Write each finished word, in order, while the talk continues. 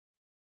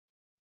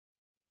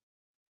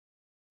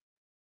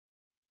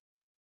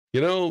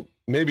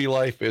Maybe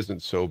life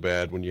isn't so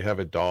bad when you have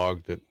a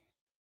dog that,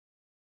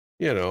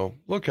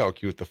 look how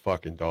cute the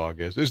fucking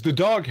dog is. Is the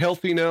dog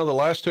healthy now? The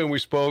last time we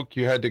spoke,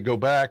 you had to go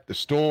back, the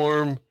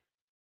storm.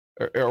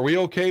 Are we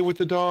okay with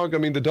the dog? I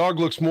mean, the dog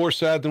looks more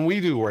sad than we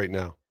do right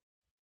now.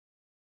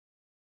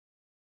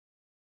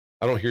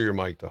 I don't hear your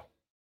mic, though.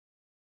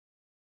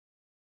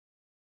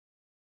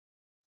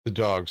 The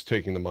dog's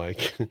taking the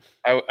mic.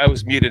 I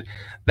was muted.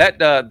 That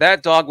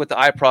dog with the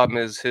eye problem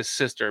is his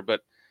sister,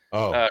 but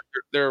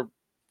they're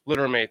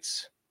litter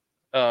mates.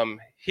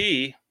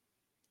 He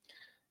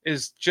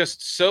is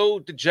just so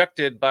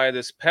dejected by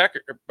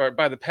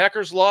the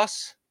Packers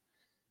loss,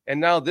 and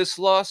now this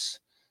loss.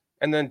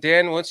 And then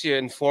Dan, once you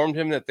informed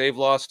him that they've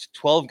lost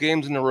 12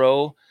 games in a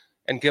row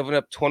and given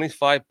up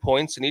 25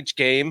 points in each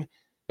game,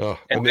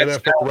 and the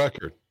NFL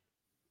record.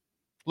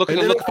 Look at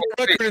the NFL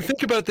record, and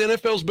think about it, the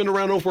NFL's been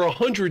around over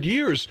 100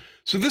 years.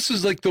 So this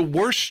is like the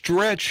worst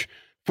stretch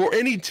for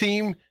any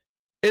team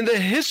in the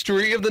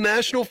history of the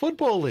National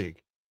Football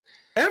League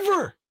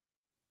ever.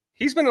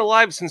 He's been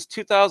alive since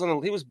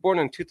 2000. He was born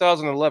in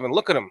 2011.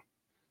 Look at him.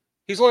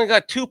 He's only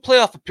got 2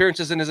 playoff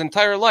appearances in his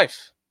entire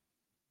life.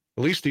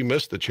 At least he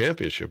missed the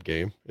championship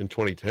game in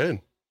 2010.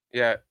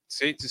 Yeah.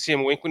 See, to see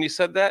him wink when he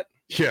said that?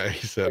 Yeah,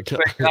 he said.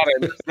 Thank God I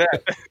missed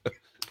that.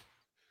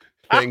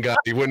 Thank God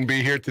he wouldn't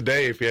be here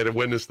today if he had to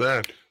witness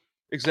that.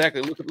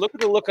 Exactly. Look at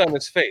the look on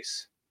his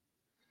face.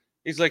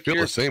 He's like, feel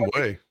the same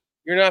way.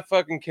 You're not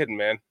fucking kidding,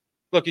 man.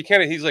 Look, you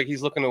can't.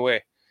 He's looking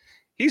away.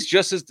 He's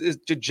just as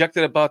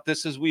dejected about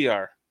this as we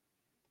are.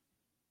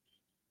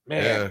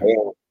 Man. Yeah.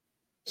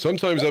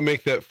 Sometimes I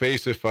make that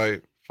face if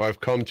I've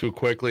come too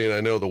quickly and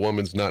I know the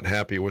woman's not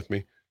happy with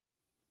me.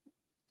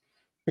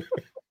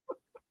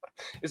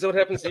 Is that what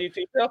happens to you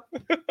too, now?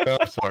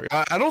 I'm sorry.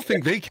 I don't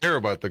think they care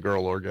about the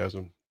girl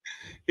orgasm.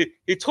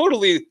 He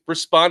totally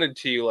responded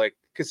to you, like,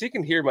 because he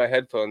can hear my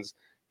headphones.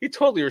 He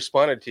totally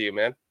responded to you,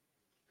 man.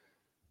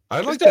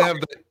 I'd like to have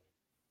that.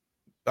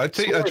 I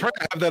try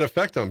to have that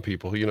effect on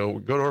people,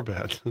 good or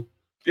bad.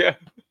 Yeah.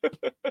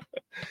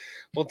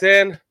 Well,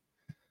 Dan,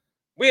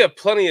 we have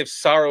plenty of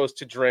sorrows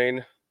to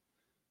drain,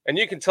 and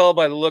you can tell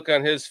by the look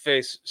on his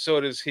face, so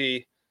does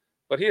he.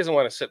 But he doesn't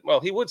want to sit. Well,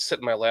 he would sit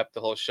in my lap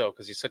the whole show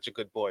because he's such a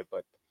good boy.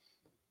 But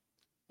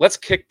let's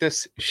kick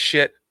this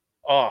shit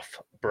off,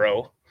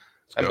 bro.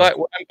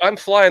 I'm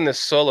flying this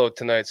solo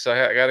tonight, so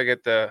I got to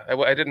get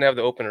I didn't have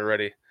the opener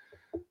ready.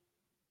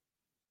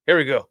 Here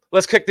we go.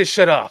 Let's kick this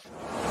shit off.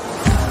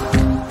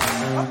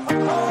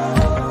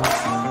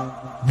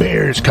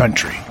 Bears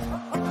country.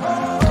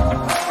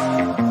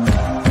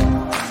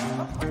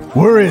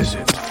 Where is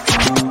it?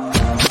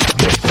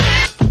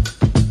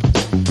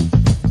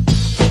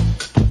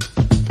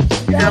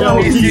 You down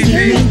with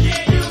BCP?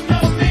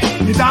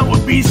 You down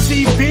with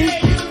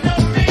BCP?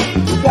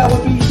 You down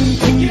with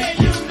BCP?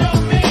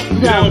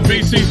 You down with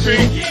BCP?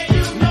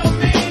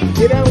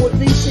 You down with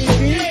BCP?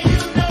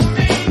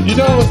 You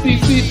down with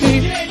BCP?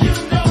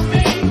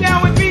 You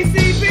down with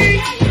BCP?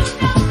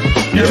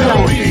 You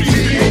down with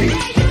BCP?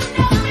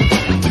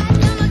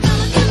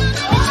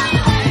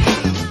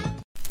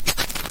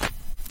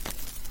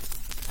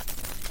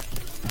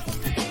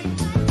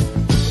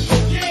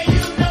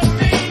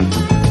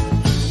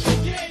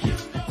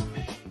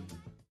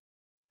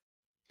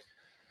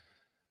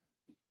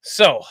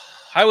 So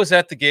I was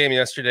at the game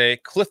yesterday.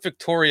 Cliff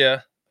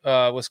Victoria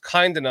was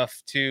kind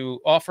enough to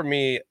offer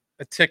me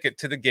a ticket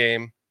to the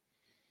game,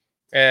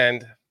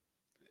 and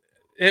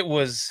it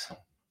was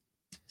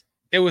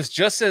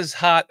just as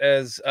hot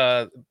as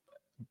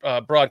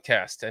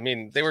broadcast. I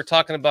mean, they were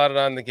talking about it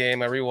on the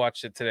game. I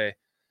rewatched it today.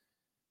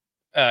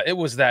 It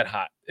was that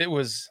hot. It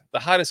was the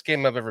hottest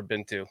game I've ever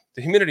been to.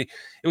 The humidity.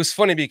 It was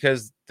funny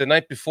because the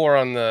night before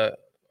on the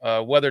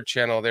Weather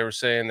Channel, they were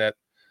saying that,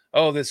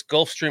 oh, this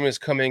Gulf Stream is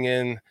coming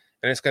in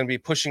and it's going to be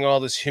pushing all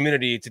this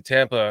humidity to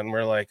Tampa. And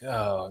we're like,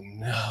 oh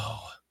no.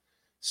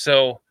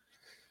 So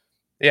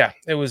yeah,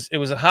 it was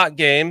a hot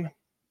game.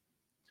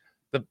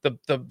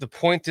 The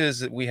point is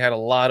that we had a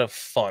lot of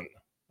fun.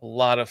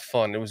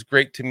 It was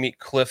great to meet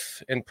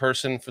Cliff in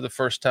person for the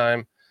first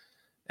time,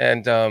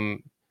 and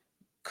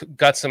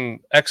got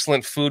some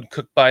excellent food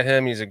cooked by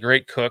him. He's a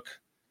great cook.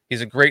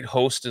 He's a great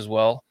host as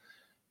well.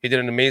 He did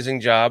an amazing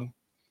job.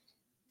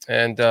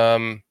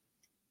 And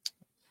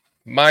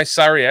my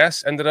sorry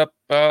ass ended up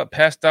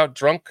passed out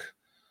drunk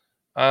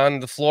on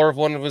the floor of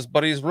one of his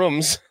buddy's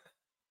rooms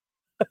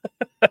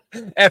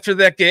after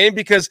that game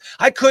because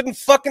I couldn't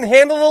fucking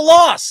handle the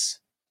loss.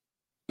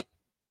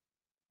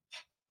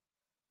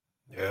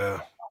 Yeah.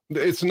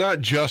 It's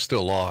not just a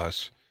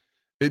loss.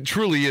 It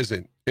truly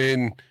isn't.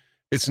 And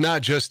it's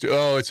not just,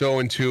 it's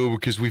 0-2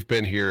 because we've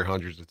been here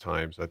hundreds of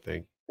times, I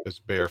think, as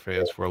Bear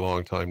fans for a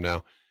long time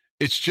now.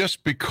 It's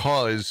just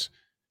because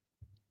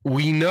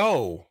we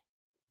know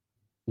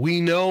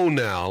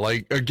now.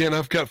 Like, again,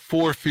 I've got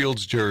 4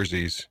 Fields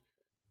jerseys.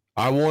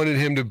 I wanted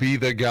him to be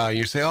the guy.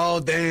 You say, oh,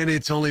 Dan,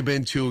 it's only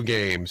been 2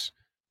 games.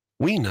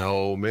 We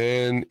know,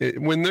 man.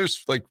 When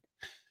there's like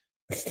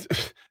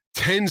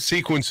 10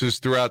 sequences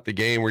throughout the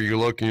game where you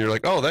look and you're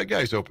like, oh, that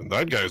guy's open,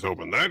 that guy's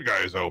open, that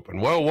guy's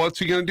open. Well, what's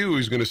he going to do?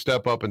 He's going to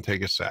step up and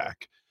take a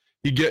sack.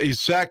 He's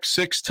sacked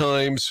 6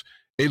 times,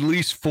 at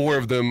least 4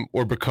 of them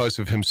were because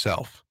of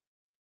himself.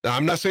 Now,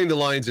 I'm not saying the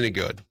line's any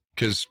good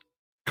because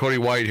Cody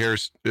Whitehair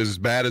is as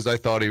bad as I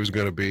thought he was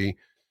going to be.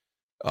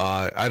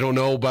 I don't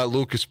know about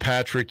Lucas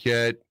Patrick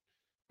yet.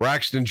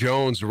 Braxton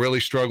Jones really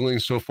struggling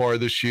so far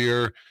this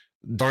year.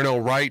 Darnell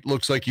Wright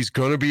looks like he's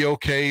going to be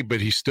okay, but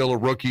he's still a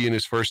rookie in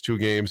his first 2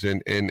 games.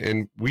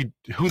 And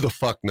who the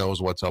fuck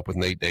knows what's up with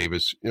Nate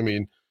Davis? I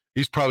mean,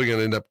 he's probably going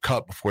to end up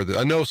cut before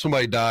I know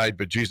somebody died,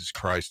 but Jesus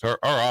Christ, our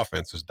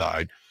offense has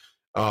died.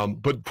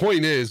 But the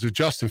point is, with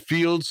Justin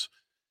Fields,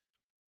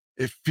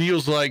 it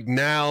feels like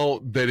now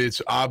that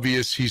it's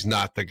obvious he's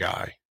not the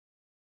guy.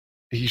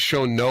 He's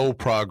shown no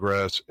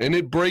progress, and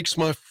it breaks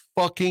my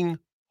fucking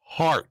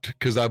heart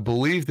because I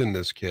believed in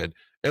this kid.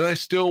 And I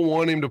still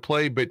want him to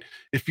play, but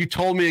if you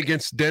told me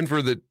against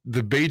Denver that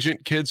the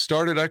Bagent kid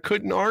started, I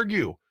couldn't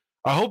argue.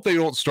 I hope they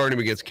don't start him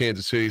against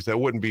Kansas City. That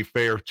wouldn't be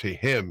fair to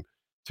him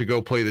to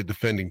go play the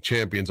defending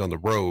champions on the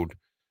road.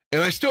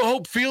 And I still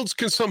hope Fields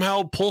can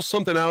somehow pull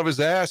something out of his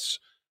ass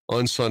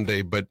on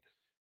Sunday, but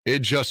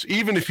it just,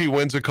 even if he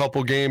wins a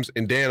couple games,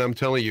 and Dan, I'm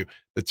telling you,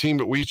 the team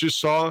that we just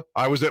saw,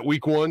 I was at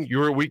week 1, you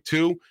were at week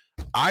 2,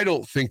 I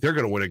don't think they're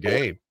going to win a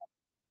game.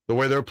 The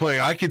way they're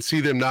playing, I could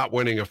see them not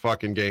winning a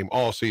fucking game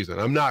all season.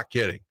 I'm not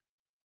kidding.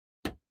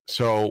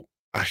 So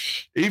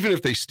even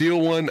if they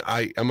steal one,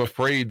 I'm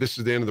afraid this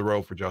is the end of the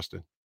road for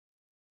Justin.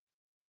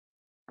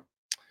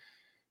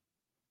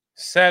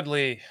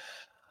 Sadly,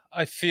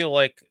 I feel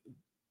like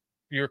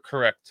you're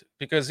correct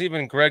because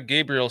even Greg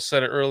Gabriel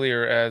said it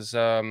earlier, as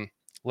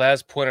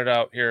Laz pointed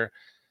out here.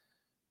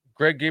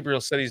 Greg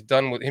Gabriel said he's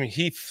done with him.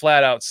 He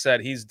flat out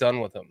said he's done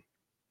with him.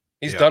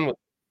 He's done with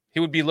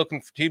him.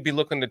 He'd be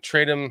looking to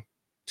trade him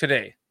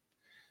today,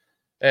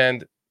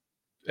 and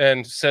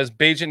says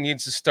Bagent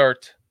needs to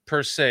start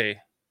per se,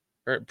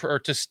 or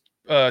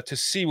to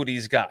see what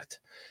he's got.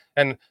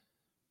 And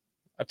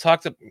I've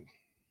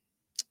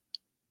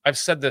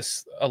said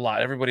this a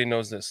lot. Everybody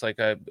knows this. Like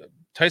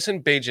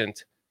Tyson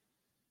Bagent,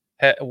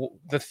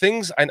 the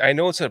things I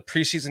know it's a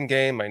preseason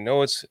game. I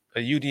know it's a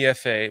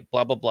UDFA.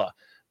 Blah blah blah.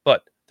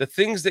 But the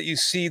things that you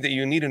see that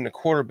you need in a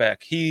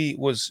quarterback, he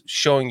was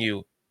showing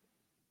you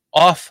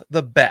off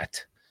the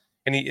bat.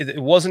 And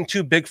it wasn't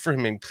too big for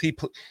him.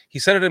 He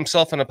said it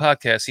himself on a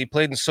podcast. He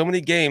played in so many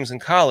games in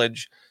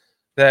college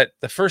that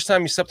the first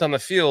time he stepped on the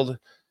field,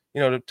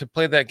 to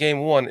play that game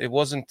 1, it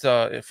wasn't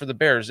for the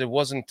Bears. It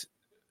was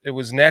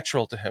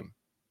natural to him.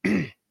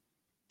 And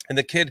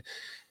the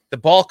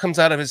ball comes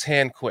out of his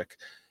hand quick.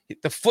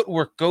 The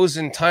footwork goes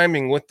in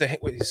timing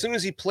as soon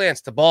as he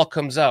plants, the ball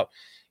comes out.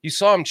 You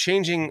saw him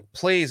changing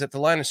plays at the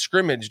line of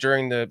scrimmage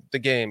during the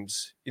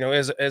games,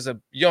 as a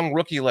young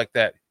rookie like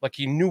that, like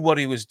he knew what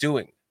he was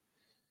doing.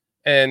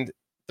 And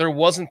there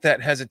wasn't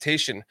that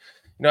hesitation.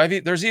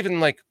 There's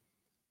even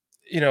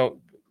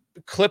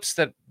clips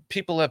that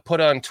people have put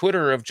on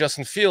Twitter of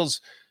Justin Fields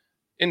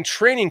in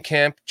training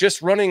camp,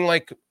 just running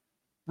like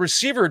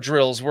receiver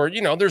drills where,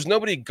 there's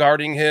nobody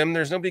guarding him.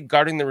 There's nobody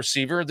guarding the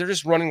receiver. They're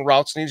just running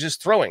routes and he's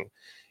just throwing.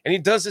 And he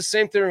does the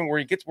same thing where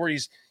he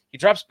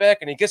drops back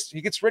and he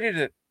gets ready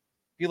to,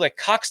 he like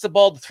cocks the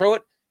ball to throw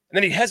it. And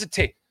then he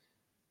hesitates.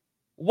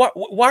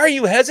 Why are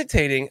you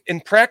hesitating in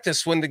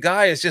practice when the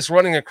guy is just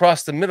running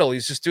across the middle?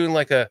 He's just doing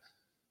like a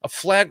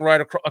flag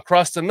ride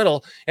across the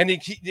middle, and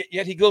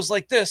yet he goes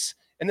like this,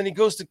 and then he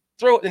goes to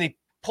throw it, and he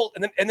pulls,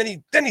 and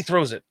then he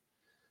throws it.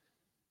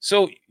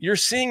 So you're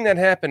seeing that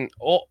happen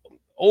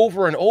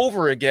over and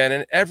over again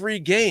in every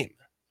game.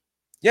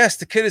 Yes,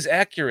 the kid is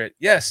accurate.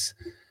 Yes,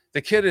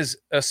 the kid is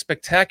a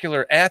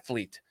spectacular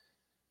athlete.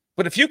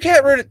 But if you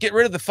can't get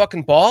rid of the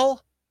fucking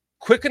ball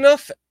quick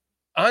enough,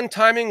 on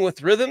timing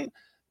with rhythm,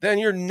 then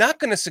you're not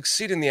going to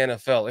succeed in the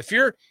NFL. If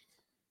you're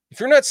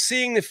not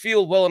seeing the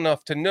field well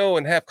enough to know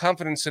and have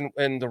confidence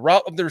in the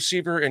route of the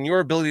receiver and your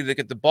ability to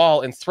get the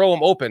ball and throw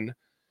them open,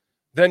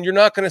 then you're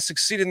not going to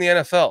succeed in the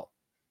NFL,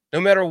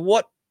 no matter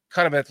what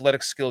kind of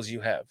athletic skills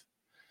you have.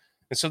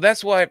 And so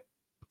that's why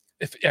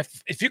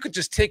if you could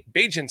just take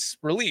Bagent's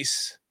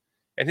release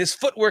and his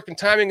footwork and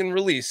timing and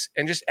release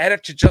and just add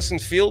it to Justin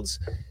Fields,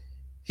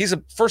 he's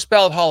a first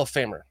ballot Hall of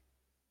Famer.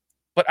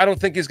 But I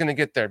don't think he's going to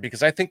get there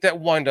because I think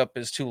that windup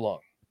is too long.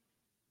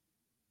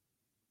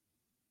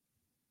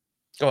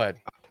 Go ahead.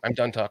 I'm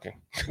done talking.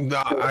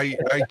 No, I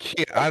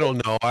can't. I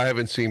don't know. I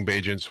haven't seen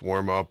Bagent's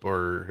warm up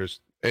or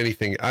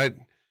anything.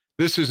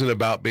 This isn't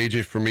about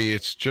Bagent for me.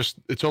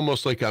 It's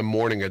almost like I'm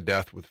mourning a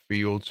death with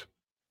Fields,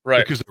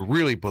 right? Because I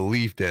really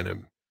believed in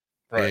him,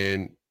 right?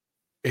 And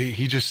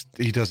he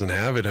doesn't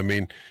have it. I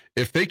mean,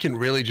 if they can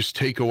really just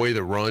take away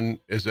the run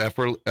as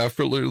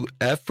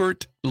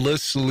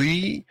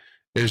effortlessly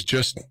as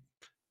just.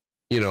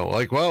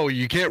 Well,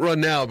 you can't run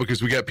now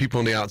because we got people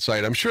on the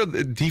outside. I'm sure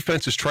the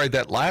defense has tried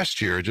that last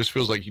year. It just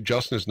feels like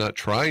Justin is not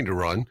trying to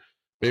run.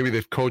 Maybe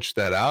they've coached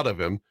that out of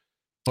him,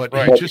 but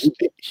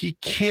he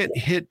can't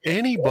hit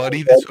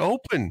anybody that's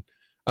open.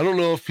 I don't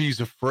know if he's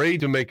afraid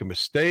to make a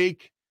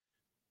mistake.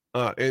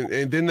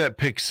 And then that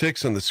pick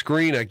six on the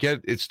screen, I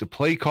get it's the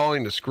play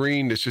calling, the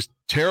screen. It's just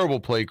terrible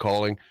play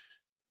calling.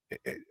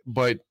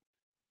 But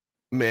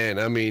man,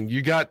 I mean,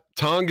 you got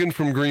Tongan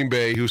from Green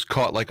Bay who's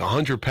caught like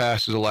 100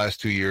 passes the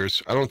last 2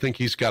 years. I don't think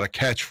he's got a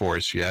catch for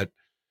us yet.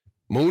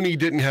 Mooney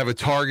didn't have a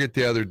target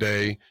the other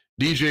day.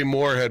 DJ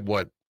Moore had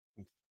what?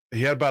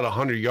 He had about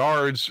 100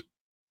 yards,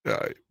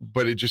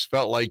 but it just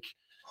felt like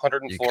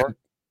 104.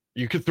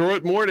 You could throw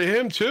it more to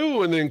him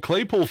too. And then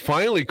Claypool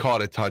finally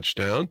caught a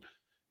touchdown.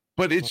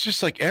 But it's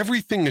just like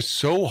everything is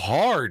so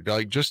hard,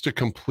 like just to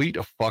complete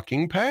a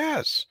fucking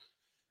pass.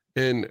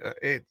 And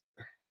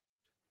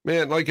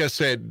man, like I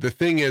said, the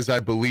thing is I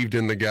believed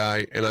in the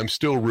guy and I'm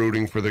still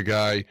rooting for the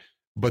guy.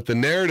 But the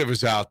narrative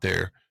is out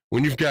there.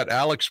 When you've got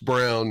Alex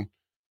Brown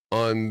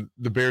on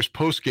the Bears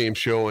postgame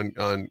show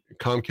on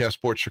Comcast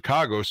Sports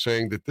Chicago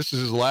saying that this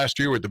is his last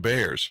year with the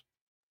Bears.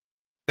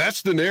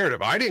 That's the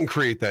narrative. I didn't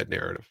create that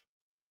narrative.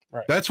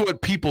 Right. That's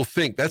what people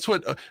think. That's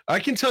what I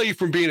can tell you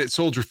from being at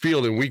Soldier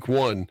Field in week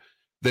 1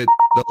 that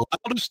the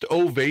loudest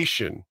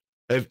ovation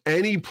of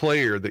any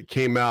player that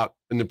came out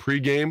in the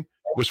pregame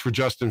was for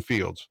Justin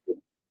Fields.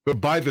 But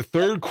by the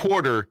third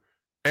quarter,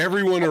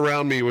 everyone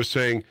around me was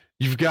saying,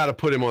 you've got to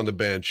put him on the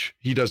bench.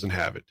 He doesn't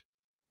have it.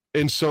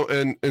 And so,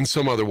 and in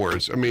some other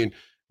words, I mean,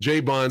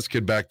 Jay Bonds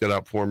could back that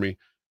up for me.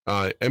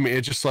 I mean,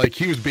 it's just like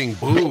he was being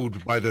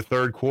booed by the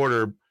third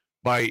quarter.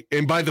 By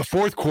the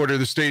fourth quarter,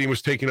 the stadium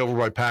was taken over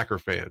by Packer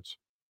fans.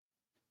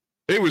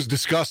 It was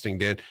disgusting,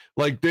 Dan.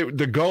 Like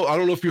the go, I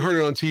don't know if you heard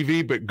it on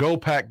TV, but "Go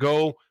Pack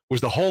Go"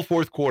 was the whole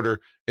fourth quarter.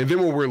 And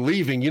then when we're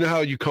leaving, you know how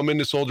you come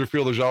into Soldier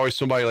Field, there's always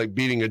somebody like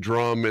beating a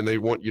drum and they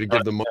want you to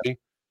give them money.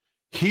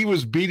 He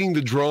was beating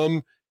the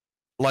drum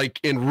like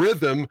in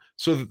rhythm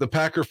so that the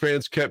Packer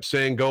fans kept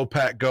saying "Go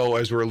Pack Go"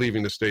 as we're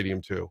leaving the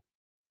stadium too.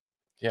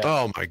 Yeah.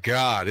 Oh my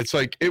God.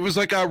 It was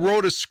like I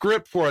wrote a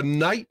script for a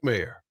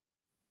nightmare.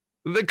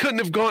 They couldn't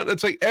have gone.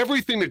 It's like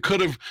everything that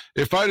could have,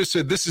 if I'd have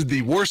said this is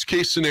the worst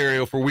case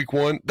scenario for week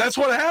 1, that's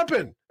what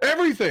happened.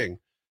 Everything.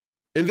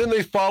 And then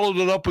they followed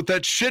it up with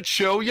that shit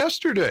show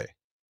yesterday.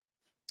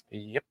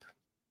 Yep.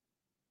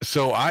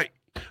 So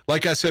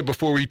like I said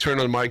before we turned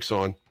the mics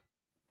on,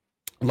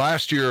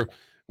 last year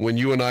when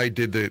you and I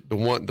did the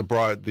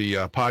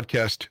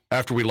podcast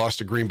after we lost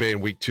to Green Bay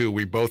in week 2,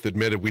 we both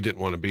admitted we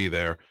didn't want to be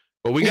there.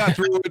 But we got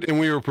through it and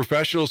we were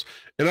professionals.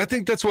 And I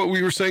think that's what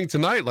we were saying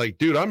tonight. Like,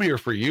 dude, I'm here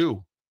for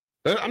you.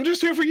 I'm just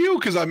here for you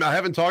because I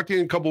haven't talked to you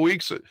in a couple of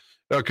weeks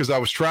because I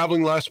was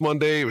traveling last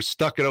Monday. I was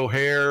stuck at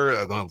O'Hare.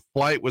 The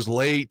flight was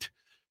late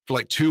for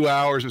like 2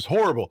 hours. It was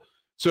horrible.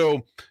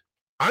 So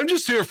I'm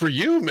just here for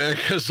you, man,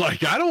 because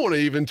like I don't want to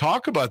even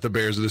talk about the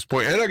Bears at this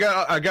point. And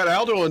I got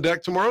Aldo on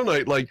deck tomorrow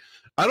night. Like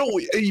I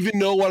don't even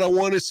know what I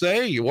want to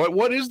say.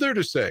 What is there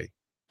to say?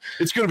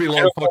 It's going to be a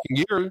long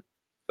fucking year.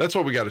 That's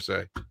what we got to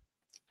say.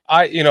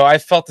 I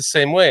felt the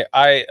same way.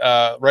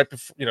 Right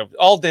before,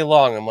 all day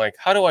long, I'm like,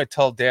 how do I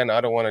tell Dan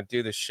I don't want to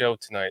do the show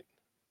tonight?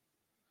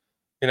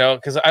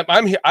 Because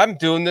I'm here, I'm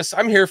doing this.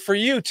 I'm here for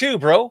you too,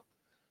 bro.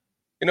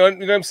 You know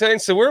what I'm saying?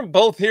 So we're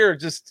both here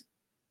just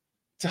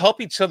to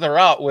help each other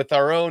out with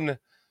our own,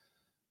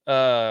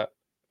 the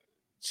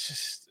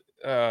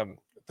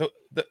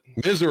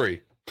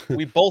misery.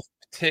 We both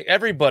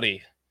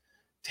everybody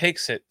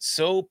takes it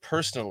so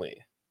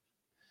personally,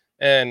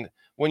 and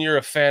when you're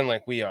a fan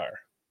like we are.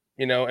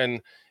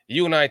 And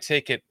you and I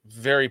take it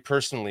very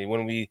personally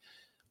when we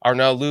are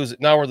now losing.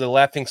 Now we're the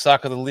laughing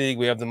stock of the league.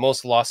 We have the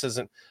most losses.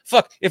 And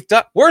fuck,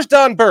 where's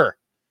Don Burr?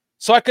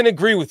 So I can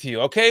agree with you,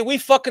 okay? We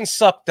fucking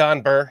suck,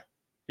 Don Burr.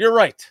 You're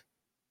right.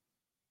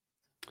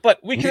 But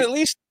we can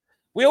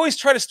we always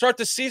try to start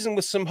the season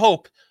with some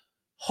hope,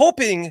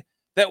 hoping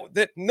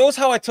that knows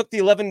how I took the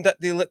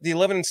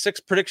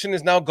 11-6 prediction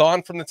is now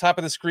gone from the top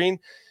of the screen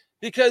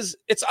because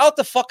it's out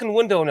the fucking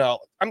window now.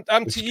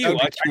 I'm to you.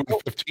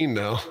 15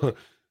 now.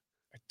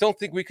 I don't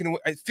think we can.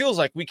 It feels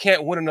like we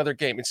can't win another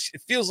game. It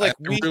feels like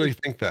I really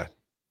think that.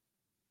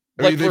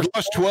 I mean, they've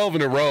lost 12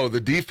 in a row.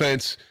 The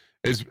defense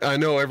is. I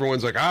know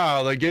everyone's like,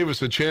 they gave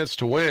us a chance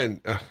to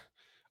win.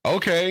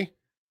 Okay,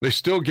 they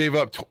still gave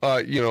up.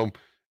 I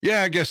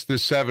guess the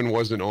 7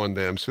 wasn't on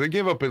them, so they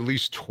gave up at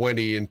least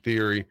 20 in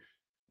theory.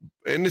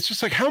 And it's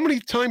just like, how many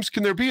times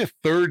can there be a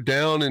third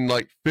down in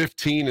like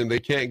 15 and they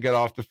can't get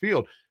off the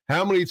field?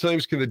 How many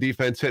times can the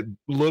defense hit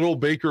little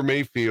Baker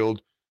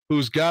Mayfield,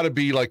 who's got to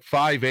be like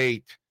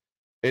 5'8",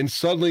 and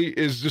suddenly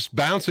is just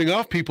bouncing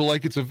off people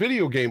like it's a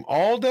video game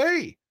all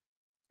day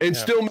and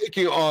still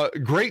making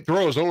great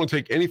throws. I don't want to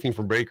take anything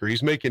from Baker.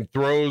 He's making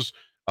throws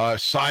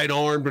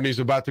sidearmed when he's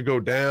about to go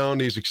down.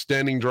 He's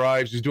extending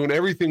drives. He's doing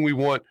everything we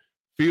want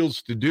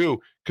Fields to do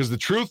because the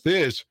truth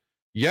is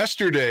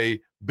yesterday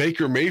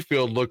Baker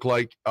Mayfield looked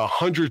like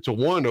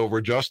 100-1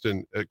 over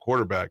Justin at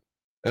quarterback.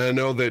 And I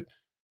know that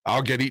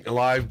I'll get eaten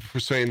alive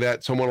for saying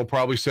that. Someone will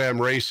probably say I'm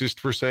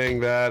racist for saying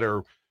that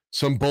or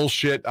some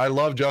bullshit. I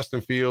love Justin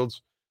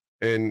Fields.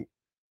 And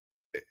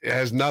it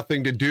has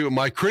nothing to do,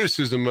 my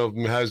criticism of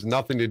him has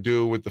nothing to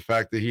do with the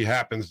fact that he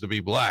happens to be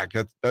black.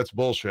 That's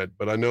bullshit.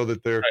 But I know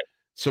that there are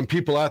some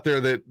people out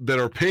there that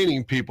are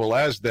painting people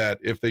as that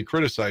if they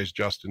criticize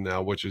Justin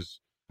now, which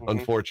is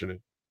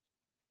Unfortunate.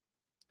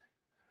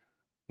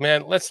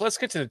 Man, let's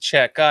get to the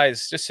chat,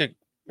 guys. Just to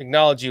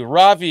acknowledge you,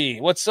 Ravi.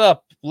 What's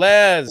up,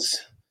 Laz?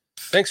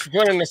 Thanks for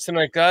joining us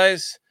tonight,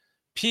 guys.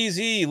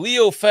 PZ,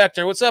 Leo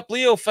Factor. What's up,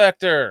 Leo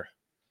Factor?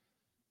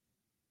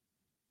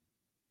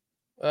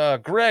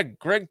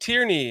 Greg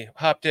Tierney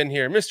hopped in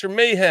here. Mr.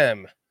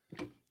 Mayhem.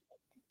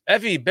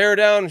 Evie, Bear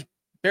Down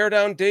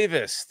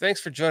Davis. Thanks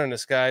for joining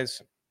us,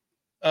 guys.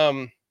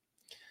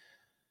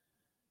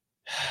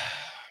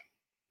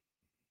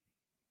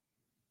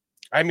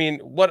 I mean,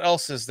 what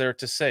else is there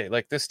to say?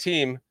 Like, this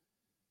team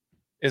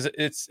is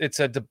it's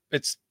a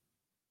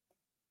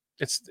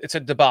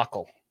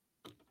debacle.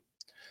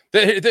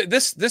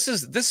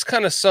 This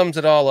kind of sums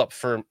it all up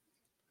for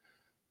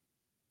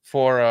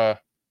oh,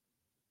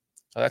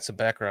 that's a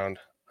background.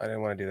 I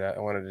didn't want to do that. I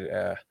wanted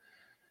to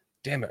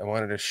damn it, I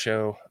wanted to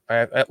show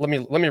let me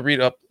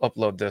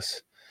upload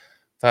this.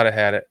 Thought I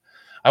had it.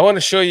 I want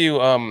to show you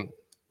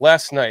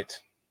last night.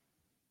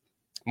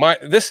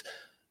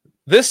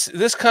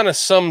 This kind of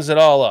sums it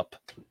all up.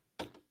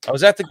 I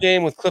was at the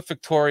game with Cliff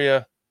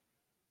Victoria,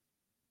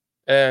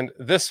 and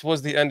this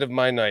was the end of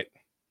my night.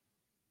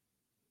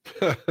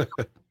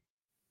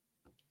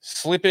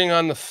 Sleeping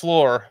on the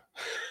floor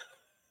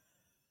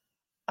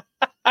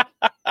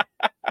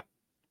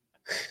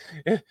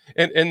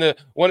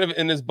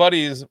in his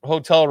buddy's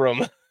hotel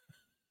room.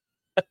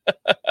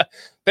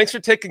 Thanks for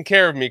taking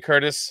care of me,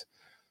 Curtis.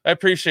 I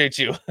appreciate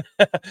you.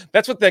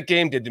 That's what that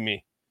game did to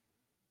me.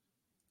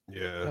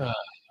 Yeah.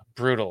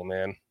 Brutal,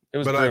 man. It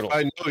was but brutal.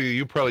 I know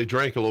you probably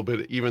drank a little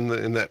bit even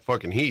in that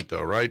fucking heat,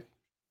 though, right?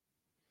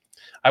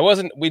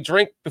 We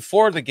drank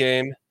before the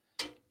game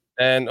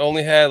and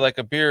only had like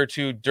a beer or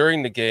two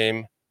during the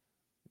game,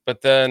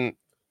 but then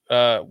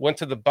went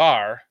to the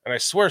bar, and I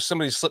swear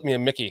somebody slipped me a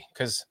Mickey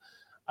because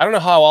I don't know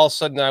how all of a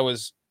sudden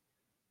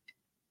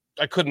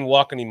I couldn't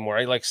walk anymore.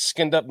 I like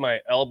skinned up my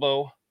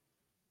elbow.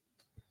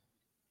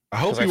 I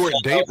hope you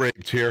weren't date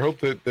raped here. I hope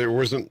that there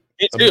wasn't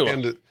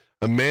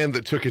a man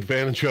that took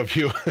advantage of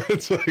you.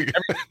 It's like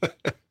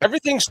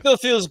everything still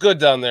feels good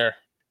down there,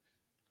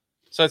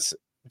 so it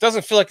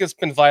doesn't feel like it's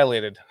been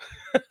violated.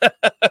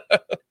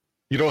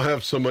 You don't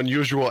have some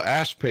unusual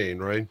ass pain,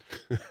 right?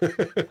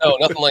 No,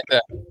 nothing like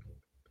that.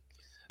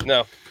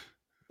 No.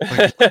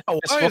 Like,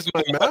 why is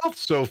my mouth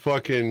so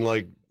fucking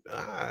like?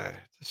 It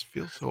just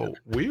feels so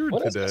weird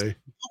what today. Is this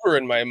Uber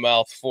in my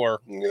mouth for?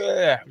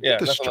 Yeah.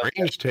 The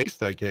strange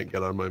taste I can't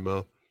get out of my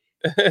mouth.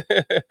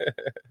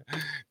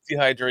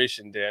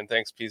 Dehydration, Dan.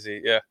 Thanks,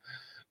 PZ. Yeah.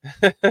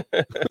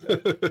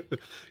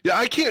 Yeah,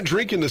 I can't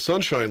drink in the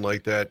sunshine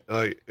like that.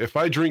 If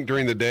I drink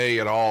during the day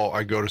at all,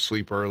 I go to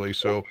sleep early.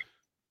 So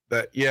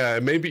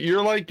maybe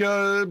you're like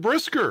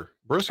Brisker.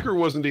 Brisker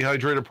wasn't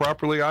dehydrated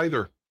properly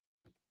either.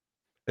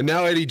 And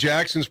now Eddie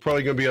Jackson's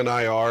probably going to be on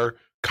IR.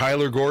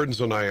 Kyler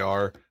Gordon's on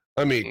IR.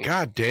 I mean,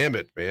 God damn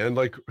it, man.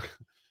 Like,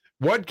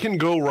 what can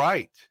go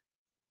right?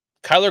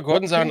 Kyler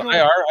Gordon's on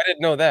IR? I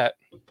didn't know that.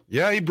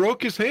 Yeah, he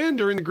broke his hand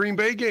during the Green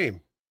Bay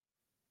game.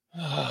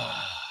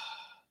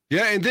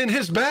 Yeah, and then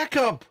his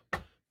backup,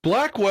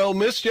 Blackwell,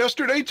 missed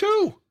yesterday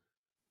too.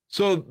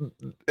 So,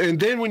 and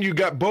then when you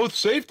got both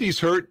safeties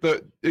hurt,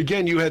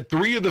 again, you had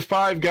 3 of the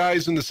 5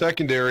 guys in the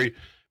secondary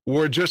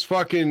were just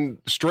fucking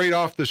straight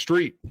off the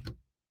street.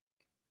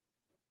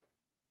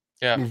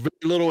 Yeah. Very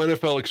little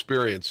NFL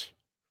experience.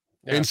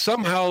 Yeah. And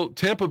somehow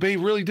Tampa Bay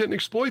really didn't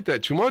exploit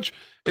that too much.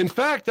 In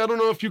fact, I don't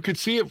know if you could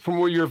see it from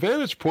your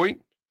vantage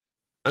point.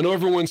 I know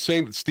everyone's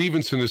saying that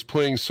Stevenson is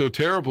playing so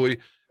terribly,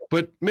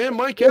 but man,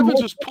 Mike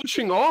Evans was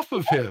pushing off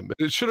of him.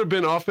 It should have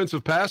been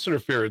offensive pass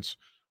interference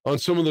on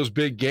some of those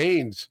big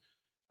gains.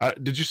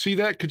 Did you see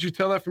that? Could you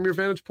tell that from your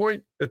vantage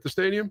point at the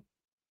stadium?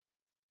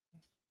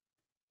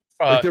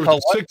 Like there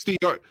was a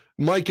 60-yard.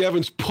 Mike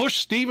Evans pushed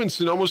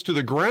Stevenson almost to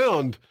the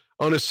ground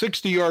on a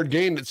 60-yard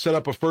gain that set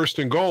up a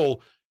 1st and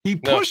goal. He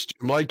pushed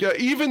him. Like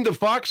even the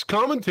Fox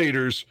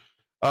commentators,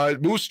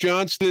 Moose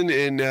Johnston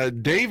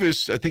and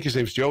Davis, I think his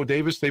name's Joe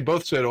Davis, they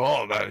both said,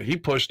 "Oh, he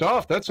pushed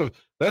off. That's an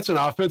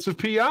offensive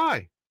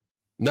PI."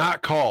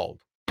 Not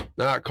called.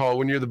 Not called.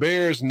 When you're the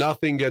Bears,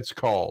 nothing gets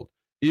called,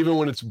 even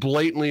when it's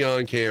blatantly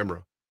on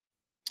camera.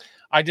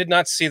 I did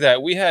not see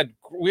that. We had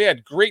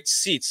great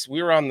seats.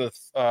 We were in the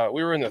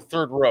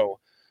 3rd row,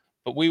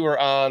 but we were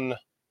on.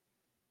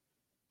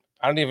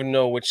 I don't even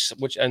know which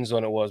end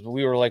zone it was, but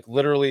we were like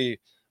literally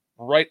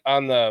right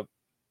on the,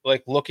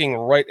 like looking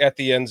right at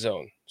the end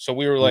zone. So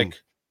we were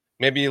like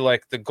maybe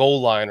like the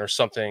goal line or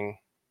something,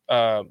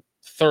 3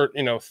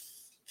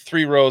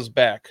 rows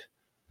back.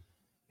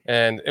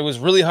 And it was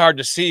really hard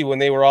to see when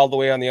they were all the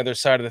way on the other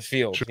side of the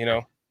field, Sure. you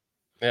know?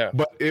 Yeah.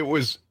 But it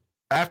was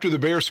after the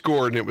Bears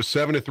scored and it was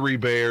 7-3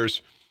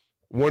 Bears.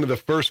 One of the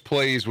first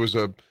plays was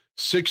a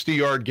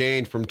 60-yard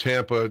gain from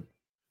Tampa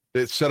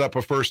that set up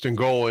a 1st and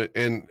goal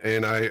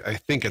and I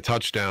think a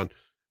touchdown.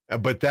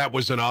 But that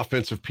was an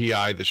offensive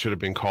PI that should have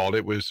been called.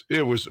 It was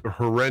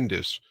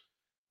horrendous.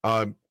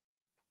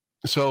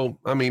 So,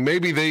 I mean,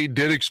 maybe they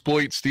did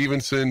exploit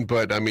Stevenson,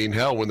 but I mean,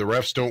 hell, when the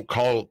refs don't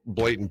call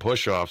blatant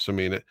push-offs, I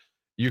mean,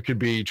 you could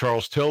be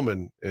Charles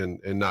Tillman and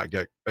not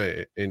get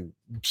and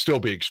still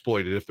be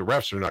exploited if the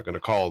refs are not going to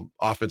call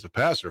offensive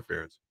pass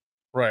interference.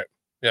 Right.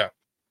 Yeah.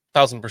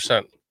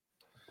 1,000%.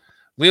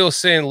 Leo's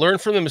saying, learn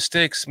from the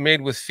mistakes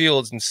made with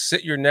Fields and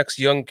sit your next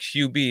young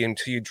QB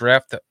until you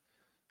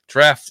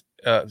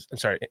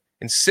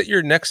and sit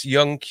your next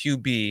young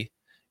QB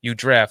you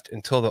draft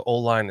until the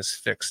O-line is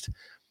fixed.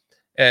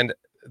 And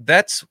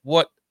that's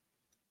what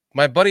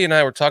my buddy and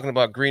I were talking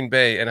about Green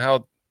Bay and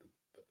how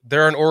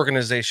they're an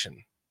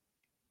organization.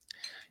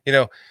 You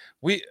know,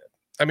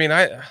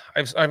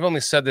 I've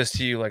only said this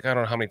to you, like, I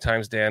don't know how many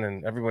times, Dan,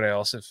 and everybody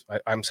else,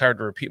 I'm sorry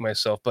to repeat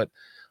myself, but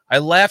I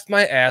laughed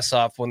my ass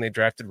off when they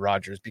drafted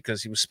Rodgers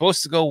because he was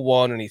supposed to go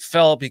 1 and he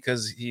fell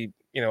because he,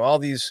 all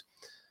these,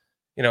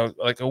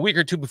 like a week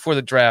or two before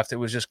the draft, it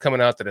was just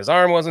coming out that his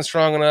arm wasn't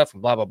strong enough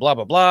and blah, blah, blah,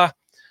 blah, blah.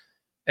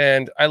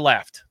 And I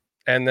laughed.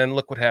 And then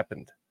look what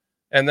happened.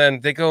 And then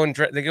they go and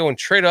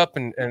trade up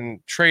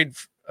and trade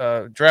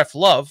draft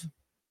Love.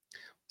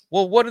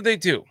 Well, what did they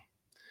do?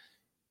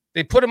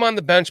 They put him on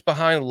the bench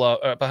behind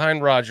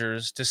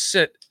Rodgers to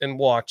sit and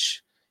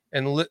watch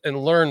and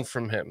learn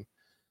from him.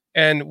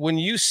 And when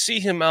you see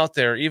him out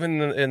there,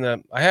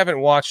 even I haven't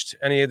watched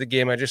any of the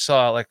game. I just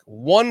saw like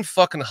one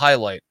fucking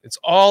highlight. It's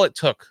all it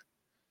took.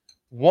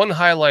 One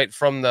highlight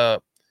from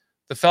the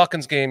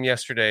Falcons game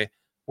yesterday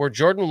where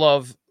Jordan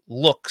Love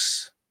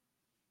looks,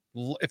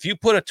 if you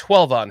put a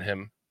 12 on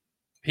him,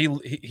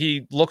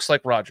 he looks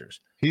like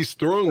Rodgers. He's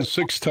thrown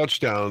 6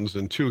 touchdowns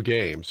in 2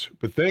 games,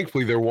 but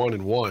thankfully they're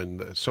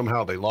 1-1.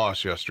 Somehow they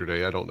lost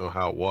yesterday. I don't know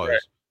how it was. Right.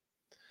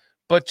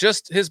 But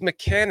just his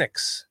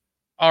mechanics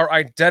are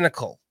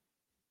identical.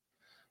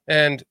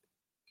 And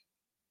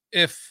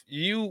if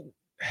you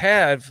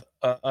have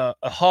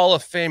a Hall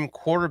of Fame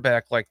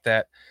quarterback like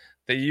that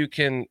you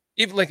can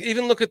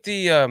even look at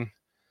the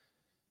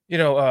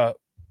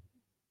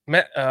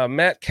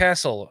Matt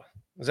Castle,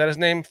 is that his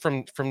name,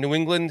 from New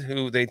England,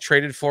 who they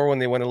traded for when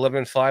they went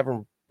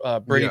 11-5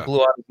 and Brady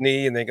blew out his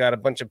knee and they got a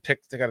bunch of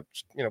picks. They got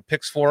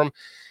picks for him.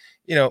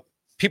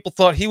 People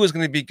thought he was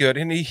going to be good,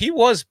 and he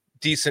was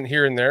decent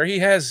here and there. He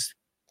has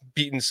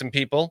beaten some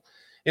people.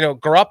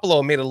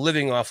 Garoppolo made a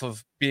living off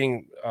of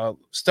being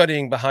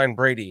studying behind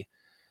Brady.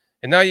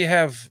 And now you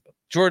have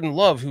Jordan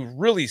Love, who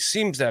really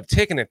seems to have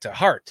taken it to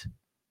heart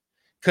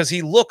because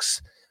he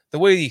looks the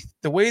way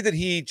that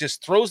he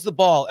just throws the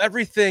ball,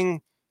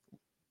 everything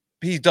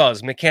he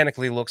does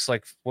mechanically looks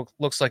like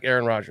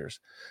Aaron Rodgers.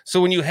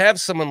 So when you have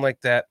someone like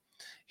that,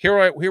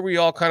 here we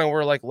all kind of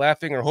were like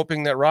laughing or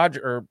hoping that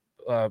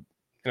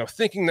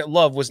thinking that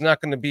Love was not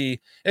going to be,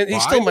 and he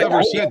still might.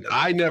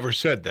 I never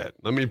said that.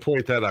 Let me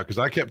point that out because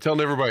I kept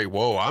telling everybody,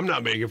 "Whoa, I'm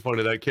not making fun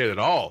of that kid at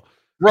all."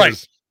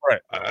 Right.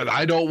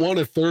 I don't want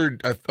a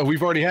third.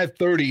 We've already had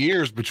 30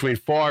 years between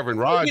Favre and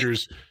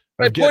Rodgers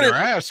of getting our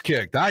ass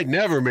kicked. I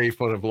never made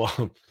fun of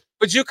Love.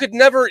 But you could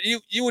never,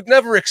 you would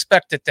never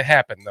expect it to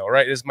happen, though,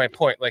 right? Is my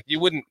point. Like you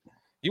wouldn't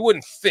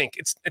think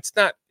it's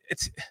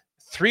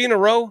 3 in a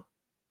row.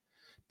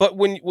 But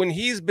when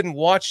he's been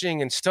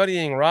watching and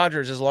studying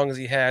Rodgers as long as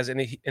he has, and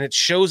it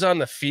shows on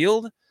the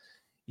field,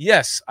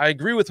 yes, I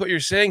agree with what you're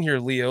saying here,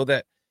 Leo.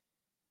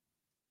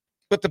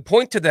 But the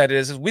point to that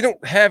is we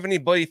don't have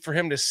anybody for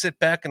him to sit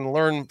back and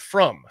learn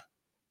from.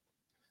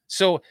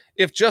 So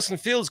if Justin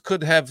Fields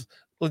could have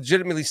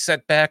legitimately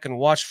sat back and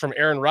watched from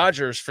Aaron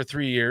Rodgers for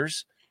 3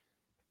 years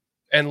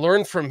and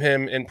learn from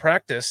him in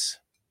practice,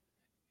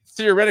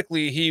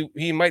 theoretically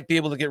he might be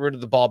able to get rid of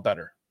the ball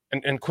better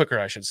and quicker,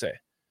 I should say.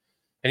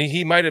 And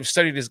he might have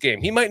studied his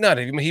game. He might not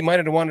have. He might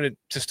have wanted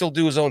to still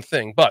do his own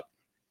thing. But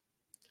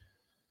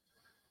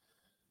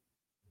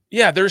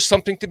yeah, there's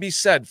something to be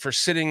said for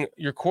sitting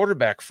your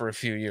quarterback for a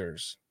few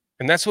years.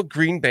 And that's what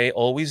Green Bay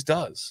always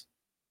does.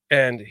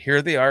 And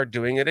here they are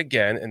doing it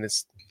again. And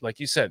it's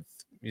like you said,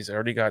 he's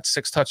already got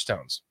 6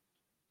 touchdowns.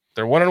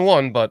 They're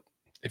 1-1, but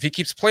if he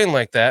keeps playing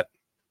like that.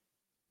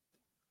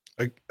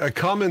 A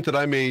comment that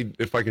I made,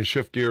 if I can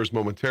shift gears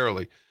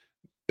momentarily,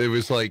 it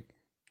was like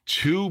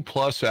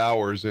 2+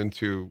 hours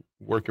into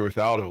working with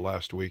Aldo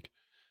last week.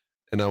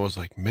 And I was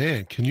like,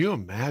 man, can you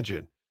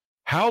imagine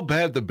how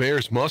bad the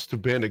Bears must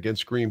have been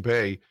against Green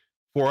Bay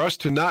for us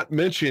to not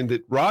mention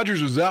that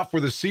Rodgers was out for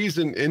the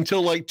season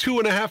until like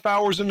 2.5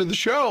 hours into the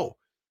show.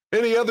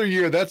 Any other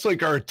year, that's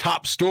like our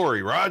top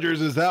story.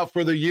 Rodgers is out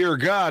for the year.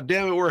 God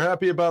damn it, we're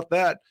happy about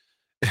that.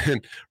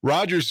 And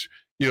Rodgers,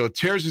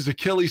 tears his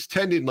Achilles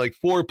tendon like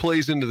 4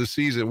 plays into the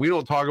season. We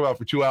don't talk about it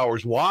for 2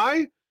 hours.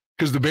 Why?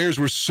 Because the Bears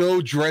were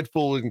so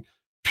dreadful and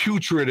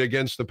putrid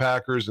against the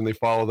Packers, and they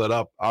followed that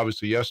up,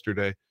 obviously,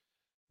 yesterday.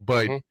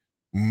 But,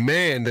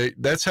 man,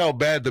 that's how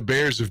bad the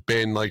Bears have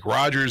been. Like,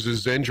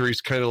 Rodgers'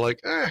 injury's kind of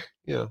like,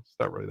 it's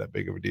not really that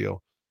big of a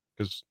deal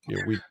because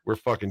we're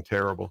fucking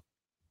terrible.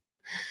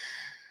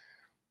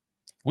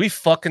 We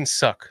fucking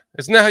suck.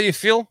 Isn't that how you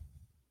feel?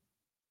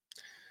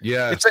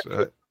 Yes.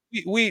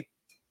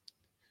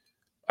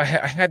 I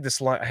had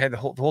this line. I had the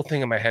whole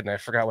thing in my head, and I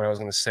forgot what I was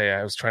going to say.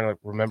 I was trying to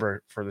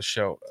remember for the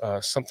show.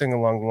 Something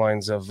along the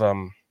lines of,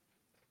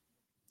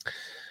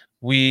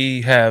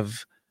 we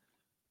have,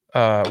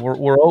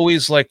 we're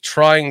always like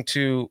trying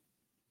to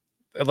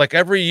like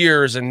every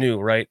year is anew,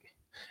 right?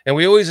 And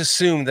we always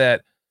assume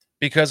that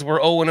because we're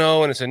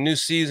 0-0 and it's a new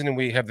season and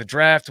we have the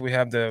draft, we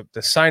have the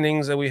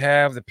signings that we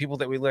have, the people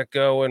that we let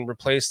go and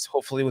replaced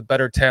hopefully with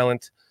better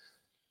talent.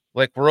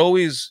 Like we're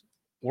always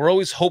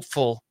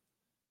hopeful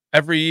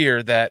every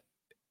year that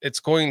it's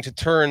going to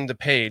turn the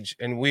page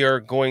and we are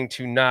going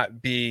to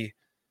not be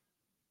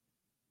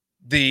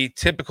the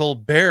typical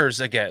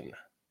Bears again.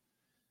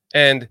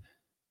 And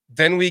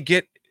then we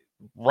get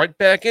right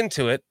back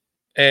into it,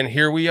 and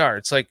here we are.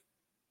 It's like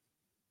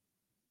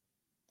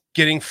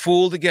getting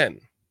fooled again.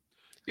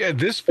 Yeah,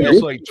 this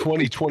feels like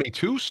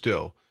 2022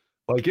 still.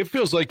 Like it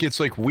feels like it's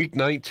like week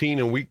 19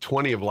 and week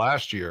 20 of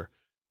last year.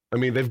 I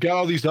mean, they've got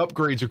all these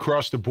upgrades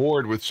across the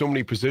board with so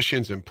many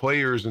positions and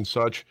players and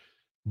such,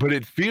 but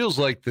it feels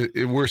like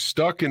we're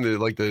stuck in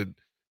like a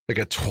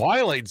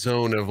twilight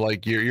zone of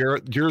like you're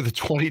the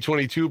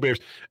 2022 Bears,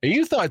 and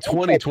you thought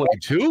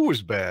 2022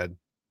 was bad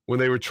when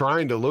they were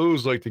trying to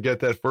lose like to get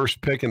that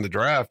first pick in the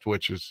draft,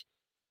 which is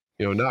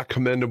not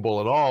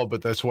commendable at all,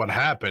 but that's what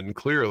happened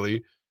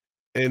clearly.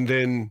 And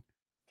then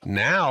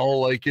now,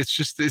 like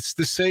it's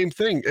the same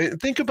thing.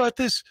 And think about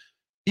this: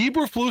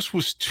 Eberflus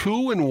was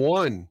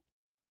 2-1.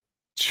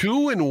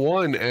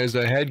 2-1 as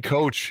a head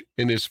coach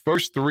in his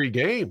first 3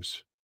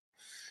 games.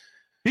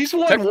 He's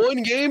won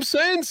 1 game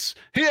since.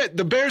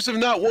 The Bears have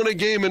not won a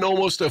game in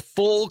almost a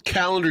full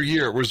calendar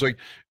year. It was like,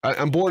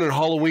 I'm born on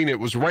Halloween. It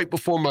was right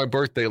before my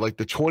birthday, like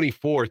the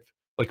 24th,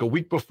 like a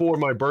week before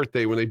my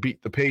birthday when they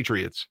beat the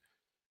Patriots.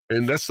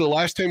 And that's the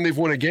last time they've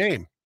won a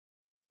game.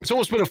 It's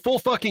almost been a full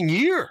fucking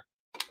year.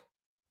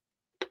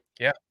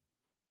 Yeah.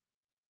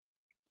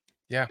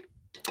 Yeah.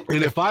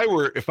 And if I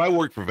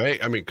worked for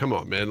Vegas, I mean, come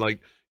on, man,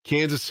 like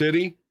Kansas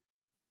City,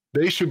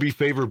 they should be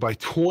favored by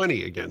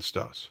 20 against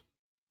us.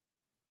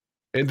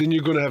 And then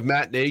you're going to have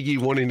Matt Nagy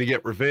wanting to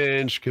get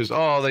revenge because,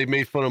 they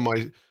made fun of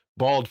my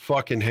bald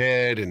fucking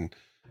head and,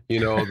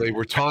 they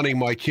were taunting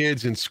my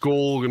kids in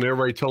school and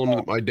everybody telling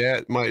them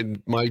that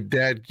my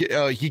dad,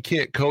 he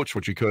can't coach,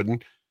 which he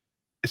couldn't.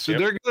 So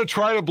They're going to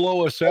try to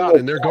blow us out,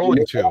 and they're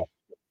going to.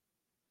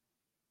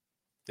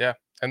 Yeah,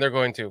 and they're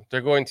going to.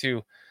 They're going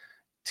to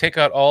take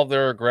out all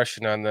their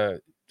aggression on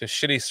the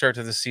shitty start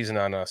to the season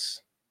on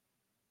us.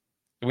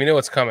 We know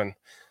it's coming.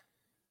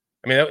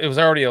 I mean, it was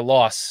already a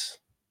loss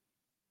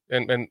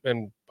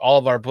in all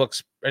of our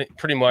books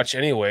pretty much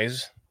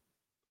anyways.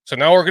 So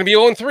now we're going to be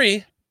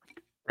 0-3,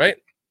 right?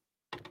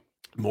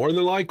 More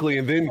than likely.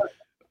 And then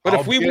but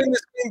if we win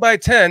this game by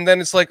 10, then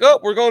it's like,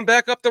 we're going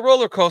back up the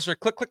roller coaster.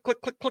 Click, click,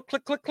 click, click, click,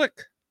 click, click,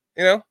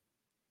 click.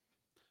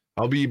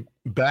 I'll be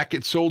back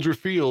at Soldier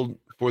Field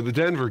for the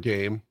Denver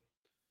game.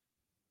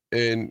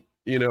 And,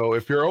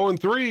 if you're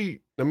 0-3,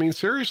 I mean,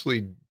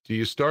 seriously, do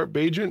you start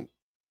Bagent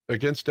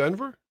against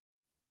Denver?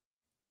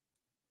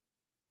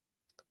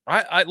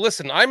 I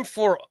listen,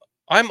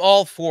 I'm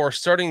all for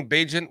starting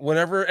Bagent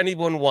whenever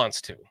anyone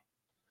wants to.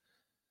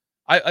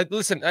 I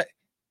listen,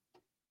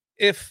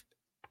 if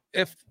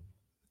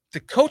the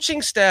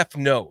coaching staff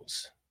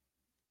knows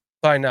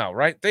by now,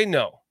 right? They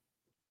know.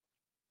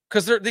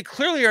 Because they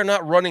clearly are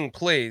not running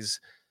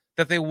plays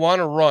that they want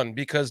to run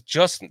because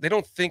they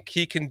don't think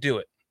he can do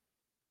it.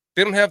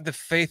 They don't have the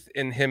faith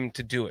in him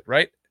to do it,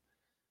 right?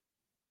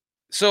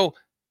 So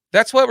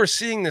that's why we're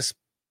seeing this.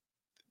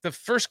 The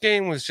first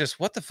game was just,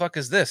 what the fuck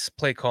is this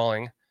play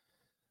calling?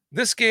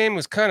 This game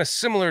was kind of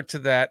similar to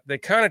that. They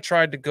kind of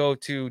tried to go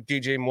to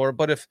DJ Moore,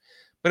 but if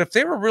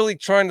they were really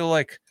trying to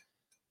like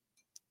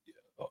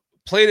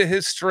play to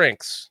his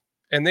strengths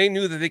and they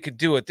knew that they could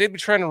do it, they'd be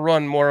trying to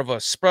run more of a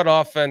spread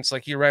offense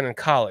like he ran in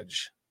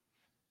college.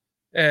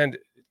 And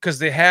because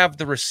they have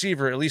the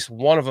receiver, at least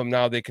one of them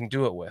now they can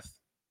do it with.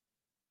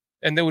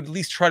 And they would at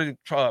least try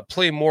to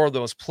play more of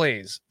those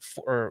plays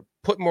or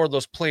put more of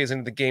those plays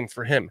into the game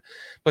for him.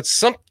 But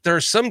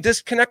there's some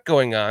disconnect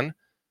going on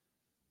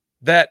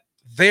that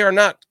they are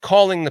not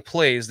calling the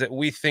plays that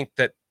we think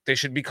that they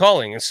should be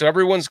calling. And so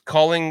everyone's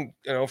calling,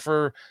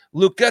 for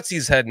Luke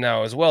Getsy's head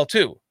now as well,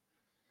 too.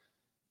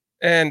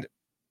 And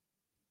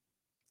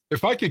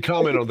if I could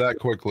comment on that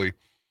quickly,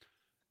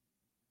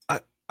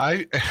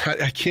 I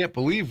can't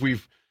believe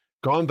we've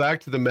gone back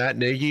to the Matt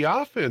Nagy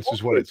offense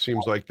is what it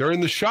seems like. They're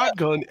in the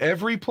shotgun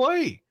every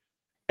play,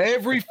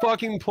 every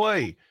fucking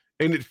play.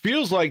 And it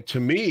feels like to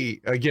me,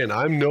 again,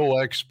 I'm no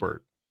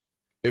expert.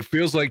 It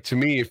feels like to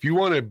me, if you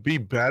want to be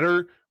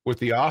better with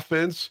the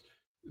offense,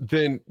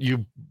 then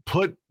you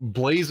put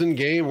Blazing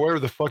Game, whatever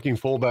the fucking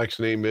fullback's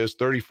name is,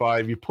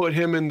 35, you put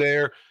him in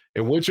there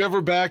and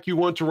whichever back you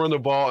want to run the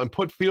ball and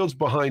put Fields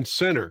behind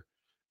center.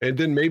 And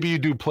then maybe you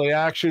do play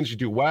actions, you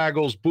do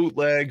waggles,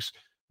 bootlegs,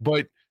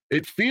 but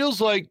it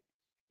feels like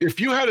if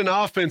you had an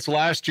offense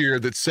last year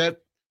that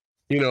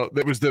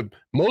that was the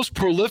most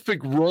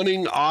prolific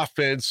running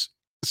offense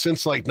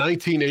since like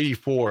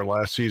 1984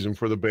 last season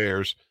for the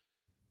Bears,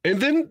 and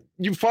then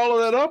you follow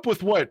that up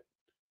with what?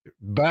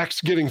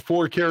 Backs getting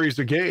 4 carries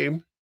a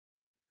game,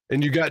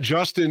 and you got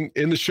Justin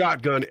in the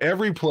shotgun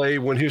every play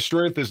when his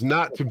strength is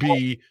not to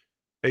be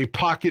a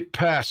pocket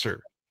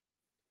passer.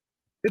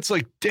 It's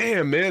like,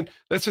 damn, man,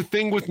 that's the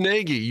thing with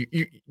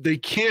Nagy. They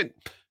can't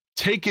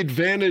take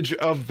advantage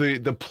of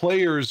the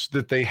players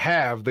that they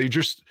have.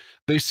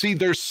 They see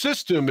their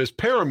system as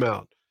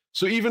paramount.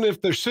 So even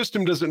if their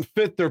system doesn't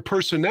fit their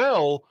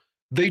personnel,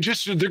 they're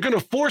going to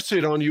force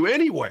it on you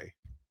anyway.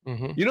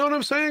 Mm-hmm. You know what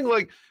I'm saying?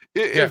 Like,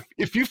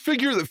 if you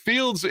figure that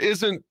Fields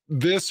isn't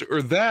this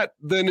or that,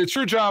 then it's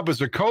your job as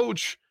a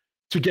coach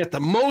to get the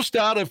most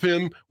out of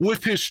him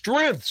with his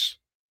strengths.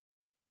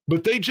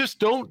 But they just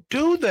don't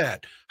do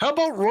that. How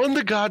about run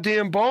the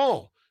goddamn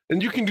ball?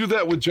 And you can do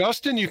that with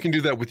Justin. You can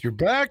do that with your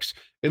backs,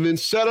 and then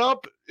set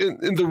up,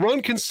 and the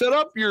run can set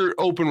up your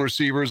open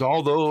receivers,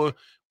 although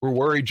we're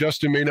worried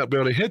Justin may not be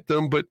able to hit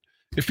them. But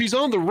if he's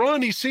on the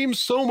run, he seems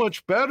so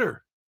much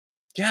better.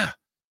 Yeah.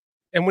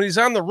 And when he's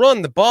on the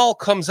run, the ball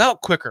comes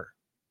out quicker.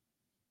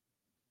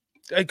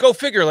 Go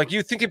figure. Like,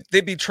 you think if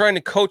they'd be trying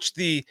to coach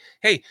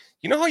hey,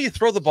 you know how you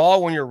throw the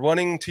ball when you're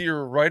running to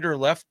your right or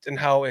left and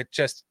how it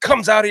just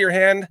comes out of your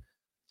hand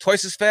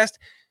twice as fast?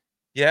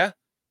 Yeah.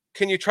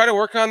 Can you try to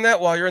work on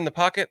that while you're in the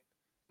pocket,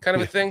 kind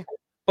of a thing?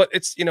 But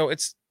it's,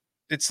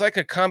 it's like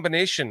a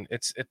combination.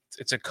 It's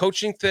a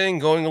coaching thing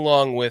going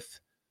along with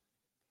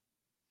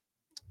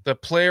the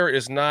player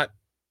is not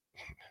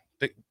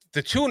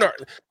the two are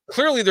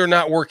clearly they're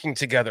not working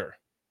together.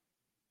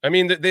 I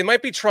mean, they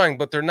might be trying,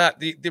 but they're not.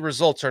 The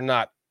results are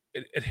not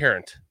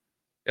adherent,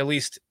 at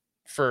least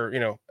for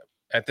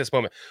at this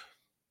moment.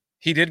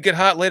 He did get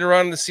hot later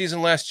on in the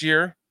season last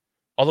year,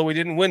 although we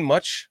didn't win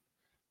much.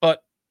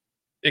 But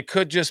it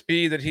could just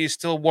be that he's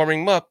still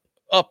warming up.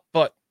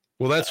 But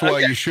that's why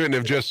you shouldn't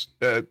have just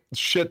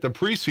shit the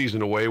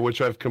preseason away,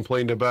 which I've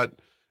complained about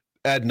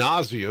ad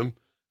nauseum.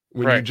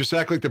 When you just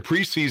act like the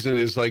preseason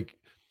is like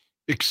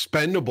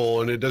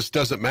expendable and it just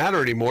doesn't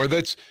matter anymore.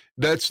 That's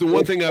the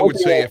one thing I would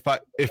say.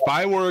 If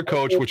I were a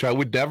coach, which I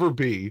would never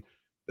be,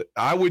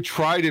 I would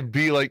try to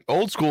be like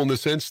old school in the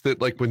sense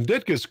that, like, when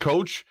Ditka's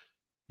coach,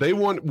 they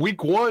want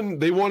week one,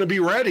 they want to be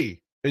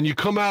ready, and you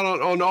come out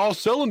on all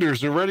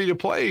cylinders and ready to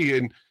play.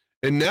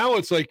 And now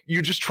it's like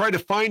you just try to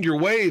find your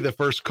way the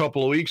first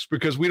couple of weeks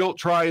because we don't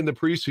try in the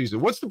preseason.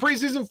 What's the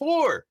preseason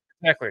for?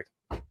 Exactly.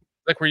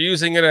 Like, we're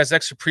using it as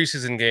extra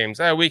preseason games.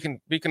 We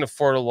can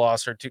afford a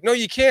loss or two. No,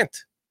 you can't.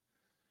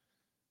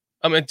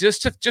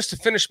 Just to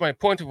finish my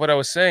point of what I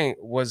was saying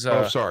was.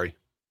 Sorry.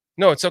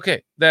 No, it's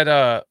okay.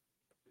 That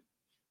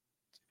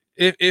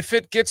if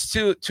it gets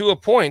to a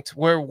point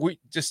where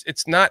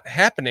it's not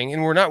happening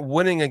and we're not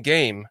winning a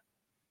game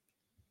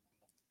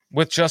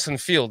with Justin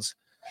Fields,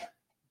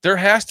 there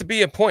has to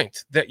be a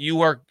point that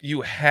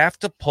you have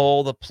to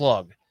pull the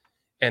plug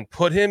and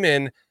put him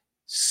in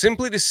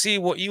simply to see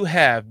what you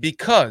have,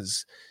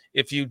 because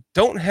if you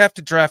don't have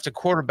to draft a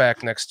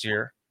quarterback next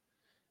year,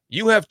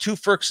 you have two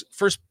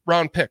first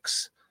round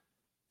picks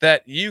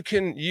that you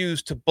can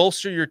use to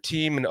bolster your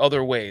team in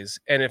other ways.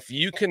 And if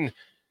you can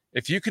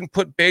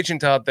put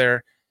Bajent out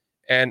there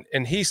and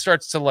he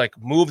starts to like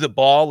move the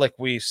ball, like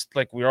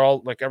we're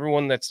all, like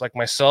everyone that's like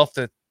myself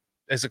that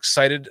is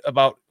excited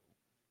about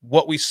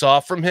what we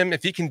saw from him.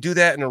 If he can do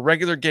that in a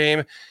regular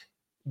game,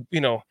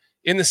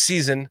 in the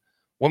season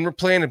when we're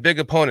playing a big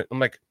opponent, I'm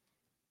like,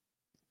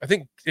 I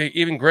think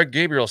even Greg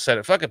Gabriel said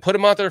it. Fuck it, put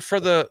him out there for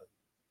the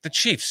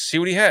Chiefs, see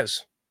what he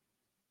has.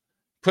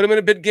 Put him in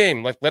a big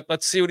game. Like,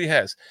 let's see what he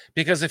has.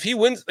 Because if he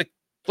wins, like,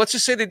 let's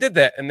just say they did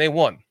that and they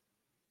won.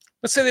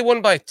 Let's say they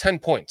won by 10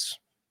 points.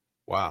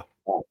 Wow.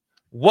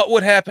 What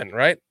would happen,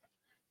 right?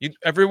 The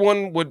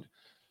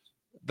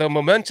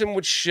momentum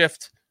would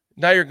shift.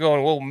 Now you're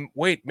going, well,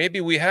 wait,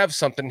 maybe we have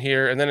something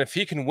here. And then if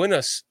he can win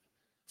us,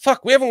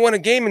 we haven't won a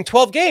game in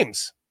 12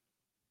 games.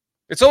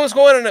 It's almost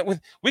going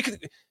on. We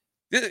could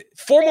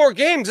 4 more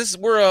games.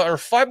 Or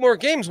 5 more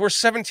games. We're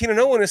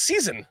 17-0 in a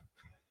season.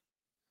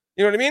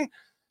 You know what I mean?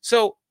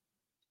 So,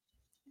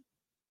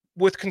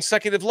 with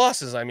consecutive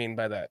losses, I mean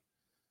by that.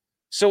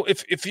 So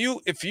if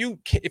you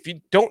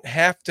don't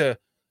have to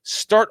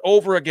start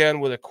over again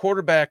with a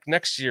quarterback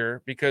next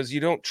year because you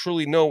don't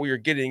truly know what you're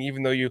getting,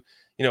 even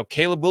though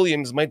Caleb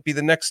Williams might be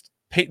the next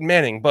Peyton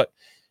Manning, but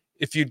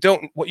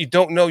what you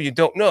don't know, you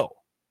don't know.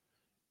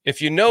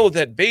 If you know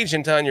that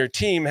Bajent on your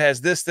team has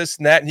this,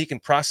 and that, and he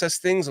can process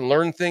things and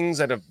learn things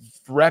at a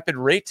rapid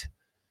rate,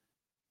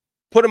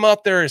 put him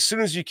out there as soon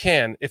as you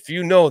can. If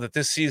you know that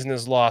this season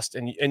is lost,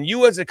 and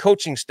you as a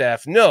coaching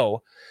staff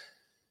know,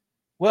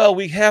 well,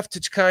 we have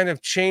to kind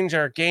of change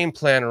our game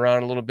plan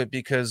around a little bit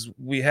because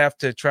we have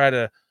to try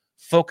to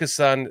focus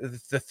on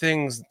the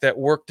things that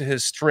work to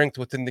his strength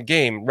within the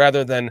game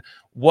rather than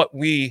what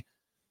we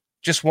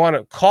just want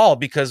to call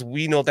because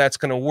we know that's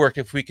going to work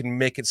if we can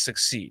make it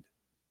succeed.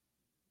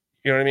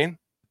 You know what I mean?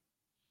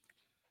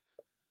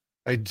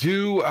 I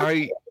do.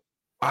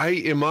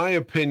 In my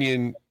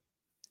opinion,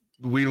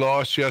 we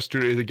lost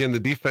yesterday. Again, the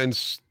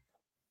defense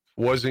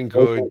wasn't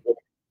good,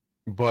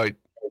 but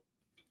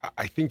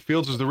I think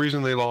Fields is the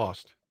reason they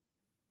lost.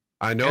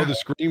 I know the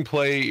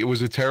screenplay, it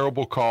was a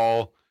terrible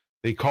call.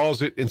 They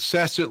calls it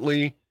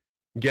incessantly,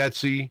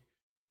 Getsy,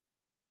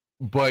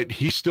 but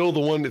he's still the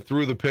one that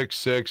threw the pick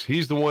six.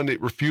 He's the one that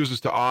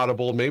refuses to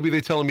audible. Maybe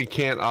they tell him he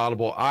can't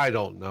audible. I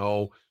don't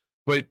know.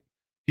 But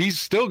he's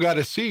still got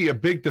to see a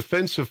big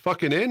defensive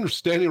fucking end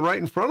standing right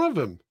in front of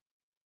him.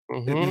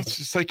 It's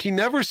just like he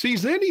never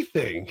sees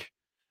anything.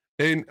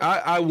 And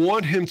I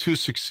want him to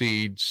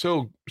succeed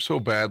so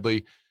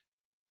badly.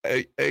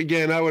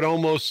 Again, I'm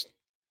almost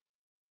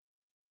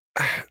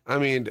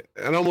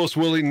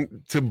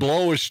willing to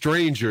blow a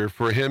stranger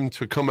for him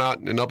to come out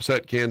and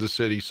upset Kansas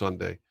City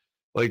Sunday.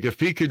 Like, if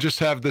he could just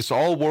have this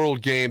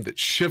all-world game that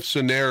shifts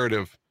a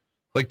narrative,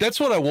 like, that's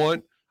what I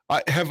want.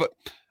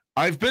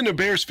 I've been a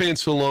Bears fan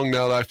so long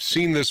now that I've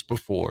seen this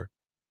before.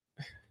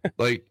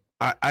 Like,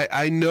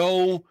 I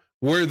know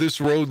where this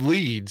road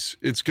leads.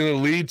 It's going to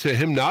lead to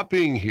him not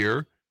being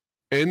here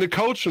and the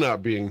coach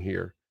not being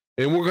here.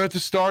 And we're going to have to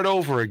start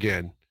over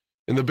again.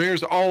 And the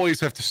Bears always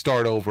have to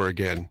start over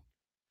again.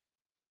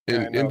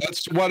 And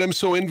that's what I'm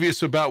so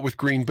envious about with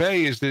Green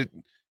Bay is that,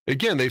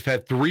 again, they've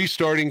had 3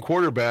 starting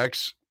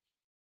quarterbacks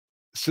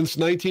since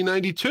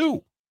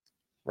 1992.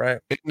 Right.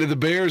 And the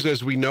Bears,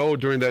 as we know,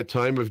 during that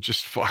time have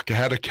just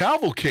had a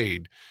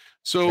cavalcade.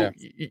 So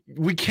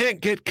we can't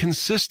get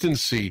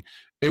consistency.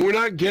 And we're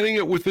not getting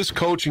it with this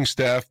coaching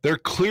staff. They're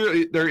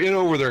in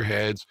over their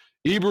heads.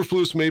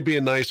 Eberflus may be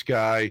a nice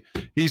guy.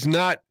 He's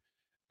not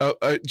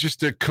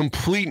just a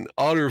complete and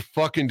utter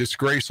fucking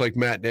disgrace like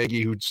Matt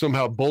Nagy, who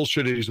somehow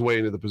bullshitted his way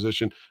into the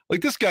position.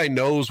 Like, this guy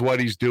knows what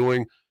he's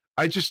doing.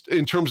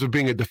 In terms of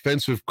being a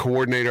defensive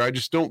coordinator, I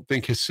just don't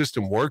think his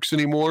system works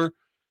anymore.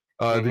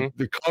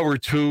 The cover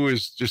 2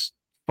 is just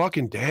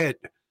fucking dead.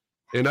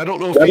 And I don't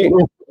know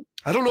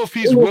if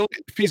he's willing,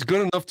 if he's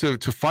good enough to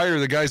fire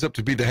the guys up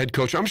to be the head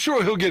coach. I'm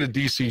sure he'll get a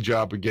DC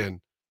job again,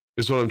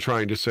 is what I'm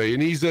trying to say.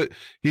 And he's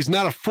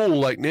not a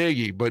fool like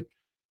Nagy, but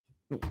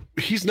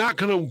he's not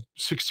going to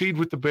succeed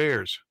with the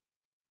Bears.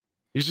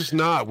 He's just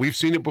not. We've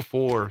seen it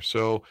before.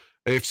 So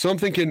if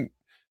something can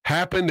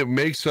happen that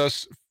makes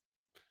us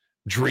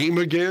dream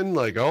again,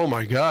 like, oh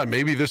my God,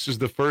 maybe this is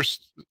the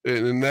first,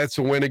 and that's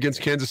a win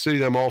against Kansas City,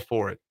 then I'm all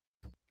for it.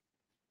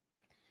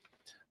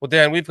 Well,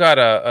 Dan, we've got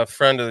a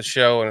friend of the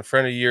show and a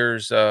friend of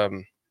yours,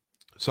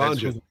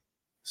 Sanjay,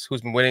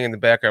 who's been waiting in the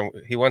background.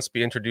 He wants to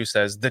be introduced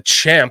as the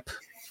champ.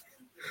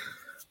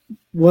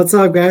 What's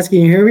up, guys? Can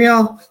you hear me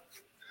all?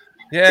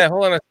 Yeah,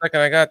 hold on a second.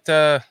 I got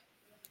a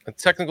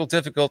technical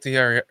difficulty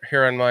here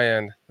on my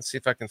end. Let's see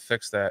if I can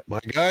fix that. My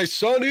guy,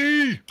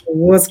 Sonny.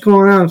 What's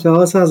going on,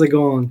 fellas? How's it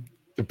going?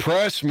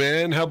 Depressed,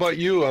 man. How about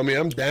you? I mean,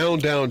 I'm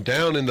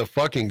down in the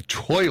fucking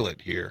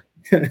toilet here.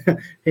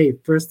 Hey,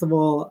 first of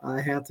all,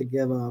 I have to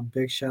give a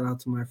big shout out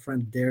to my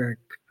friend Derek.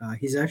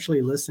 He's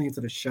actually listening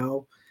to the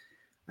show.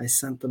 I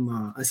sent him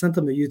a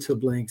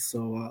YouTube link,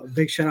 so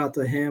big shout out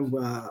to him.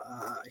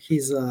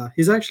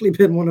 He's actually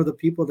been one of the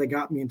people that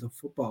got me into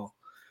football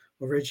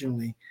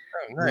originally.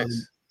 Oh,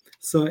 nice.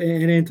 So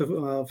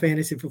into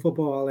fantasy for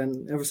football,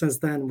 and ever since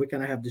then we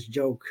kind of have this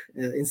joke,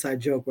 inside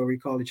joke, where we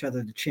call each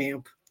other the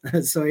champ.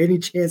 So any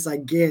chance I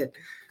get,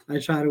 I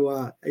try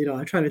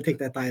to take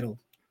that title.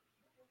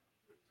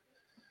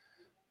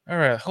 All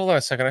right, hold on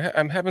a second.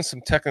 I'm having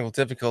some technical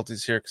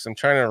difficulties here because I'm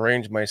trying to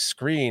arrange my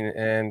screen,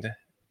 and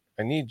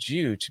I need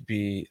you to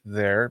be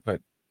there,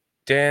 but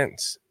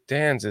Dan's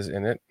is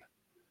in it.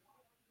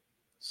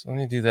 So let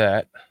me do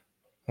that.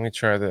 Let me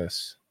try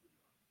this.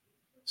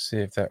 See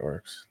if that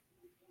works.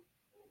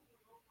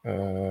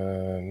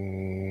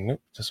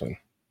 Nope, this one.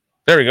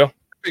 There we go.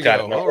 Got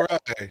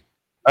it.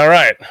 All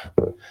right.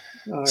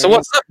 So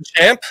what's up,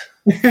 champ?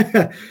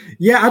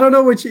 Yeah, I don't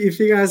know if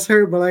you guys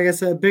heard, but like I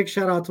said, big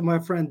shout out to my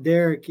friend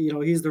Derek.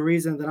 He's the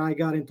reason that I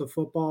got into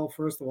football,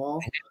 first of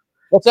all.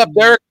 What's up,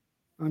 Derek?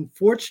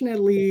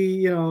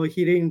 Unfortunately,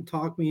 he didn't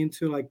talk me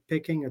into like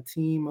picking a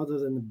team other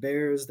than the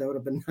Bears. That would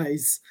have been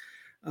nice.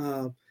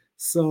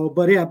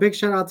 But yeah, big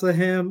shout out to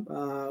him.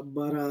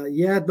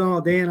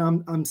 Dan,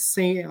 I'm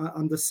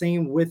the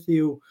same with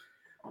you.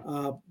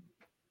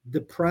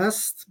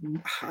 Depressed.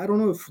 I don't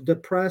know if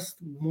depressed,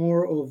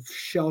 more of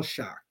shell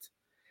shocked.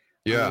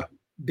 Yeah.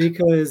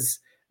 Because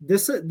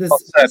this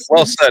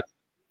well said.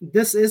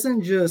 This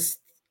isn't just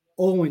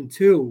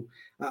 0-2.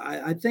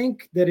 I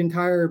think that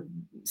entire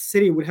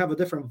city would have a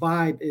different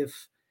vibe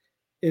if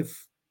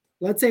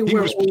let's say he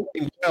was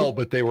playing well,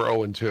 but they were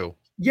 0-2.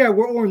 Yeah,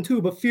 we're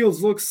 0-2, but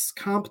Fields looks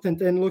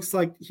competent and looks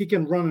like he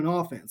can run an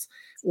offense,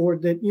 or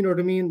that, you know what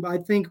I mean? I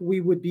think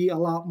we would be a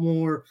lot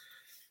more,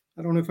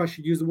 I don't know if I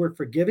should use the word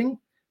forgiving,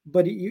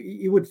 but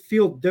it would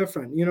feel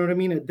different. You know what I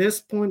mean? At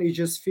this point, it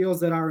just feels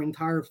that our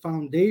entire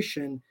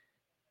foundation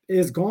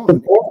is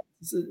gone.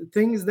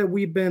 Things that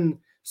we've been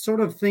sort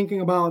of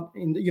thinking about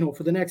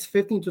for the next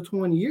 15 to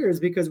 20 years,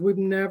 because we've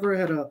never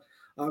had a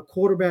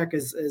quarterback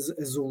as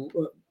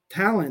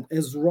talent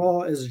as raw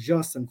as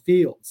Justin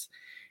Fields.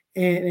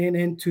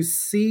 And to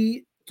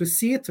see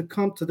it to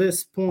come to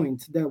this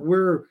point that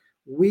we're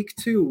week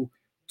 2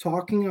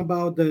 talking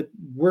about that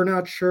we're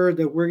not sure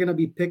that we're going to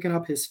be picking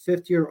up his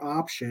 5th-year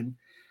option,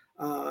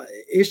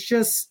 it's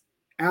just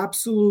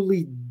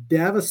absolutely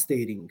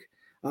devastating.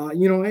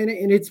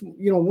 And it's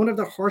one of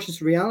the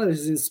harshest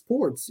realities in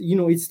sports.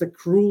 It's the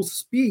cruel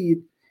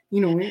speed.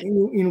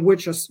 In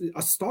which a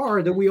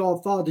star that we all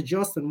thought that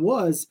Justin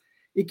was,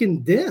 it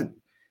can dim.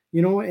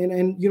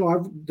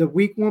 The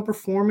week 1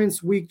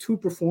 performance, week 2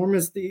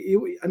 performance,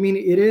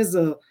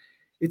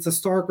 it's a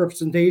stark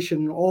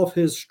representation of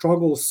his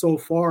struggles so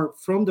far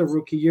from the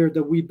rookie year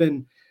that we've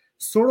been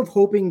sort of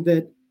hoping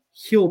that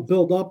he'll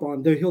build up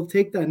on, that he'll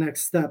take that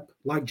next step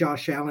like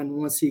Josh Allen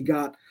once he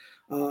got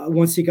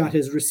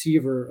his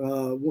receiver,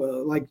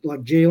 like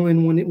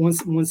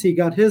Jalen once he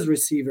got his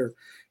receiver,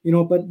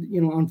 but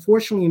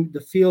unfortunately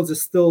the Fields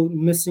is still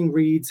missing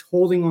reads,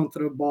 holding onto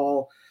the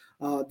ball,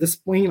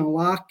 displaying a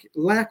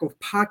lack of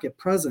pocket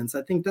presence.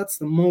 I think that's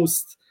the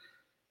most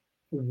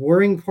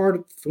worrying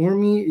part for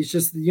me. It's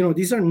just,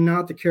 these are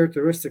not the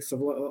characteristics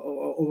of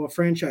a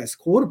franchise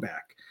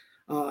quarterback,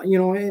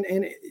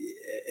 and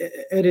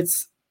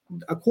it's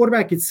a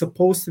quarterback. It's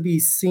supposed to be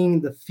seeing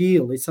the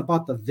field. It's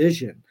about the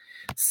vision,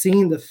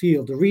 seeing the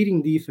field,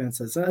 reading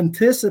defenses,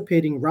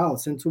 anticipating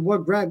routes. And to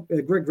what Greg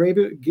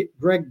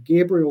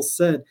Gabriel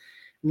said,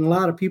 and a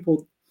lot of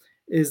people,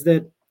 is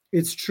that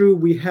it's true,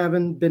 we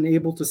haven't been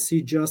able to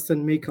see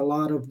Justin make a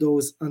lot of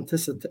those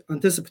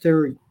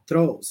anticipatory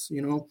throws,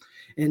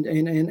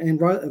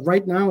 and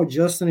right now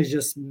Justin is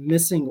just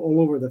missing all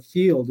over the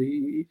field.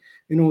 The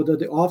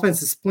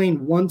offense is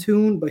playing one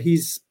tune, but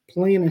he's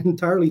playing an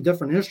entirely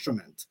different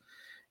instrument.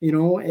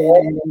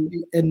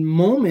 And in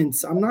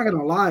moments, I'm not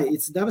gonna lie,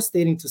 it's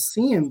devastating to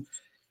see him,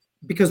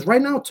 because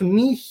right now, to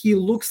me, he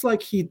looks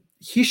like he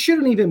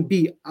shouldn't even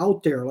be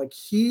out there. Like,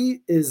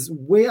 he is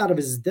way out of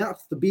his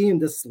depth to be in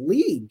this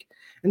league,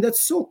 and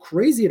that's so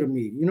crazy to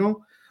me.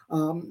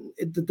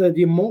 The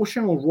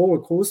emotional roller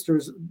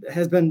coasters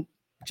has been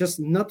just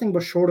nothing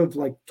but short of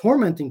like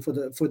tormenting for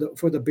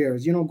the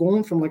Bears.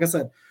 Going from, like I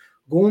said,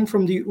 going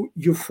from the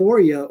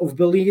euphoria of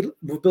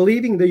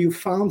believing that you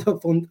found a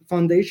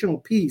foundational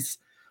piece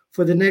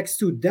for the next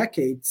 2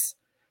 decades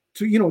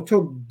to a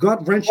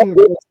gut-wrenching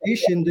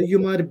realization that you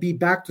might be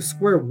back to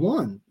square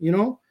one.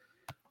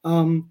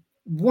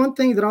 One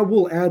thing that I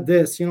will add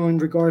this, in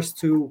regards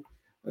to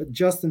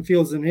Justin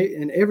Fields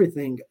and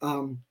everything.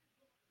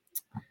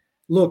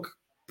 Look,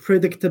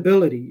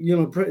 predictability.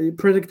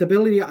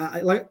 Predictability.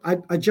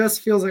 I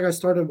just feels like I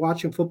started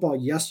watching football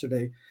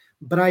yesterday,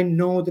 but I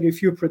know that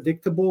if you're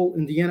predictable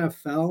in the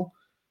NFL,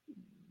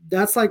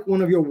 that's like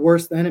one of your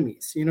worst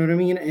enemies. You know what I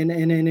mean?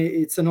 And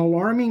it's an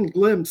alarming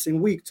glimpse in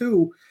week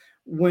 2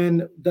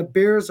 when the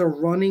Bears are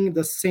running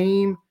the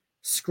same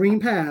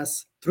screen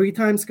pass 3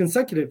 times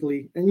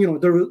consecutively. And,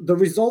 the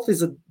result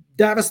is a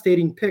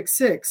devastating pick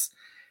 6.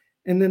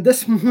 And then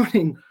this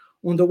morning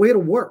on the way to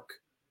work,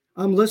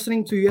 I'm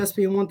listening to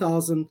ESPN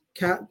 1000,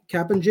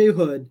 Cap and Jay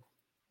Hood.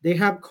 They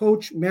have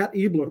Coach Matt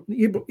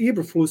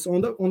Eberflus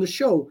on the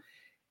show.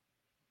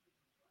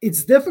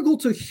 It's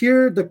difficult to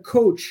hear the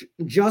coach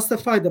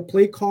justify the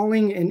play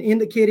calling and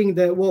indicating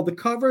that, well, the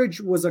coverage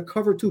was a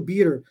cover 2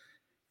 beater.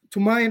 To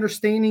my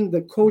understanding,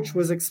 the coach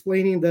was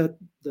explaining that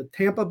the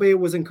Tampa Bay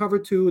was in cover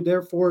 2,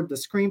 therefore the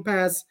screen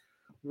pass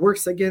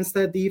works against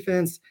that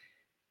defense.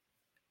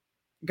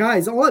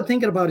 Guys, all I'm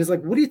thinking about is,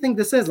 like, what do you think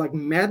this is? Like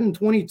Madden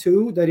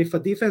 22, that if a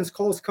defense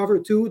calls cover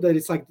 2, that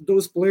it's like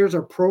those players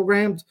are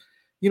programmed,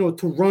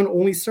 to run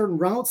only certain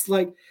routes.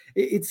 Like,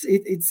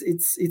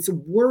 it's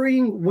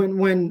worrying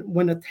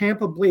when a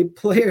Tampa Bay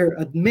player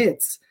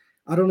admits.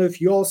 I don't know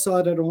if you all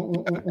saw that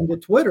on the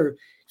Twitter.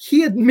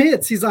 He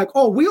admits, he's like,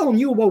 oh, we all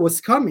knew what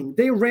was coming.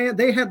 They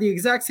had the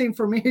exact same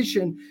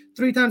formation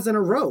 3 times in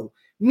a row.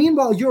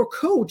 Meanwhile, your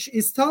coach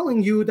is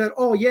telling you that,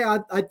 oh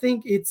yeah, I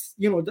think it's,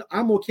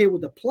 I'm okay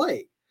with the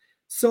play.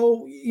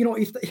 So,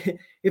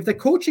 if the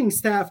coaching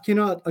staff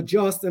cannot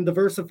adjust and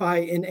diversify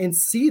and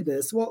see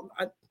this, well,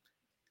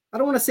 I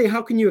don't want to say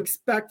how can you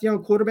expect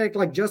young quarterback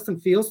like Justin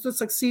Fields to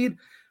succeed,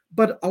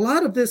 but a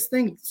lot of this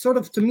thing sort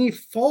of, to me,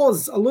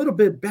 falls a little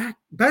bit back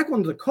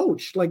on the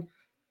coach. Like,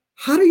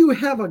 how do you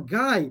have a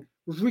guy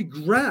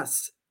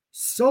regress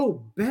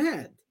so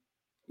bad?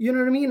 You know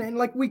what I mean? And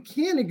like, we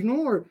can't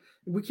ignore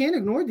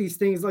these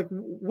things. Like,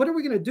 what are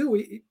we going to do?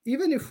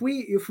 Even if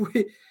we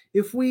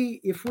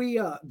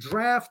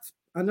draft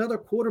another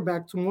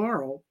quarterback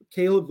tomorrow,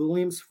 Caleb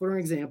Williams, for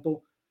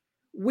example,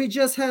 we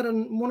just had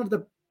one of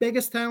the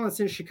biggest talents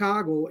in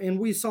Chicago, and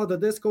we saw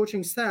that this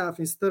coaching staff,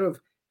 instead of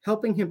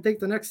helping him take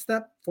the next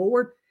step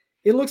forward,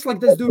 it looks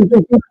like this dude.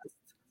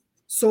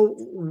 So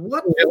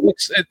what?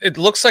 It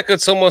looks like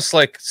it's almost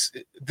like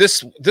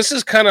this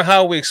is kind of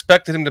how we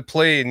expected him to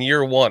play in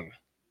year 1.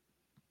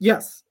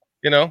 Yes.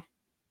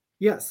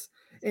 Yes.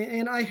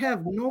 And I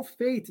have no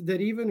faith that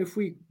even if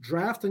we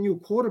draft a new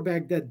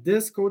quarterback, that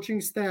this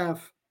coaching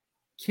staff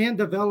can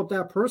develop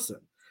that person.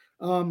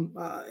 And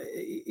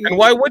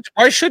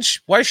why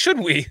should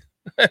we?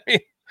 I mean,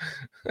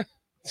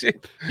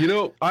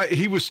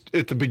 he was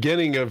at the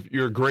beginning of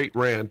your great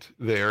rant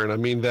there, and I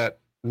mean that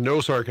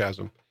no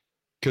sarcasm,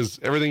 because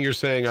everything you're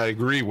saying I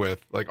agree with,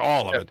 like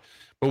all of it.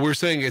 But we're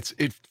saying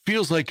it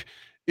feels like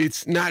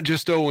it's not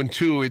just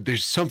 0-2.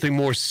 There's something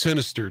more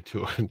sinister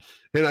to it.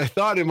 And I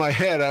thought in my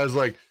head, I was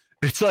like,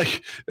 it's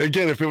like,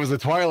 again, if it was a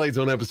Twilight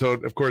Zone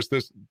episode, of course,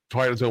 this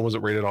Twilight Zone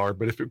wasn't rated R,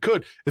 but if it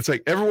could, it's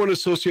like everyone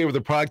associated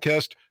with the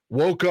podcast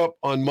woke up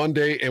on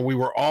Monday and we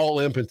were all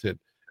impotent.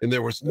 and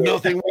there was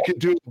nothing we could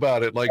do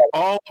about it. Like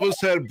all of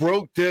us had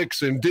broke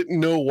dicks and didn't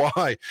know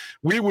why.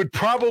 We would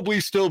probably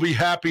still be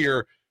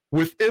happier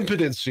with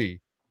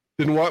impotency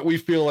than what we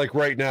feel like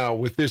right now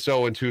with this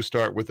 0-2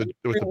 start with the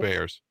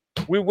Bears.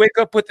 We wake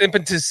up with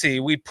impotency.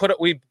 We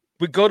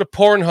go to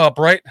Pornhub,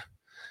 right?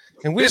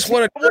 And we just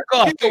want to jerk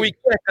off, but we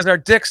can't because our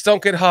dicks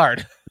don't get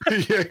hard.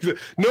 Yeah,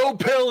 no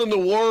pill in the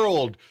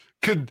world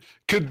could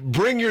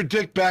bring your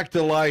dick back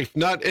to life.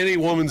 Not any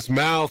woman's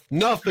mouth,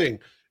 nothing.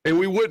 And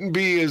we wouldn't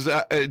be as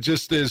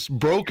just as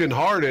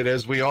brokenhearted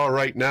as we are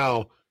right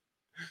now.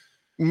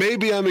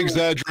 Maybe I'm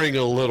exaggerating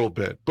a little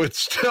bit, but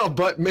still,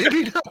 but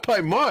maybe not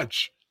by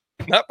much.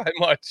 Not by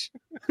much.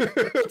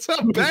 That's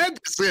how bad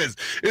this is.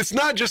 It's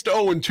not just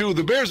 0-2.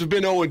 The Bears have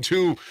been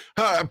 0-2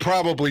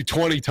 probably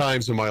 20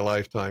 times in my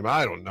lifetime.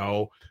 I don't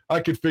know.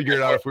 I could figure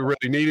it out if we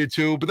really needed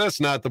to, but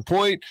that's not the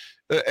point.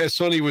 As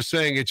Sonny was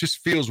saying, it just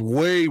feels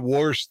way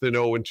worse than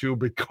 0-2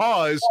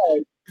 because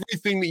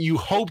everything that you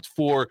hoped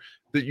for,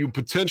 that you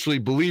potentially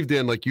believed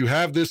in, like you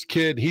have this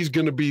kid, he's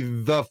going to be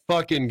the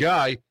fucking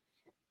guy,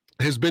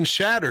 has been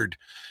shattered.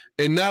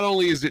 And not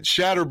only is it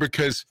shattered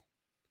because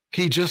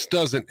he just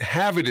doesn't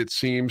have it, it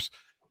seems.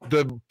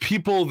 The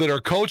people that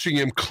are coaching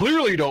him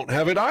clearly don't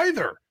have it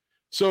either.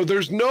 So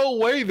there's no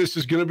way this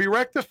is going to be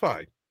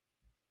rectified.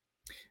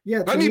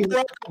 Yeah, I need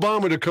Barack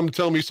Obama to come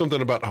tell me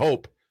something about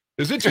hope.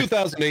 Is it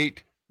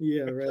 2008?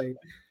 Yeah, right.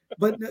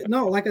 But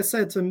no, like I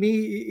said, to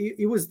me,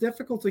 it was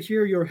difficult to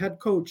hear your head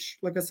coach,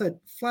 like I said,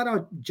 flat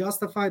out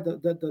justify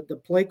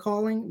the play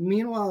calling.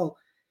 Meanwhile,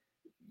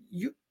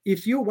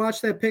 if you watch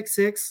that pick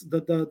six,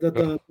 the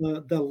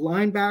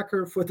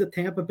linebacker for the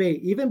Tampa Bay,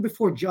 even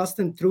before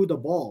Justin threw the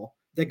ball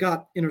that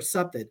got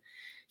intercepted,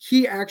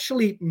 he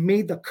actually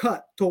made the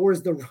cut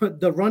towards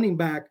the running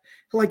back.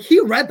 Like he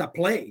read the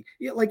play.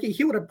 Like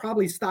he would have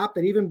probably stopped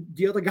it. Even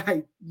the other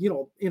guy,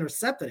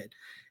 intercepted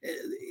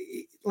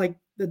it. Like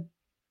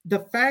the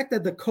fact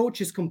that the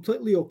coach is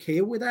completely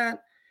okay with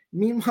that.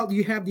 Meanwhile,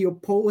 you have the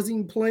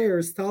opposing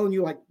players telling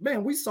you, like,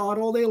 man, we saw it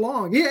all day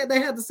long. Yeah, they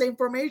had the same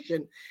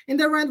formation, and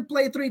they ran the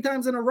play 3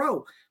 times in a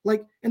row.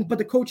 Like, but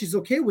the coach is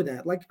okay with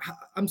that. Like,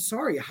 I'm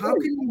sorry, how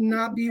can you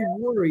not be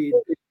worried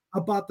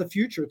about the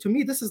future? To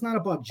me, this is not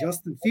about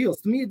Justin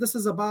Fields. To me, this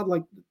is about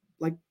like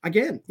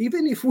again,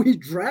 even if we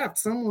draft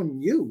someone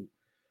new,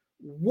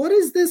 what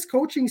is this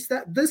coaching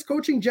staff? This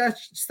coaching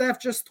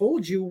staff just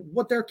told you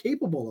what they're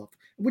capable of,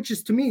 which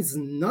is, to me, is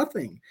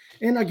nothing.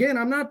 And again,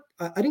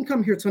 I didn't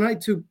come here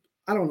tonight to,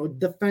 I don't know,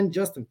 defend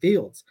Justin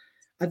Fields.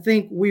 I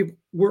think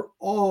we're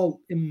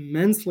all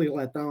immensely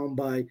let down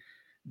by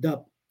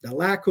the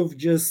lack of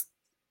just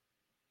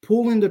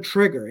pulling the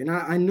trigger. And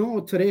I know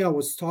today I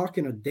was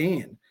talking to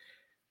Dan.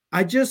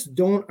 I just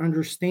don't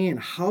understand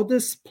how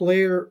this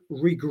player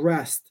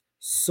regressed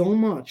so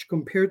much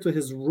compared to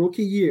his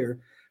rookie year,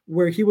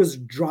 where he was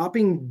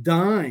dropping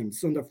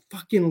dimes on the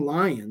fucking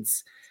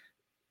Lions.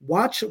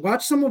 Watch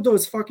some of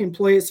those fucking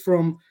plays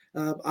from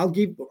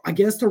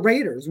the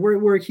Raiders,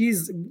 where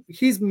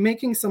he's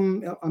making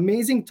some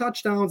amazing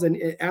touchdowns,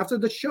 and after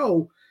the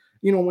show,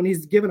 when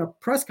he's given a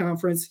press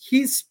conference,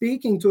 he's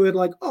speaking to it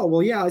like, oh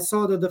well, yeah, I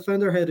saw the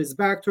defender had his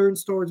back turned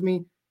towards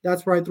me.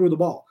 That's where I threw the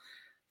ball.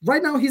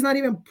 Right now, he's not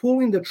even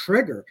pulling the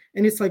trigger,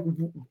 and it's like,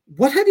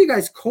 what have you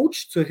guys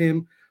coached to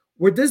him?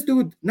 Where this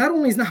dude not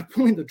only is not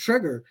pulling the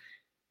trigger,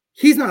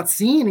 he's not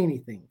seeing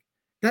anything.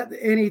 And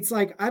it's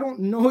like, I don't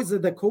know, is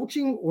it the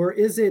coaching or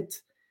is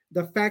it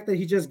the fact that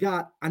he just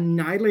got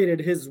annihilated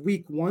his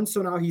week 1,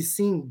 so now he's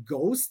seeing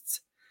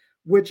ghosts?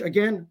 Which,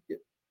 again,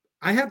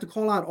 I have to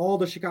call out all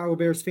the Chicago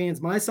Bears fans,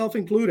 myself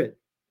included,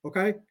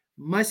 okay?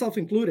 Myself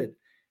included.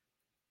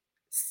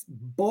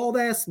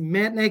 Bald-ass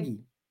Matt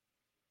Nagy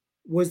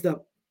was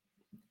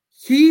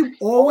he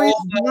always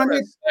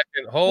wanted...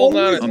 Hold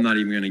on. I'm not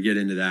even going to get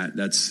into that.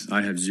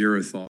 I have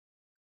zero thought.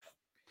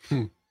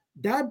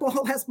 That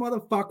bald-ass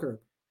motherfucker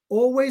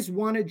always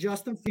wanted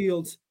Justin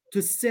Fields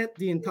to sit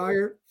the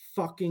entire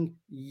fucking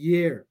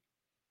year.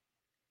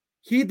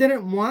 He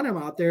didn't want him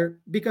out there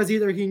because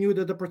either he knew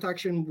that the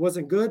protection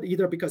wasn't good,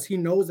 either because he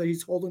knows that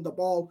he's holding the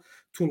ball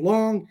too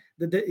long,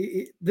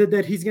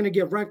 that he's going to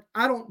get wrecked.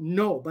 I don't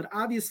know, but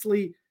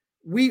obviously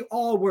we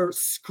all were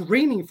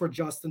screaming for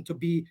Justin to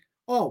be,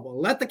 oh, well,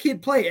 let the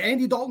kid play.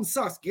 Andy Dalton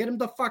sucks. Get him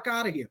the fuck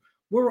out of here.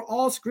 We were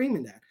all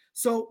screaming that.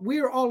 So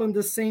we're all in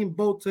the same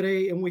boat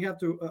today, and we have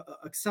to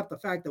accept the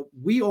fact that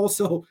we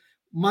also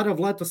might have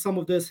led to some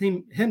of this,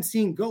 him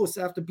seeing ghosts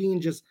after being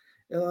just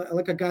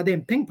like a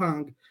goddamn ping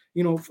pong,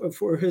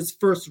 for his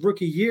first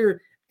rookie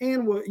year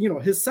and,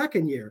 his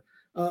second year,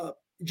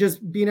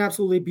 just being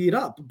absolutely beat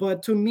up.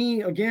 But to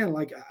me, again,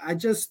 like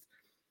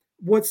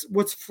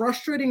what's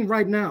frustrating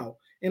right now,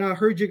 and I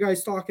heard you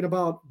guys talking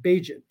about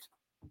Bagent.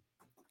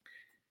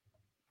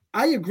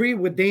 I agree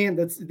with Dan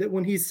that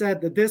when he said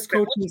that this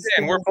coaching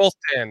staff, we're both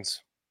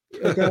Dans.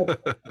 Okay.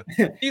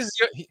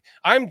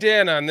 I'm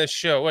Dan on this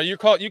show. Well, you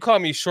call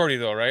me Shorty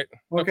though, right?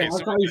 Okay, I'll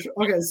call you.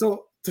 Okay,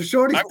 so to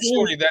Shorty, I'm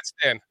Shorty. That's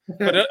Dan.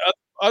 But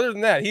other than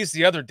that, he's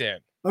the other Dan.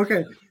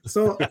 Okay,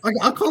 so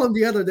I'll call him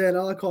the other Dan.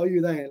 I'll call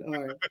you Dan. All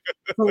right.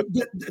 So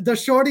the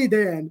Shorty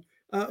Dan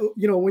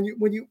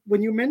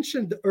when you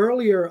mentioned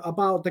earlier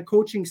about the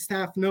coaching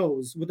staff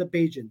knows with the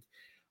Bajan,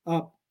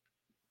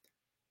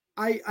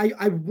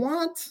 I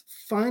want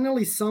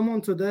finally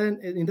someone to then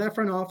in that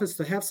front office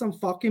to have some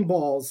fucking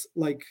balls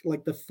like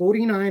the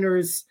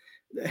 49ers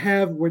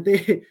have, where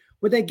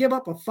they give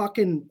up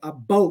a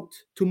boat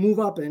to move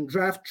up and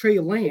draft Trey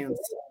Lance,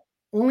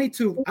 only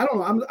to, I don't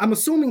know, I'm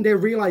assuming they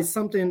realized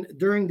something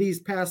during these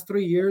past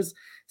 3 years,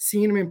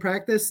 seeing him in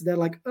practice. They're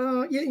like,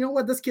 yeah, you know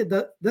what, this kid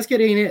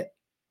ain't it.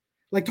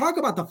 Like, talk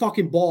about the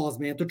fucking balls,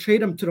 man, to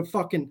trade him to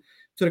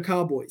the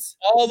Cowboys.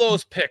 All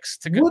those picks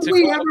would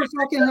we ever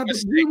fucking have?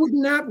 We would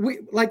not.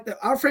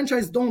 Our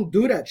franchise don't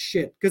do that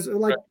shit because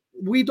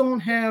we don't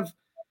have.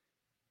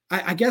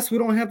 I guess we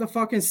don't have the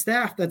fucking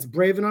staff that's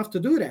brave enough to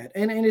do that.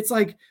 And it's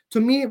like, to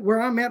me, where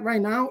I'm at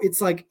right now,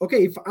 it's like,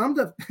 okay, if I'm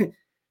the,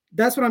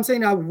 that's what I'm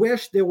saying. I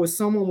wish there was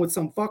someone with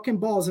some fucking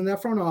balls in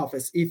that front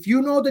office. If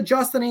you know that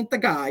Justin ain't the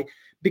guy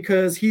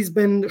because he's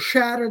been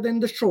shattered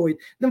and destroyed,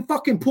 then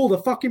fucking pull the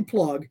fucking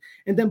plug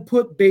and then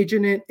put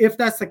Bajan in if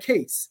that's the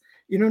case.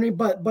 You know what I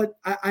mean? But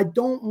I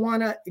don't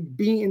want to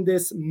be in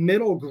this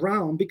middle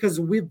ground because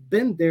we've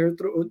been there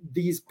through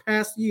these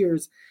past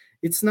years.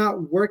 It's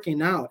not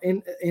working out.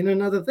 And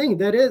another thing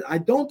that is, I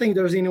don't think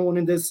there's anyone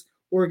in this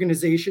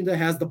organization that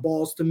has the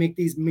balls to make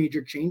these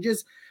major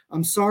changes.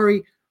 I'm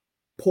sorry.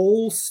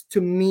 Poles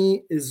to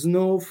me is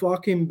no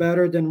fucking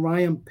better than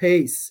Ryan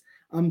Pace.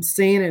 I'm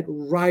saying it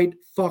right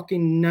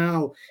fucking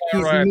now.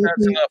 All right,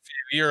 that's enough.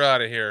 You're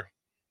out of here.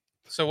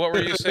 So what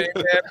were you saying,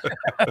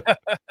 Dan?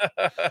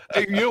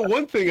 Hey,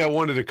 one thing I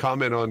wanted to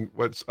comment on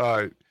what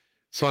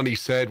Sonny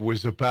said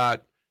was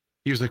about,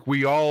 he was like,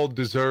 we all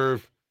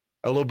deserve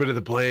a little bit of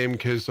the blame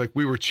because like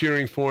we were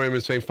cheering for him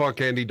and saying,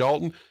 fuck Andy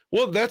Dalton.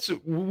 Well,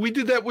 we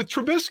did that with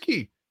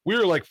Trubisky. We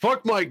were like,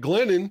 fuck Mike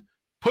Glennon,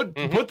 put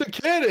the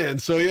kid in.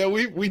 So yeah,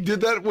 we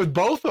did that with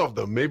both of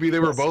them. Maybe they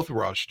were both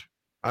rushed.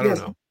 I don't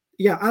know.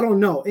 Yeah, I don't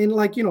know. And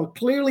like,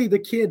 clearly the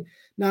kid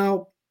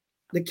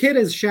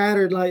is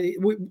shattered. Like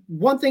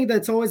one thing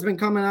that's always been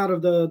coming out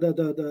of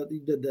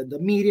the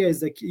media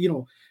is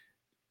that,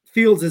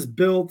 Fields is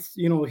built,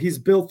 he's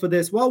built for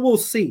this. Well, we'll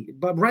see.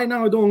 But right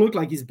now it don't look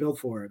like he's built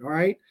for it. All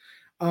right.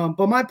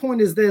 But my point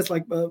is this,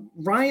 like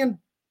Ryan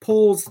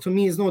Poles to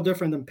me is no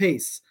different than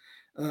Pace.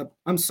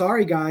 I'm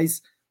sorry,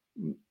 guys.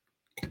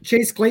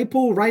 Chase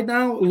Claypool right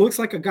now looks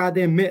like a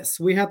goddamn miss.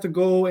 We have to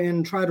go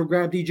and try to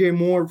grab DJ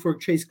Moore for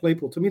Chase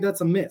Claypool. To me,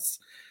 that's a miss.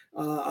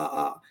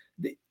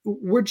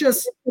 We're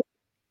just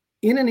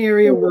in an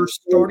area where we're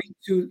starting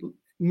to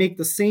make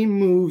the same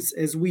moves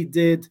as we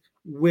did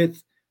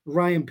with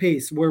Ryan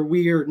Pace, where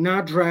we are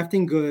not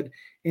drafting good.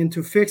 And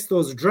to fix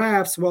those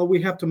drafts, well,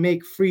 we have to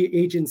make free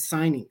agent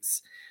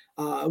signings.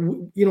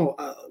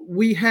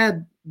 We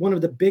had one of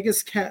the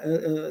biggest cap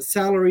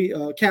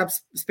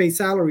space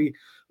salary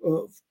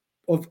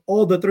of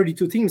all the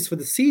 32 teams for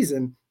the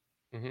season.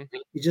 Mm-hmm.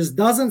 It just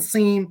doesn't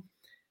seem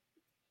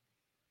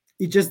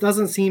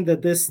that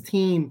this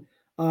team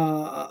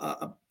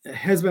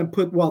has been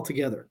put well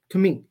together to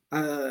me.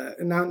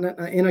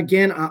 And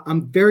again,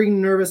 I'm very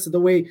nervous of the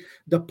way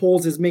the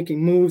Poles is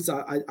making moves.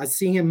 I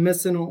see him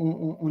missing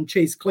on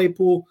Chase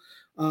Claypool.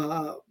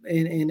 I'm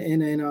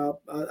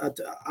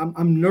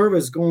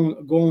nervous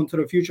going to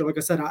the future. Like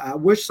I said, I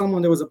wish there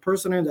was a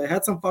person in that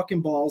had some fucking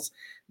balls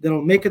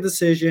that'll make a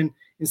decision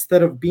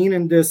instead of being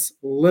in this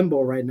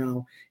limbo right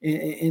now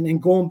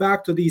and going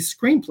back to these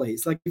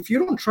screenplays. Like, if you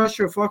don't trust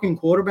your fucking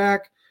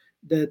quarterback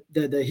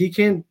that he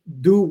can't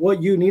do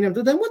what you need him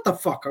to, then what the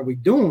fuck are we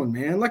doing,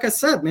 man? Like I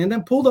said, man,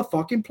 then pull the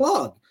fucking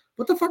plug.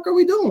 What the fuck are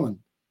we doing?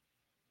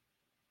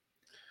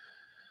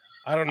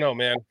 I don't know,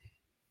 man.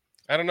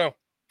 I don't know.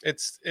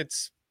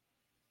 It's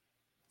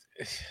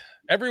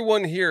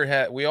everyone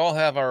here we all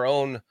have our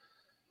own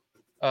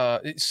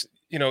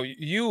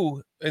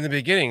you in the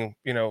beginning,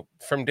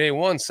 from day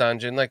one,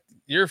 Sanjay, like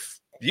you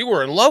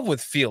were in love with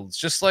Fields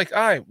just like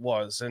I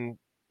was, and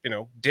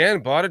Dan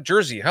bought a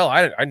jersey. Hell,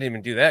 I didn't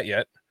even do that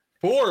yet.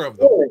 4 of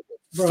them.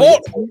 Four.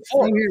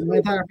 My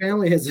entire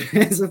family has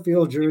a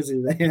Field jersey,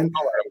 man.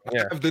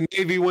 Yeah. I have the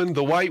navy one,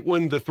 the white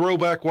one, the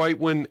throwback white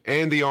one,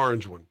 and the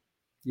orange one.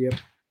 Yep.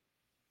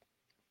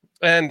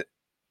 And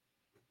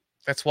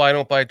that's why I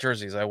don't buy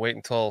jerseys. I wait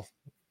until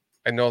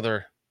I know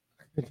they're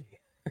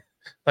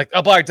like,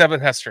 I'll buy Devin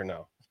Hester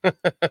now.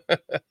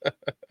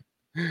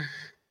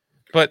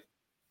 But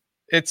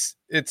it's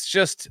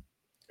just,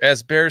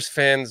 as Bears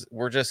fans,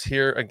 we're just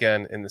here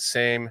again in the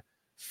same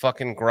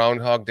fucking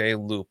Groundhog Day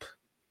loop.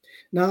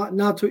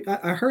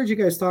 I heard you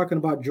guys talking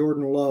about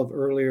Jordan Love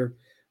earlier.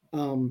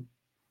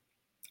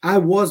 I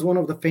was one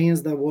of the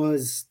fans that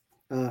was.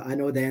 I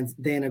know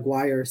Dan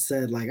Aguirre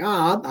said like,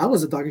 I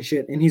wasn't talking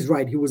shit, and he's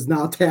right. He was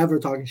not ever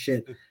talking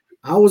shit.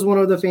 I was one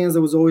of the fans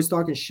that was always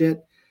talking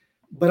shit,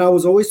 but I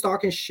was always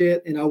talking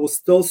shit, and I will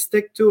still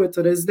stick to it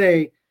to this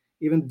day.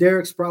 Even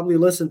Derek's probably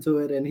listened to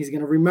it, and he's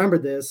gonna remember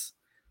this.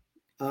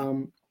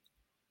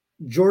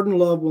 Jordan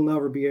Love will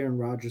never be Aaron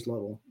Rodgers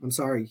level. I'm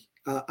sorry.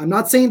 I'm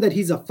not saying that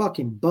he's a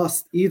fucking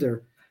bust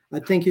either. I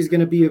think he's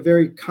going to be a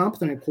very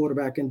competent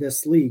quarterback in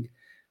this league.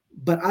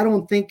 but I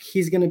don't think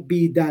he's going to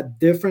be that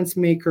difference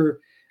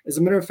maker. As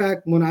a matter of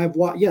fact, when I've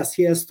watched, yes,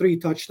 he has 3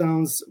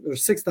 touchdowns or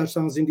 6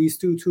 touchdowns in these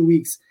two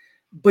weeks,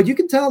 but you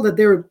can tell that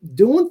they're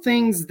doing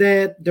things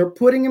that they're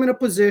putting him in a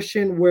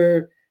position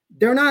where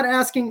they're not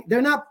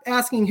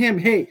asking him,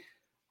 hey,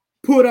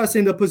 put us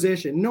in the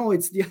position. No,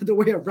 it's the other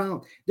way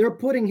around. They're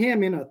putting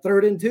him in a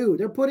 3rd and 2.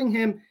 They're putting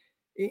him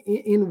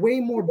in way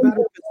more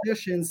better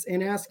positions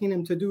and asking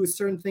him to do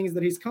certain things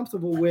that he's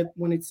comfortable with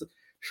when it's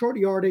short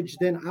yardage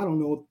than, I don't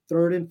know,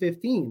 3rd and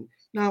 15.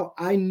 Now,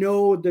 I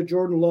know that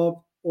Jordan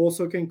Love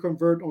also can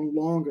convert on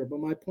longer, but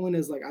my point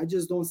is, like, I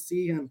just don't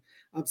see him.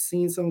 I've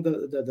seen some of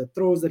the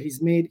throws that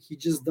he's made. He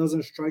just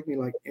doesn't strike me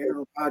like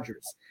Aaron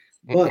Rodgers.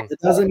 But it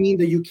doesn't mean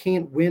that you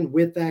can't win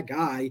with that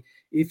guy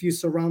if you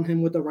surround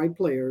him with the right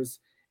players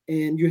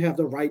and you have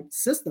the right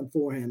system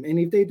for him. And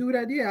if they do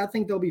that, yeah, I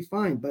think they'll be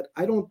fine. But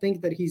I don't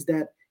think that he's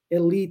that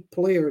elite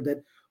player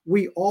that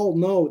we all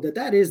know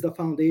that is the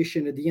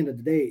foundation at the end of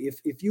the day.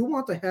 If you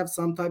want to have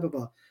some type of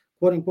a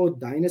quote unquote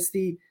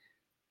dynasty,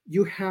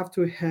 you have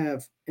to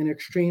have an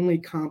extremely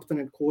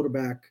competent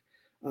quarterback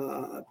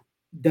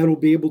that'll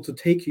be able to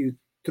take you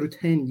through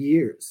 10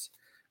 years.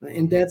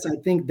 And I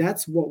think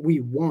that's what we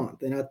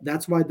want. And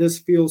that's why this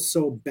feels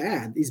so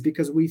bad, is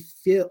because we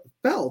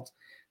felt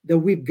that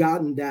we've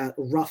gotten that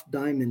rough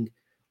diamond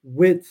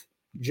with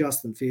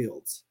Justin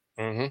Fields.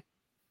 Mm-hmm.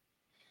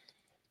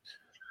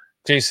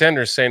 Jay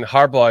Sanders saying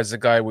Harbaugh is the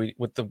guy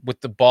with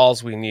the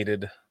balls we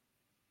needed.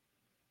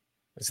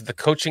 Is it the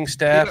coaching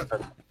staff? Yeah.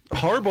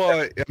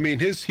 Harbaugh, I mean,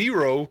 his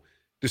hero,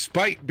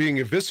 despite being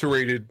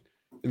eviscerated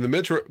in the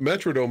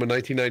Metrodome in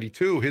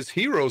 1992, his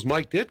hero is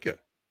Mike Ditka.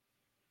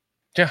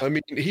 Yeah. I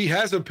mean, he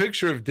has a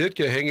picture of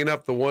Ditka hanging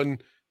up, the one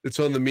that's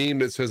on the meme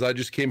that says, "I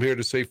just came here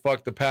to say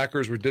fuck the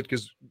Packers," where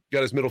Ditka's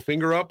got his middle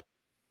finger up.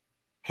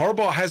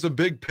 Harbaugh has a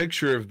big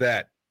picture of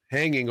that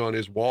hanging on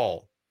his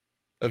wall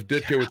of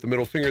Ditka with the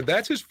middle finger.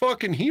 That's his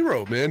fucking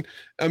hero, man.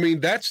 I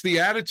mean, that's the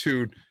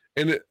attitude.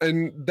 And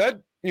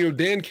that, you know,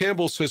 Dan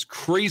Campbell says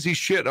crazy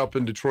shit up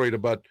in Detroit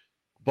about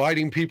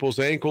biting people's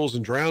ankles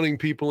and drowning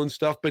people and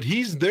stuff, but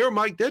he's their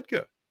Mike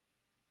Ditka.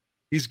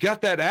 He's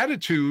got that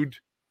attitude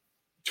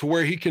to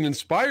where he can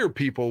inspire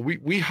people.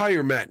 We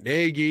hire Matt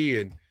Nagy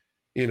and,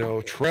 you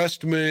know,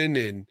 Trestman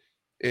and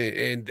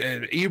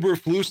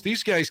Eberflus.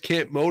 These guys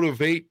can't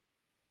motivate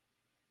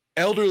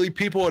elderly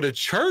people at a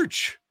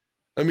church.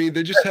 I mean,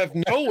 they just have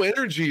no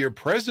energy or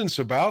presence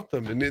about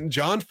them. And then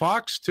John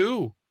Fox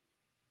too,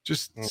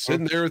 just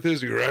sitting there with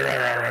his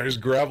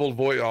graveled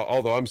voice,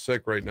 although I'm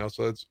sick right now,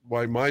 so that's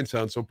why mine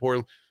sounds so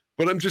poor.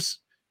 But I'm just,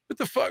 what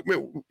the fuck,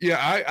 man?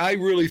 Yeah, I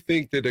really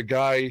think that a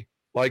guy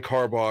like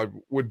Harbaugh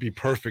would be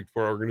perfect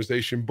for our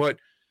organization. But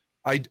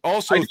I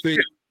also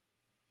think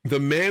the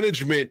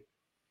management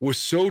was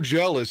so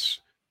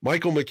jealous.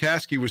 Michael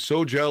McCaskey was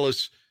so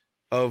jealous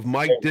of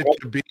Mike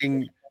Ditka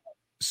being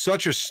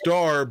such a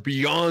star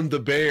beyond the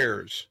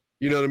Bears.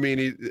 You know what I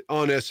mean?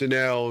 On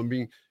SNL and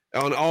being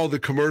on all the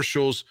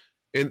commercials,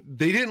 and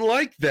they didn't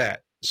like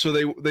that.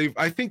 So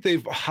I think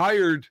they've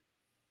hired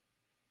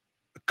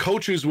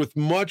coaches with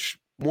much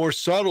more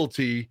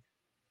subtlety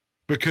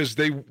because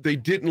they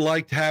didn't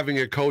like having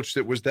a coach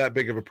that was that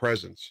big of a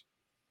presence.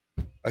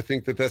 I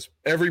think that's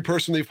every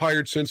person they've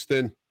hired since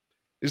then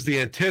is the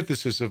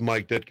antithesis of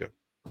Mike Ditka.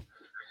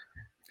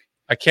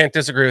 I can't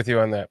disagree with you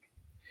on that.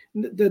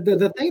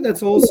 The thing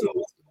that's also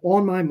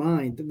on my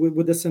mind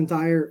with this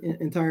entire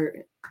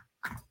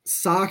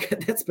saga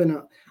that's been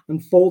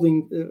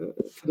unfolding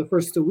for the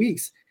first 2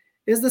 weeks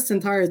is this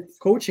entire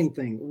coaching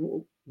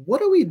thing. What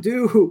do we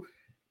do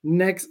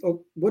next?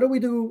 What do we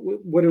do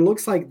when it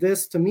looks like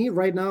this? To me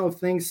right now, if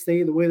things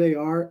stay the way they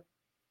are,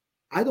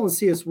 I don't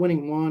see us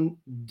winning one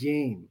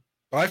game.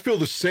 I feel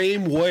the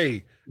same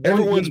way.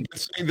 Everyone's been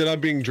saying that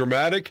I'm being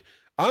dramatic.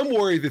 I'm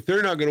worried that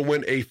they're not going to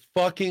win a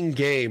fucking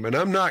game, and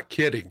I'm not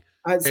kidding.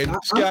 This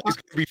guy's going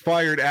to be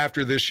fired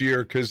after this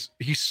year because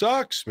he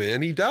sucks,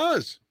 man. He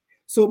does.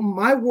 So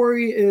my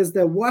worry is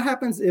that what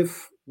happens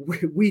if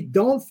we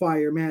don't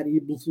fire Matt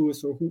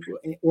Eberflus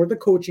or the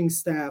coaching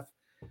staff?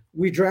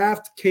 We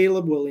draft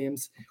Caleb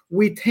Williams.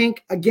 We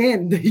tank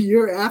again the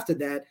year after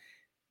that.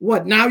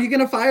 What, now you're going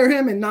to fire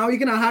him and now you're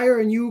going to hire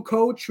a new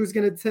coach who's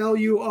going to tell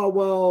you, oh,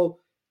 well,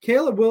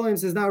 Caleb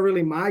Williams is not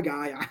really my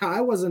guy. I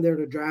wasn't there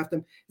to draft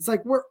him. It's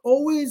like we're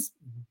always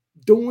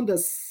doing the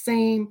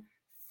same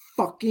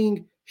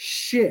fucking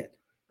shit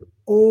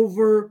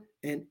over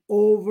and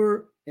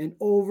over and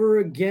over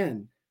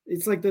again.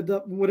 It's like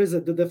what is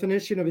it? The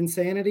definition of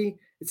insanity.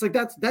 It's like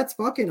that's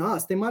fucking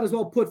us. They might as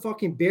well put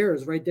fucking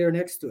Bears right there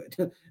next to it.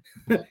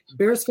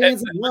 Bears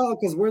fans as well,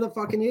 because we're the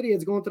fucking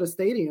idiots going to the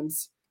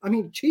stadiums. I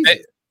mean, Jesus.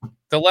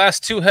 The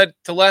last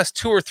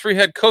two or three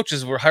head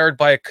coaches were hired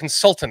by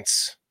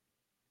consultants.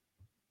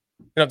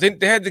 You know,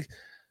 they had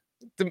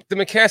the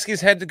McCaskies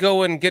had to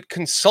go and get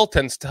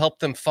consultants to help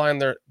them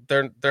find their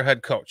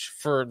head coach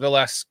for the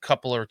last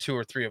couple or 2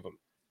 or 3 of them.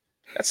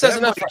 That says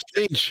enough.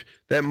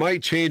 That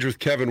might change with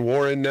Kevin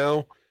Warren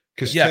now,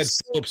 because Ted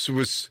Phillips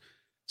was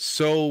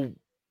so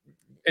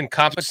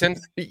incompetent.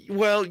 He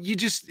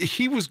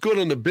was good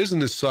on the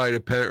business side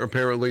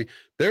apparently.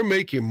 they're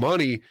making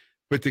money.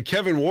 But the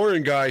Kevin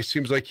Warren guy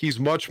seems like he's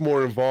much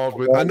more involved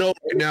with. I know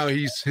right now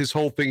his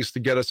whole thing is to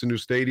get us a new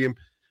stadium,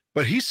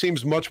 but he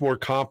seems much more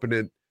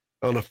competent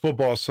on the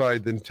football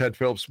side than Ted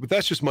Phillips. But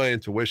that's just my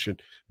intuition.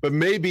 But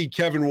maybe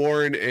Kevin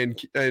Warren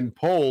and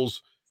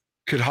Poles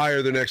could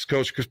hire the next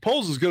coach, because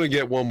Poles is going to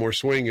get one more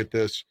swing at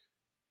this.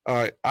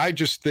 I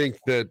just think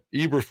that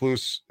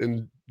Eberflus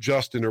and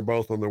Justin are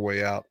both on their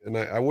way out, and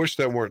I wish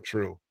that weren't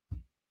true.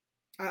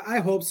 I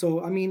hope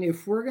so. I mean,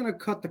 if we're going to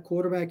cut the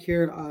quarterback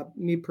here,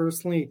 me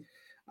personally,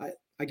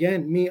 I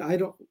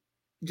don't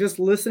just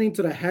listening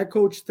to the head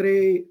coach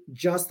today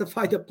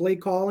justify the play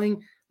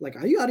calling. Like,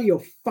 are you out of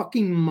your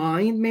fucking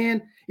mind,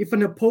 man? If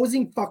an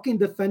opposing fucking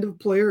defensive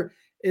player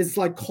is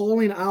like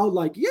calling out,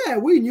 like, yeah,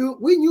 we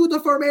knew the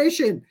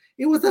formation.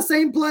 It was the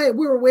same play.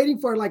 We were waiting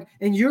for it, like,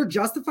 and you're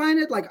justifying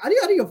it. Like, are you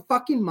out of your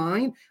fucking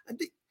mind? I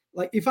think,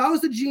 like, if I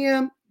was the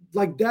GM,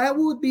 like, that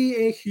would be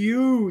a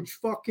huge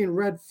fucking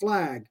red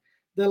flag.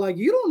 They're like,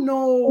 you don't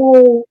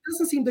know. It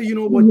doesn't seem that you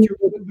know what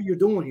you're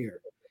doing here.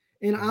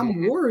 And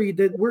I'm worried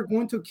that we're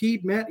going to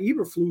keep Matt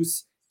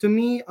Eberflus. To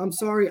me, I'm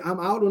sorry. I'm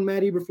out on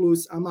Matt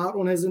Eberflus. I'm out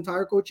on his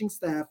entire coaching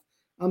staff.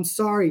 I'm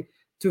sorry.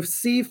 To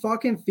see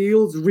fucking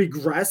Fields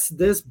regress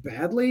this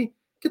badly,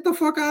 get the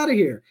fuck out of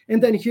here.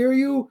 And then hear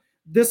you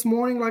this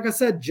morning, like I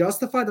said,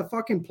 justify the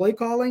fucking play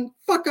calling.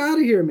 Fuck out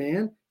of here,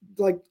 man.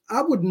 Like,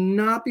 I would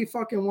not be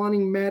fucking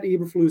wanting Matt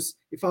Eberflus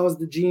if I was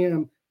the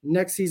GM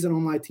next season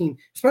on my team,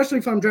 especially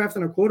if I'm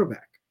drafting a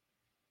quarterback.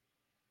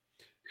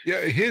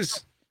 Yeah,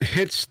 his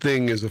hits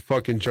thing is a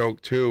fucking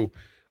joke too.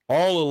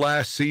 All of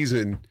last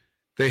season,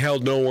 they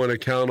held no one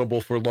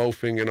accountable for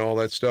loafing and all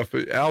that stuff.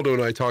 Aldo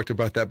and I talked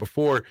about that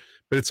before,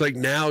 but it's like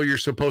now you're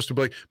supposed to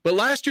be like, but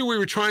last year we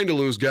were trying to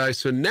lose guys,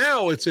 so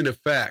now it's in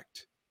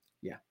effect.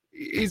 Yeah.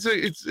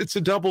 It's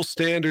a double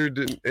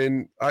standard,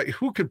 and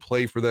who could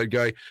play for that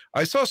guy?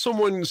 I saw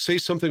someone say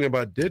something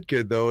about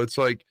Ditka, though. It's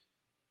like,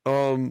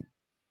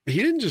 he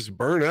didn't just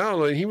burn out.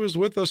 Like, he was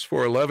with us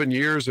for 11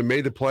 years and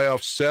made the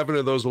playoffs 7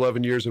 of those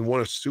 11 years and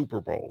won a Super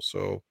Bowl.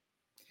 So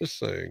just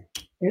saying.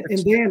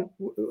 And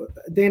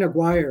Dan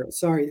Aguirre,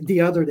 sorry,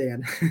 the other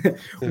Dan,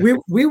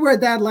 we were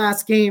at that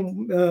last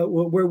game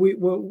where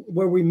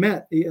we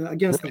met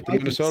against the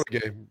Minnesota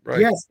game, right?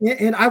 Yes,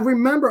 and I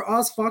remember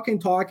us fucking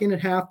talking at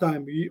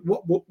halftime. We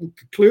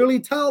clearly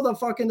tell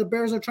the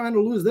Bears are trying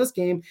to lose this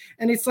game,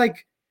 and it's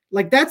like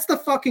that's the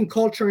fucking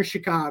culture in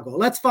Chicago.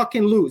 Let's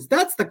fucking lose.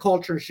 That's the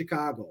culture in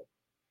Chicago.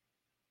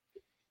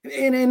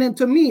 And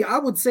to me, I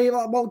would say,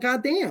 well,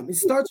 goddamn, it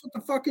starts with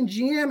the fucking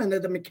GM and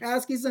the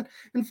McCaskies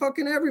and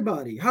fucking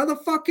everybody. How the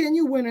fuck can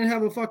you win and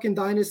have a fucking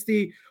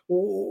dynasty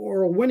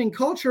or a winning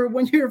culture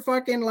when you're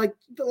fucking like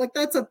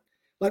that's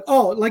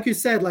like you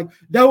said, like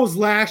that was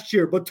last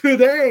year, but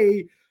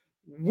today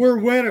we're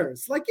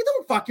winners. Like, you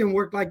don't fucking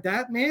work like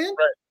that, man.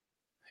 Right.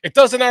 It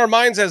does in our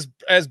minds as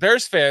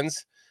Bears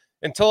fans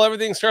until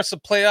everything starts to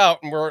play out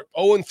and we're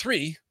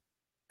 0-3.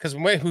 Because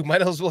we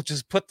might as well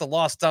just put the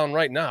loss down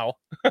right now.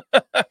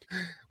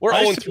 We're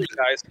 0-3,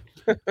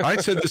 guys. I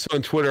said this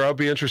on Twitter. I'll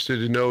be interested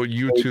to know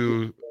you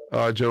two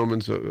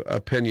gentlemen's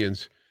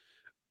opinions.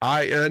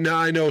 Now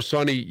I know,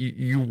 Sonny,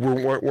 you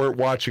weren't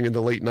watching in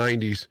the late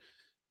 90s,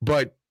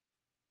 but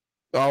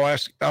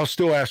I'll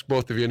still ask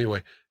both of you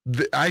anyway.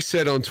 I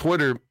said on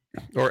Twitter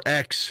or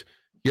X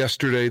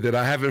yesterday that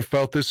I haven't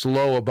felt this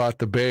low about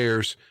the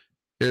Bears.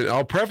 And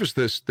I'll preface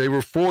this: they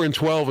were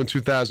 4-12 in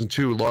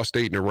 2002, lost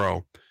 8 in a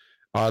row.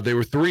 They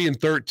were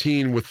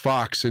 3-13 with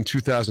Fox in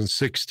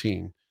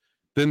 2016.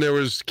 Then there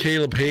was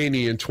Caleb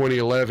Haney in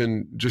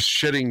 2011, just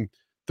shitting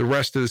the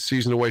rest of the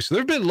season away. So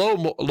there have been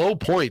low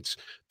points.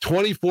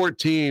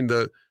 2014,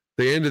 the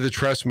end of the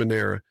Trestman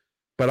era.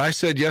 But I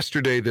said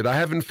yesterday that I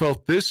haven't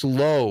felt this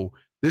low,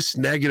 this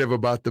negative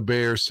about the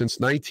Bears since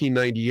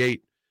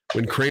 1998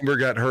 when Kramer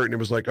got hurt, and it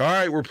was like, all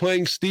right, we're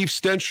playing Steve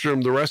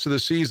Stenstrom the rest of the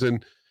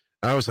season.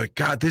 I was like,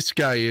 God, this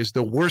guy is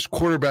the worst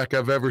quarterback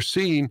I've ever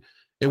seen.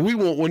 And we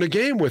won't win a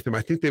game with him.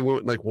 I think they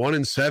went like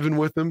 1-7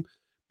 with him.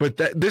 But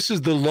this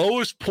is the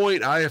lowest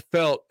point I have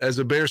felt as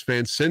a Bears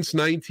fan since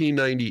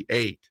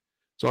 1998.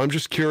 So I'm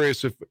just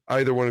curious if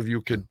either one of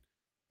you could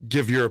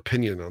give your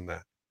opinion on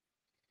that.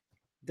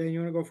 Dan,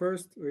 you want to go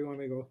first, or you want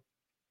me to go?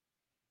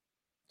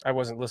 I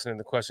wasn't listening to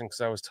the question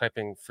because I was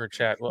typing for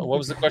chat. What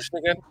was the question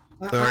again?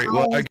 All right.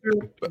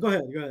 Well, go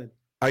ahead.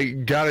 I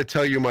got to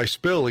tell you my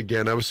spill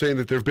again. I was saying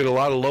that there have been a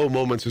lot of low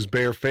moments as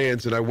Bear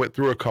fans, and I went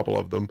through a couple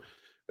of them.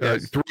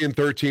 Yes.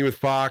 3-13 with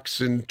Fox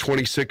in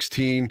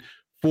 2016,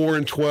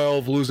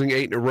 4-12, losing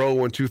 8 in a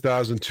row in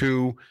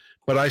 2002.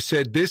 But I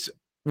said this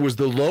was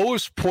the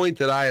lowest point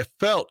that I have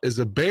felt as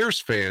a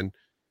Bears fan,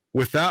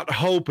 without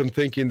hope and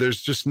thinking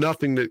there's just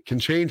nothing that can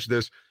change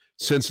this,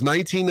 since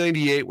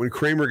 1998 when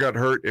Kramer got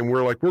hurt and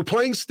we're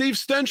playing Steve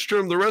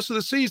Stenstrom the rest of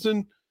the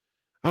season.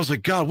 I was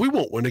like, God, we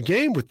won't win a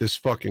game with this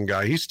fucking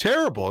guy. He's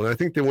terrible. And I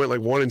think they went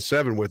like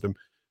 1-7 with him.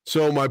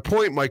 So my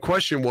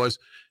question was,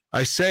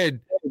 I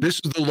said,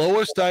 this is the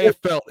lowest I have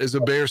felt as a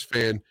Bears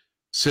fan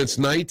since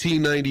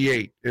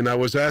 1998. And I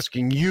was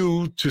asking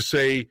you to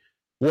say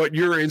what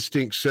your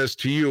instinct says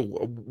to you.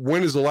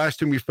 When is the last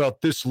time you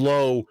felt this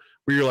low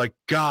where you're like,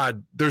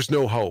 God, there's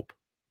no hope?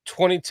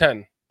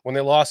 2010, when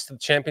they lost the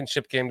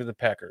championship game to the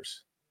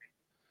Packers.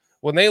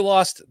 When they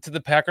lost to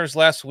the Packers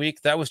last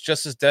week, that was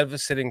just as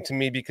devastating to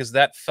me because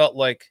that felt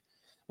like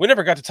we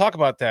never got to talk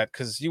about that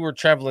because you were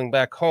traveling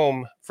back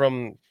home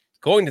from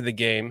going to the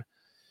game.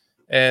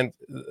 And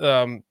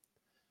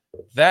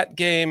that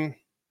game,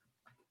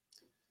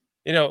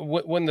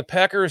 when the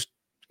Packers,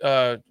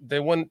 they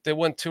went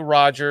to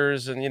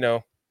Rodgers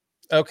and,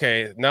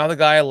 okay, now the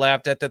guy I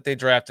laughed at that they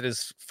drafted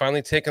is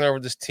finally taking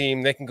over this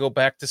team. They can go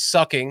back to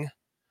sucking.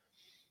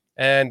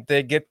 And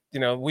they get,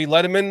 we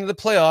let him into the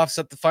playoffs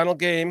at the final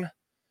game.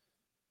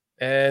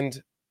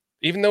 And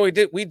even though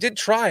we did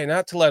try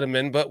not to let him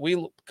in, but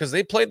because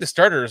they played the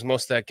starters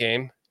most of that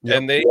game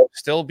and they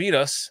still beat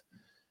us.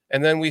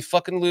 And then we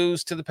fucking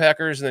lose to the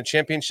Packers in the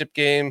championship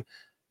game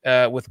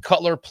with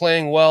Cutler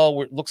playing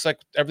well. It looks like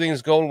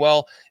everything's going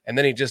well. And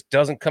then he just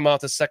doesn't come out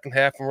the second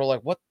half. And we're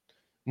like, what?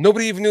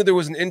 Nobody even knew there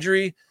was an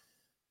injury.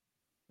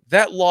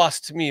 That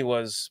loss to me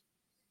was,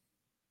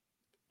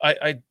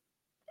 I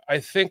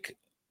think,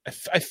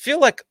 I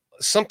feel like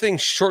something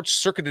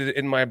short-circuited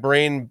in my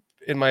brain,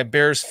 in my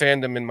Bears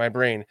fandom in my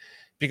brain,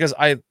 because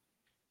I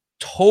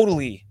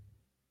totally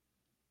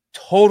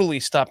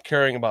stopped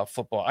caring about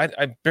football.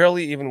 I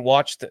barely even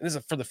watched it. This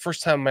is for the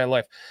first time in my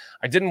life.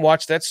 I didn't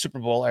watch that Super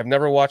Bowl. I've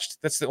never watched.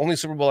 That's the only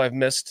Super Bowl I've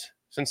missed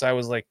since I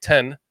was like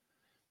 10.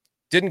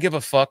 Didn't give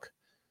a fuck.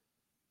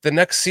 The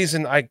next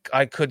season, I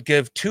could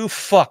give two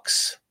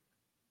fucks.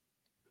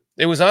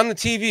 It was on the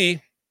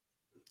TV,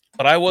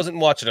 but I wasn't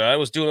watching it. I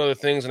was doing other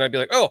things, and I'd be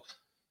like, oh,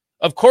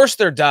 of course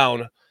they're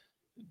down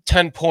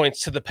 10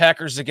 points to the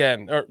Packers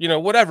again, or,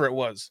 whatever it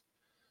was.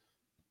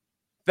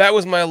 That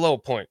was my low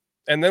point.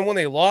 And then when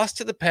they lost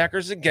to the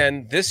Packers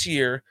again this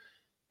year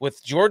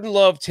with Jordan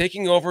Love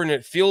taking over, and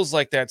it feels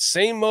like that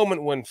same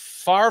moment when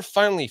Favre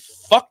finally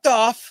fucked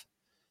off,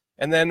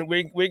 and then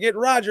we get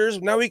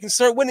Rodgers, now we can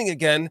start winning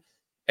again,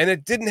 and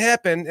it didn't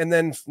happen, and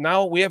then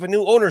now we have a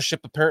new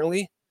ownership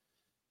apparently.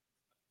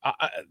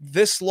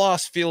 This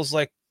loss feels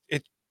like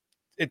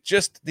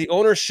the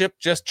ownership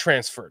just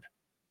transferred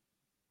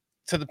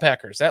to the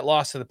Packers. That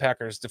loss to the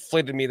Packers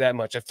deflated me that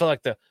much. I feel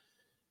like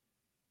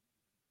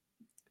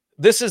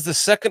this is the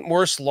second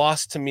worst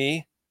loss to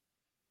me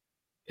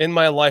in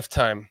my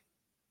lifetime,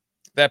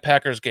 that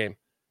Packers game,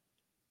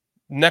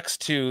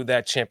 next to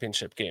that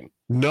championship game.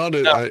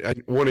 I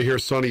want to hear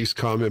Sonny's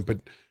comment, but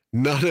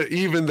not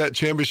even that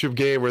championship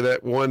game or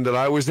that one that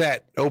I was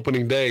at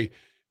opening day.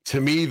 To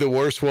me, the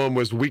worst one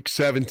was week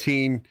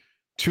 17,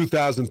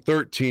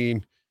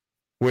 2013,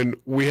 when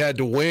we had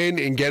to win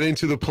and get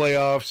into the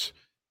playoffs,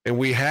 and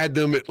we had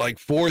them at like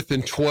 4th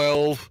and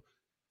 12.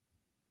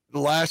 The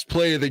last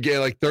play of the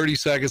game, like 30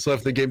 seconds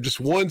left in the game, just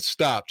one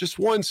stop.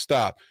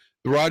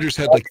 The Rodgers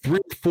had like 3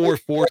 or 4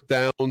 fourth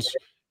downs.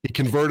 He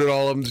converted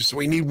all of them. Just,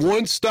 we need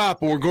one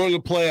stop, and we're going to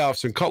the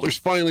playoffs. And Cutler's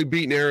finally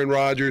beating Aaron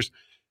Rodgers.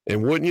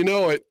 And wouldn't you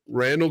know it,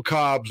 Randall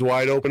Cobb's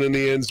wide open in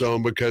the end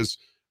zone because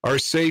our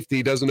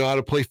safety doesn't know how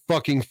to play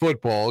fucking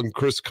football, and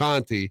Chris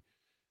Conti.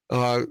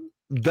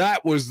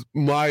 That was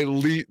my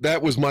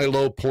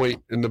low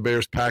point in the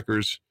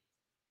Bears-Packers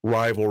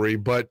rivalry.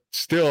 But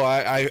still,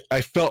 I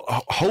felt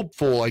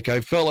hopeful. Like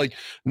I felt like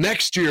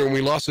next year when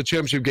we lost the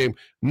championship game,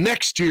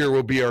 next year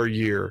will be our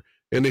year.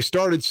 And they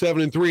started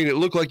 7-3, and it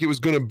looked like it was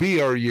going to be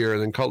our year.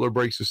 And then Cutler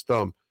breaks his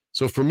thumb.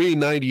 So for me,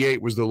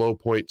 98 was the low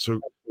point. So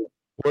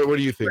what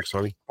do you think,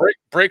 Sonny?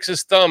 Breaks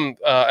his thumb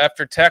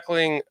after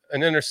tackling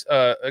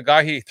a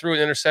guy he threw an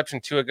interception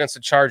to against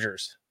the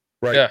Chargers.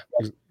 Right. Yeah.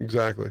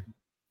 Exactly.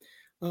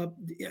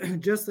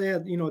 Just to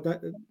add,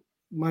 that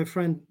my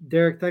friend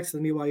Derek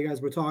texted me while you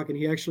guys were talking.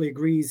 He actually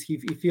agrees. He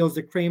feels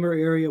the Kramer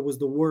area was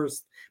the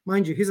worst.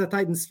 Mind you, he's a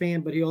Titans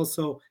fan, but he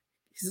also,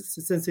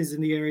 since he's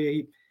in the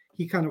area,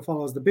 he kind of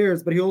follows the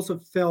Bears. But he also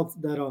felt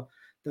that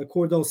the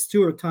Cordell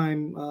Stewart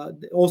time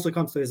also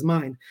comes to his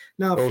mind.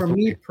 Now, for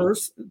me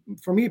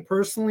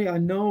personally, I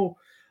know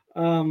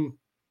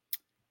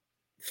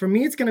for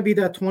me it's going to be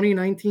that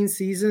 2019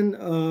 season,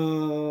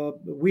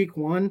 week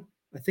 1.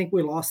 I think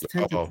we lost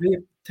 10-3.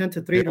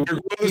 We're going to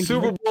the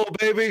Super Bowl,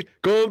 baby.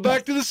 Going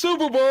back to the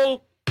Super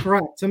Bowl.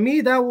 Correct. To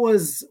me, that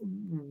was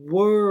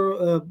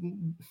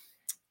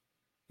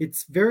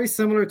it's very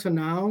similar to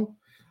now.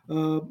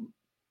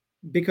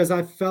 Because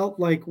I felt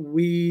like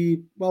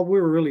we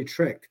were really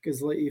tricked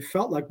because it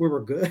felt like we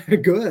were good.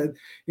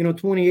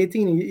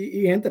 2018,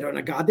 he ended on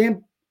a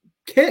goddamn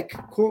kick.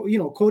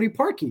 Cody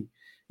Parkey.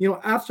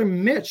 After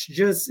Mitch,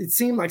 it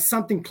seemed like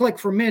something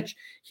clicked for Mitch.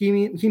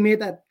 He made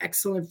that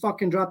excellent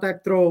fucking drop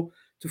back throw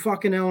to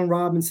fucking Allen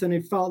Robinson.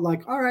 It felt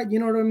like, all right, you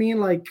know what I mean?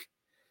 Like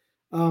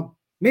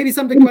maybe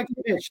something clicked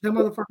for Mitch. That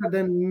motherfucker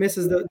then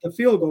misses the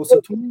field goal. So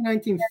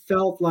 2019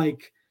 felt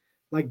like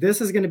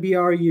this is going to be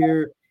our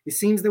year. It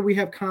seems that we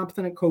have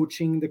competent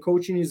coaching. The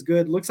coaching is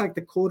good. Looks like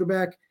the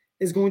quarterback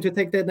is going to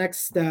take that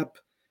next step.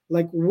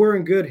 Like we're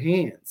in good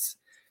hands.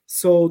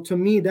 So to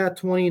me, that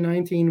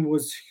 2019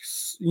 was,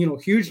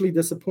 hugely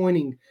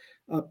disappointing.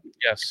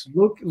 Yes.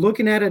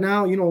 Looking at it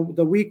now,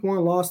 the week 1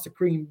 loss to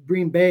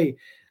Green Bay.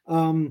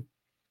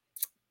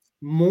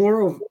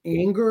 more of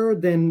anger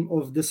than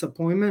of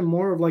disappointment,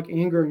 more of like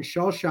anger and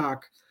shell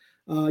shock.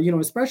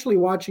 Especially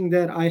watching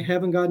that. I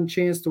haven't gotten a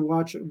chance to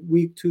watch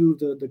week 2,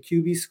 the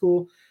QB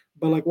school,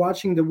 but like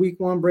watching the week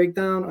 1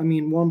 breakdown. I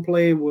mean, one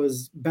play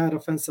was bad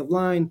offensive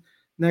line,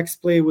 next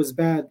play was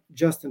bad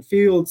Justin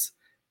Fields,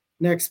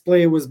 next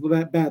play was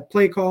bad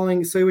play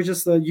calling. So it was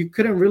just you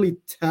couldn't really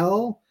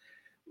tell.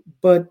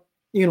 But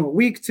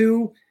week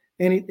 2,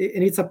 and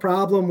it's a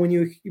problem when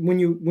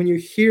you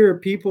hear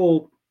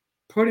people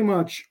pretty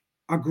much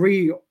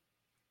agree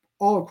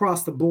all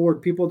across the board,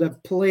 people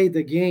that play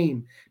the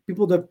game,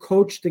 people that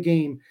coach the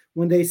game,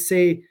 when they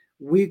say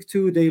week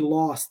 2 they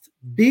lost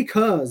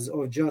because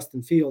of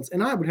Justin Fields,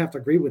 and I would have to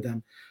agree with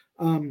them.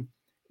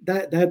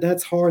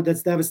 That's hard,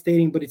 that's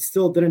devastating, but it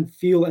still didn't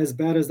feel as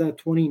bad as that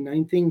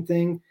 2019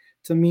 thing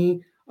to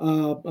me.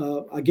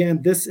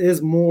 Again, this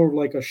is more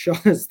like a shell,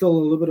 still a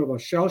little bit of a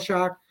shell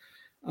shock,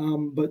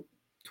 but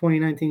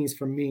 2019 is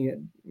for me.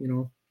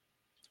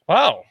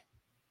 Wow.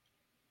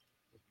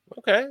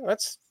 Okay,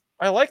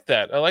 I like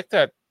that. I like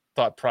that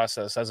thought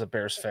process as a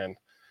Bears fan.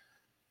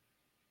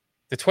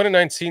 The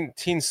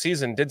 2019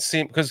 season did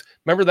seem, because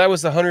remember that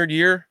was the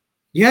 100-year.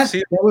 Yeah,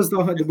 that was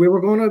we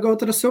were going to go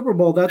to the Super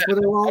Bowl. That's what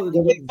they were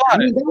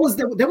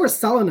all. They were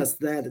selling us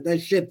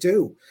that shit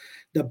too.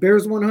 The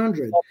Bears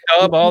 100,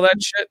 all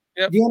that shit.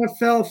 Yep. The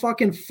NFL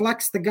fucking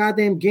flexed the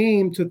goddamn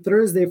game to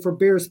Thursday for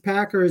Bears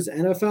Packers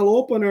NFL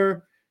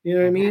opener. You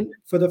know what I mean?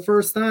 For the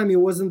first time, it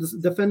wasn't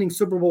the defending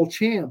Super Bowl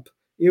champ.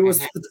 It was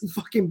the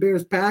fucking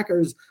Bears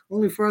Packers,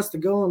 only for us to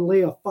go and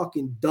lay a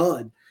fucking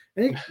dud.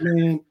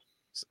 Man,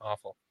 it's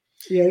awful.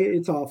 Yeah,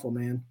 it's awful,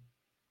 man.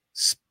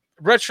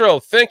 Retro,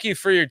 thank you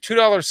for your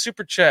 $2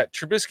 super chat.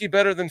 Trubisky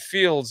better than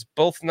Fields,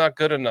 both not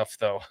good enough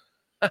though.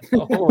 That's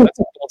a bold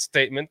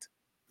statement.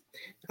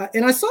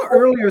 And I saw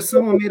earlier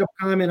someone made a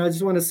comment. I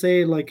just want to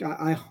say, like,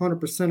 I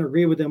 100%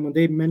 agree with them when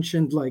they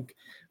mentioned like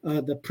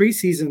the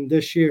preseason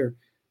this year.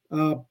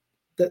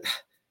 That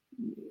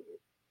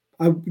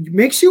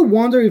makes you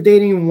wonder if they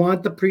didn't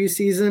want the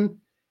preseason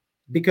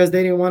because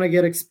they didn't want to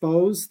get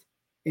exposed.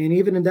 And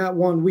even in that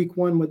week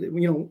 1, with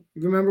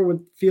remember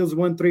when Fields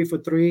went 3 for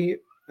 3,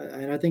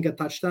 and I think a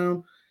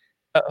touchdown.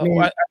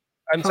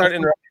 I'm sorry to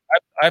interrupt.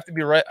 I have to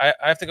be right. I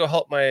have to go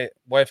help my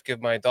wife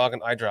give my dog an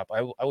eye drop.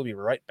 I will be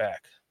right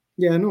back.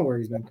 Yeah, no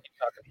worries, man.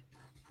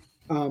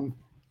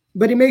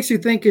 But it makes you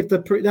think if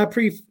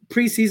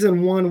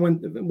preseason one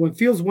when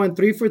Fields went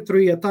 3 for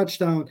 3, a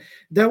touchdown,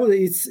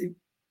 it's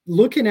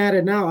looking at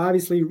it now.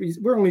 Obviously,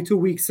 we're only 2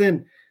 weeks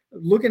in.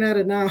 Looking at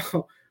it now,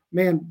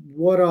 man,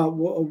 what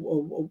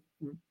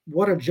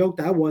a joke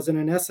that was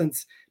in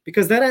essence,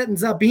 because that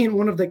ends up being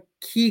one of the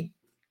key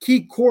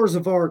cores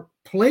of our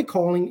play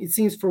calling. It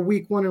seems for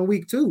week 1 and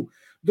week 2,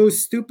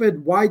 those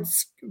stupid wide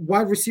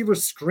receiver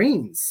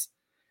screens.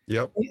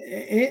 Yep.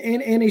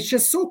 And it's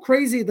just so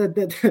crazy that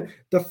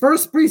the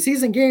first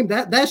preseason game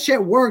that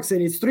shit works,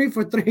 and it's 3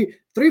 for 3,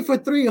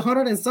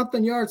 100 and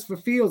something yards for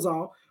Fields,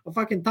 a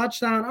fucking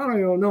touchdown. I don't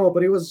even know,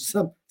 but it was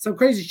some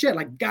crazy shit.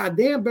 Like,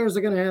 goddamn, Bears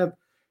are gonna have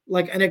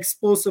like an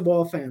explosive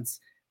offense,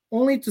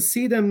 only to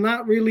see them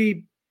not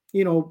really,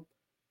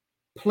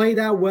 play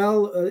that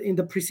well in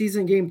the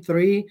preseason game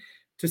 3,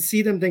 to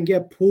see them then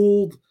get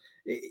pulled.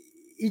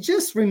 It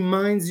just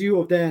reminds you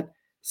of that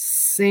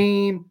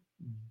same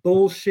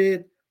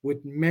bullshit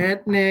with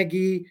Matt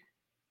Nagy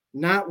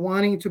not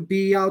wanting to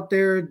be out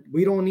there.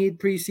 We don't need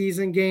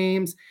preseason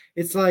games.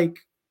 It's like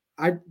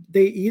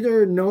they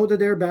either know that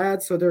they're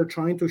bad, so they're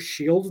trying to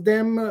shield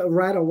them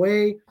right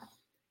away.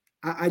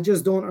 I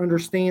just don't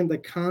understand the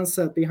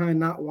concept behind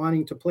not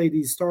wanting to play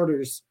these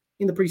starters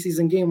in the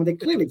preseason game when they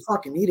clearly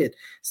fucking need it.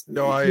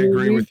 No, I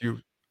agree with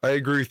you. I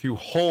agree with you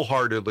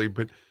wholeheartedly.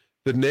 But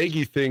the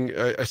Nagy thing,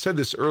 I said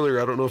this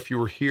earlier. I don't know if you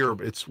were here,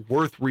 but it's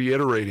worth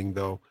reiterating,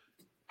 though.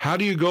 How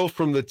do you go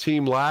from the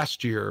team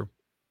last year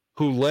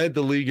who led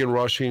the league in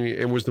rushing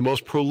and was the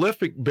most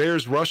prolific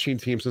Bears rushing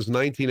team since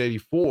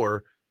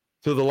 1984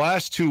 to the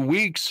last 2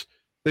 weeks?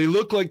 They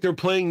look like they're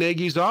playing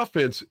Nagy's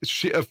offense.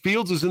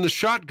 Fields is in the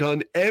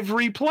shotgun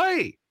every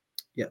play.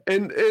 Yeah.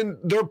 And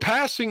they're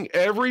passing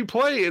every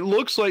play. It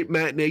looks like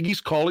Matt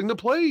Nagy's calling the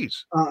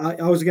plays. I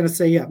was going to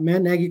say, yeah,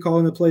 Matt Nagy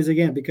calling the plays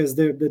again, because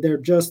they're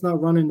just not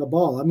running the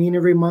ball. I mean, it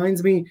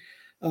reminds me,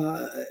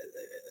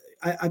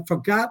 I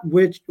forgot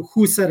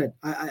who said it.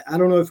 I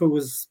don't know if it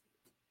was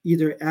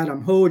either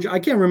Adam Hoge. I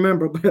can't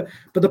remember, but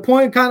the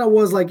point kind of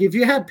was like, if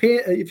you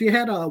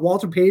had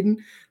Walter Payton,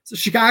 so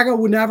Chicago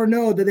would never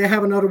know that they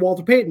have another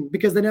Walter Payton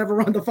because they never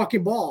run the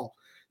fucking ball.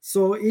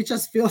 So it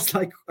just feels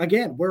like,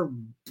 again, we're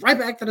right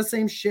back to the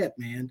same shit,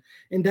 man.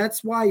 And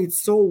that's why it's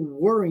so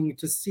worrying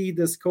to see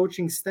this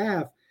coaching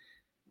staff.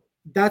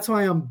 That's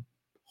why I'm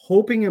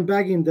hoping and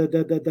begging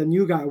the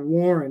new guy,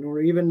 Warren,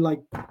 or even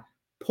like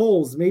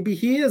Poles, maybe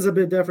he is a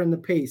bit different in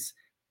the pace.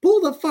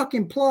 Pull the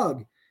fucking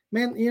plug,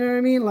 man. You know what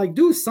I mean? Like,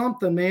 do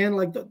something, man.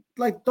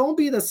 Like don't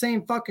be the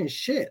same fucking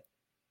shit.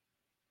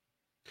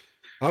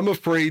 I'm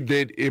afraid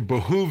that it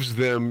behooves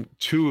them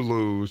to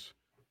lose,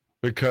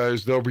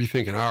 because they'll be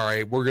thinking, all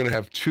right, we're going to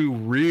have 2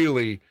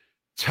 really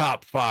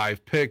top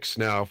 5 picks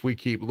now if we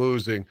keep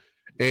losing.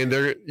 and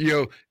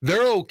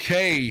they're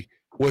okay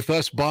with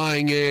us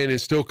buying in and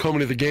still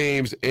coming to the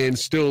games and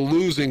still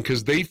losing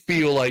because they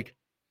feel like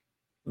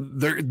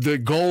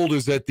the gold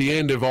is at the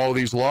end of all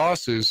these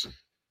losses.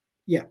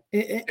 Yeah,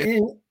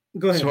 and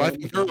go ahead. So I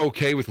think they're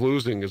okay with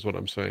losing, is what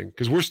I'm saying,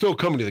 because we're still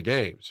coming to the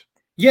games.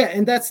 Yeah,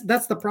 and that's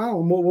the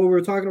problem. What we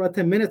were talking about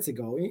 10 minutes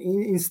ago.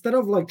 Instead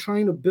of like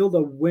trying to build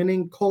a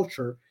winning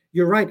culture,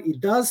 you're right. It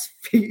does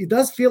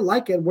feel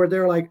like it, where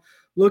they're like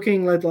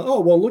looking like, oh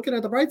well, looking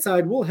at the bright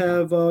side, we'll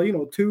have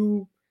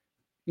two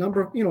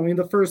number, in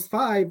the first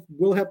 5,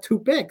 we'll have 2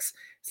 picks.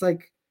 It's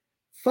like,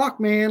 fuck,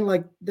 man,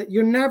 like that.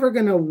 You're never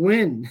gonna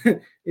win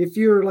if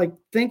you're like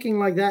thinking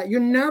like that.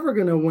 You're never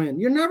gonna win.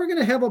 You're never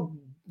gonna have a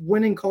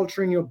winning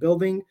culture in your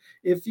building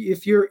if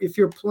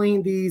you're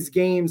playing these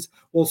games.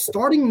 Well,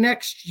 starting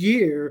next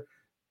year,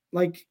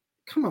 like,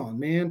 come on,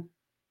 man.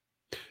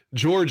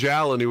 George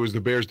Allen, who was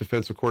the Bears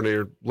defensive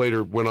coordinator,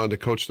 later went on to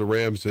coach the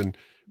Rams and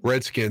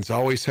Redskins,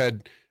 always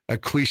had a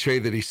cliche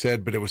that he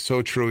said, but it was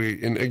so true.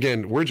 And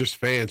again, we're just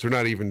fans. We're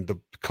not even the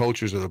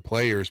coaches or the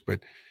players, but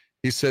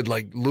he said,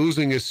 like,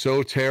 losing is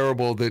so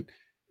terrible that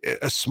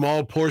a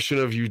small portion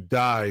of you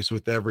dies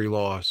with every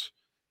loss.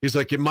 He's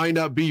like, it might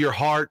not be your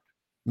heart,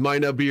 it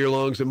might not be your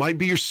lungs, it might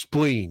be your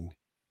spleen.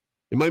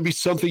 It might be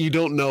something you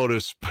don't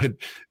notice, but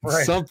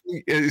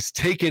something is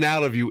taken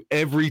out of you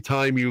every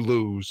time you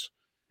lose.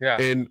 Yeah.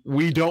 And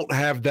we don't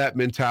have that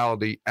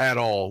mentality at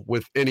all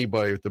with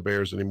anybody with the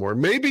Bears anymore.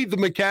 Maybe the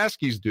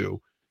McCaskies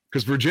do,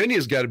 because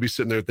Virginia's got to be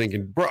sitting there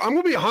thinking, bro, I'm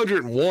going to be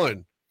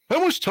 101. How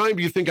much time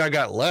do you think I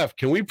got left?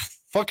 Can we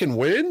fucking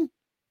win?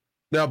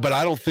 No, but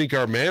I don't think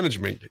our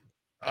management,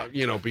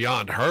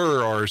 beyond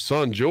her or her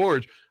son,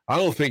 George, I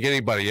don't think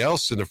anybody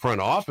else in the front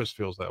office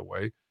feels that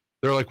way.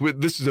 They're like,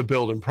 this is a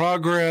build in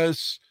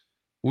progress.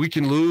 We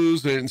can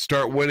lose and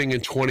start winning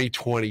in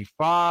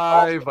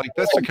 2025. Like,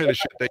 that's the kind of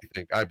shit they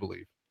think, I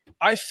believe.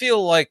 I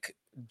feel like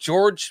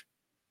George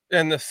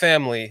and the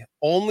family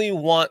only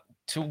want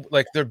to,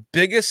 like, their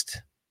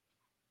biggest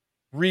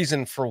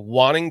reason for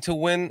wanting to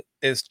win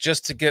is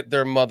just to get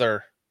their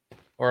mother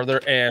or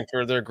their aunt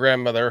or their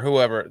grandmother, or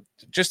whoever,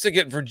 just to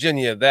get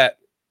Virginia that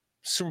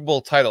Super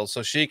Bowl title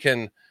so she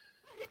can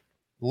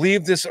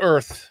leave this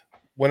earth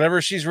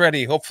whenever she's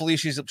ready. Hopefully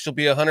she'll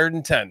be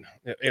 110.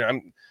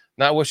 I'm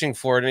not wishing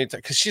for it anytime,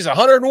 because she's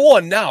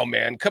 101 now,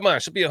 man. Come on,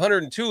 she'll be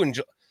 102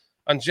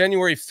 on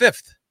January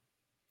 5th.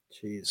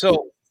 Jeez.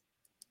 So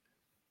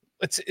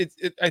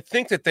I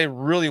think that they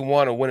really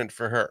want to win it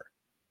for her.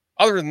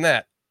 Other than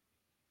that,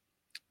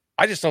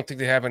 I just don't think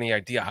they have any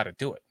idea how to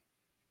do it.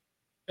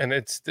 And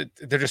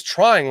they're just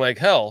trying like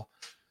hell.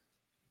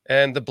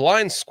 And the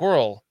blind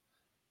squirrel,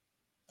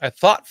 I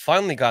thought,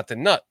 finally got the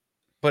nut,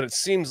 but it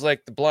seems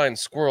like the blind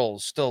squirrel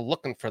is still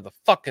looking for the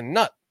fucking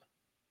nut.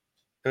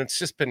 And it's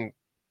just been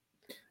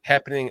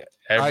happening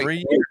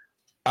every year.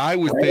 I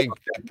would think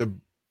that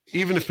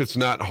even if it's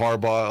not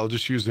Harbaugh, I'll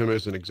just use him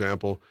as an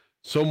example.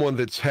 Someone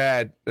that's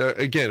had,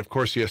 again, of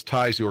course, he has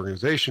ties to the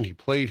organization. He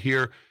played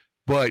here.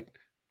 But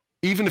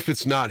even if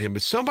it's not him,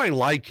 it's somebody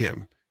like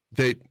him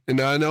and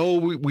I know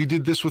we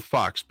did this with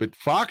Fox, but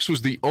Fox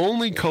was the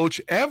only coach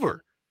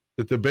ever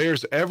that the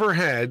Bears ever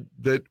had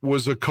that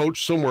was a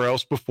coach somewhere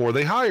else before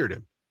they hired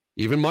him.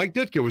 Even Mike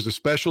Ditka was a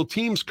special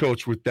teams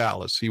coach with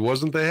Dallas. He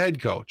wasn't the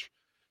head coach.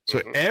 So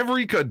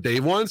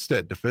Dave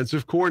Wannstedt,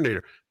 defensive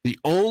coordinator, the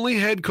only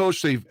head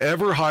coach they've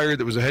ever hired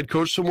that was a head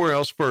coach somewhere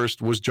else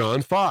first was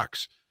John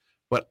Fox.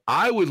 But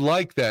I would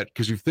like that,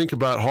 because you think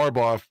about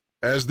Harbaugh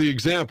as the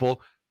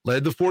example,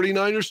 led the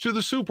 49ers to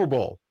the Super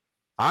Bowl.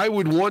 I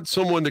would want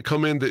someone to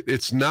come in that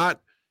it's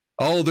not,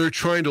 oh, they're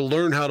trying to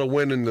learn how to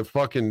win in the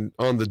fucking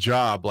on the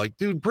job. Like,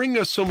 dude, bring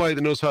us somebody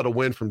that knows how to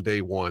win from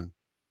day one.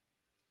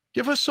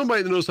 Give us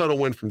somebody that knows how to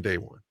win from day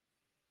one.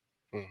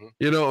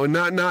 Mm-hmm.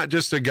 And not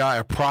just a guy,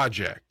 a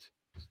project.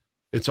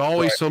 It's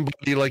always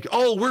somebody like,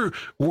 oh,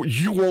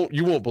 you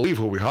won't believe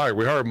who we hired.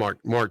 We hired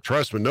Mark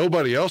Trestman.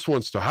 Nobody else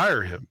wants to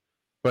hire him,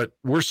 but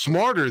we're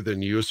smarter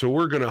than you, so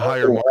we're going to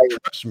hire Mark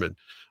Trestman.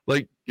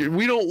 Like,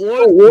 we don't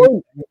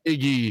want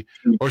Iggy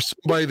or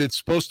somebody that's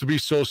supposed to be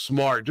so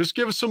smart. Just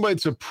give us somebody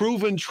that's a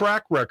proven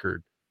track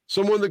record,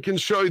 someone that can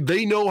show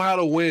they know how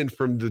to win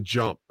from the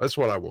jump. That's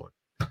what I want.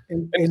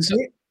 And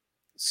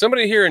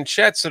somebody here in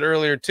chat said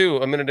earlier too,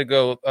 a minute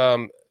ago,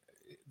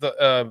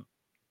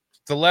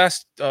 the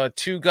last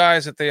 2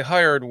 guys that they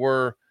hired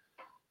were,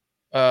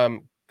 or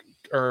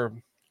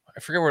I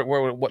forget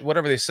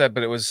whatever they said,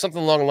 but it was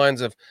something along the lines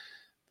of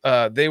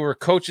they were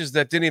coaches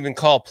that didn't even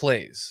call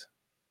plays.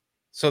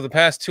 So the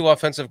past 2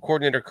 offensive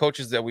coordinator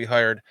coaches that we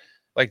hired,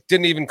 like,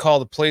 didn't even call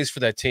the plays for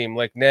that team,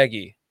 like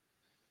Nagy.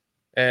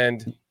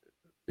 And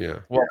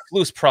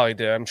Flus probably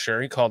did. I'm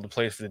sure he called the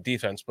plays for the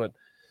defense. But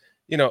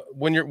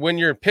when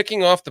you're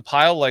picking off the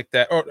pile like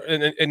that,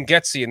 and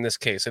Getsy in this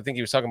case, I think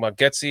he was talking about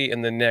Getsy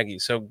and then Nagy.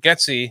 So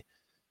Getsy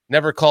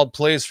never called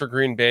plays for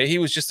Green Bay. He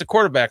was just the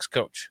quarterback's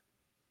coach.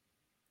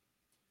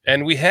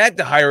 And we had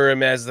to hire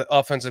him as the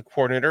offensive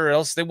coordinator, or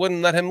else they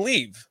wouldn't let him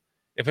leave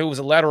if it was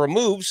a lateral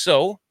move.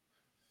 So,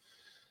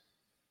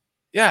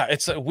 yeah,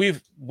 it's we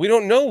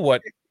don't know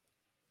what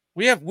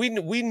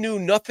we knew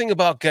nothing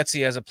about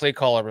Getsy as a play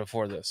caller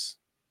before this,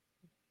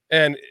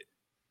 and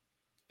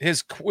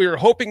we were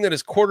hoping that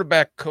his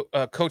quarterback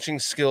coaching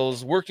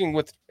skills, working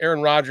with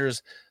Aaron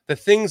Rodgers, the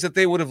things that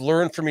they would have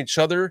learned from each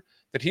other,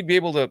 that he'd be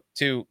able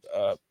to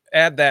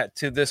add that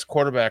to this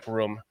quarterback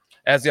room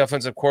as the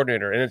offensive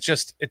coordinator. And it's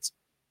just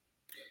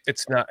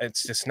not.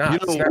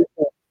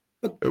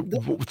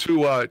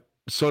 To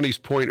Sonny's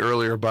point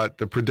earlier about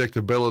the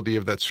predictability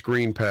of that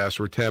screen pass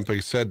where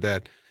Tampa said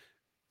that.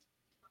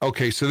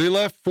 Okay, so they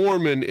left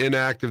Foreman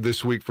inactive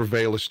this week for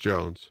Velus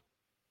Jones.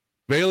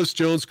 Velus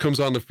Jones comes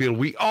on the field.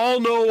 We all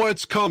know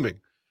what's coming.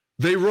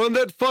 They run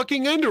that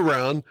fucking end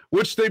around,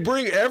 which they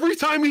bring every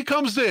time he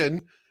comes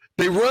in.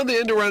 They run the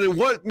end around, and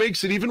what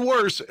makes it even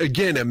worse,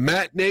 again, a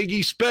Matt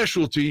Nagy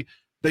specialty,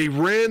 they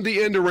ran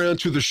the end around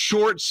to the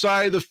short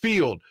side of the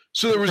field.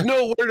 So there was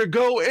nowhere to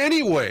go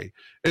anyway.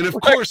 And of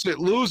course, it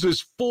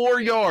loses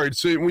 4 yards.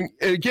 So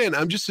again,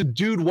 I'm just a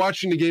dude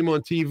watching the game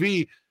on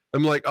TV.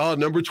 I'm like, oh,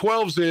 number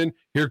 12's in.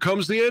 Here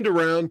comes the end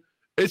around.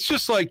 It's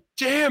just like,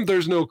 damn,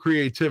 there's no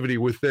creativity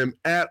with them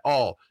at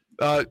all.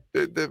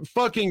 The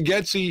fucking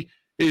Getsy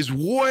is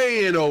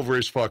way in over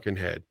his fucking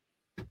head.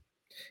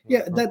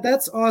 Yeah,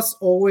 that's us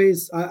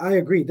always. I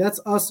agree.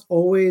 That's us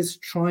always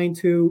trying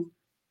to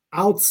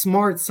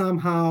outsmart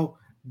somehow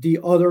the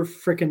other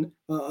freaking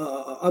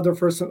other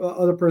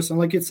person.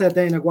 Like you said,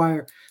 Dan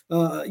Aguirre,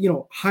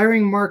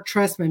 hiring Mark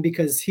Trestman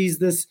because he's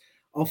this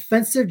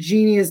offensive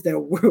genius that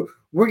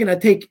we're gonna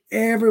take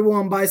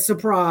everyone by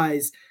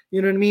surprise.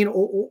 You know what I mean?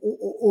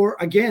 Or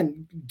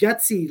again,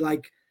 Getsy,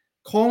 like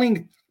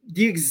calling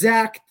the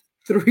exact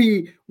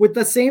 3 with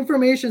the same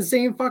formation,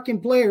 same fucking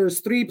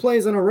players, 3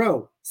 plays in a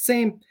row.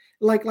 Same,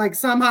 like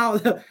somehow,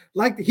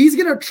 like he's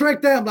gonna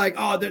trick them. Like,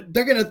 oh,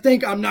 they're gonna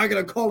think I'm not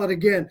gonna call it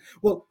again.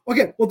 Well,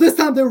 okay, well this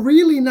time they're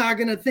really not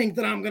gonna think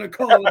that I'm gonna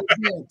call it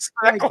again.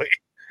 Exactly.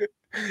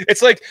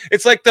 It's like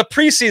the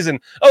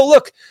preseason. Oh,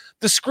 look,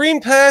 the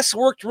screen pass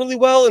worked really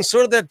well, and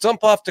sort of that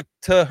dump off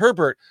to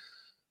Herbert.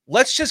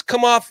 Let's just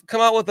come out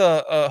with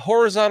a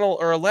horizontal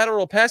or a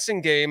lateral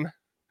passing game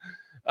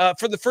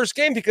for the first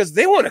game because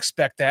they won't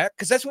expect that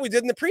because that's what we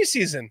did in the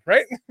preseason,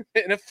 right?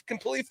 And it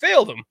completely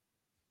failed them.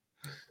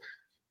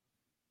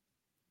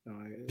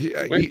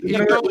 Yeah, we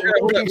got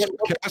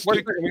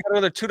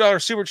another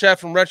 $2 super chat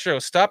from Retro.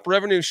 Stop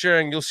revenue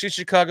sharing. You'll see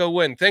Chicago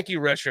win. Thank you,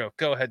 Retro.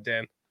 Go ahead,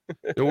 Dan.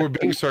 We're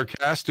being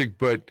sarcastic,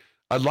 but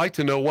I'd like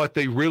to know what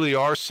they really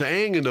are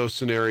saying in those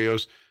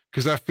scenarios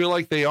because I feel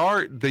like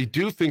they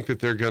do think that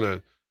they're going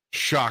to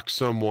shock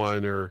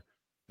someone or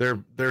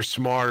they're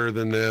smarter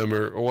than them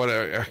or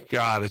whatever.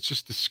 God, it's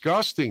just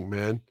disgusting,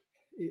 man.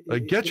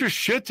 Like, get your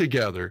shit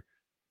together.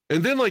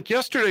 And then, like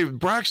yesterday,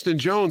 Braxton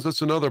Jones,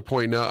 that's another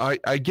point. Now,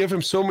 I give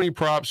him so many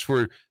props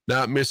for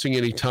not missing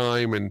any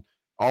time and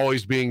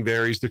always being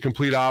there. He's the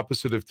complete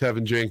opposite of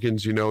Tevin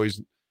Jenkins.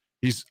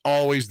 He's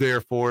always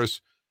there for us.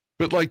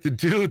 But, like, the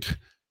dude,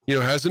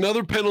 has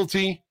another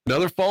penalty,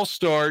 another false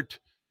start,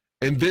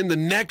 and then the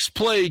next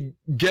play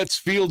gets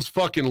Fields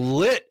fucking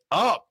lit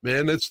up,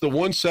 man. That's the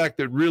one sack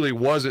that really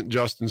wasn't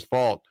Justin's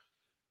fault.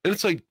 And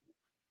it's like,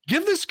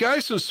 give this guy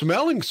some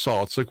smelling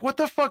salts. Like, what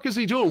the fuck is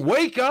he doing?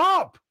 Wake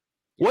up.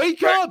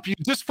 Wake up. You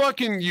just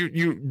fucking,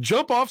 you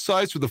jump off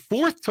sides for the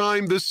 4th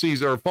time this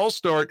season, or a false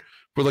start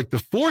for like the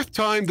 4th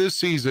time this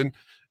season,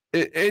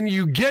 and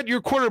you get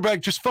your quarterback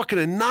just fucking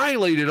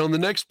annihilated on the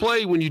next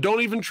play when you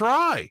don't even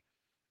try.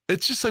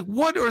 It's just like,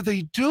 what are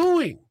they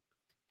doing?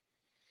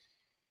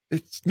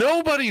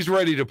 Nobody's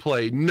ready to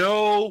play.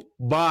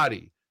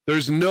 Nobody.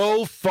 There's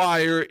no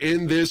fire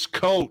in this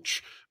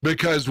coach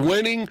because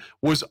winning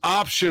was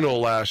optional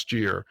last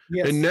year.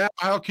 Yes. And now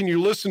how can you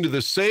listen to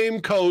the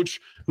same coach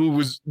who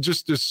was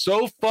just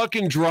so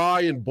fucking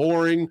dry and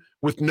boring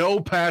with no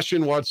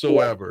passion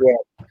whatsoever?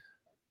 Yeah.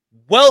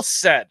 Well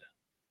said.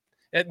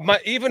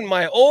 Even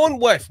my own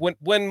wife,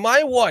 when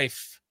my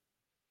wife,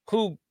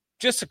 who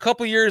just a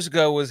couple years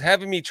ago was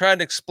having me trying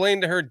to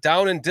explain to her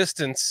down and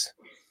distance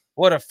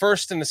what a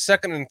first and a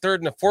second and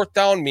third and a fourth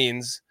down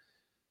means,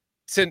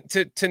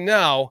 to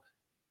now,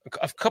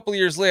 a couple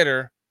years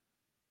later,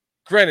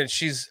 granted,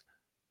 she's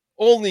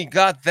only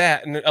got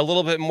that and a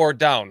little bit more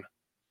down.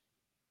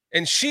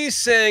 And she's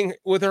saying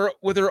with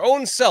her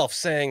own self,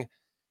 saying,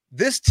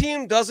 this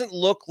team doesn't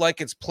look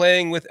like it's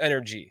playing with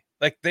energy.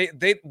 Like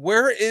they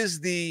where is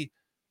the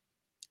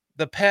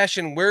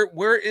passion?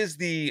 Where is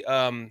the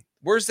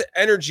where's the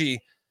energy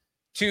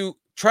to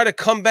try to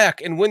come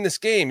back and win this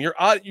game? You're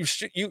out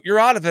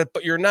of it,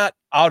 but you're not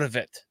out of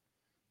it.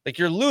 Like,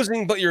 you're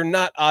losing, but you're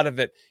not out of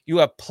it. You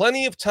have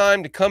plenty of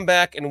time to come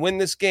back and win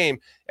this game.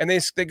 And they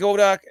go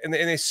back and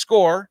they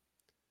score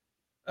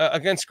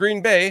against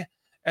Green Bay.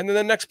 And then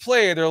the next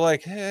play, they're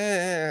like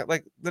the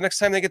next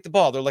time they get the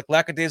ball, they're like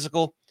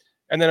lackadaisical,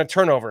 and then a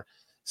turnover.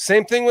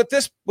 Same thing with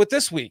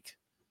this week.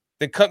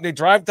 They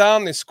drive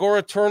down, they score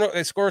a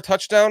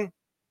touchdown.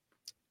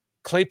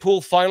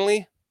 Claypool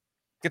finally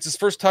gets his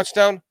first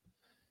touchdown,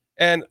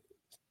 and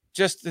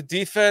just the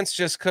defense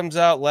just comes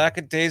out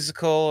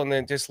lackadaisical, and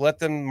then just let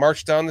them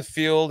march down the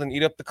field and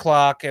eat up the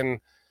clock, and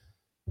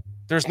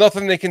there's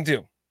nothing they can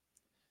do.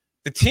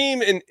 the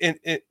team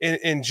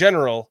in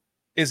general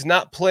is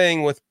not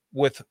playing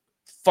with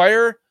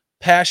fire,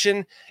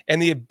 passion,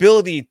 and the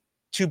ability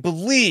to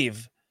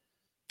believe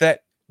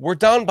that we're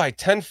down by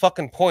 10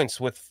 fucking points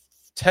with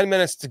 10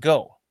 minutes to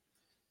go.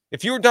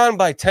 If you were down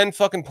by 10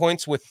 fucking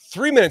points with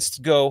 3 minutes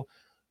to go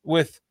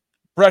with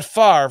Brett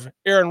Favre,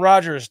 Aaron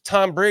Rodgers,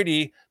 Tom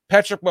Brady,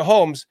 Patrick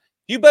Mahomes,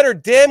 you better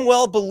damn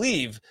well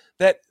believe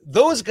that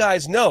those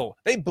guys know,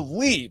 they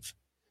believe,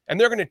 and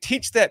they're going to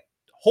teach that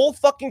whole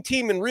fucking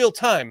team in real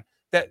time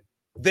that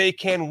they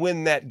can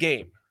win that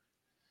game.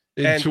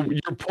 And to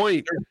your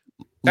point,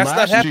 that's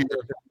not happening.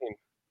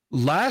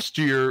 Last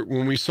year,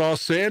 when we saw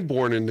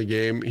Sanborn in the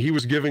game, he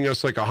was giving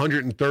us like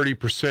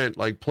 130%,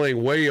 like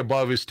playing way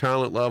above his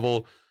talent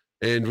level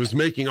and was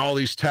making all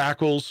these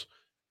tackles.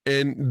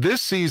 And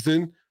this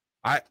season,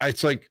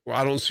 it's like,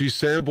 I don't see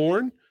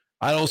Sanborn.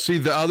 I don't see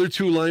the other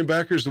two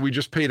linebackers that we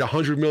just paid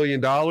 $100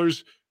 million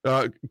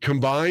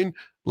combined.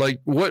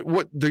 Like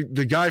what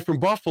the guy from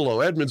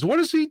Buffalo, Edmonds, what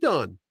has he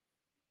done?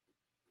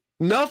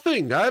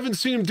 Nothing. I haven't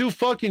seen him do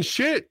fucking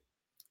shit.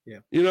 Yeah.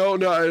 No,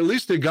 at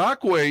least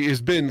Ngakoue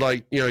has been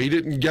like, he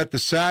didn't get the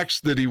sacks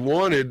that he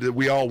wanted, that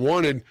we all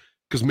wanted,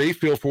 because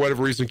Mayfield, for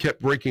whatever reason,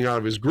 kept breaking out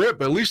of his grip,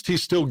 but at least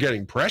he's still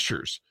getting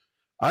pressures.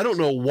 I don't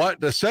know what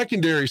the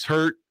secondary's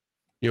hurt.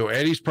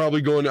 Eddie's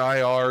probably going to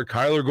IR.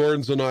 Kyler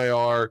Gordon's on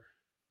IR.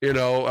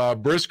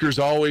 Brisker's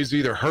always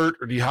either hurt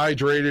or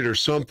dehydrated or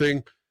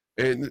something.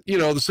 And,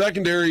 the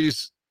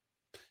secondary's,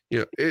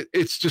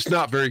 it's just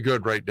not very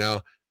good right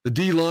now. The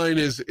D-line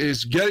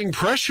is getting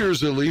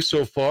pressures, at least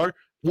so far.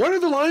 What are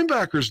the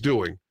linebackers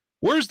doing?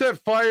 Where's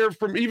that fire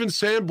from even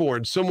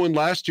Sanborn, someone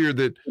last year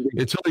that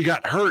until he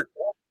got hurt,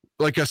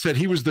 like I said,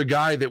 he was the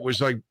guy that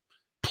was like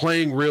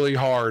playing really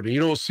hard. And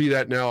you don't see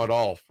that now at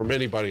all from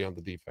anybody on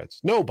the defense.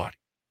 Nobody.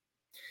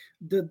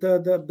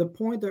 The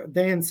point that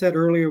Dan said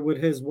earlier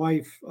with his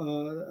wife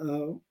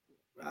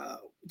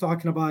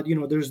talking about,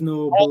 there's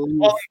no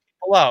belief.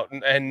 Pull out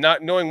and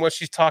not knowing what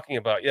she's talking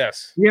about.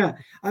 Yes. Yeah.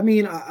 I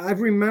mean, I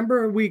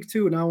remember week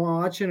 2 now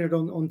watching it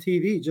on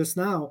TV just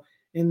now.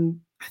 And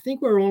I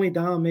think we're only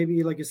down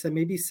maybe, like I said,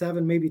 maybe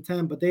 7, maybe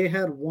 10, but they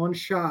had one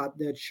shot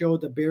that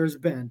showed the Bears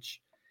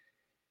bench.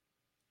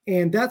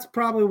 And that's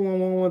probably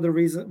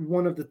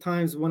one of the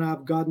times when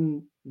I've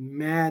gotten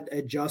mad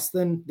at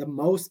Justin the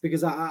most,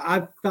 because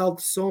I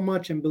felt so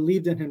much and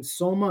believed in him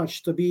so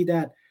much to be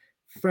that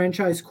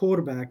franchise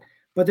quarterback,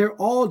 but they're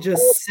all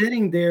just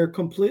sitting there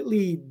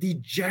completely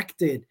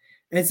dejected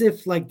as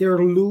if like they're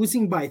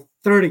losing by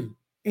 30.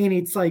 And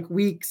it's like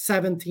week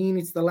 17,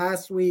 it's the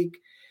last week.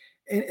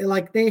 And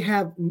like they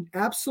have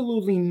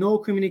absolutely no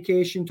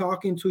communication,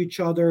 talking to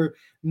each other,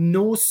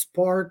 no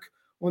spark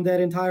on that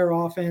entire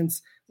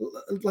offense.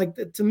 Like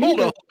to me, hold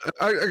on,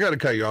 I got to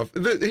cut you off.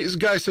 This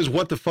guy says,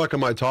 "What the fuck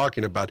am I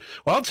talking about?"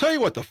 Well, I'll tell you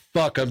what the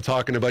fuck I'm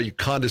talking about, you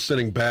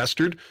condescending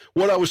bastard.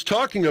 What I was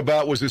talking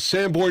about was that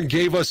Sanborn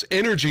gave us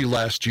energy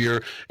last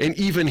year, and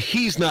even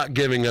he's not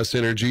giving us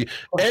energy.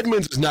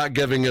 Edmonds is not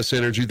giving us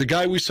energy. The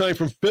guy we signed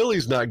from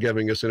Philly's not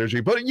giving us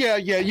energy. But yeah,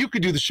 you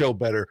could do the show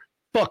better.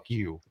 Fuck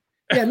you.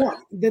 Yeah, no,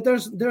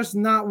 there's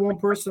not one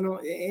person,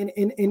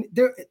 and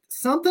there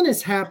something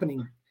is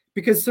happening,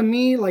 because to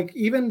me, like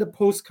even the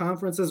post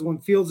conferences when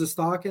Fields is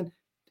talking,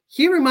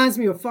 he reminds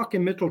me of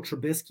fucking Mitchell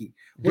Trubisky,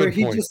 where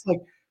he just like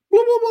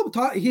blah, blah,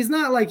 blah, he's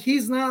not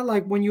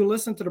like when you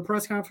listen to the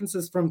press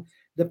conferences from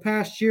the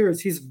past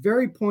years, he's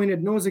very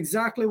pointed, knows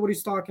exactly what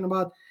he's talking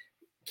about,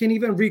 can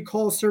even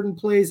recall certain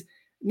plays.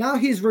 Now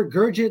he's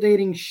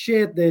regurgitating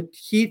shit that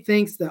he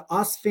thinks that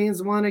us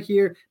fans want to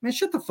hear. Man,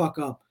 shut the fuck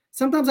up.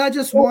 Sometimes I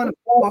just want a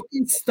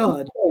fucking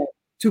stud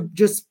to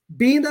just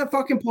be in that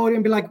fucking podium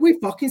and be like, we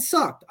fucking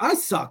sucked. I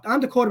sucked. I'm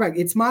the quarterback.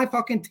 It's my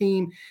fucking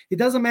team. It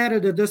doesn't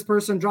matter that this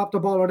person dropped the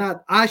ball or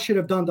not. I should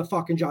have done the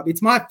fucking job.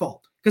 It's my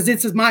fault because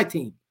this is my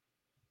team.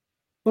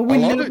 But we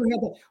never had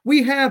that.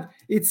 We have,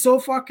 it's so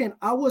fucking,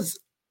 I was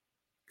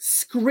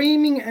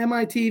screaming at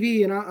my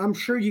TV, and I'm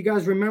sure you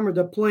guys remember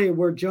the play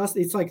where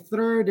it's like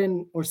third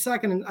or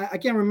second, and I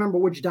can't remember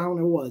which down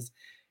it was.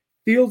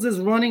 Fields is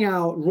rolling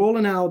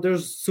out.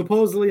 There's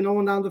supposedly no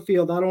one down the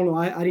field. I don't know.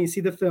 I didn't see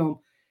the film.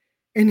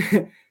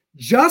 And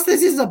just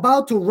as he's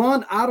about to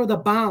run out of the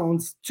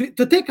bounds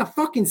to take a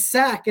fucking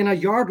sack and a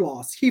yard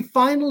loss, he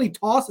finally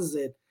tosses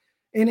it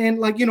and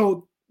like,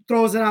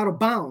 throws it out of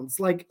bounds,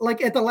 like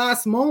at the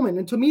last moment.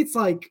 And to me, it's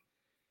like,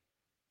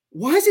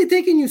 why is it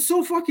taking you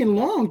so fucking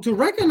long to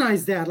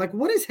recognize that? Like,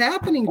 what is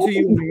happening to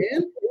you,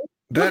 man?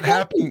 That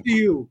happened to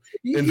you.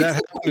 And that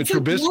happened to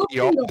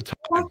Trubisky all the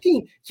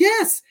time.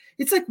 Yes.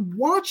 It's like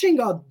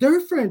watching a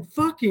different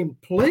fucking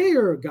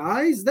player,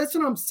 guys. That's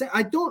what I'm saying.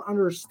 I don't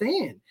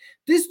understand.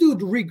 This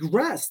dude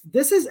regressed.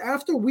 This is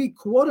after we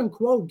quote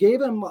unquote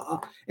gave him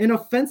an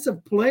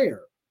offensive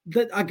player,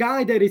 a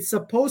guy that is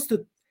supposed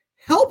to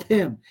help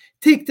him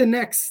take the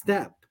next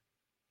step.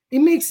 It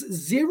makes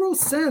zero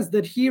sense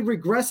that he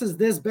regresses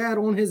this bad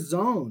on his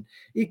own.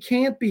 It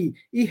can't be.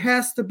 It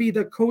has to be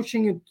the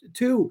coaching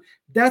too.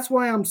 That's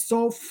why I'm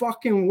so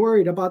fucking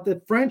worried about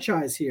the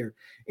franchise here.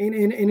 And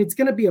it's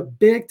going to be a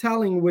big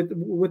telling with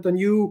the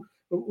new,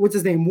 what's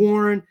his name,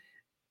 Warren.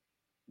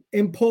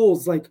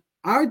 impose, like,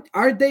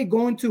 are they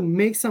going to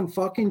make some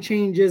fucking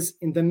changes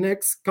in the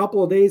next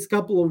couple of days,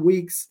 couple of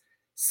weeks?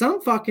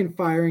 Some fucking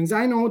firings.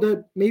 I know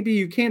that maybe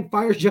you can't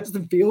fire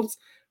Justin Fields.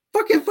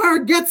 Fucking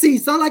fire Getsy.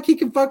 It's not like he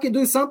can fucking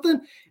do something.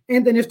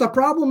 And then if the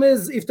problem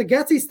is, if the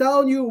Getsy's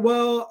telling you,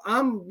 well,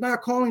 I'm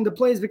not calling the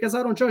plays because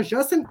I don't trust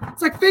Justin,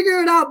 it's like,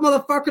 figure it out,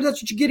 motherfucker.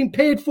 That's what you're getting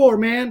paid for,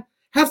 man.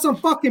 Have some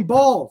fucking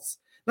balls.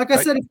 Like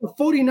I said, if the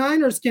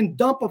 49ers can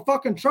dump a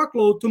fucking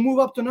truckload to move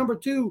up to number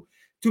 2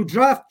 to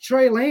draft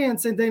Trey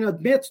Lance and then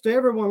admit to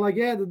everyone, like,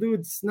 yeah, the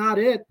dude's not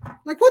it.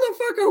 Like, what the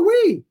fuck are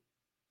we?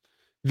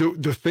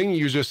 The thing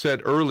you just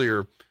said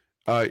earlier,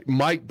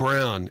 Mike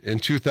Brown in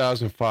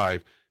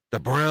 2005, the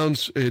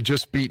Browns had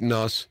just beaten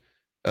us.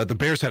 The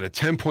Bears had a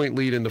 10-point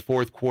lead in the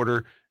fourth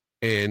quarter,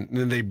 and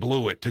then they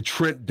blew it to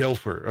Trent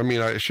Dilfer. I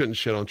mean, I shouldn't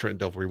shit on Trent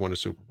Dilfer. He won a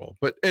Super Bowl.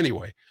 But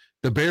anyway,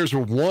 the Bears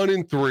were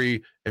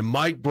 1-3, and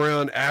Mike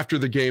Brown, after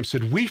the game,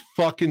 said, we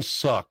fucking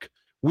suck.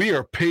 We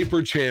are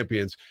paper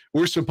champions.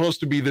 We're supposed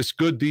to be this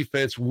good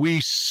defense.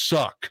 We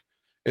suck.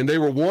 And they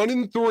were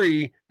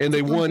 1-3, and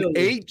they won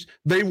 8.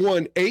 They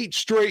won 8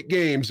 straight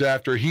games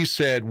after he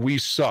said, we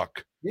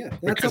suck. Yeah,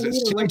 that's because it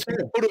seems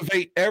to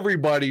motivate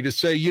everybody to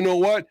say, you know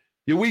what?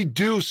 Yeah, we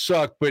do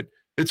suck, but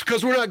it's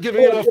because we're not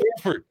giving enough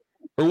effort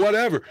or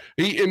whatever.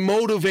 It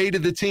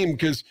motivated the team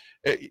because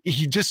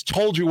he just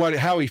told you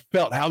how he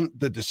felt, how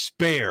the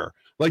despair.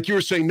 Like you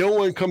were saying, no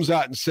one comes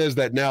out and says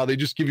that now. They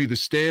just give you the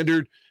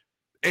standard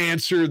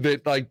answer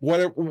that, like,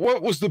 whatever.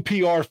 What was the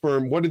PR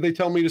firm? What did they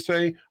tell me to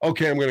say?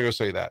 Okay, I'm going to go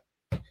say that.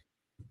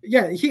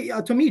 Yeah,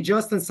 to me,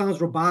 Justin sounds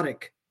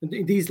robotic.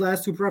 These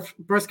last 2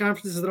 press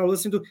conferences that I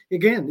listened to,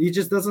 again, he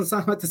just doesn't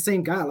sound like the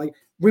same guy. Like,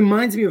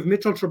 reminds me of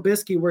Mitchell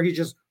Trubisky, where he's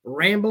just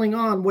rambling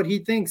on what he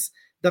thinks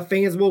the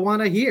fans will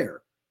want to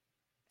hear.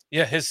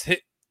 Yeah,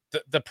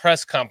 the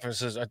press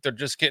conferences, they're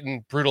just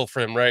getting brutal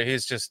for him, right?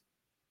 He's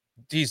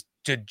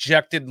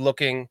dejected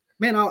looking.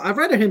 Man, I'd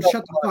rather him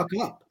shut the fuck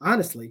up,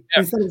 honestly,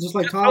 instead of just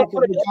like talk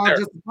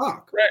just to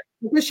talk. Right.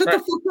 Like, shut the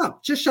fuck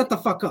up. Just shut the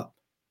fuck up.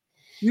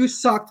 You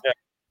sucked. Yeah.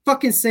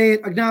 Fucking say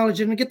it,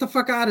 acknowledge it, and get the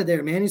fuck out of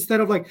there, man.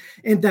 Instead of like,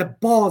 and that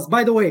balls.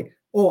 By the way,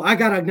 I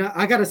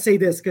gotta say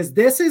this, because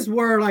this is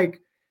where like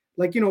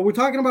you know, we're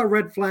talking about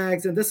red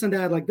flags and this and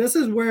that. Like, this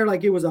is where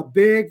like it was a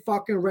big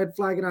fucking red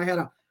flag, and I had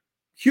a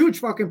huge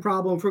fucking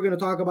problem. If we're gonna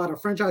talk about a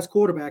franchise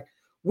quarterback,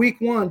 week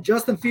 1,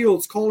 Justin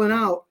Fields calling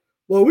out,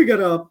 well, we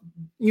gotta,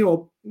 you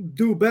know,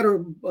 do better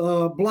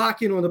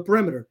blocking on the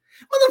perimeter.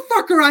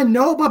 Motherfucker, I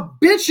know, but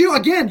bitch,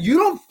 you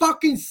don't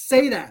fucking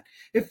say that.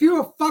 If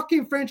you're a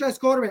fucking franchise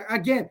quarterback,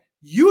 again,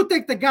 you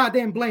take the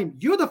goddamn blame.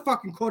 You're the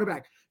fucking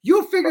quarterback.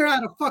 You figure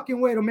out a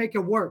fucking way to make it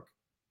work.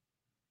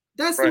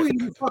 That's the way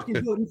you fucking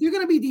do it. If you're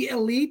going to be the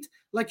elite,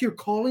 like you're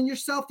calling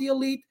yourself the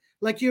elite,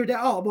 like you're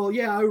I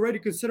already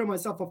consider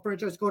myself a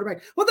franchise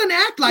quarterback. Well, then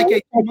act like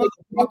it, you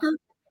motherfucker.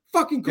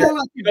 Fucking call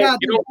out your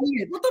goddamn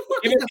team. What the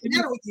fuck is the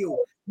matter with you,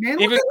 man?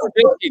 What kind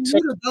of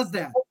leader does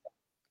that?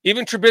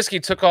 Even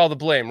Trubisky took all the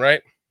blame,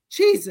 right?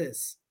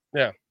 Jesus.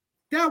 Yeah.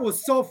 That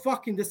was so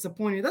fucking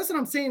disappointing. That's what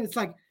I'm saying. It's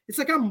like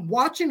I'm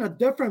watching a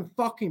different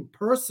fucking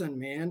person,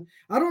 man.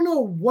 I don't know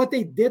what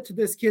they did to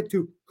this kid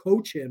to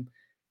coach him.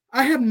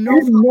 I have no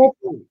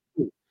clue.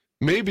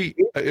 Maybe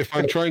if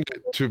I'm trying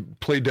to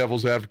play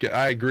devil's advocate,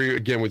 I agree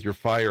again with your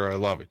fire. I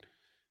love it.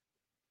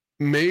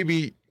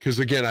 Maybe because,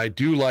 again, I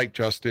do like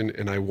Justin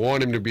and I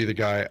want him to be the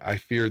guy. I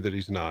fear that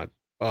he's not.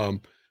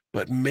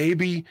 But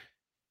maybe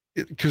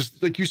because,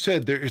 like you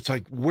said, it's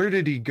like, where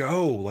did he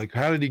go? Like,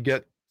 how did he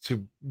get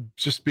to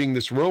just being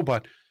this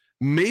robot?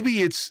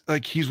 Maybe it's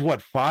like he's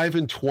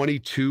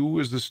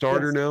 5-22 as the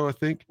starter now, I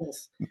think.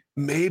 Yes.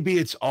 Maybe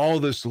it's all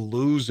this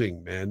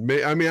losing, man.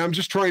 I mean, I'm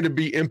just trying to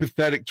be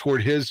empathetic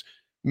toward his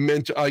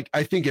mental. Like,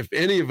 I think if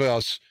any of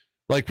us,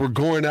 like, we're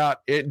going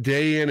out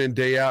day in and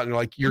day out, and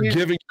like you're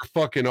giving your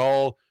fucking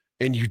all,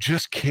 and you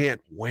just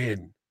can't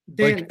win.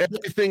 Dan, like,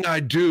 everything I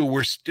do,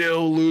 we're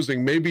still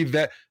losing. Maybe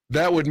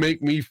that would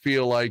make me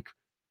feel like,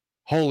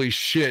 holy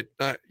shit,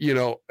 you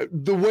know,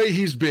 the way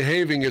he's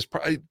behaving is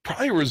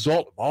probably a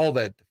result of all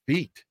that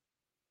defeat.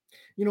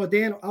 You know,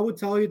 Dan, I would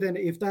tell you then,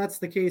 if that's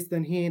the case,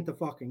 then he ain't the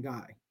fucking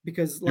guy.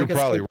 Because like you're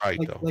probably right,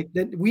 though. Like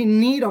we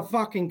need a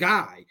fucking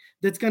guy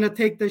that's gonna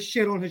take this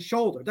shit on his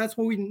shoulder. That's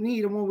what we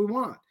need and what we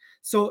want.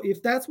 So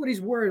if that's what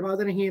he's worried about,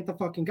 then he ain't the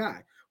fucking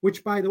guy.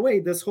 Which, by the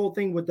way, this whole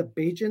thing with the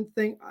Bajan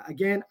thing,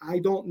 again, I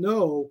don't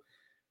know,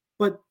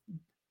 but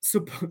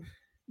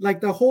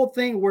like the whole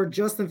thing where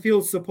Justin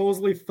Fields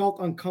supposedly felt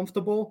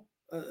uncomfortable.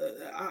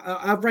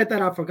 I've read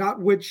that. I forgot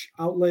which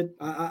outlet.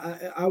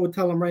 I would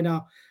tell him right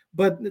now,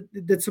 but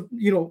that's,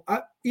 you know,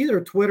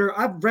 either Twitter.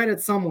 I've read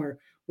it somewhere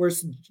where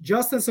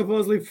Justin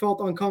supposedly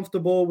felt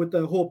uncomfortable with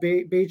the whole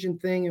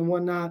Bajan thing and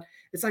whatnot.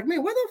 It's like,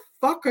 man, where the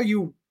fuck are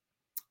you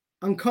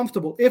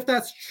uncomfortable? If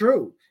that's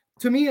true,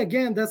 to me,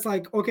 again, that's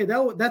like, okay,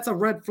 that's a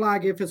red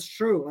flag if it's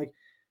true. Like,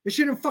 it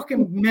shouldn't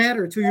fucking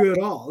matter to you at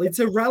all. It's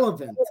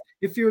irrelevant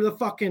if you're the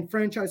fucking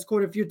franchise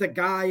coach, if you're the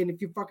guy, and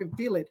if you fucking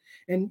feel it,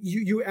 and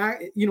you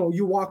act, you know,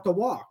 you walk the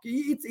walk.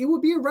 It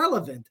would be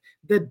irrelevant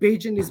that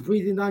Bajan is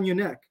breathing down your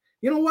neck.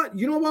 You know what?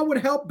 You know what would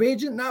help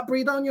Bajent not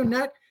breathe on your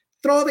neck?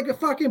 Throw the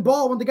fucking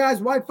ball when the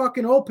guy's wide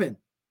fucking open.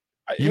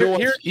 You know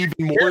what's even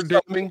more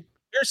damning?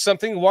 Here's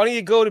something. Why don't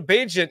you go to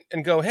Bajent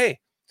and go, hey,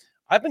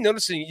 I've been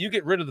noticing you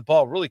get rid of the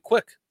ball really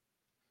quick.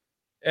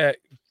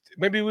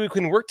 Maybe we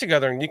can work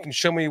together and you can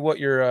show me what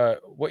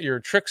your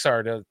tricks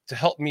are to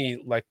help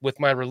me like with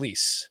my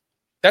release.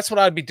 That's what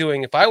I'd be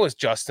doing if I was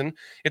Justin.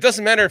 It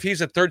doesn't matter if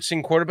he's a third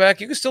string quarterback.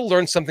 You can still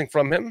learn something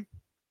from him.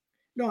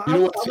 No, you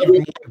know what's even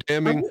more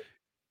damning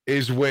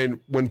is when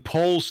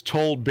Poles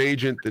told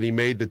Bajent that he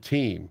made the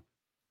team.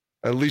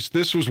 At least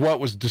this was what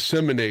was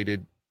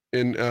disseminated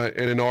in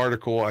an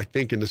article, I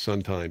think, in the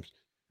Sun-Times.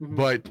 Mm-hmm.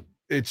 But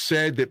it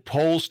said that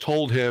Poles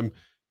told him,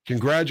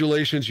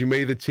 "Congratulations, you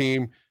made the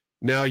team.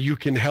 Now you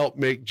can help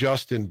make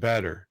Justin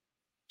better."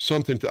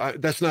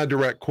 That's not a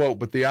direct quote,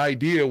 but the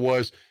idea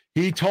was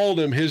he told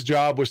him his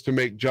job was to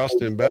make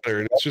Justin better.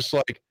 And it's just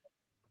like,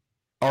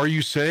 are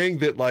you saying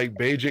that like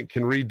Bajent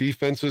can read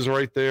defenses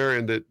right there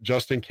and that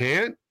Justin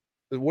can't?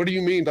 What do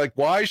you mean? Like,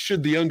 why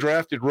should the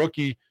undrafted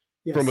rookie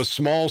from a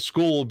small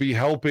school be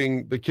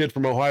helping the kid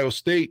from Ohio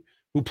State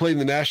who played in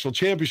the national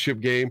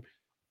championship game?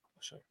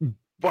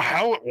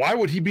 Why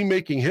would he be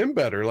making him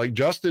better? Like,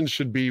 Justin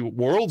should be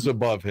worlds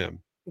above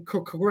him.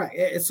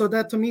 Correct. So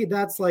that, to me,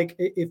 that's like,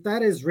 if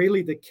that is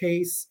really the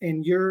case,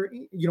 and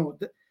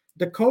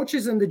the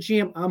coaches and the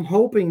GM, I'm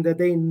hoping that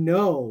they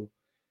know,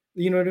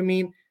 you know what I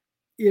mean?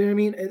 You know what I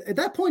mean? At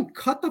that point,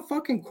 cut the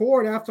fucking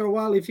cord after a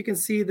while if you can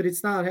see that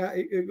it's not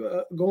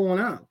going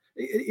on.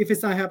 If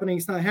it's not happening,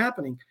 it's not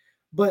happening.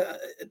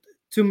 But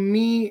to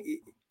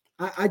me,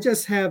 I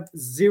just have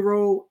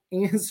zero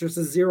answers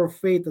and zero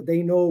faith that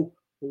they know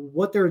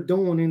what they're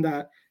doing in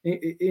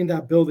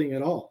that building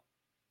at all.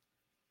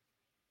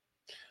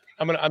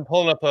 I'm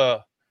pulling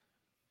up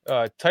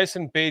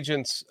Tyson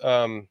Bajent's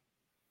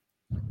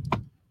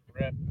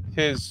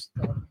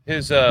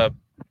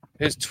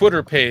his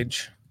Twitter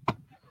page.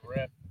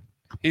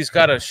 He's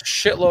got a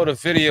shitload of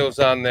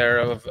videos on there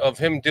of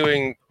him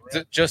doing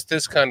just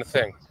this kind of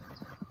thing.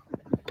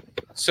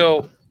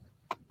 So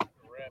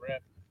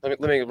let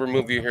me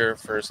remove you here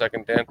for a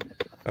second, Dan.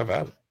 How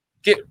about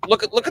it?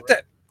 Look at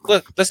that.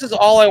 Look, this is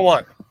all I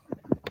want.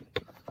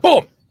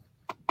 Boom.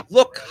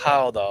 Look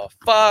how the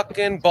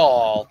fucking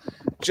ball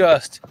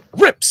just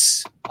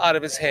rips out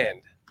of his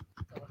hand.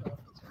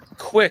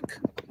 Quick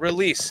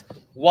release.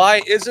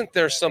 Why isn't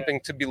there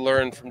something to be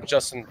learned from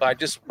Justin by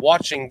just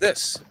watching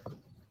this?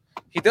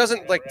 He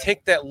doesn't like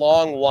take that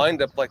long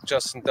windup like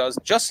Justin does.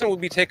 Justin would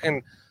be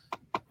taking,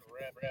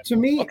 to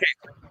me. Okay,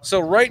 so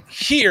right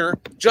here,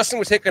 Justin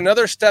would take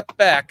another step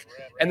back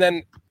and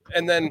then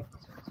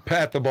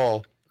pat the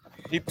ball.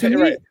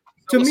 Hold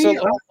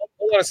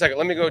on a second.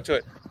 Let me go to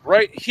it.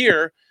 Right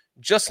here,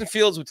 Justin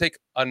Fields would take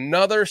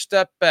another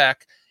step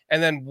back,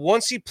 and then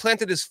once he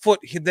planted his foot,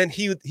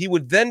 he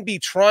would then be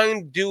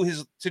trying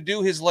to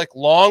do his like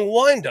long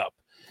windup.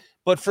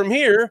 But from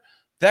here,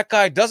 that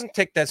guy doesn't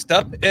take that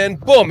step, and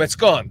boom, it's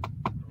gone.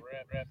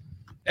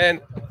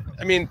 And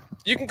I mean,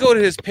 you can go to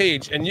his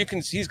page, and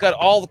he's got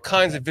all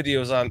kinds of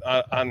videos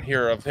on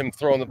here of him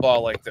throwing the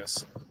ball like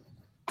this.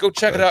 Go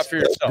check it out for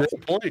yourself.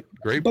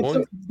 Great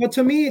point. But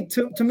to me,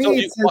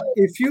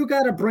 if you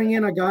got to bring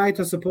in a guy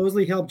to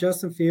supposedly help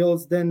Justin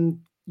Fields, then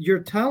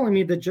you're telling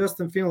me that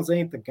Justin Fields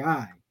ain't the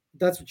guy.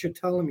 That's what you're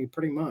telling me,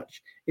 pretty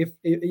much. If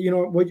you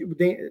know what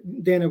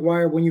Dan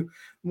Aguirre, when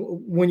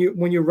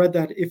you read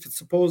that, if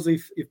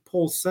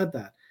Poles said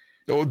that.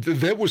 Oh,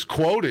 that was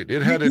quoted.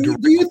 It had do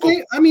you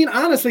think? I mean,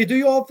 honestly, do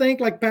you all think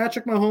like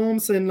Patrick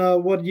Mahomes in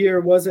what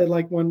year was it?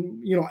 Like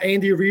when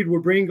Andy Reid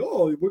would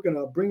we're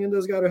gonna bring in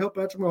this guy to help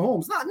Patrick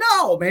Mahomes?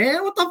 No,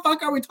 man. What the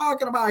fuck are we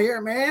talking about here,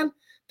 man?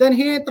 Then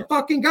he ain't the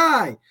fucking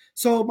guy.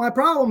 So my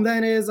problem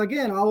then is,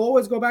 again, I'll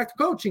always go back to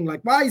coaching.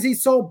 Like, why is he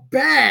so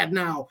bad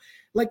now?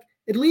 Like,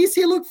 at least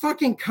he looked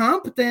fucking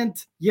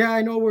competent. Yeah,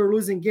 I know we're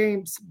losing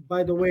games.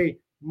 By the way,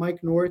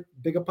 Mike North,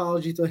 big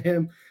apology to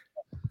him.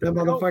 That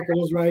motherfucker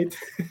was right.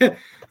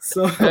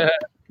 So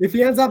if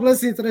he ends up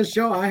listening to this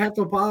show, I have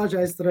to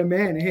apologize to the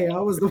man. Hey, I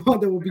was the one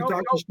that would be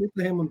talking shit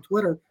to him on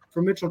Twitter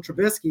for Mitchell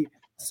Trubisky.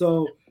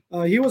 So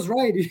he was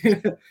right.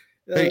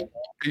 Hey,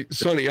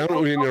 Sonny, I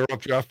don't mean to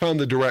interrupt you. I found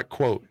the direct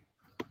quote.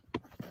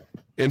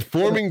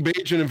 Informing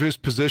Bajent of his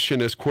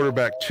position as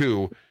quarterback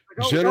 2,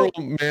 General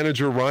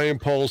Manager Ryan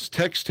Poles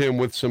texted him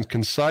with some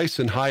concise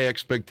and high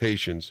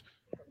expectations.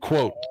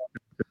 Quote,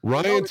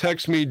 Ryan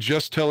texted me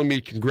just telling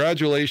me,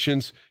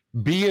 congratulations,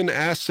 be an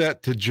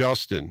asset to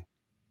Justin.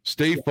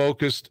 Stay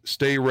focused,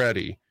 stay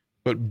ready,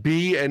 but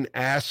be an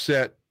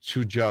asset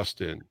to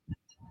Justin.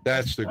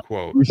 That's the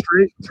quote.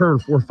 Straight turn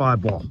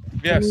 4-5 ball.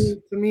 Yes.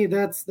 To me,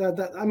 that's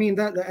that. I mean,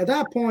 that at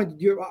that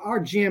point, our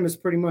GM is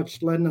pretty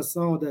much letting us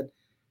know that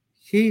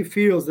he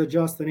feels that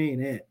Justin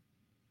ain't it.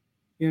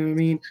 You know what I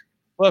mean?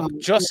 Look,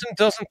 Justin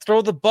doesn't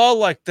throw the ball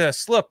like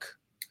this. Look,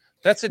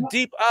 that's a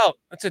deep out.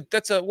 That's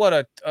a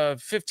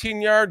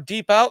 15-yard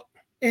deep out.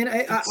 And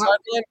I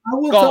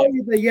will tell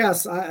you that,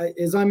 yes,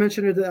 as I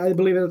mentioned it, I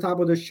believe at the top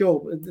of the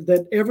show,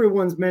 that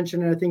everyone's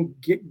mentioned, and I think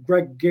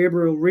Greg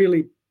Gabriel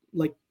really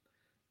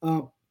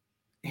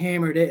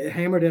hammered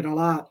it a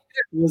lot,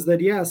 was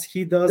that yes,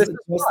 he does. This is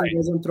Justin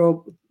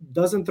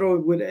doesn't throw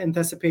with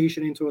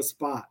anticipation into a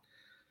spot.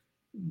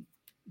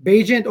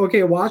 Bajent,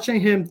 okay,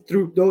 watching him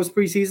through those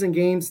preseason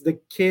games, the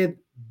kid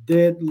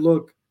did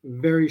look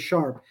very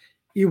sharp.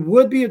 It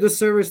would be a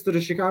disservice to the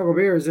Chicago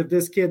Bears if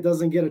this kid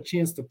doesn't get a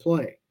chance to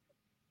play.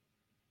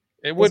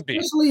 It would be.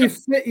 Especially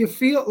if you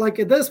feel like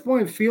at this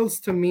point, it feels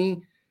to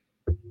me,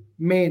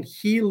 man,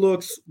 he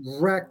looks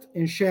wrecked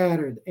and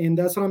shattered. And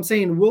that's what I'm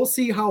saying. We'll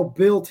see how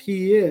built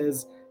he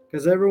is,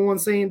 because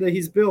everyone's saying that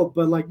he's built.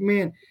 But like,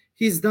 man,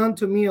 he's done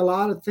to me a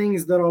lot of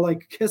things that are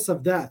like kiss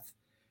of death.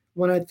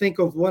 When I think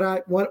of what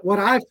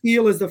I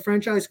feel is the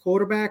franchise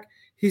quarterback,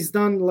 he's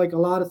done like a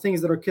lot of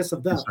things that are kiss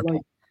of death,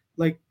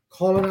 like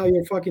calling out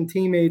your fucking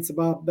teammates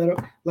about better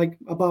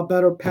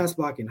pass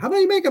blocking. How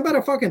about you make a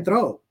better fucking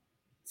throw?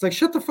 It's like,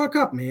 shut the fuck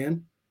up,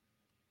 man.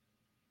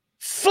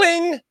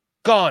 Fling,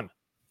 gone.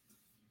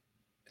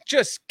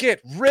 Just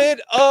get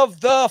rid of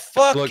the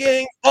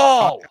fucking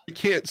ball. I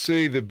can't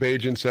say that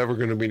Bajent's ever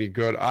going to be any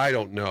good. I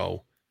don't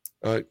know.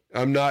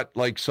 I'm not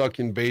like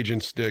sucking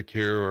Bajent's stick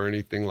here or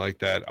anything like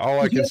that. All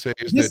I can say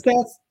is his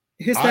that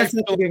stats have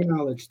to be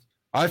acknowledged.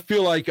 I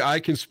feel like I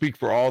can speak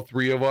for all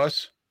three of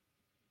us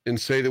and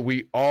say that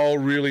we all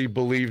really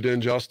believed in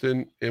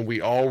Justin, and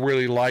we all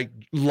really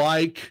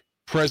like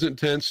present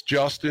tense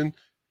Justin.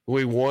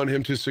 We want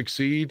him to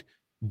succeed,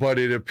 but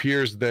it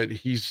appears that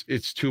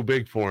it's too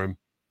big for him.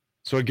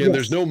 So again, Yes.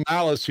 There's no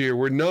malice here,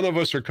 where none of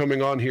us are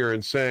coming on here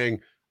and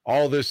saying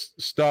all this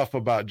stuff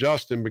about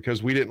Justin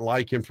because we didn't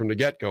like him from the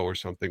get-go or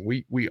something.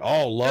 We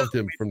all loved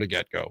him from the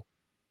get-go.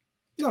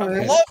 No,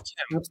 Loved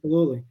him.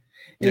 absolutely.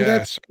 And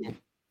Yes.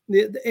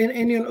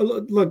 and you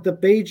know, look, the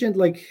Bajent,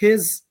 like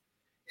his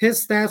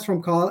stats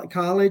from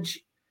college.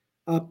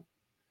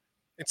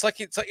 It's like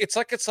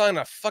it's on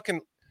a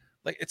fucking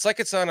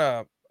it's on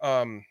a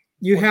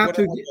You have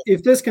to,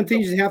 if this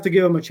continues, you have to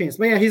give him a chance.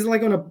 But yeah, he's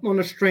like on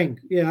a string.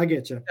 Yeah, I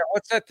get you. Yeah,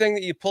 what's that thing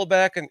that you pull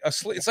back and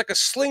it's like a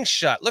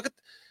slingshot. Look at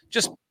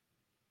just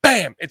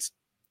bam. It's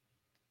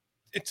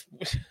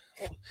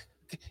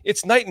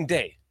night and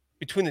day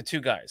between the two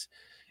guys.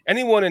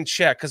 Anyone in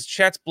chat, because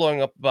chat's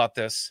blowing up about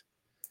this,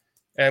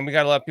 and we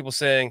got a lot of people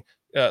saying,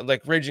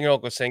 like Raging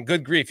Elk was saying,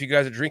 "Good grief, you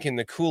guys are drinking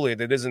the Kool-Aid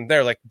that isn't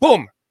there." Like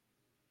boom,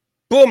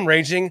 boom,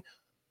 Raging.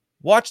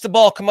 Watch the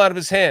ball come out of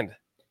his hand.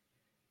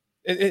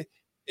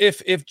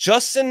 If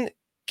Justin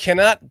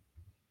cannot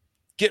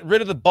get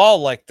rid of the ball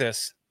like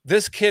this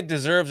kid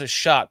deserves a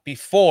shot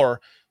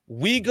before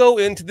we go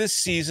into this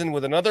season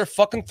with another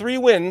fucking 3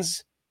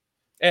 wins,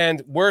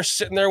 and we're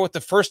sitting there with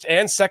the first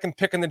and second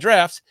pick in the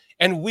draft,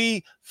 and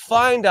we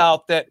find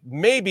out that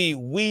maybe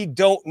we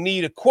don't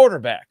need a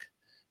quarterback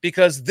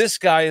because this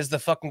guy is the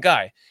fucking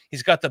guy.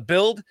 He's got the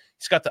build,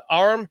 he's got the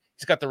arm,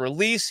 he's got the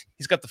release,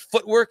 he's got the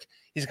footwork,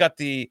 he's got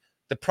the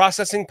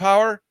processing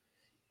power.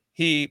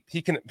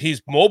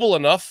 He's mobile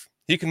enough.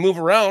 He can move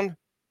around.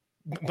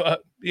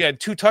 But he had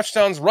 2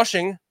 touchdowns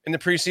rushing in the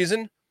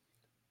preseason.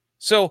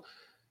 So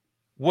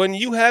when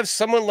you have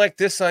someone like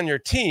this on your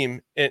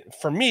team,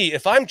 for me,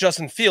 if I'm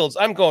Justin Fields,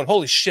 I'm going,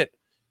 holy shit,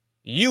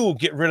 you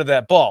get rid of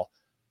that ball.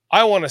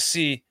 I want to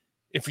see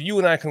if you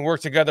and I can work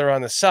together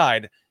on the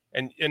side,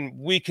 and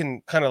we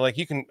can kind of like,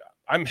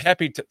 I'm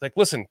happy to, like,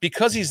 listen,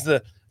 because he's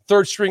the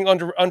third string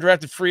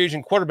undrafted free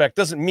agent quarterback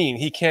doesn't mean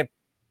he can't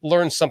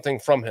learn something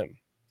from him,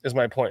 is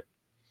my point.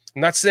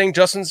 I'm not saying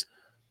Justin's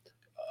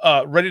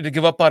ready to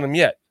give up on him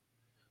yet,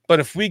 but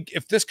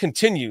if this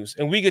continues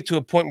and we get to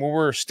a point where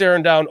we're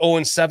staring down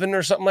 0-7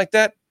 or something like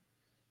that,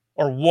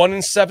 or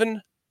 1-7,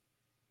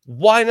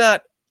 why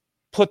not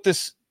put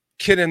this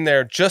kid in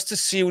there just to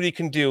see what he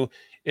can do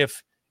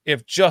if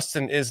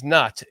Justin is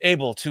not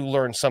able to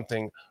learn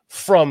something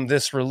from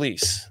this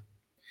release?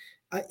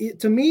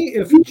 To me,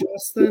 if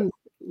Justin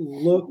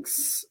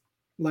looks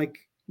like,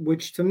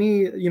 which to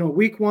me,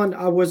 week 1,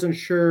 I wasn't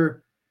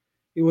sure.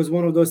 It was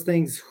one of those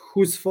things.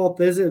 Whose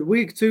fault is it?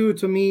 Week 2,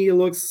 to me, it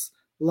looks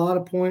a lot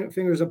of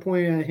fingers are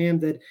pointing at him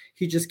that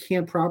he just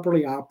can't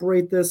properly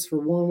operate this for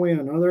one way or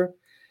another.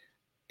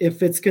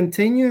 If it's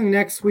continuing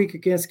next week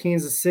against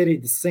Kansas City,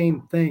 the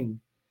same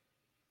thing.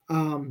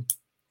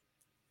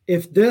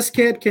 If this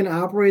kid can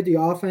operate the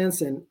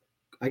offense, and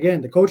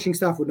again, the coaching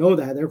staff would know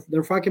that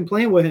they're fucking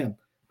playing with him.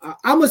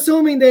 I'm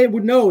assuming they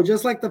would know,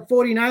 just like the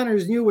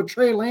 49ers knew with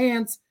Trey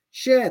Lance.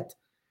 Shit,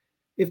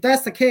 if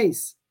that's the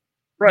case.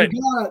 Right.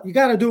 You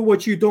gotta do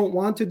what you don't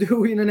want to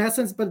do in an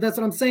essence, but that's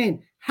what I'm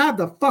saying. Have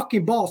the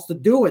fucking balls to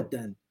do it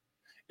then.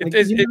 Like,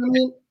 you know what I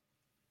mean?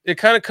 It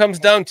kind of comes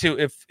down to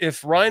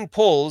if Ryan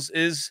Poles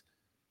is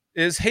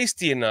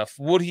hasty enough,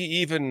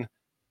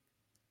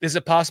 is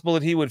it possible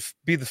that he would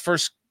be the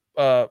first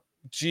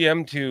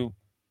GM to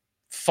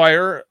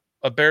fire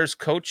a Bears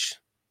coach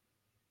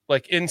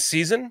like in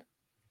season?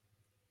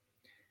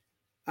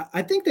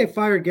 I think they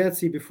fired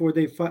Getsy before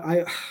they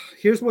fired.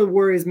 Here's what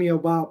worries me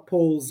about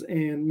Poles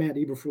and Matt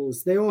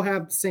Eberflus. They all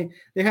have the same.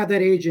 They have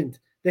that agent.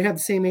 They have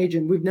the same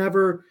agent.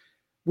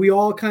 We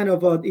all kind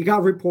of. It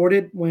got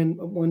reported when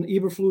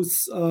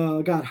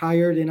Eberflus got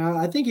hired, and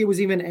I think he was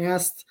even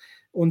asked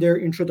on their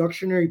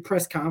introductory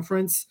press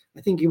conference.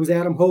 I think it was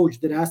Adam Hoge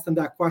that asked them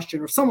that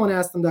question, or someone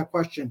asked them that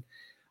question.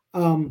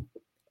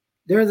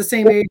 They're the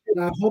same age,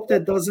 and I hope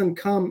that doesn't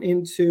come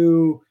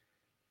into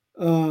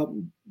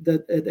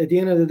that at the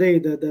end of the day,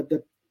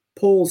 the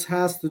polls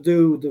has to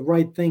do the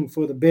right thing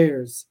for the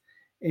Bears.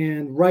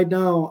 And right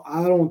now,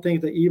 I don't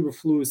think that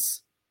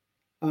Eberflus,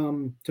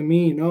 to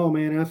me, no,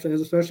 man,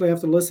 especially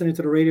after listening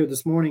to the radio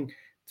this morning,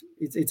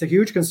 it's a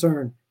huge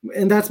concern.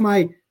 And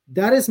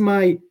that is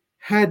my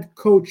head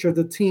coach of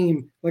the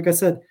team. Like I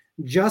said,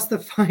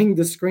 justifying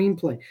the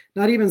screenplay,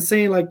 not even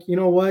saying like, you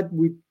know what,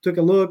 we took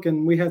a look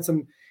and we had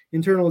some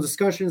internal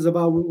discussions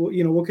about,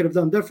 you know, what could have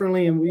done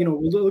differently. And, you know,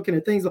 we're looking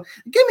at things.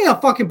 Give me a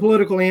fucking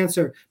political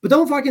answer, but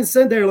don't fucking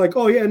sit there like,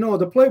 oh yeah, no,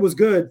 the play was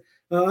good.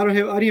 I didn't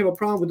have a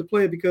problem with the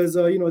play because,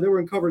 you know, they were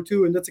in cover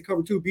 2 and that's a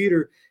cover 2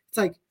 beater. It's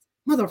like,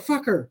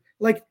 motherfucker,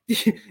 like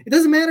it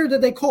doesn't matter that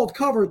they called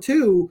cover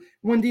 2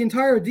 when the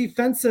entire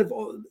defensive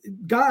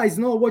guys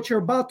know what you're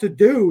about to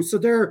do. So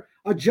they're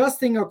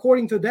adjusting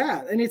according to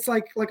that. And it's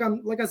like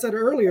I said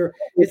earlier,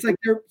 it's like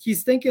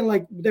he's thinking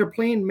like they're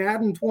playing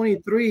Madden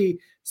 23.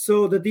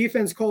 So the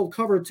defense called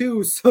cover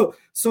 2.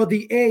 So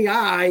the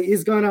AI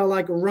is going to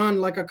like run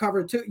like a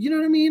cover 2. You know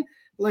what I mean?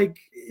 Like,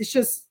 it's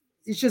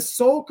just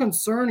so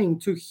concerning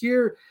to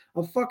hear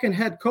a fucking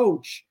head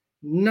coach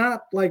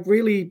not like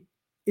really.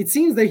 It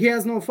seems that he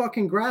has no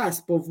fucking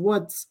grasp of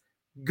what's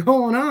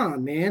going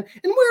on, man.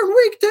 And we're in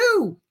week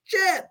 2.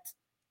 Shit.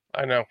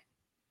 I know.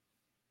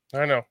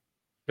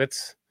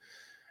 It's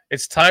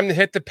time to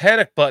hit the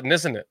panic button,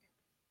 isn't it?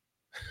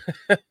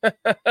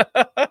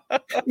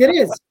 It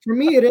is. For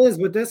me, it is.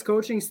 With this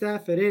coaching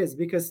staff, it is.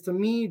 Because to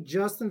me,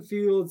 Justin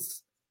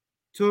Fields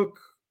took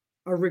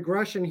a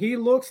regression. He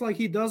looks like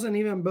he doesn't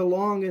even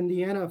belong in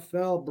the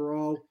NFL,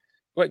 bro.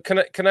 Wait,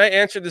 can I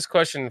answer this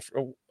question?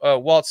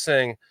 Walt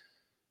saying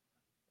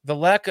the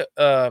lack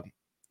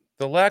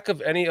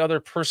of any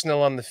other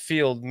personnel on the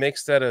field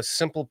makes that a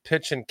simple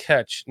pitch and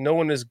catch. No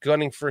one is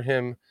gunning for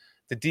him.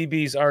 The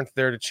DBs aren't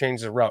there to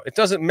change the route. It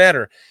doesn't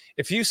matter.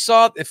 If you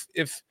saw, if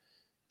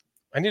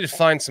I need to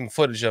find some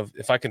footage of,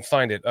 if I can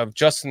find it, of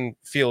Justin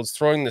Fields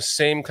throwing the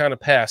same kind of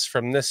pass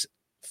from this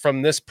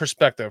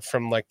perspective,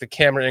 from like the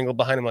camera angle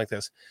behind him like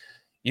this,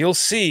 you'll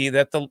see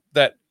that the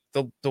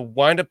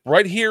wind up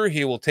right here,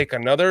 he will take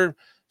another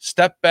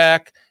step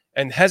back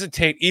and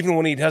hesitate even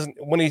when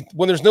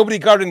when there's nobody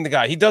guarding the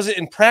guy. He does it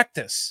in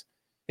practice.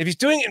 If he's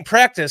doing it in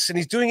practice and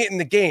he's doing it in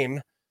the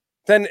game,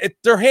 then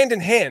they're hand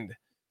in hand.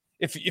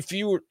 If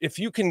you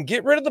can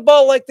get rid of the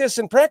ball like this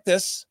in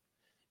practice,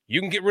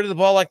 you can get rid of the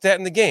ball like that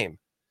in the game.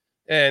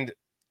 And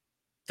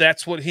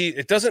that's what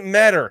it doesn't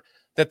matter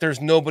that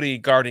there's nobody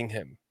guarding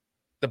him.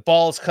 The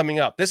ball is coming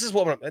up. This is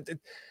what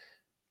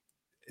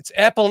it's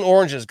apple and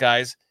oranges,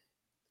 guys.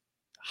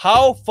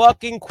 How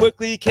fucking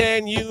quickly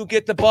can you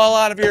get the ball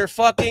out of your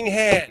fucking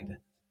hand?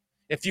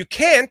 If you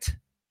can't,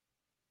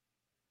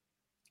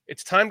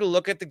 it's time to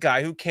look at the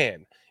guy who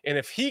can. And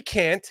if he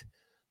can't,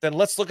 then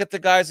let's look at the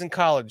guys in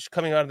college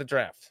coming out of the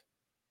draft.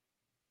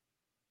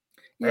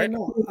 Right? Yeah,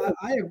 no,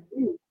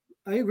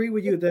 I agree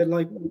with you that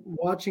like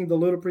watching the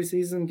little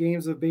preseason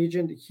games of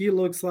Bagent, he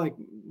looks like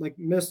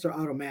Mr.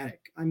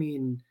 Automatic. I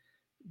mean,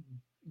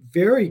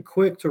 very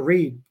quick to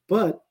read,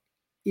 but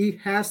he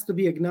has to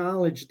be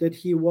acknowledged that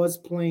he was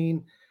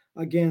playing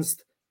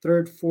against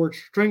third, fourth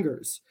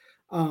stringers.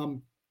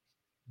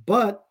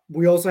 But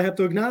we also have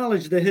to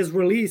acknowledge that his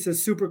release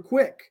is super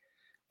quick.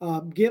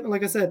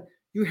 Like I said,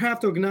 you have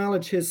to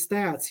acknowledge his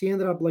stats. He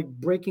ended up like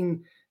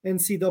breaking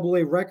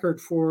NCAA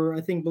record for, I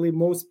believe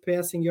most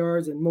passing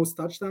yards and most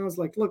touchdowns.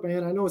 Like, look,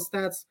 man, I know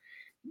stats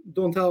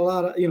don't tell a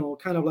lot of,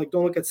 kind of like,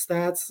 don't look at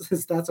stats.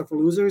 Stats are for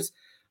losers.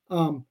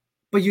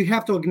 But you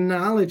have to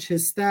acknowledge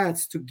his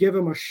stats to give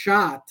him a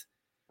shot.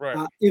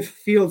 Right. If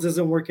Fields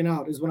isn't working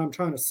out, is what I'm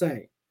trying to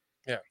say.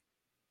 Yeah.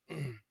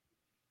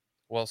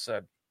 Well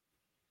said.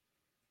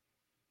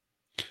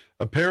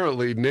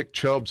 Apparently, Nick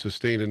Chubb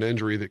sustained an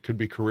injury that could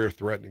be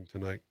career-threatening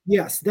tonight.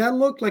 Yes, that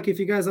looked like, if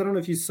you guys, I don't know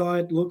if you saw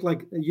it, looked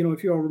like,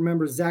 if you all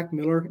remember Zach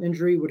Miller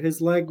injury with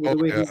his leg, with the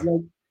way his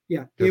leg.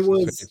 Yeah, it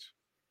was.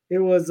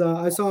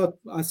 I saw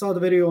the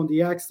video on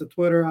the X, the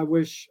Twitter. I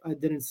wish I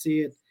didn't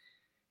see it.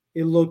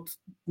 It looked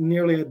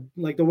nearly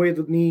like the way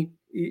the knee.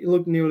 It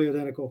looked nearly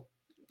identical.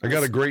 I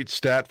got a great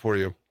stat for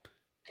you.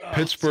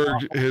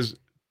 Pittsburgh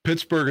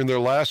in their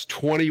last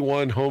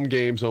 21 home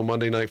games on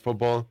Monday Night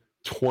Football,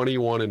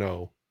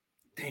 21-0.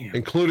 Damn.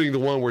 Including the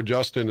one where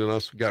Justin and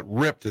us got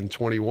ripped in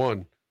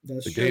 21.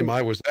 That's the true. Game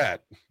I was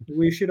at.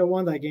 We should have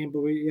won that game,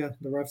 but the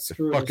refs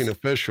screwed us. Fucking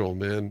official,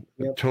 man.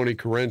 Yep. Tony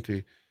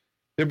Correnti.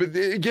 Yeah, but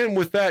again,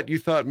 with that, you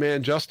thought,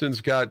 man, Justin's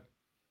got.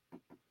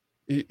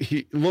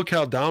 He look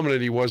how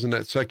dominant he was in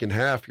that second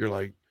half. You're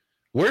like,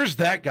 where's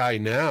that guy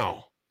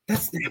now?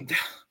 That's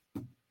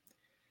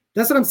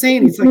what I'm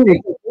saying. It's like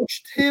they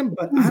coached him,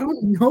 but I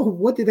don't know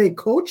what did they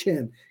coach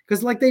him,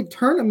 because like they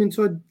turned him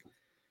into a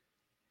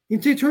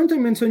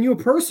new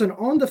person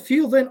on the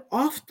field and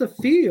off the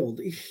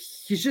field.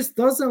 He just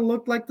doesn't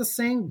look like the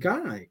same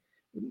guy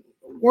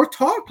or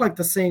talk like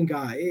the same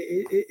guy.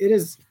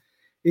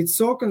 It's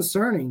so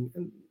concerning.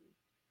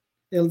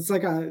 It's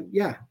like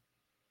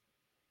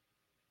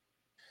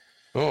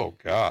Oh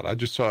God, I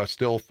just saw a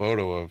still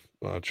photo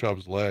of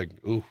Chubb's leg.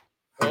 Ooh.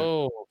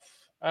 Oh,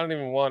 I don't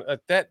even want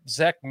that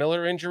Zach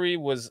Miller injury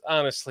was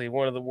honestly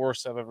one of the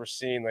worst I've ever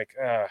seen.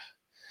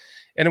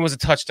 And it was a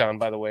touchdown,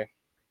 by the way.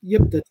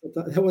 Yep,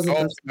 that wasn't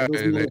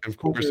And of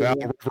course, Al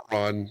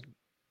Riveron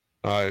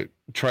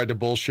tried to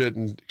bullshit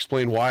and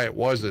explain why it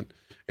wasn't.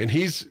 And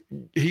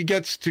he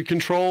gets to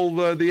control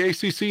the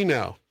ACC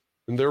now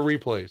in their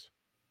replays.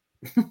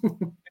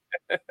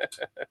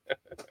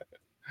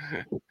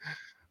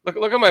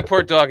 Look at my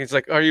poor dog. He's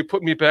like, "Are you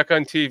putting me back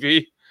on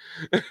TV?"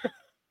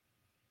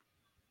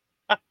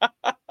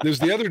 Is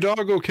the other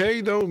dog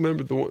okay though?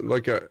 Remember the one,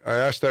 like I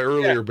asked that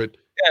earlier, but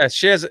yeah,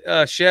 she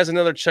has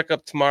another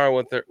checkup tomorrow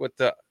with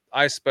the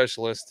eye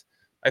specialist.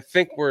 I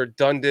think we're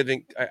done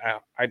giving.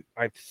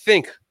 I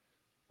think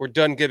we're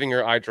done giving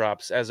her eye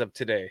drops as of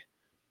today.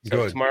 So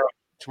good.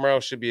 Tomorrow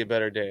should be a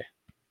better day.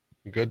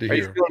 Good to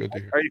hear. Good to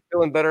hear. Are you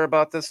feeling better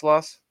about this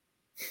loss?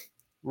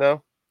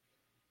 No.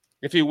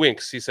 If he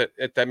winks, he said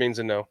that means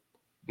a no.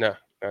 No,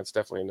 that's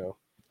definitely a no.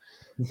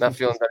 Not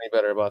feeling any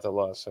better about the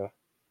loss. Huh?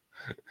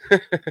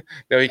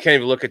 No, he can't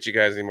even look at you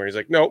guys anymore. He's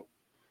like, nope.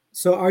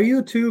 So are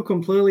you two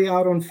completely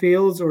out on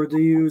Fields, or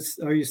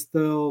are you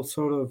still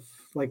sort of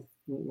like,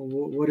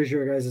 what is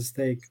your guys'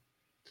 take?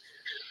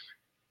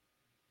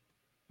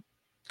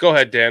 Go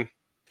ahead, Dan.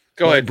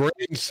 My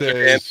brain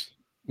says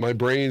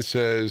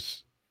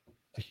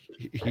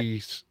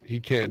he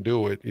can't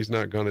do it. He's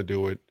not going to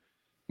do it.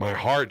 My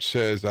heart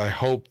says I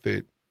hope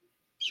that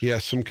he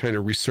has some kind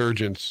of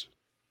resurgence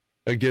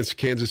against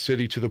Kansas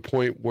City to the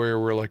point where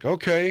we're like,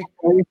 okay,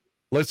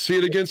 let's see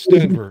it against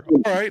Denver.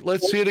 All right,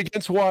 let's see it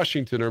against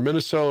Washington or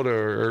Minnesota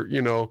or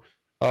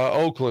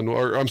Oakland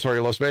or I'm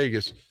sorry, Las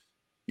Vegas.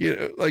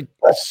 Like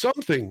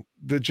something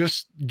that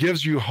just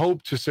gives you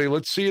hope to say,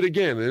 let's see it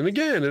again and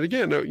again and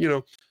again.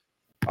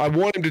 I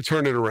want him to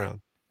turn it around.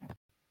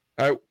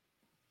 A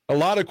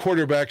lot of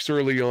quarterbacks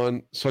early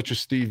on, such as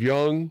Steve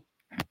Young,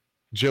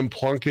 Jim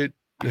Plunkett,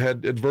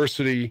 had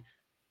adversity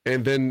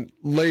and then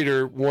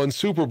later won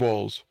Super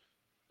Bowls.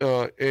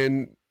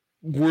 And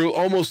we're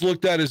almost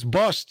looked at as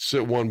busts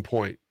at one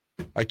point.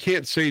 I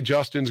can't say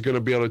Justin's going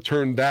to be able to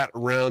turn that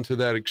around to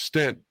that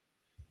extent.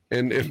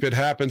 And if it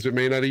happens, it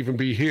may not even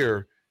be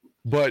here.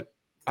 But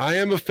I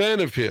am a fan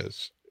of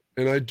his.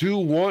 And I do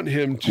want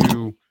him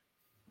to,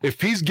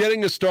 if he's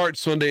getting a start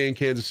Sunday in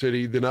Kansas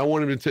City, then I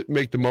want him to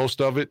make the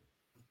most of it.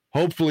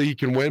 Hopefully he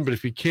can win. But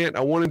if he can't,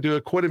 I want him to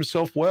acquit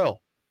himself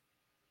well.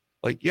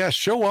 Like, yeah,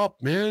 show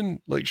up,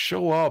 man. Like,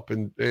 show up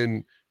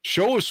and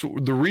show us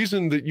the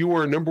reason that you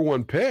were a number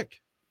one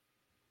pick.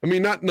 I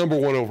mean, not number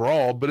one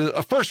overall, but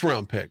a first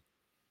round pick.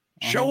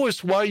 Show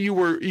us why you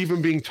were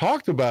even being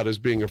talked about as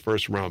being a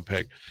first round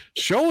pick.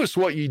 Show us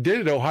what you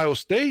did at Ohio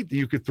State that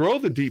you could throw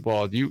the deep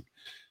ball. You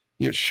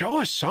show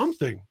us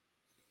something.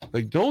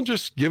 Like, don't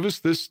just give us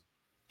this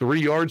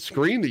 3-yard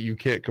screen that you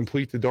can't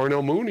complete to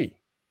Darnell Mooney.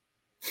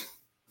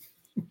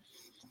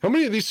 How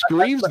many of these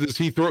screens does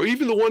he throw?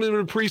 Even the one in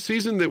the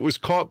preseason that was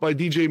caught by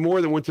DJ Moore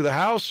that went to the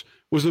house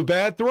was a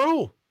bad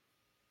throw.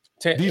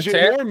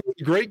 DJ Moore made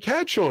a great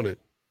catch on it.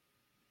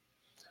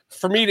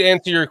 For me to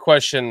answer your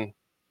question,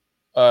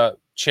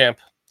 Champ,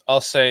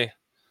 I'll say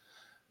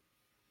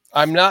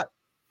I'm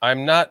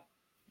not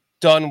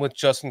done with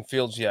Justin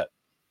Fields yet.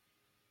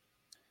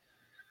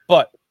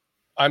 But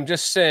I'm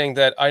just saying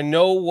that I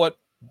know what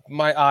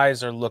my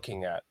eyes are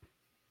looking at.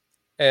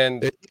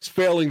 And it's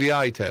failing the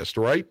eye test,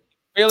 right?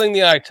 Failing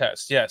the eye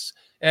test, yes.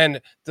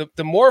 And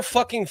the more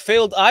fucking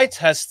failed eye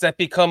tests that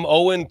become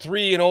 0-3 and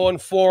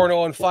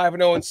 0-4 and 0-5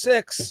 and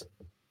 0-6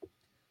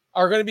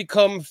 are going to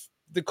become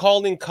the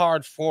calling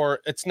card for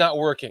it's not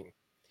working.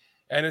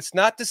 And it's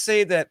not to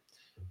say that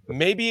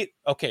maybe,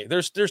 okay,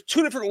 there's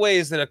two different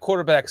ways that a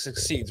quarterback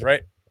succeeds,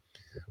 right?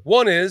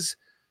 One is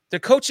the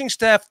coaching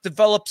staff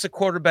develops a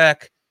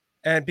quarterback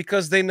and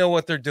because they know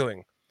what they're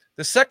doing.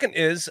 The second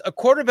is a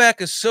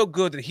quarterback is so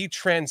good that he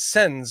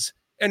transcends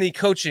any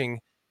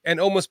coaching and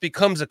almost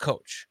becomes a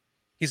coach.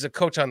 He's a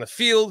coach on the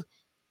field.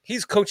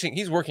 He's coaching.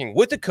 He's working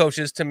with the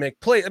coaches to make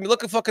plays. I mean,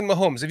 look at fucking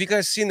Mahomes. Have you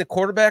guys seen The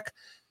Quarterback?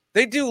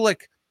 They do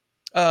like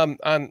on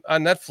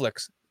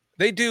Netflix.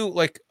 They do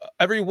like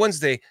every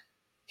Wednesday.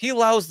 He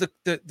allows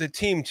the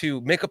team to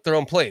make up their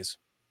own plays.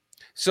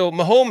 So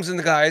Mahomes and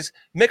the guys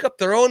make up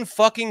their own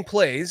fucking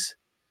plays,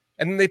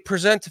 and then they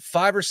present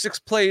 5 or 6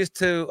 plays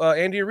to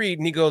Andy Reid,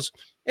 and he goes,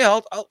 "Yeah,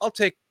 I'll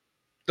take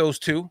those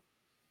 2,"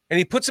 and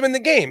he puts them in the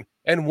game.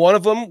 And one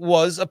of them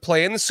was a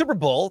play in the Super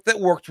Bowl that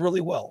worked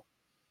really well.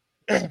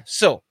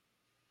 So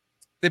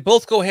they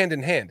both go hand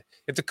in hand.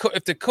 If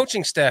the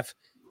coaching staff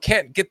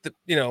can't get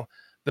the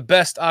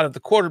best out of the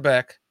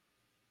quarterback,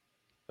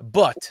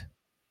 but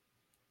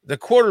the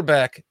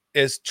quarterback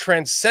is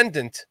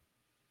transcendent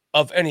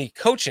of any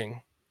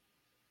coaching,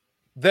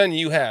 then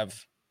you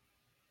have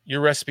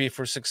your recipe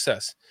for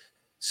success.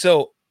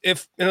 So in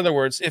other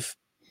words, if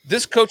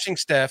this coaching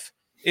staff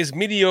is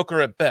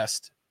mediocre at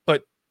best,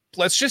 but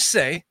let's just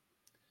say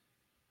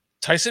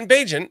Tyson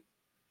Bagent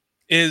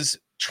is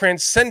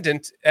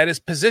transcendent at his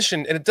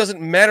position, and it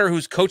doesn't matter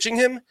who's coaching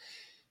him.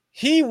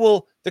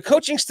 The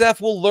coaching staff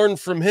will learn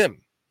from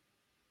him.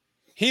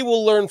 He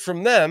will learn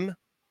from them.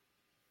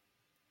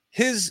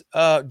 His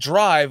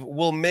drive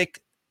will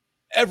make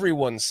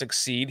everyone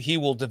succeed. He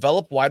will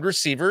develop wide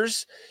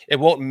receivers. It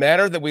won't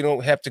matter that we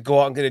don't have to go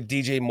out and get a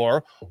DJ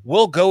Moore.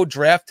 We'll go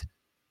draft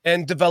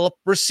and develop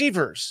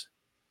receivers.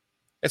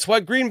 It's why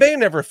Green Bay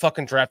never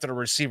fucking drafted a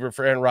receiver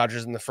for Aaron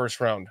Rodgers in the first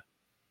round.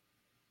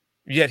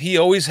 Yet he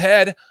always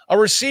had a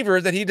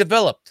receiver that he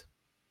developed.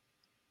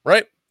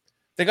 Right?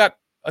 They got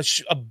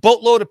a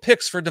boatload of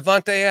picks for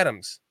Devontae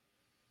Adams.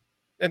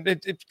 And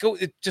it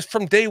just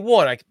from day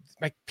one, I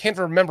can't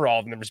remember all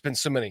of them. There's been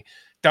so many.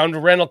 Down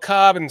to Randall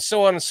Cobb and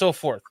so on and so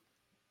forth.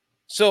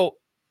 So,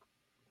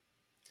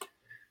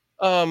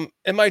 am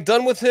I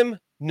done with him?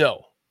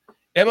 No.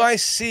 Am I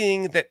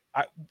seeing that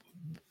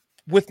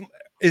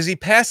is he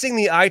passing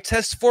the eye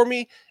test for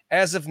me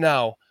as of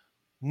now?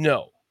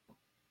 No.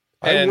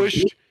 I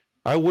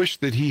wish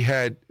that he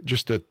had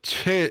just a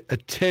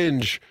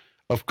tinge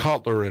of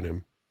Cutler in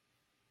him.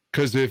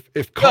 Because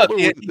if Cutler,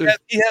 he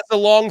has the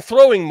long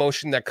throwing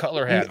motion that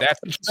Cutler had. That's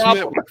the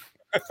problem.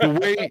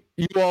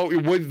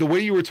 The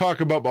way you were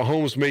talking about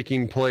Mahomes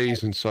making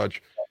plays and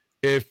such,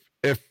 if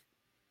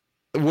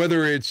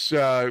whether it's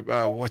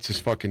what's his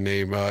fucking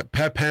name,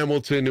 Pep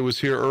Hamilton, who was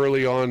here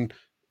early on,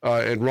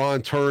 and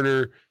Ron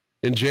Turner,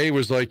 and Jay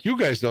was like, "You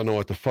guys don't know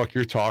what the fuck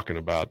you're talking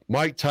about."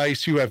 Mike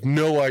Tice, you have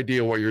no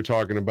idea what you're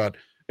talking about.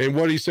 And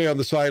what did he say on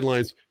the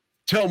sidelines?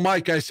 Tell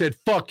Mike I said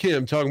fuck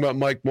him. Talking about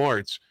Mike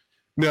Martz.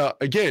 Now,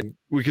 again,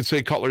 we could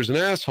say Cutler's an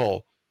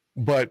asshole,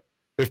 but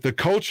if the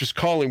coach is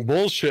calling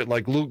bullshit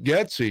like Luke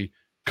Getsy,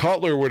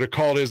 Cutler would have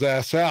called his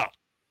ass out.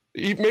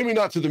 Maybe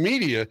not to the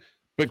media,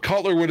 but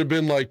Cutler would have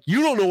been like,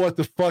 you don't know what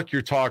the fuck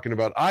you're talking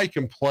about. I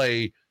can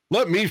play.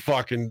 Let me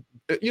fucking,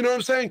 you know what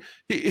I'm saying?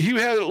 He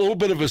had a little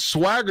bit of a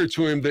swagger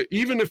to him that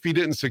even if he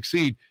didn't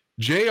succeed,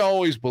 Jay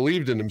always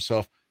believed in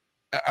himself.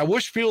 I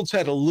wish Fields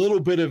had a little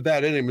bit of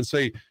that in him and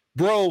say,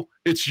 bro,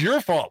 it's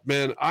your fault,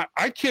 man.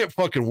 I can't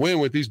fucking win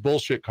with these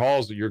bullshit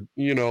calls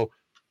that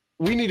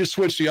we need to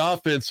switch the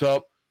offense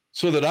up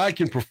so that I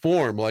can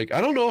perform. Like,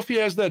 I don't know if he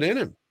has that in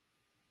him.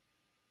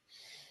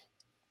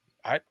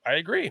 I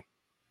agree.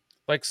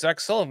 Like Zach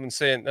Sullivan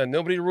saying,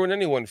 nobody ruined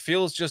anyone.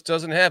 Fields just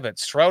doesn't have it.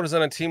 Stroud is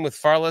on a team with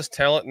far less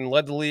talent and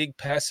led the league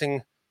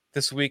passing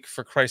this week,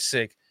 for Christ's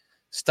sake.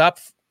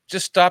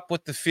 Just stop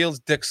with the Fields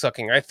dick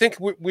sucking. I think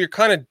we're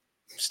kind of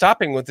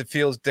stopping with the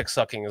Fields dick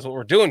sucking is what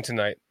we're doing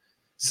tonight.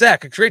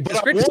 Zach, it's great.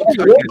 I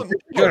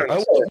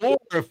want more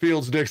of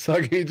Fields dick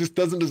sucking. He just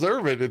doesn't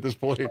deserve it at this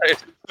point.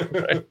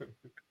 Right.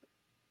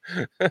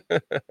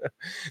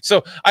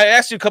 So I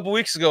asked you a couple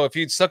weeks ago if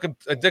you'd suck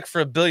a dick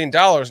for $1 billion,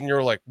 and you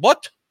were like,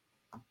 "What?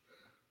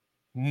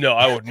 No,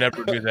 I would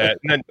never do that."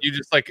 And then you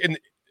just like in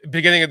the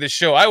beginning of the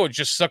show, I would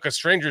just suck a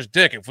stranger's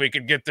dick if we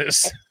could get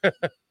this.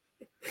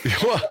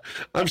 Well,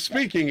 I'm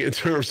speaking in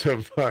terms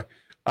of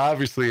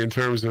obviously in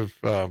terms of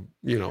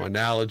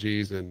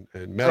analogies and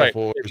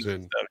metaphors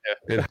and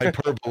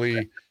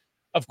hyperbole.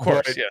 Of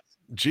course, but yes.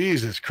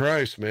 Jesus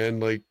Christ, man!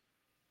 Like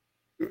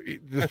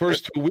the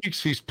first 2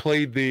 weeks, he's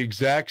played the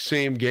exact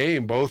same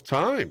game both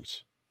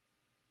times.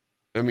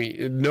 I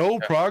mean, no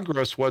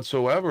progress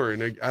whatsoever,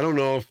 and I don't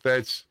know if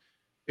that's.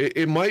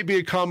 It might be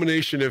a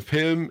combination of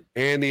him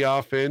and the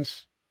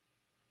offense.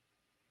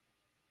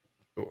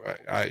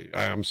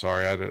 I'm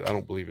sorry, I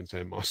don't believe in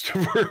Sam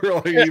Mustipher.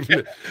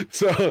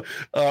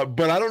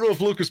 But I don't know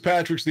if Lucas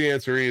Patrick's the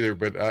answer either.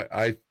 But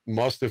I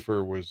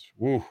Mustipher was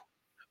woo.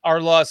 Our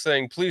law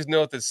saying, please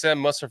note that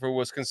Sam Mustipher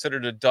was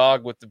considered a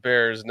dog with the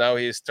Bears. Now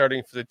he is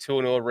starting for the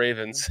 2-0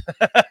 Ravens.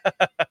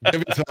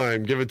 Give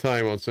it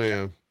time on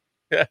Sam.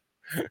 Yeah.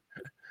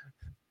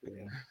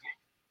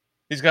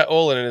 He's got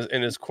Olin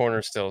in his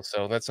corner still,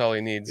 so that's all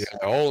he needs.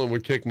 Yeah, Olin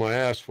would kick my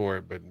ass for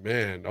it, but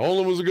man,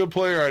 Olin was a good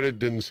player. I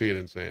didn't see it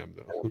in Sam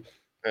though.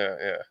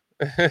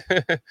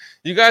 Yeah.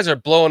 You guys are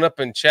blowing up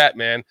in chat,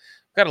 man.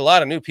 We've got a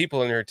lot of new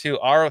people in here too.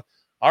 Our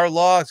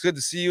law, it's good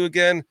to see you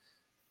again.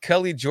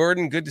 Kelly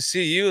Jordan, good to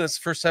see you. That's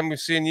the first time we've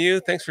seen you.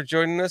 Thanks for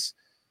joining us.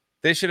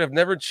 They should have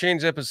never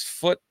changed up his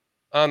foot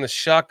on the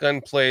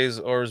shotgun plays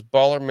or his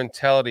baller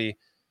mentality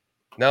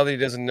now that he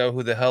doesn't know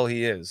who the hell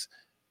he is.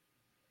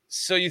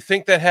 So you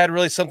think that had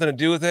really something to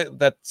do with it?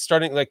 That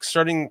starting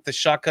the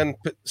shotgun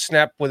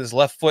snap with his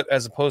left foot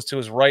as opposed to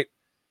his right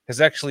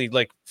has actually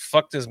like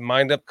fucked his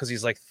mind up because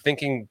he's like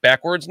thinking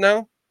backwards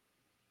now?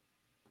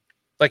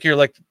 Like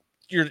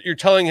you're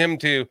telling him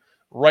to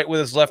write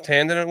with his left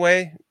hand in a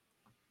way?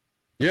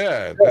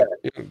 Yeah,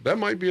 that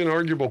might be an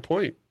arguable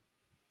point.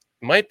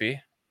 Might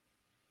be.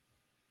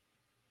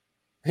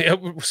 Yeah,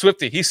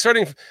 Swifty.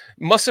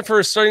 Mustipher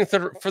is starting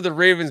for the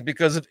Ravens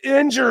because of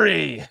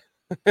injury.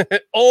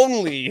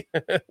 Only.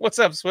 What's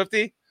up,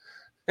 Swifty?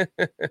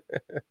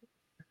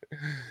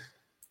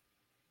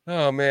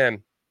 Oh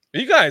man.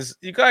 You guys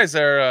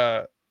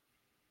are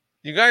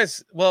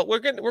well, we're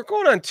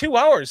going on 2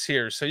 hours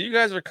here, so you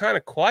guys are kind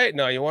of quiet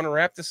now. You want to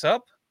wrap this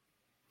up?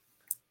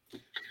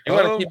 You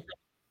want to keep.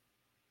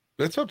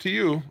 That's up to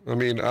you. I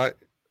mean,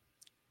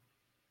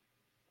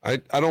 I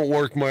don't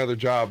work my other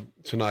job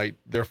tonight,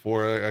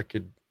 therefore I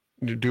could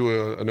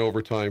do an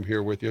overtime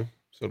here with you,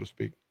 so to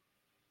speak.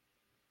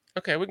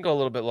 Okay, we can go a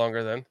little bit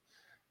longer then.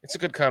 It's a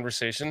good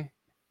conversation.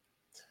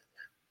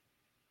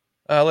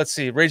 Let's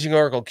see. Raging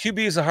Oracle. QB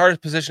is the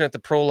hardest position at the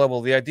pro level.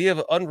 The idea of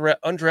an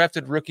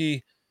undrafted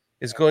rookie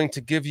is going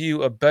to give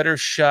you a better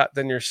shot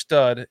than your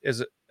stud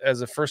as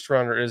a first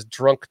rounder is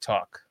drunk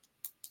talk.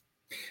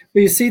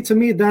 But you see, to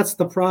me, that's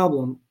the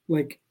problem.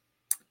 Like,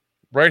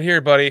 right here,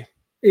 buddy.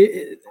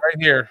 Right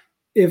here.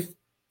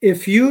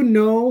 If you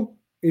know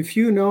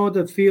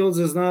that Fields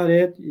is not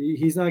it,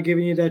 he's not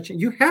giving you that chance.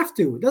 You have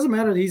to. It doesn't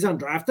matter that he's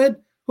undrafted.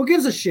 Who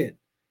gives a shit?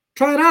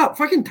 Try it out.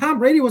 Fucking Tom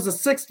Brady was a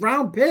 6th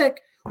round pick.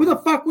 Who the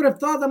fuck would have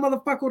thought that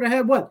motherfucker would have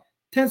had what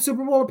 10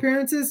 Super Bowl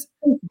appearances?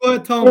 Go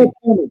ahead, Tony.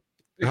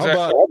 How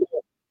about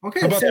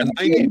okay? So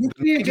you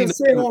can't just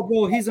say, "Oh,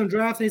 bro, he's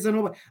undrafted. He's a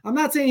nobody." I'm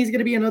not saying he's going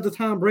to be another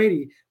Tom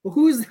Brady, but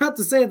who's not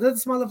to say that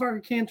this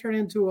motherfucker can't turn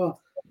into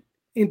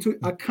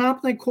a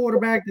competent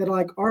quarterback that,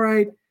 like, all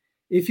right,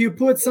 if you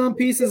put some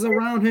pieces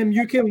around him,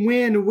 you can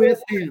win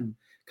with him.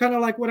 Kind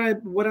of like what I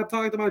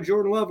talked about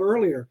Jordan Love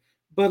earlier.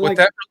 But with like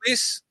that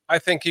release, I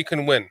think you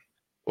can win.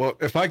 Well,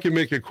 if I can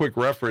make a quick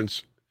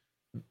reference,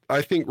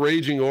 I think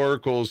Raging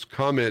Oracle's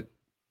comment,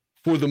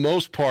 for the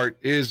most part,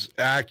 is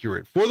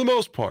accurate. For the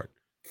most part.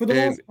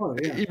 Yeah.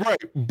 Right.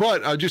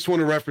 But I just want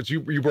to reference,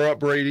 you brought up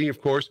Brady,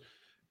 of course.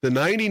 The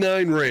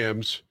 99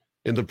 Rams,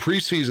 in the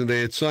preseason,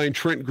 they had signed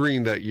Trent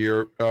Green that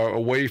year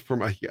away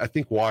from, I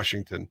think,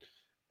 Washington.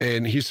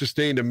 And he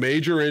sustained a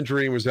major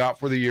injury and was out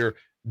for the year.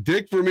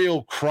 Dick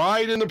Vermeil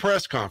cried in the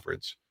press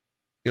conference.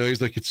 You know,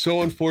 he's like, it's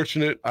so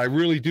unfortunate. I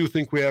really do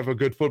think we have a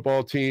good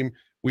football team.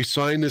 We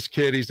signed this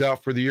kid. He's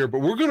out for the year,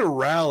 but we're going to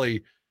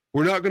rally.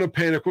 We're not going to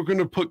panic. We're going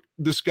to put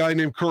this guy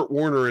named Kurt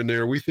Warner in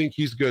there. We think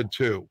he's good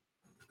too.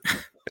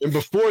 And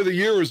before the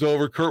year was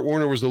over, Kurt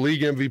Warner was the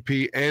league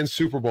MVP and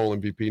Super Bowl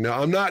MVP.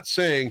 Now, I'm not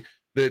saying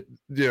that,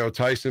 you know,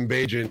 Tyson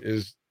Bagent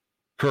is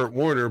Kurt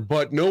Warner,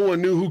 but no one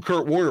knew who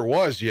Kurt Warner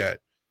was yet.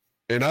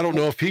 And I don't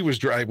know if he was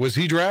drafted. Was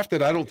he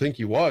drafted? I don't think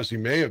he was. He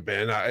may have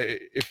been.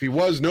 If he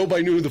was,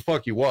 nobody knew who the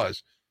fuck he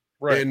was.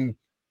 Right. And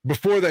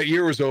before that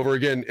year was over,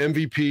 again,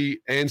 MVP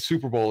and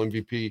Super Bowl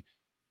MVP.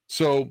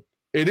 So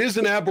it is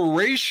an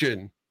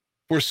aberration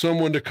for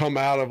someone to come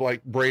out of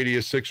like Brady,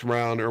 a 6th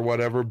round or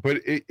whatever, but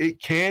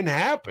it can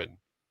happen.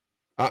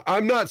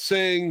 I'm not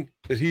saying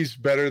that he's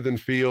better than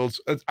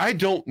Fields. I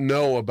don't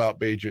know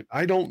about Bagent.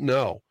 I don't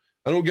know.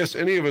 I don't guess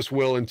any of us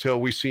will until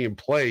we see him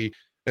play.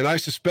 And I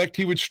suspect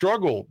he would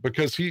struggle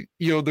because he,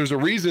 you know, there's a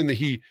reason that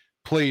he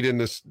played in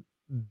this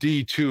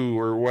D2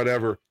 or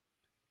whatever.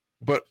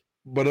 But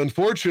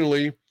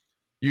unfortunately,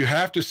 you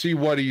have to see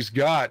what he's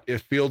got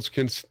if Fields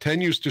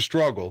continues to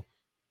struggle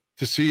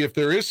to see if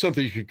there is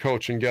something you could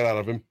coach and get out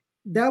of him.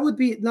 That would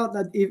be not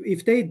that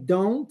if they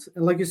don't,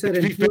 like you said,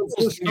 if he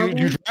fails,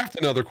 you draft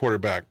another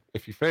quarterback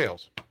if he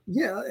fails.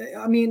 Yeah,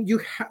 I mean,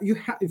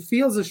 if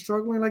Fields is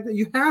struggling like that,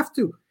 you have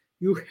to.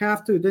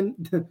 Then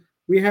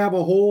we have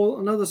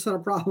another set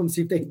of problems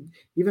if they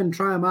even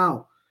try him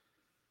out.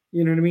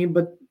 You know what I mean?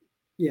 But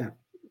yeah,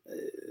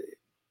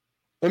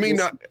 I mean,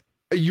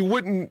 you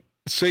wouldn't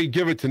say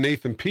give it to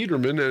Nathan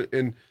Peterman,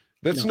 and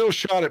that's no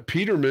shot at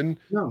Peterman.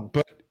 No,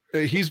 but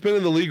he's been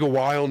in the league a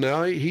while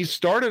now. He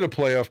started a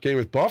playoff game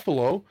with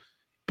Buffalo,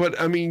 but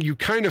I mean, you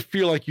kind of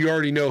feel like you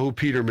already know who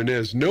Peterman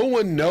is. No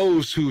one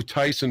knows who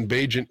Tyson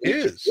Bagent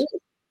is,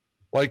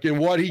 like, and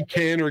what he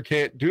can or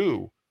can't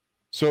do.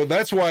 So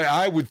that's why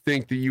I would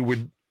think that you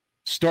would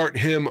start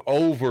him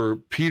over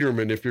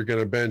Peterman if you're going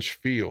to bench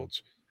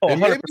Fields.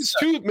 And maybe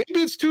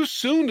it's too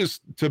soon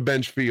to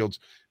bench Fields,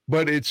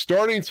 but it's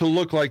starting to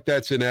look like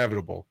that's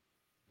inevitable.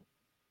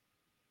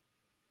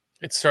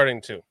 It's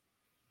starting to.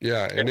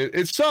 Yeah, and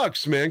it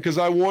sucks, man, because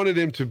I wanted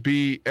him to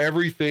be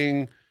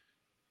everything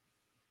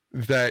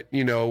that,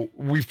 you know,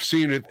 we've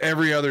seen with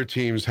every other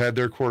team's had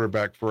their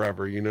quarterback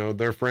forever, you know,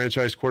 their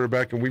franchise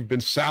quarterback, and we've been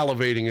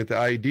salivating at the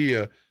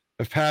idea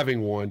of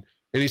having one.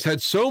 And he's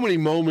had so many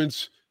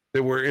moments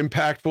that were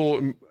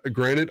impactful,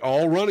 granted,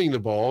 all running the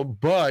ball,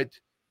 but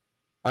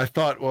I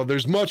thought, well,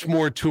 there's much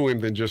more to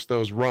him than just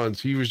those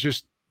runs. He was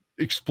just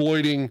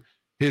exploiting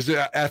his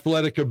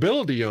athletic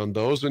ability on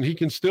those, and he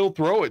can still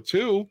throw it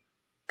too.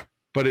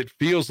 But it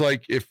feels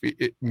like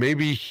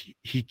maybe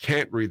he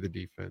can't read the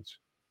defense.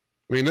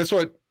 I mean, that's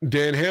what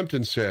Dan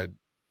Hampton said,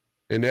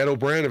 and Ed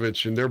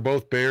O'Branovich, and they're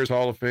both Bears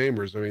Hall of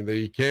Famers. I mean,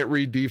 he can't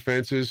read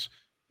defenses.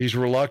 He's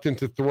reluctant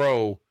to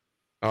throw,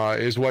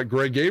 is what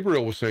Greg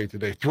Gabriel was saying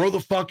today. Throw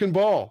the fucking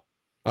ball.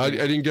 I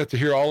didn't get to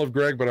hear all of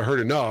Greg, but I heard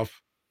enough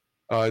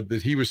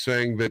that he was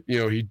saying that, you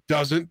know, he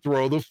doesn't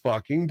throw the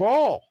fucking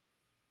ball.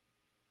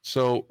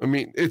 So, I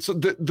mean, it's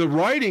the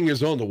writing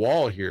is on the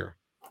wall here.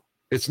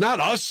 It's not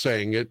us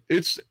saying it.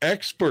 It's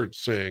experts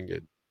saying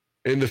it.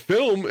 In the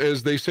film,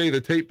 as they say, the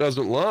tape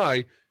doesn't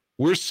lie.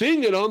 We're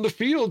seeing it on the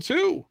field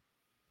too.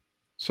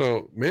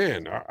 So,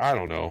 man, I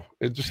don't know.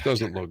 It just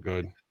doesn't look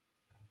good.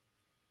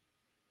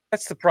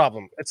 That's the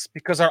problem. It's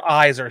because our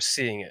eyes are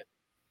seeing it.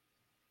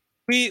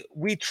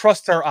 We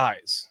trust our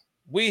eyes.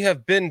 We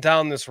have been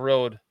down this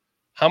road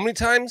how many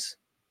times?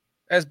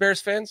 as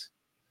Bears fans,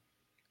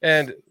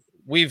 and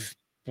we've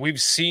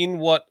seen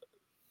what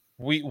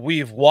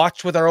we've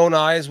watched with our own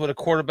eyes what a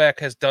quarterback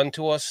has done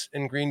to us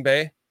in Green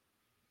Bay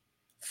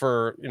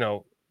for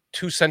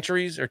 2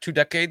 centuries or 2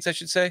 decades, I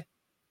should say.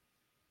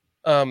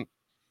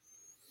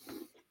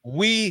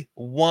 We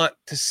want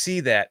to see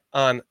that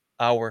on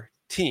our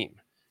team.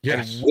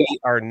 Yes. And we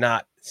are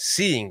not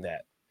seeing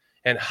that.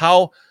 And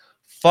how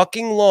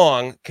fucking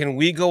long can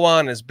we go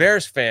on as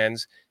Bears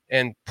fans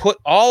and put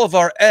all of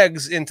our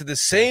eggs into the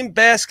same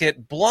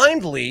basket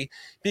blindly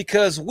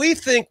because we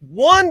think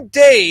one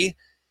day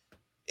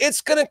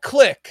it's going to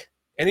click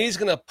and he's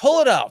going to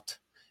pull it out.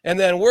 And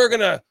then we're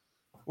going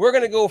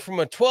to go from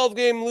a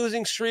 12-game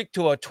losing streak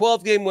to a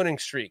 12-game winning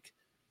streak.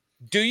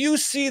 Do you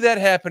see that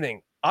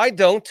happening? I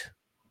don't.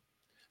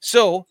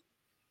 So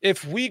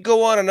if we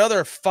go on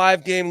another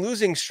 5-game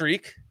losing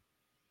streak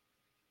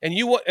and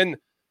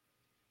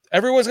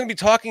everyone's going to be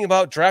talking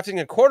about drafting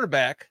a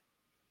quarterback,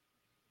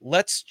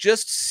 let's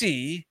just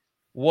see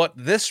what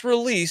this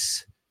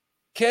release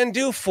can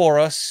do for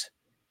us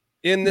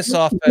in this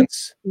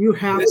offense. You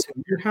have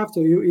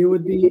to. It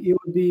would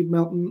be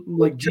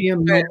like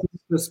GM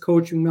malpractice,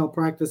 coaching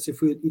malpractice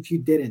if you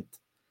didn't.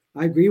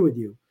 I agree with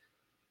you.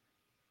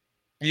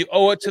 You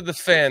owe it to the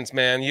fans,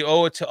 man. You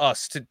owe it to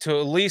us to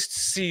at least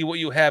see what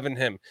you have in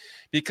him.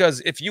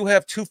 Because if you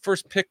have 2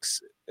 first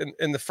picks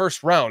in the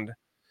first round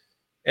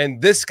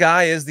and this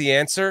guy is the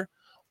answer,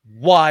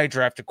 why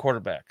draft a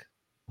quarterback?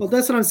 Well,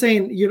 that's what I'm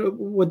saying.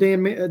 What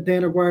Dan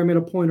Aguirre made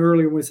a point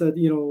earlier when he said,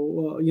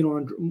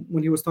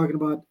 when he was talking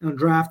about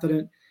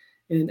undrafted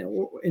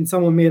and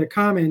someone made a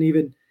comment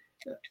even,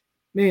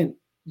 man,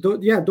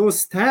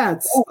 those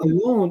stats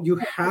alone, you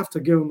have to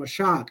give him a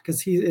shot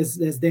because he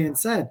is, as Dan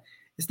said,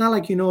 it's not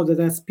like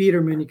that's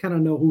Peterman. You kind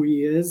of know who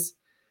he is,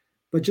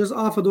 but just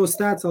off of those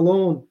stats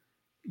alone,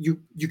 you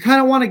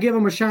kind of want to give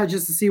him a shot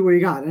just to see what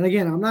you got. And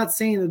again, I'm not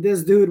saying that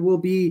this dude will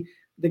be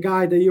the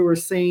guy that you were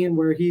saying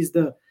where he's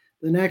the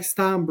next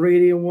Tom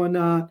Brady and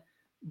whatnot.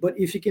 But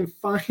if you can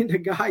find a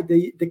guy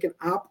that can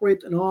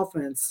operate an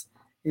offense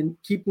and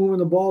keep moving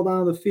the ball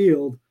down the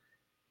field,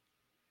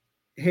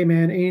 hey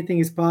man, anything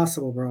is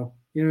possible, bro.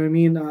 You know what I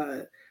mean?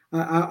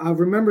 I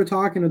remember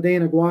talking to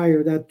Dan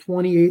Aguirre, that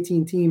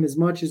 2018 team, as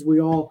much as we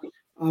all,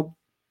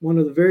 one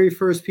of the very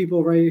first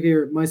people right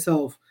here,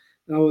 myself,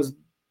 I was,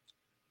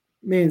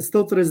 man,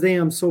 still to this day,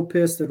 I'm so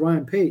pissed at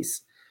Ryan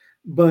Pace.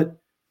 But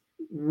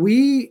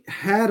we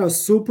had a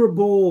Super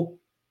Bowl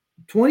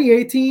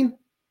 2018.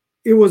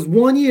 It was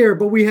 1 year,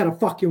 but we had a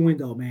fucking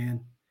window,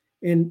 man.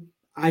 And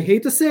I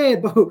hate to say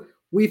it, but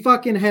we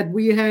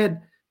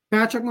had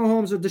Patrick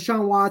Mahomes or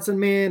Deshaun Watson,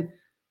 man.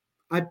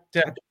 I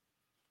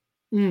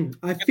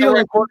feel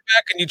like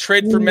quarterback and you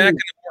trade for Mac and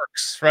it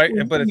works, right?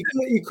 But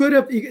you could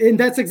have, and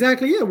that's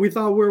exactly it. We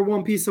thought we were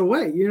one piece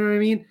away. You know what I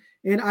mean?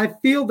 And I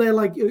feel that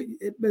like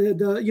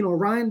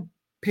Ryan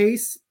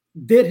Pace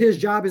did his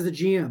job as a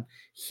GM.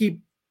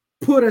 He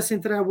put us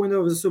into that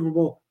window of the Super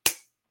Bowl.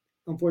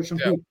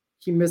 Unfortunately,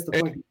 he missed the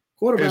fucking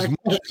quarterback. As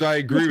much as I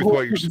agree with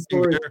what you're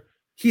saying there,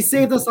 he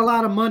saved us a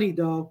lot of money,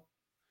 though.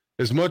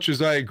 As much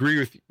as I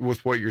agree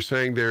with what you're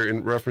saying there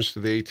in reference to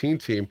the 18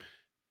 team,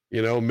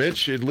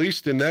 Mitch, at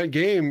least in that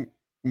game,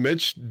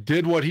 Mitch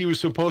did what he was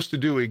supposed to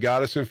do. He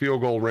got us in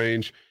field goal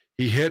range.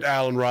 He hit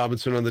Allen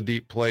Robinson on the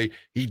deep play.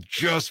 He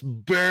just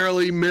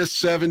barely missed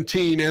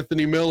 17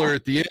 Anthony Miller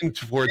at the end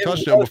for a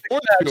touchdown before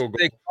the field goal.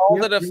 They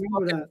called it a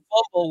fucking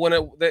fumble when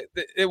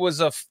it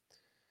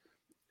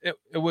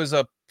was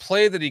a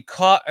play that he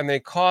caught, and they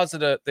called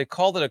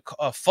it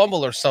a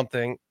fumble or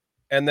something,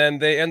 and then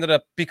they ended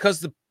up,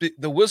 because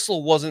the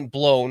whistle wasn't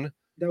blown.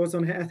 That was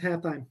on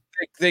halftime.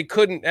 They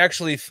couldn't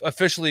actually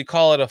officially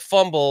call it a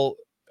fumble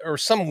or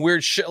some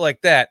weird shit like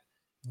that.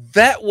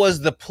 That was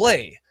the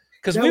play,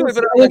 because we would have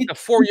been on like the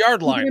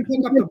 4-yard line. He didn't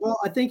pick up the ball.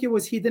 I think it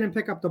was he didn't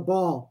pick up the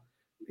ball.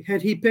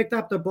 Had he picked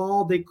up the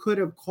ball, they could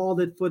have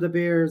called it for the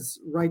Bears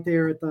right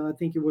there at I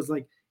think it was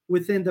like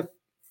within the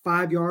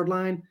 5-yard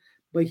line.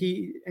 But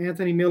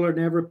Anthony Miller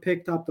never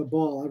picked up the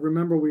ball. I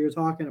remember what you're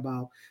talking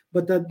about.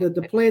 But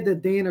the play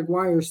that Dan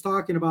Aguirre is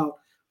talking about,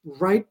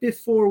 right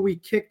before we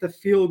kicked the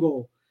field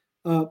goal,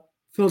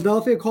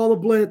 Philadelphia called a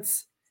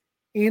blitz.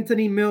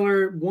 Anthony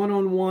Miller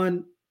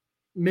 1-on-1.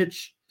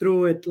 Mitch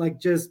threw it like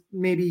just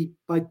maybe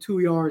by 2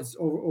 yards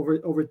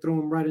overthrew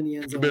him right in the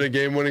end zone. It would have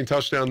been a game-winning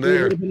touchdown there.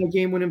 It would have been a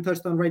game-winning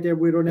touchdown right there.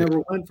 We would have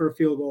never went for a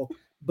field goal.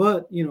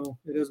 But,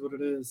 it is what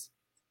it is.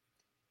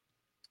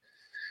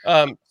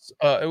 It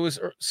was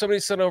somebody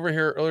sent over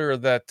here earlier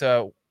that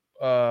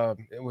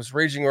it was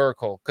Raging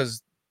Oracle,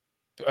 because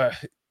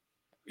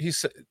he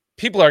said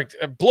people are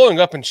blowing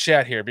up in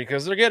chat here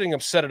because they're getting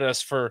upset at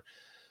us for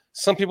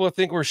some people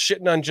think we're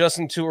shitting on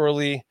Justin too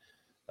early.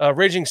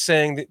 Raging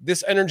saying that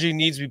this energy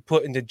needs to be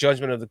put into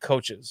judgment of the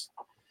coaches,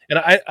 and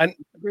I'm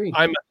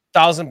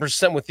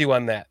 1,000% with you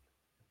on that.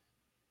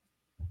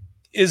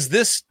 Is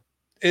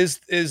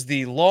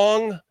the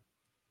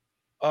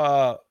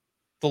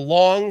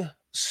long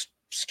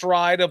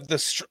stride of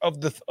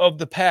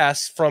the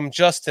pass from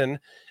Justin,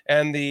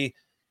 and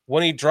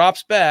when he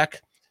drops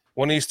back,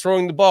 when he's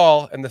throwing the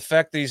ball, and the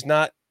fact that he's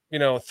not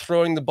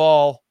throwing the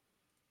ball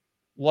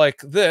like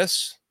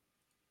this.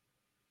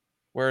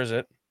 Where is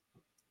it?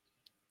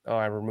 Oh,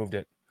 I removed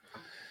it.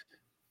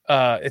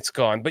 It's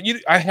gone. But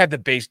I had the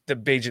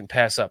Bagent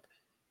pass up.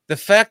 The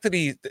fact that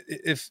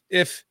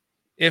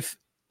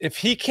if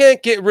he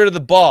can't get rid of the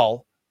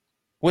ball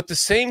with the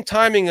same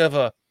timing of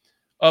a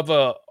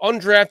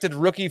undrafted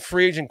rookie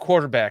free agent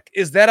quarterback,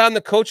 is that on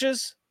the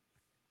coaches?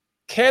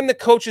 Can the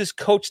coaches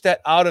coach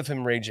that out of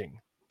him raging?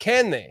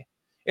 Can they?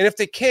 And if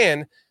they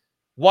can,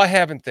 why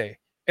haven't they?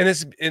 And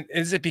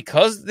is it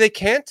because they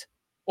can't,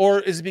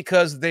 or is it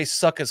because they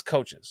suck as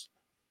coaches?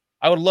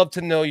 I would love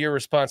to know your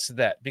response to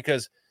that,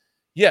 because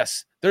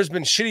yes, there's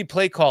been shitty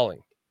play calling.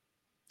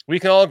 We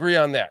can all agree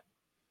on that.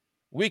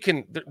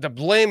 The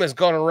blame has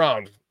gone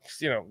around.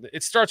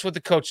 It starts with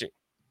the coaching.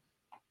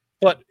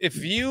 But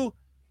if you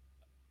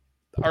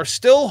are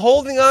still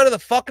holding on to the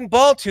fucking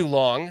ball too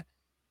long,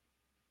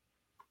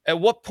 at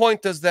what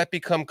point does that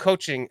become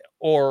coaching,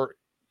 or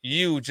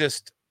you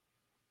just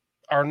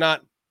are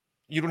not,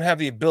 you don't have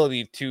the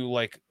ability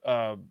to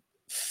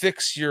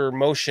fix your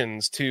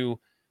emotions, to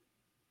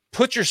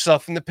put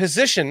yourself in the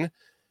position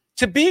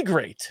to be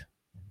great?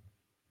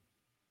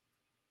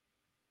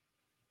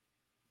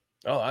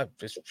 Oh, I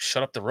just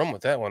shut up the room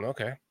with that one.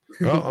 Okay.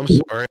 Oh, I'm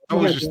sorry. I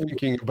was just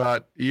thinking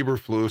about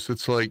Eberflus.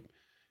 It's like,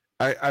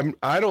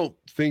 I don't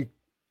think,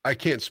 I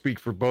can't speak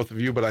for both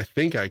of you, but I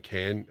think I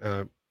can.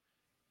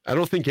 I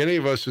don't think any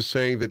of us is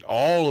saying that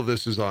all of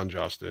this is on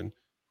Justin.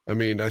 I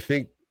mean, I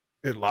think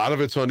a lot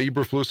of it's on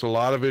Eberflus. A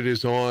lot of it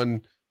is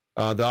on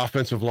the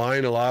offensive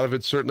line. A lot of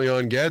it's certainly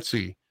on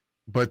Getsy.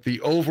 But the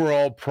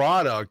overall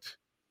product,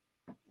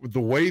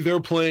 the way they're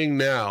playing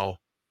now,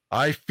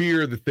 I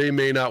fear that they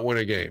may not win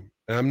a game.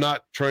 And I'm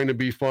not trying to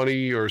be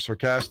funny or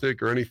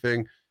sarcastic or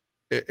anything.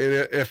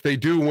 If they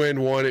do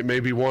win one, it may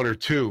be one or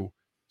two.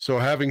 So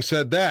having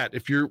said that,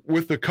 if you're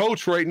with the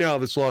coach right now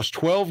that's lost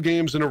 12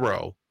 games in a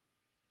row,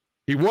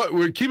 keep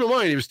in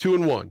mind he was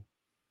 2-1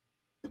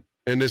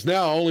 and has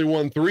now only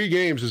won 3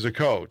 games as a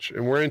coach.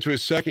 And we're into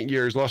his second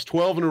year. He's lost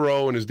 12 in a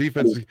row, and his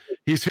defense,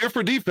 he's here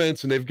for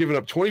defense, and they've given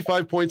up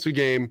 25 points a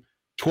game,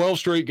 12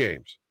 straight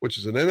games, which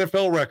is an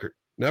NFL record.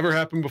 Never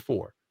happened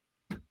before.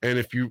 And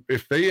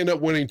if they end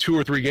up winning 2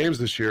 or 3 games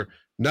this year,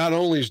 not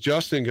only is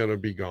Justin going to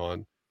be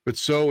gone, but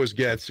so is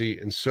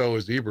Getsy and so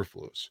is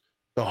Eberflus.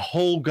 The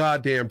whole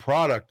goddamn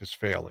product is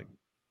failing.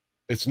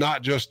 It's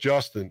not just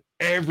Justin.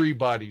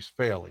 Everybody's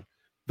failing.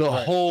 The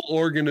whole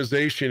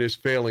organization is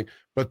failing,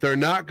 but they're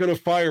not going to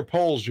fire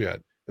Poles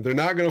yet. And they're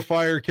not going to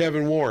fire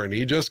Kevin Warren.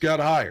 He just got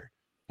hired.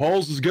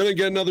 Poles is going to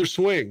get another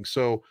swing.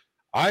 So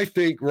I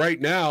think right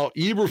now,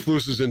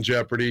 Eberflus is in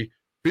jeopardy.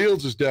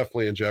 Fields is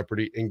definitely in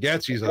jeopardy, and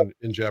Getsy's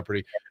in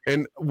jeopardy.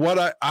 And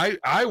what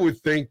I would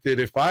think that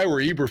if I were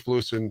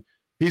Eberflus, and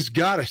he's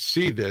got to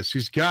see this,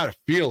 he's got to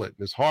feel it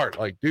in his heart.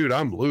 Like, dude,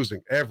 I'm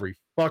losing every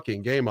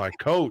fucking game I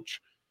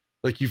coach.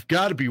 Like, you've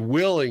got to be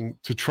willing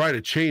to try to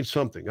change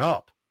something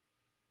up.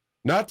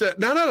 Not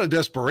out of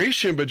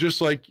desperation, but just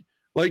like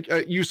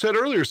you said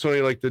earlier, Sonny,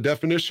 like the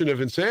definition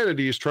of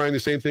insanity is trying the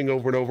same thing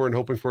over and over and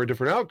hoping for a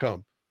different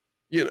outcome.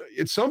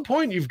 At some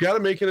point, you've got to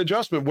make an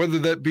adjustment, whether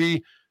that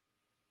be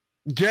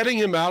getting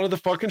him out of the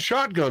fucking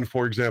shotgun,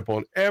 for example,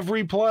 on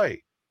every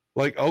play.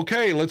 Like,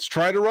 okay, let's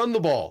try to run the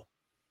ball.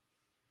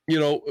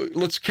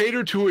 Let's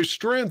cater to his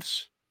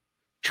strengths.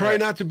 Try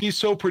not to be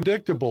so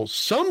predictable.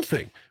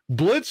 Something.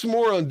 Blitz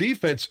more on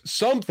defense.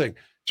 Something.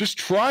 Just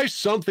try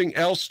something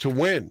else to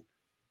win.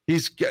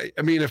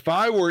 If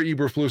I were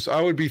Eberflus,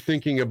 I would be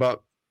thinking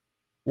about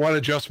what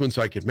adjustments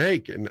I could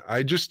make. And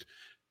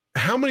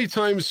how many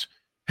times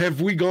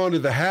have we gone to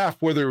the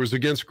half, whether it was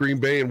against Green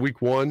Bay in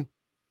week 1,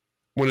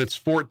 when it's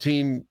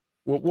 14,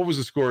 what was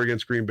the score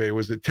against Green Bay?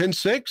 Was it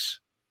 10-6?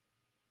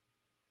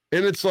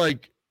 And it's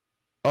like,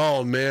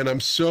 oh man, I'm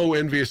so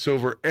envious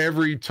over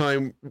every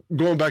time,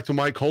 going back to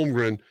Mike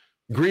Holmgren,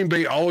 Green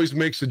Bay always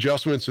makes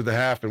adjustments at the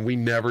half, and we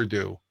never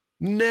do.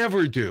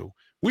 Never do.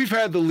 We've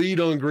had the lead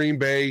on Green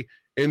Bay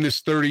in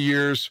this 30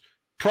 years,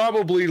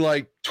 probably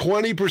like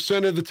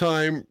 20% of the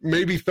time,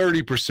 maybe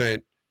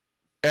 30%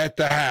 at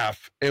the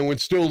half, and would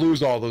still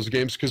lose all those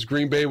games because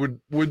Green Bay would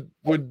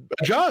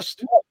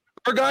adjust.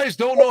 Our guys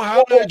don't know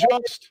how to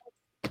adjust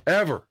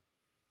ever.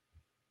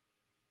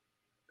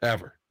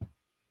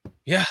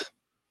 Yeah,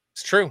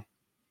 it's true.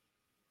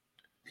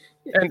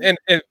 And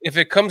if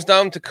it comes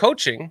down to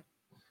coaching,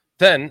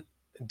 then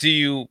do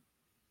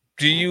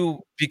you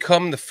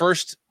become the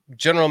first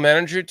general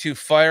manager to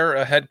fire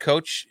a head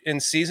coach in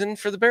season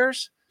for the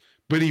Bears?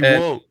 But he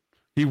won't.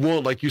 He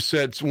won't. Like you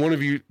said, one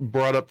of you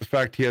brought up the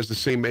fact he has the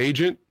same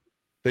agent.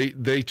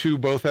 They two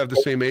both have the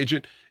same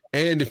agent.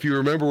 And if you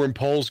remember when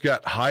Poles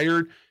got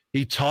hired,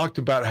 he talked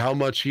about how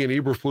much he and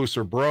Eberflus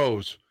are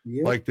bros.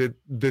 Yep. Like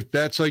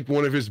that's like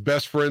one of his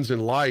best friends in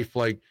life.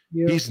 Like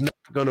he's not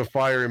going to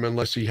fire him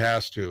unless he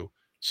has to.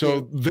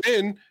 So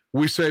then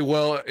we say,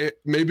 well,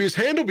 maybe his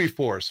hand will be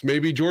forced.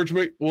 Maybe George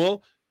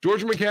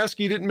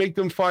McCaskey didn't make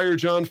them fire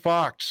John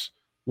Fox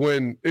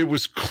when it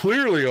was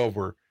clearly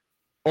over,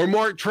 or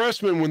Mark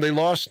Trestman when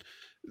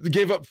they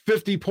gave up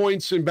 50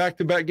 points in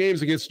back-to-back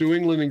games against New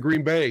England and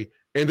Green Bay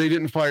and they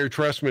didn't fire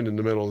Tressman in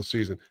the middle of the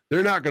season.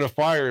 They're not going to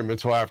fire him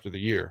until after the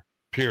year,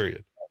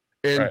 period.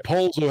 And Right.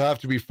 Poles will have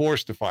to be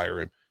forced to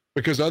fire him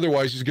because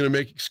otherwise he's going to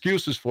make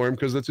excuses for him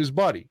because that's his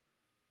buddy.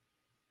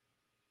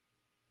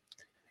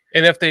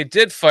 And if they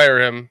did fire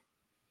him,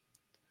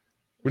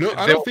 I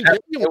don't think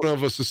any one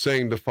of us is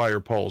saying to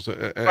fire Poles.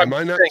 Am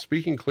I not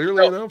speaking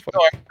clearly enough?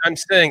 No, I'm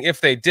saying if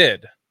they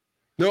did.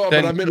 No,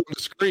 then, but I meant on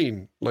the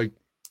screen. Like,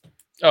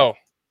 oh,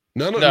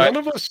 none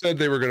of us said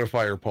they were going to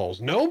fire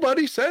Poles.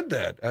 Nobody said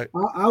that.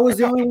 I was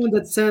the only one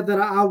that said that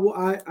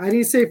I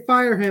didn't say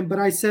fire him, but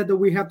I said that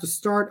we have to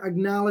start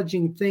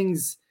acknowledging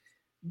things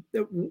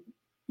that,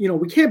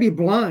 we can't be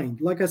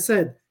blind. Like I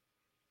said,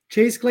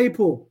 Chase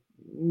Claypool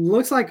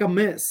looks like a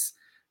miss.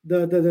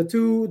 The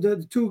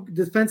two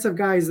defensive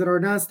guys that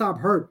are nonstop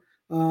hurt.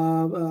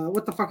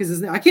 What the fuck is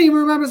his name? I can't even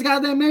remember his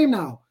goddamn name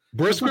now.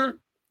 Brisker?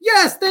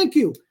 Yes, thank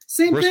you.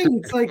 Same Brisker,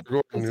 thing.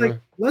 It's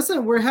like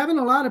listen, we're having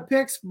a lot of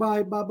picks by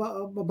our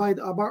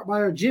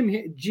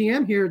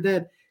GM here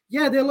that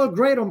they look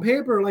great on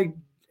paper. Like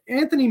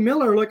Anthony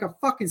Miller, like a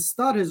fucking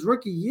stud his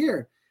rookie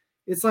year.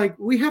 It's like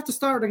we have to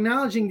start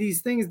acknowledging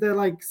these things that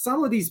like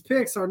some of these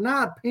picks are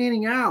not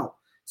panning out.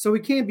 So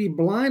we can't be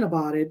blind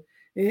about it.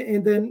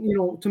 And then,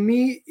 to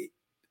me,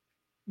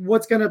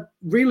 what's going to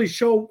really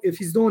show if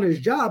he's doing his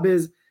job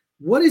is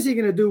what is he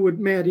going to do with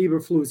Matt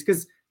Eberflus?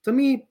 Because to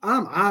me,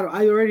 I'm out.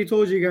 I already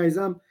told you guys,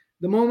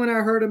 the moment I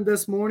heard him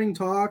this morning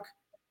talk,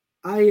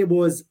 I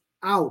was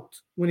out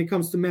when it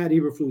comes to Matt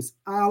Eberflus.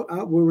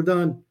 Out. We're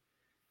done.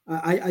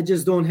 I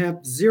just don't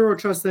have zero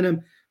trust in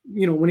him.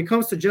 When it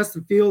comes to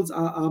Justin Fields,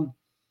 I'm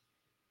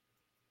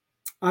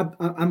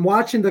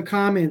watching the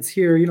comments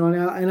here,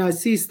 and I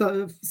see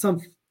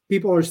some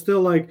people are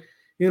still like,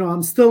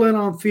 I'm still in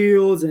on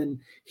Fields and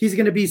he's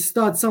going to be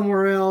stud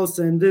somewhere else.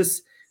 And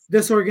this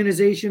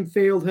organization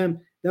failed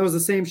him. That was the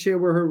same shit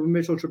we heard with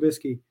Mitchell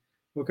Trubisky.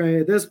 Okay.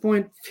 At this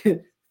point,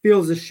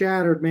 Fields is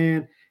shattered,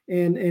 man.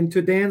 And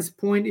to Dan's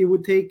point, it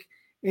would take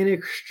an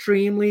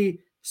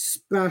extremely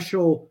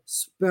special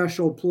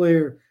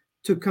player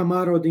to come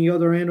out on the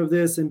other end of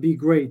this and be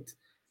great.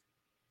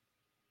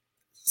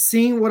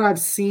 Seeing what I've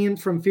seen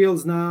from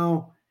Fields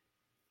now,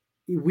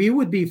 we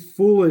would be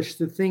foolish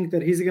to think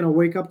that he's going to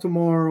wake up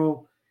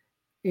tomorrow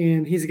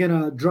and he's going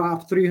to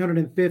drop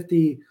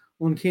 350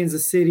 on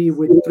Kansas City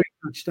with 3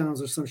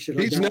 touchdowns or some shit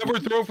like that. He's never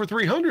thrown for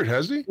 300,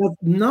 has he?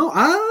 No,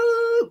 I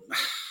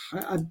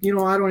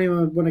don't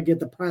even want to get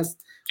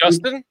depressed.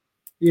 Justin?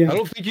 Yeah. I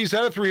don't think he's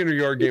had a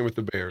 300-yard game with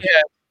the Bears.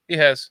 Yeah, he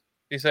has.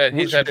 He's had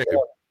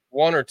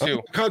one or two.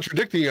 I'm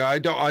contradicting you. I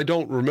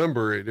don't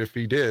remember it if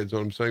he did. So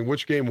I'm saying,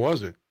 which game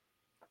was it?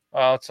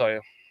 I'll tell you.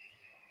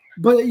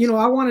 But,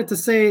 I wanted to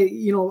say,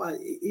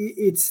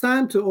 it's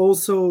time to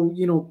also,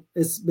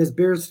 as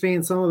Bears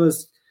fans, some of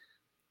us,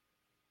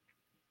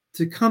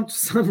 to come to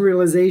some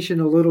realization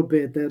a little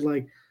bit that,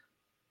 like,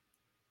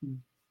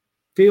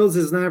 Fields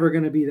is never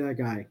going to be that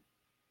guy.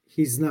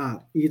 He's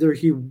not. Either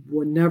he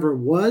never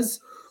was,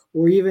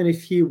 or even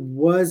if he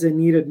was and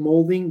needed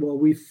molding, well,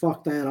 we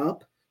fucked that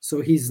up. So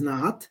he's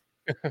not.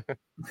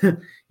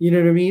 You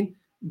know what I mean?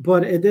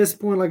 But at this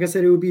point, like I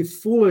said, it would be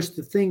foolish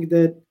to think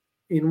that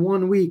in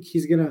 1 week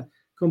he's going to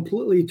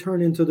completely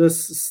turn into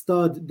this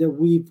stud that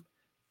we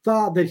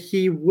thought that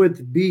he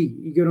would be.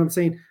 You get what I'm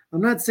saying?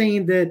 I'm not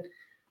saying that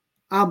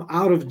I'm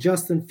out of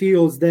Justin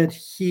Fields, that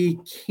he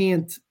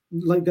can't,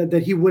 like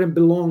that he wouldn't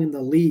belong in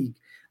the league.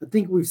 I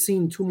think we've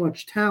seen too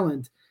much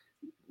talent,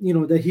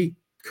 that he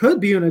could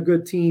be on a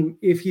good team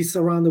if he's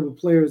surrounded with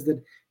players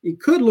that it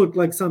could look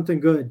like something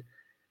good.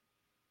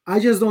 I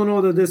just don't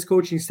know that this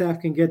coaching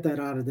staff can get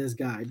that out of this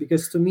guy,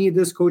 because to me,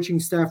 this coaching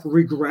staff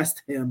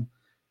regressed him.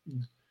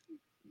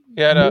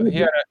 He had a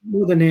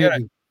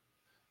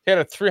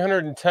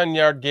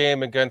 310-yard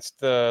game against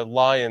the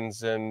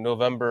Lions in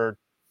November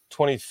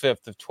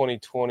 25th of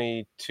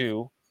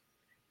 2022.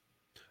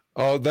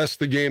 Oh, that's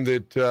the game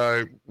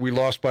that we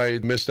lost by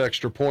missed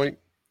extra point.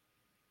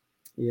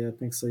 Yeah, I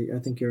think so. I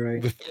think you're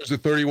right. Was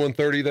it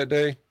 31-30 that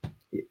day?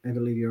 I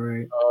believe you're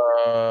right.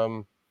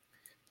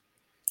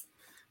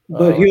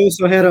 But he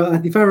also had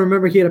if I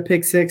remember, he had a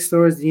pick six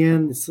towards the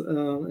end.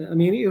 I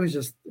mean, it was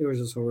just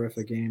a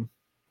horrific game.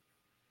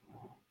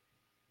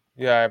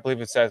 Yeah, I believe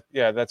it's that.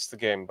 Yeah, that's the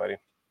game, buddy.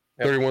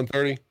 Yep.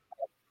 31-30.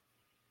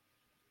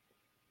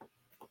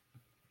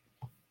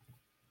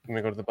 Let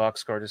me go to the box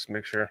score just to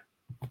make sure.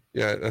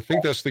 Yeah, I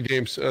think that's the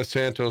game.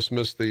 Santos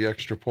missed the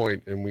extra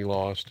point and we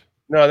lost.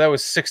 No, that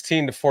was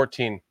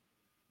 16-14.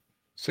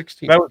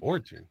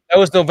 16-14. That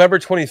was November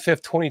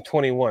 25th,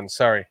 2021.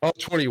 Sorry. Oh,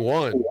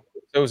 21.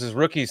 It was his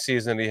rookie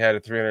season. He had a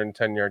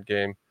 310-yard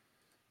game.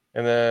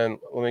 And then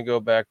let me go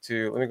to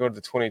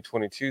the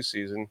 2022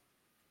 season.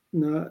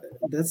 No,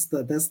 that's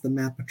the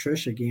Matt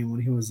Patricia game when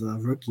he was a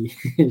rookie.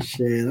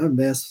 Shit, I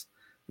miss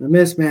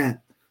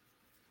Matt.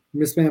 I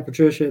miss Matt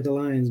Patricia at the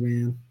Lions,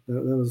 man.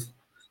 That was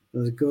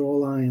good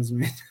old Lions,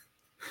 man.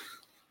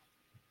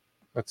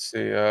 Let's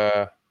see.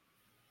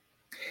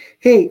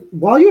 Hey,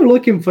 while you're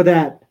looking for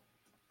that,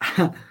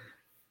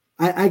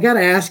 I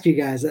gotta ask you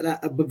guys.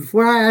 But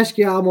before I ask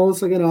you, I'm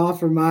also gonna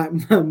offer my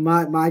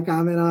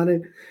comment on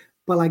it.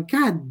 But like,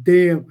 god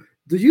damn,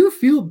 do you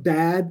feel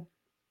bad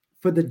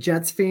for the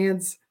Jets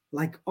fans?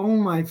 Like, oh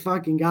my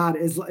fucking god,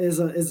 is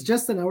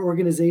just an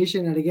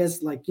organization, and I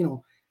guess like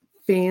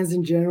fans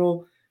in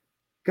general.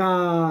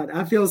 God,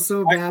 I feel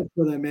so bad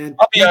for them, man.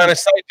 I'll be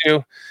honest, I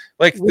do.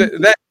 Like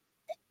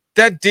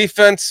that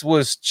defense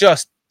was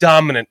just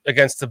dominant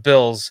against the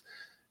Bills,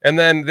 and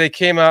then they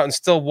came out and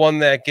still won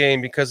that game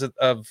because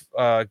of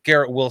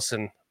Garrett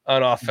Wilson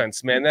on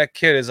offense. Man, that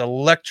kid is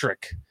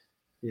electric.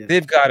 Yeah.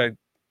 They've got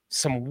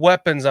some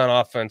weapons on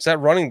offense. That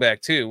running back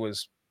too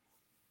was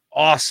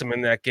awesome in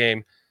that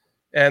game,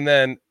 and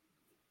then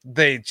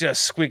they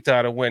just squeaked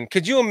out a win.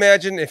 Could you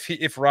imagine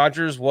if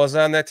Rodgers was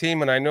on that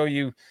team? And I know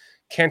you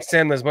can't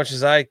stand him as much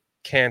as I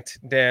can't,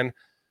 Dan,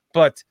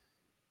 but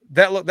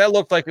that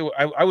looked like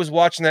I was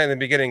watching that in the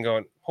beginning,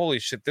 going, "Holy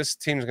shit, this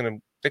team's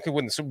they could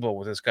win the Super Bowl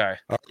with this guy."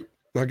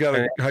 I got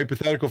a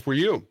hypothetical for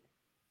you.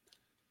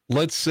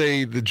 Let's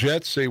say the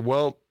Jets say,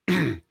 "Well,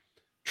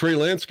 Trey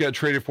Lance got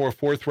traded for a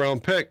 4th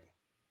round pick.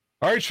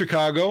 All right,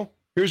 Chicago,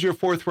 here's your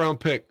 4th round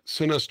pick.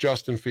 Send us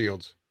Justin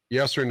Fields.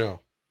 Yes or no?"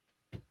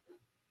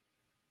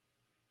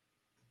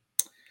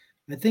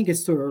 I think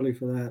it's too early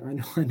for that. I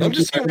know. I'm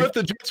just saying, what if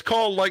the Jets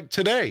call like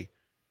today,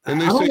 and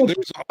they say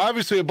there's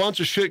obviously a bunch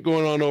of shit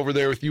going on over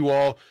there with you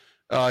all.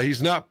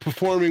 He's not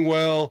performing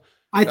well.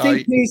 I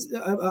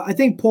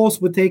think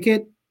Poles would take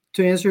it.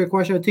 To answer your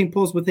question, I think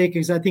Poles would take it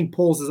because I think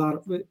Poles is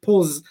out.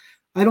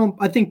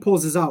 I think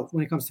Poles is out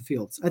when it comes to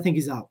Fields. I think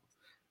he's out.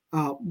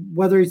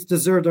 Whether it's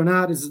deserved or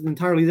not is an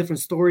entirely different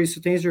story. So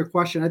to answer your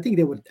question, I think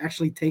they would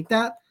actually take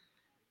that.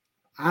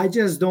 I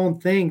just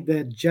don't think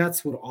that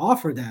Jets would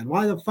offer that.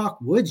 Why the fuck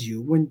would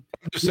you? When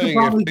I'm just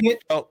saying,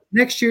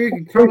 next year, you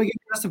can probably get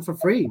Justin for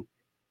free.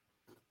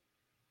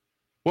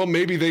 Well,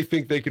 maybe they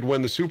think they could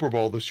win the Super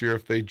Bowl this year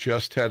if they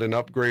just had an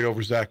upgrade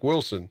over Zach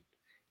Wilson.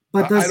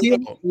 But does he?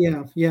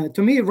 Yeah.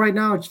 To me, right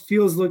now, it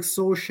looks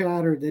so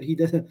shattered that he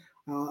doesn't.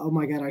 Oh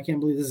my god, I can't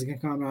believe this is gonna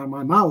come out of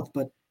my mouth.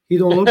 But he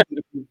don't look.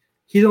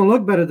 He don't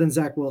look better than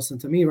Zach Wilson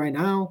to me right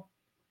now.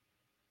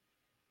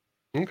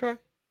 Okay.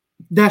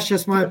 That's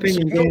just my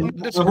opinion.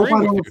 I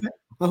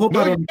hope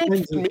I don't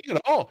offend me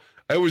at all.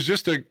 It was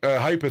just a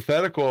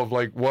hypothetical of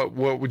like what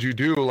would you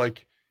do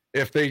like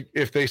if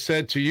they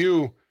said to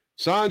you,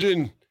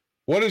 Sanjin,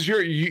 what is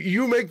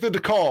you make the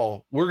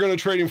call. We're going to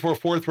trade him for a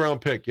 4th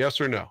round pick.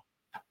 Yes or no?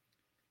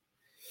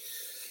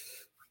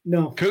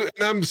 No. And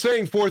I'm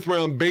saying 4th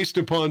round based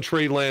upon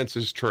Trey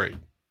Lance's trade.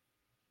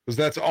 Because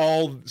that's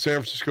all San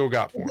Francisco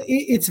got for him.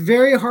 It's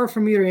very hard for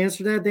me to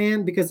answer that,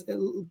 Dan, because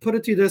put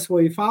it to you this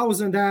way. If I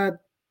was in that,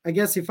 I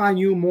guess if I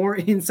knew more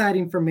inside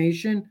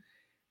information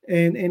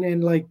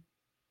and like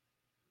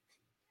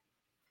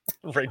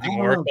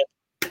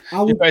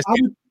I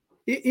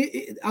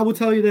would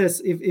tell you this.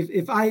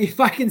 If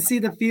I can see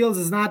the Fields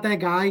is not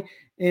that guy,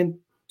 and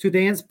to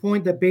Dan's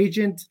point, that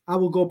Bagent, I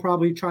will go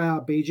probably try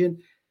out Bagent.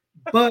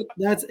 But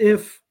that's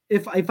if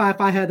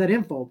I had that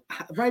info.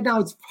 Right now,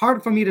 it's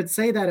hard for me to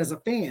say that as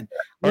a fan.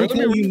 All right,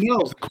 let me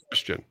rephrase the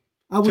question.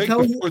 I will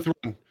tell you.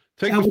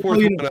 Take the 4th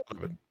one out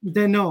of it.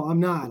 Then no, I'm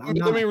not.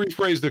 Let me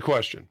rephrase the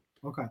question.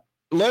 Okay.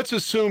 Let's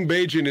assume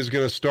Bagent is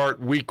going to start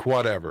week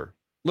whatever.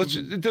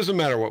 It doesn't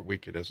matter what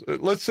week it is.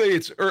 Let's say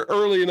it's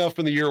early enough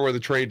in the year where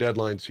the trade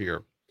deadline's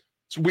here.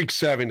 It's week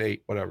 7,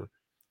 8, whatever.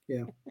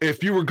 Yeah.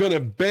 If you were going to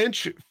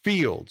bench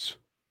Fields,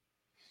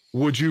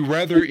 would you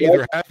rather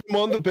either have him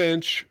on the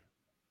bench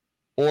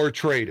or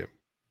trade him?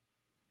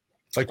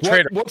 Like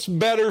what's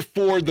better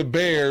for the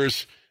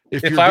Bears?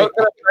 If I was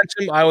going to bench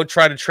him, I would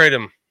try to trade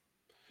him.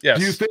 Yes.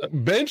 Do you think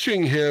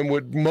benching him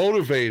would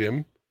motivate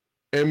him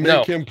and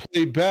make him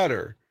play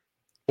better?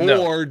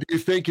 Or do you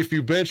think if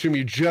you bench him,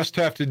 you just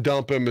have to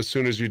dump him as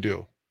soon as you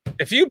do?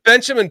 If you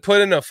bench him and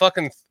put in a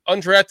fucking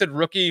undrafted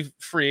rookie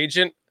free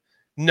agent,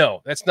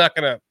 no, that's not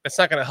gonna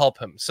help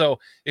him. So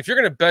if you're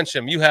gonna bench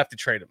him, you have to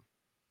trade him.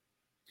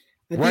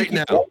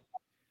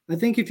 I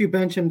think if you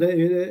bench him,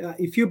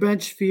 if you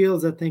bench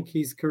Fields, I think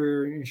his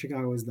career in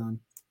Chicago is done.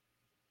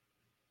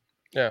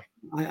 Yeah,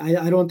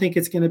 I don't think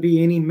it's going to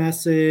be any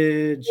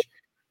message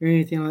or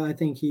anything. I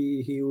think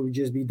he will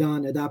just be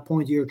done. At that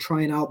point, you're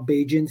trying out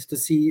Bagent to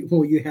see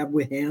what you have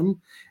with him,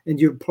 and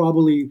you'll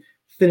probably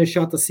finish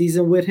out the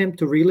season with him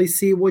to really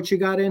see what you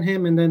got in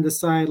him, and then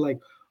decide like,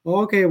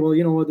 oh, okay, well,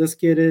 you know what, this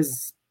kid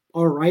is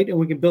all right, and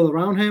we can build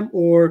around him,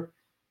 or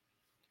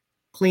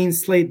clean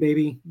slate,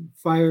 baby.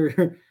 Fire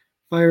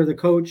the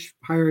coach,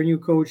 hire a new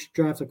coach,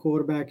 draft a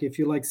quarterback if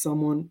you like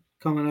someone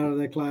coming out of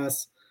that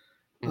class.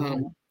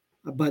 Mm-hmm.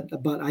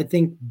 But I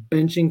think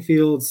benching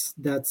Fields,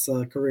 that's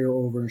a career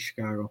over in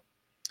Chicago.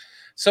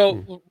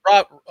 So,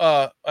 Rob,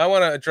 I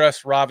want to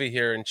address Ravi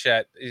here in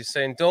chat. He's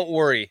saying, don't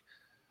worry.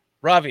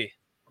 Ravi,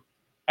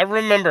 I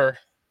remember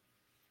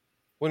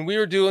when we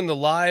were doing the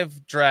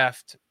live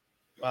draft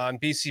on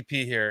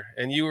BCP here,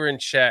 and you were in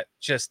chat,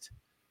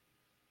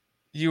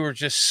 you were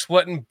just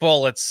sweating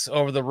bullets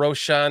over the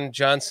Roshan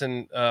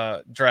Johnson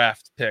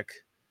draft pick.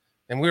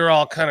 And we were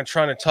all kind of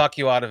trying to talk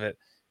you out of it.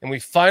 And we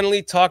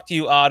finally talked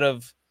you out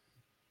of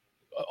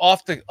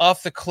off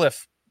the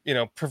cliff,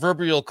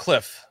 proverbial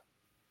cliff.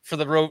 for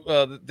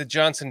the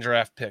Johnson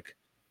draft pick,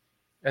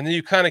 and then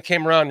you kind of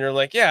came around and you're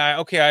like, yeah,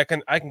 okay,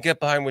 I can get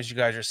behind what you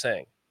guys are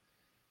saying.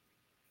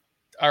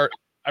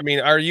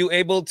 Are you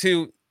able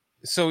to?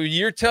 So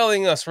you're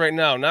telling us right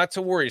now not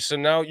to worry. So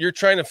now you're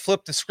trying to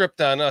flip the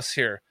script on us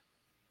here.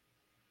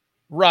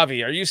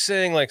 Ravi, are you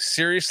saying, like,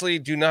 seriously,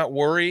 do not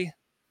worry?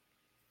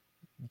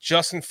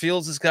 Justin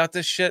Fields has got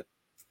this shit.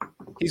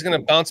 He's going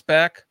to bounce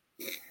back.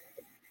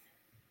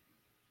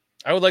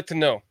 I would like to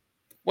know.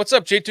 What's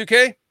up,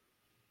 J2K?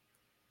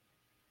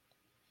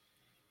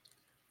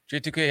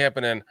 J2K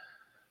happening.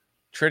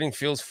 Trading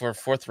Fields for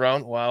 4th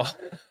round. Wow.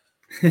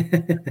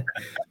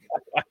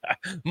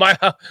 my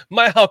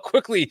how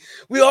quickly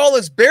we all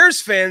as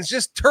Bears fans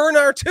just turn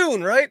our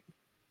tune, right?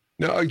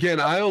 No, again,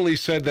 I only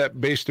said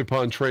that based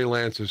upon Trey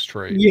Lance's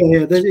trade.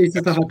 Yeah, it's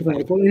a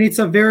hypothetical, and it's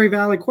a very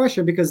valid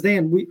question because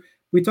Dan,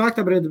 we talked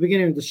about it at the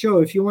beginning of the show.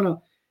 If you want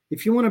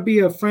to be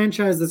a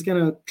franchise that's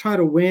gonna try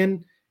to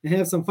win and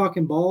have some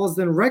fucking balls,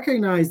 then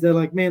recognize that,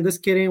 like, man, this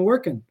kid ain't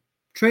working.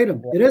 Trade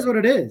him. It is what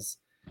it is.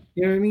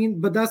 You know what I mean?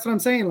 But that's what I'm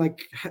saying.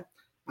 Like,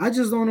 I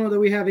just don't know that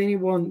we have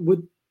anyone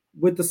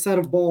with the set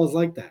of balls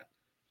like that.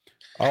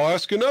 I'll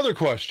ask another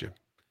question.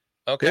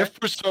 Okay. If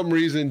for some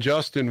reason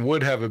Justin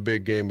would have a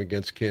big game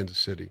against Kansas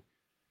City,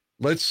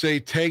 let's say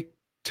take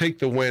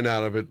the win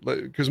out of it,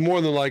 because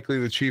more than likely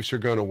the Chiefs are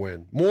going to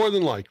win. More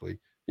than likely.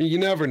 You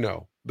never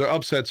know. The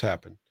upsets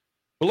happen.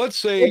 But let's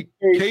say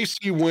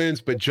KC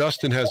wins, but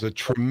Justin has a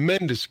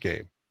tremendous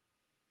game.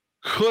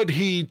 Could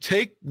he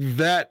take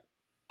that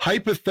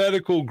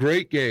hypothetical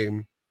great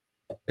game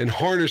and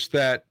harness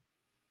that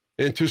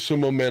into some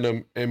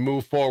momentum and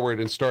move forward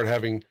and start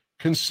having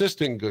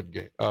consistent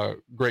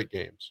great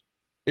games?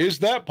 Is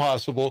that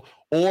possible,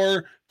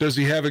 or does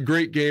he have a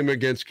great game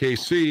against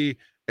KC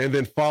and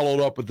then followed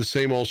up with the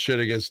same old shit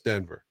against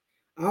Denver?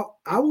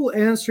 I will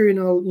answer.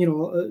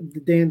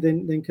 Dan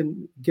then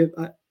can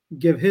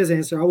give his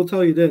answer. I will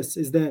tell you this: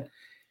 is that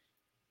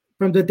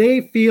from the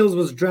day Fields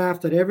was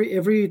drafted,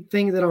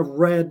 everything that I've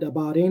read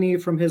about any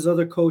from his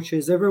other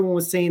coaches, everyone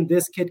was saying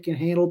this kid can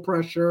handle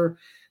pressure.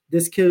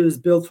 This kid is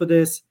built for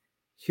this.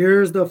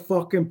 Here's the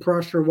fucking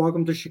pressure.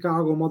 Welcome to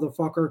Chicago,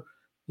 motherfucker.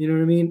 You know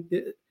what I mean?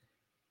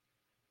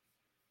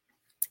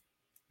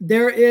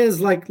 There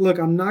is, like, look,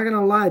 I'm not going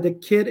to lie. The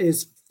kid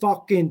is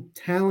fucking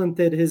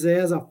talented. He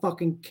has a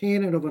fucking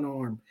cannon of an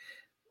arm.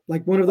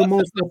 Like, one of the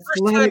most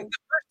athletic. The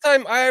first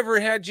time I ever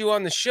had you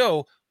on the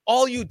show,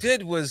 all you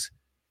did was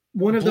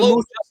one of the blow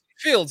most Justin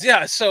Fields.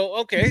 Yeah. So,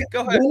 okay,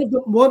 go ahead.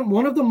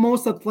 One of the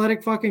most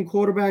athletic fucking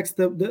quarterbacks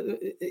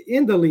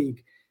in the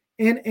league.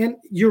 And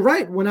you're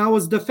right. When I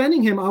was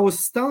defending him, I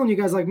was telling you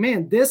guys, like,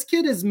 man, this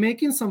kid is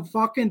making some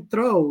fucking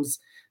throws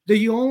that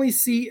you only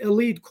see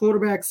elite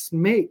quarterbacks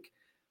make.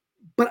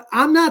 But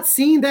I'm not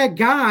seeing that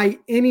guy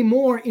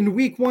anymore in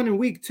week 1 and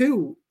week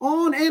 2,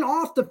 on and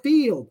off the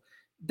field.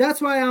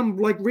 That's why I'm,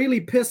 like, really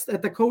pissed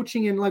at the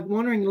coaching and, like,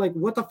 wondering, like,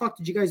 what the fuck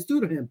did you guys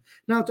do to him?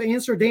 Now, to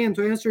answer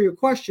your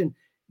question,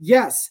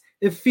 yes,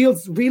 if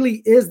Fields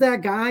really is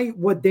that guy,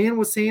 what Dan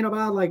was saying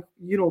about, like,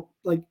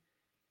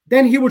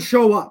 then he would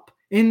show up.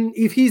 And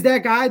if he's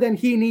that guy, then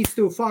he needs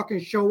to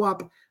fucking show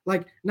up.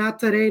 Like, not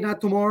today,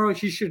 not tomorrow.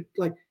 He should,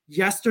 like,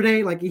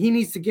 yesterday. Like, he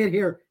needs to get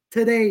here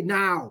today,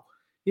 now.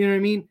 You know what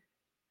I mean?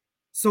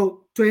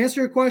 So to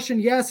answer your question,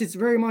 yes, it's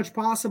very much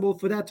possible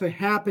for that to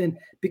happen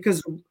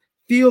because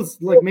Fields,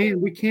 like,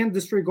 man, we can't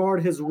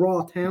disregard his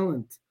raw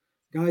talent.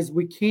 Guys,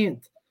 we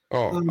can't.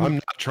 Oh, I'm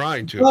not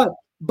trying to.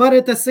 But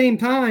at the same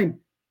time,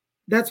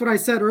 that's what I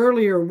said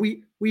earlier.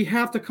 We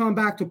have to come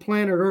back to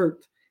planet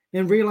Earth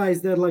and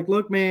realize that, like,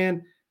 look,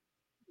 man,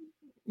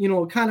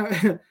 kind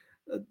of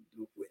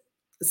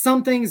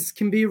some things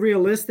can be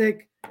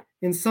realistic,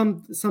 and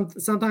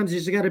sometimes you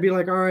just got to be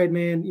like, all right,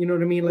 man, you know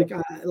what I mean?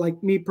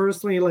 Like me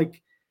personally,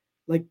 like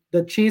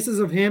the chances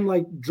of him,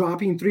 like,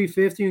 dropping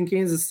 350 in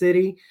Kansas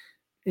City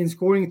and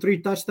scoring 3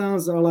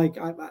 touchdowns are, like,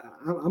 I'm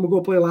gonna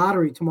go play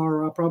lottery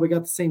tomorrow. I probably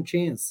got the same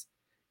chance.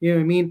 You know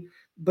what I mean?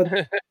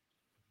 But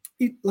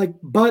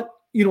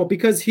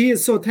because he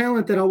is so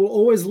talented, I will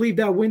always leave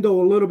that window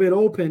a little bit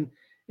open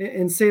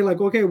and say,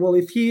 like, okay, well,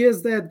 if he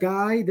is that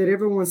guy that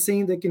everyone's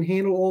saying that can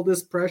handle all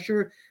this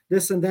pressure,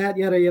 this and that,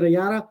 yada, yada,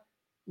 yada,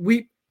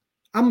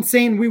 I'm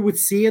saying we would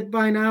see it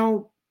by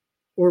now,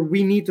 or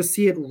we need to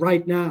see it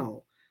right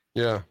now.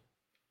 Yeah.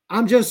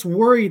 I'm just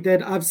worried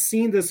that I've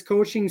seen this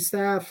coaching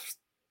staff.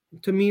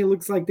 To me, it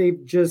looks like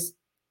they've just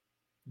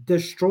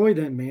destroyed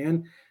him,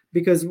 man,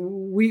 because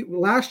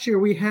last year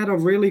we had a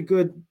really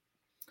good,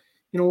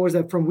 what was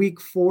that, from week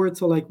 4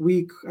 to, like,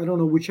 I don't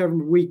know, whichever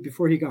week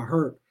before he got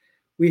hurt.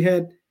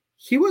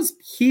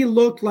 He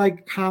looked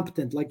like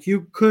competent. Like,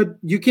 you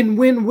can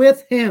win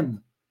with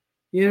him.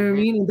 You know what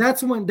I mean? And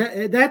that's when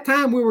that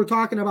time we were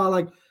talking about,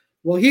 like,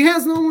 well, he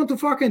has no one to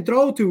fucking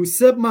throw to.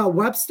 Sigma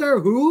Webster,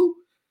 who?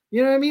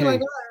 You know what I mean?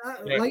 Like,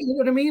 you know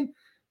what I mean?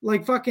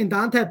 Like, fucking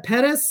Dante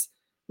Pettis.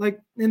 Like,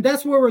 and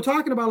that's what we're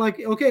talking about. Like,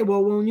 okay,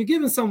 well, when you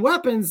give him some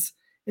weapons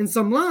and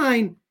some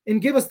line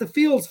and give us the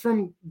Fields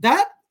from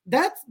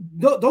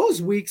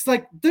those weeks,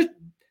 like,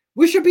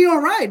 we should be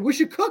all right. We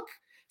should cook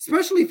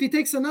especially if he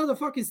takes another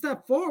fucking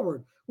step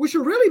forward. We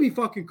should really be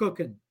fucking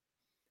cooking.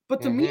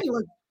 But to me,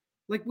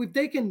 like we've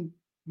taken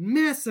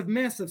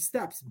massive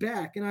steps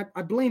back, and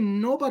I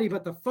blame nobody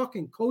but the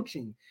fucking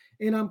coaching.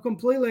 And I'm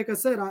completely, like I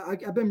said,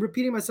 I've been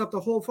repeating myself the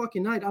whole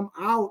fucking night. I'm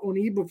out on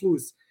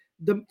Eberflus.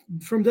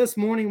 From this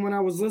morning when I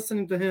was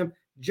listening to him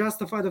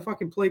justify the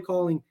fucking play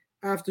calling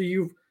after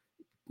you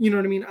know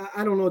what I mean?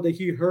 I don't know that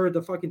he heard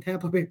the fucking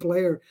Tampa Bay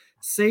player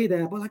say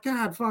that, but like,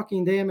 God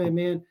fucking damn it,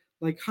 man.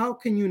 Like, how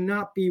can you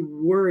not be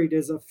worried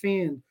as a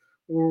fan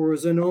or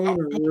as an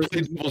owner? Or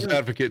devil's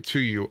advocate to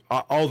you,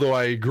 although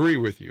I agree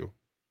with you,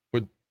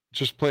 but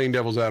just playing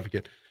devil's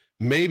advocate,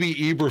 maybe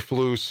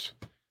Eberflus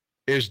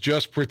is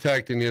just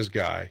protecting his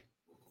guy.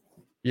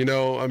 You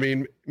know, I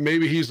mean,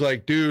 maybe he's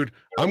like, dude,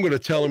 I'm going to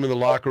tell him in the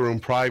locker room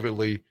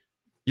privately,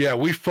 yeah,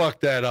 we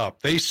fucked that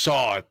up. They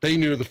saw it. They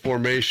knew the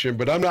formation,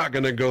 but I'm not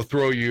going to go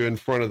throw you in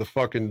front of the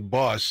fucking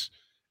bus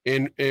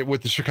in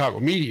with the Chicago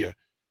media.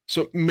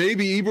 So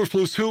maybe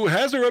Eberflus, who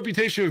has a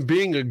reputation of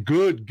being a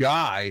good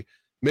guy,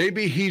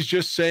 maybe he's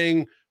just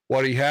saying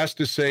what he has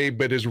to say,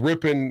 but is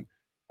ripping,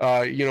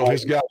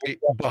 his guy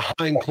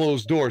behind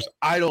closed doors.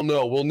 I don't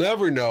know. We'll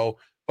never know.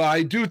 But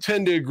I do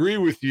tend to agree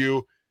with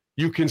you.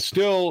 You can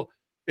still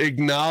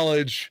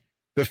acknowledge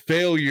the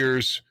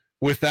failures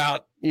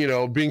without,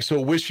 being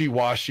so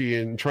wishy-washy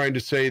and trying to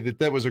say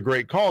that was a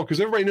great call, because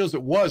everybody knows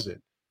it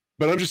wasn't.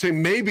 But I'm just saying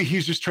maybe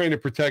he's just trying to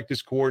protect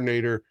his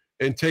coordinator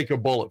and take a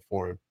bullet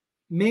for him.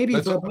 Maybe,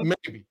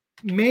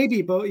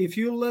 maybe. But if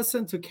you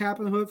listen to Cap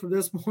and Hood from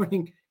this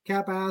morning,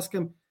 Cap asked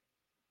him,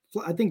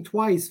 I think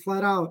twice,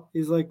 flat out,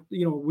 is like,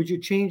 would you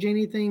change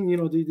anything?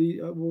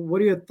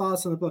 What are your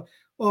thoughts on the play?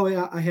 Oh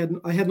yeah, I had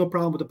no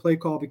problem with the play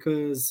call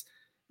because,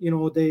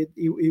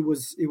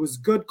 it was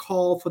good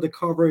call for the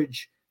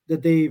coverage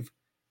that they've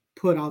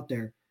put out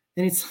there,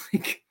 and it's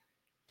like,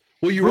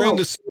 well, you ran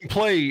the same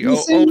play. You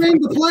ran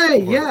the play,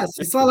 yes.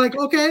 It's not like,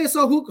 okay,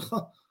 so who?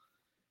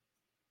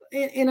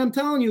 And I'm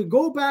telling you,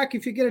 go back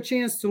if you get a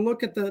chance to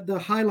look at the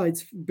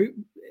highlights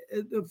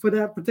for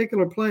that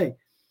particular play.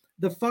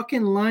 The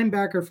fucking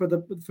linebacker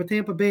for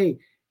Tampa Bay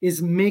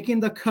is making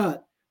the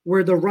cut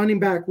where the running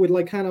back would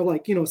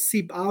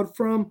seep out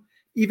from,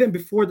 even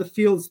before the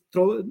field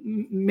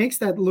makes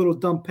that little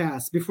dump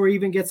pass before he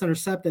even gets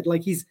intercepted.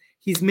 Like he's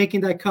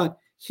making that cut.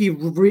 He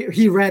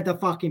read the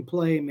fucking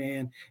play,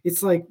 man.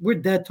 It's like, we're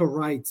dead to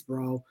rights,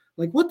 bro.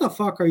 Like, what the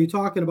fuck are you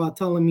talking about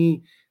telling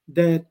me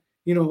that,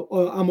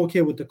 I'm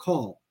okay with the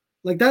call?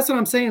 Like, that's what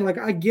I'm saying. Like,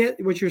 I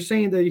get what you're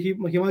saying, that he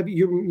might be,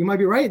 you might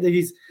be right that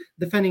he's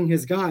defending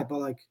his guy, but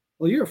like,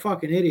 well, you're a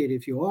fucking idiot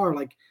if you are,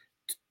 like,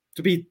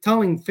 to be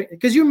telling,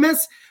 because you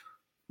miss.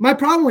 My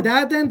problem with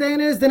that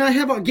then is I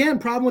have, again,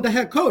 problem with the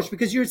head coach,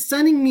 because you're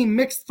sending me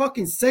mixed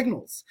fucking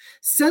signals.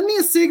 Send me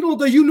a signal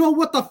that you know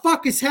what the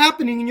fuck is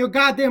happening in your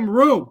goddamn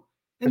room,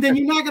 and then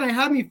you're not going to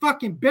have me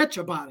fucking bitch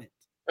about it.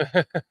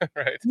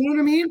 Right. You know what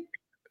I mean?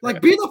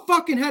 Like, be the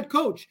fucking head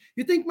coach.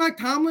 You think Mike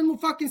Tomlin will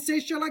fucking say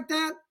shit like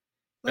that?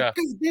 Like,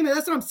 God damn it,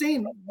 that's what I'm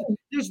saying.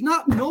 There's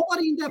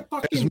nobody in that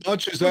fucking. As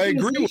much as I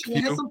agree with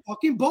you, has some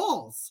fucking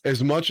balls.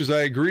 As much as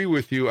I agree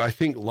with you, I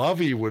think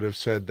Lovey would have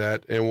said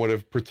that and would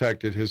have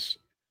protected his.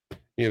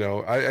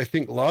 I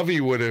think Lovey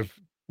would have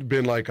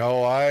been like,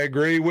 "Oh, I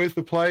agree with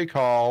the play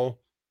call."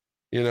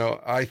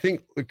 I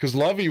think because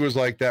Lovey was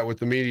like that with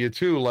the media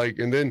too. Like,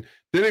 and then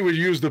he would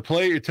use tell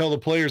the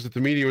players that the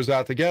media was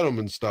out to get him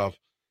and stuff.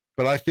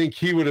 But I think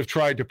he would have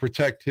tried to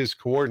protect his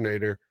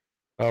coordinator,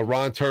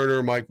 Ron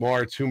Turner, Mike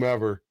Martz,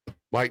 whomever,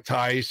 Mike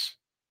Tice.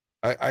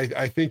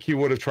 I think he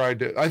would have tried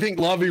to. I think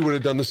Lovey would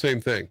have done the same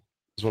thing.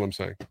 Is what I'm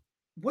saying.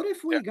 What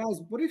if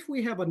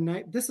we have a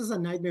night? This is a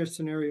nightmare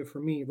scenario for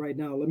me right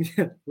now. Let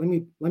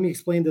me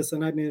explain this, a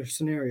nightmare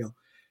scenario.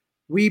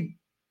 We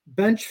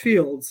bench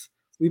Fields.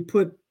 We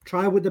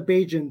try with the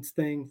Bagent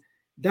thing.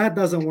 That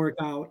doesn't work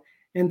out.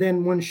 And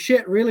then when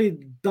shit really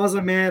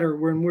doesn't matter,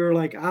 when we're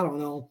like, I don't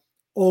know,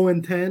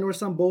 0-10 or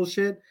some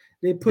bullshit,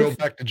 they go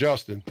back to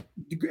Justin.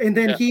 And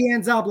then he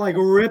ends up like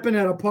ripping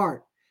it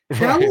apart.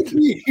 That would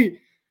be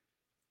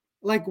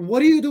like, what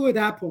do you do at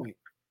that point?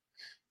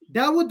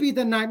 That would be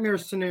the nightmare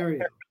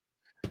scenario.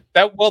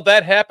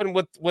 That happened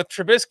with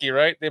Trubisky,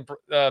 right? They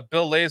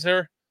Bill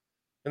Lazor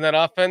in that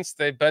offense,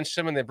 they benched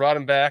him and they brought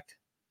him back,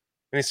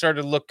 and he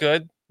started to look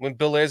good when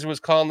Bill Lazor was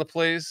calling the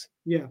plays.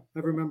 Yeah, I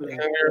remember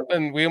that.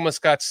 And we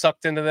almost got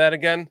sucked into that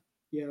again.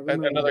 Yeah,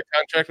 another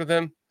contract with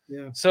him.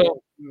 Yeah.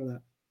 So,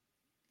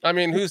 I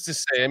mean, who's to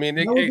say? I mean,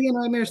 that would be a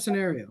nightmare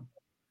scenario.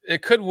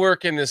 It could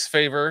work in his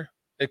favor.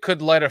 It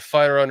could light a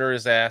fire under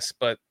his ass,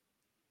 but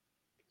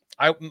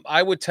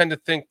I would tend to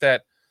think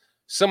that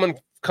someone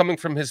coming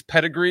from his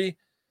pedigree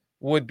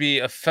would be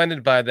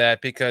offended by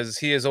that, because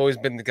he has always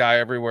been the guy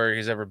everywhere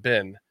he's ever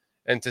been.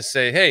 And to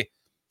say, hey,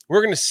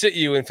 we're going to sit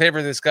you in favor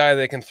of this guy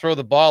that can throw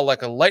the ball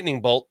like a lightning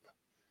bolt,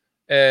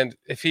 and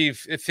if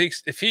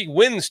he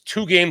wins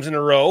 2 games in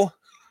a row,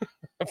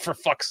 for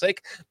fuck's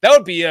sake,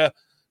 that'd be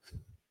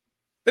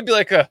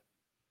like the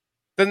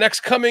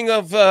next coming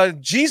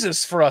of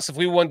Jesus for us if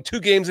we won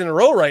 2 games in a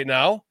row right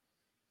now.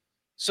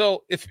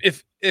 So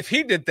if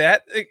he did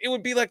that, it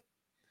would be like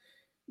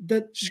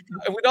that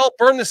we'd all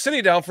burn the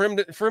city down for him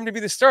to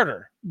be the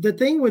starter. The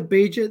thing with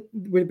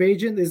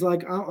Bagent is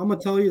like I'm gonna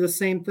tell you the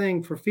same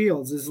thing for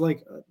Fields is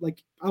like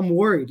I'm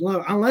worried.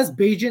 Look, unless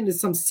Bagent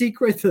is some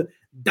secret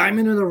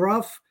diamond in the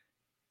rough,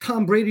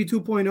 Tom Brady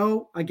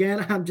 2.0.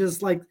 Again, I'm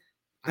just like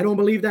I don't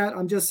believe that.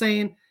 I'm just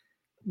saying,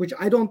 which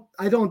I don't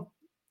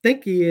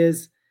think he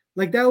is.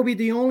 Like that would be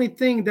the only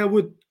thing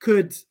that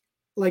could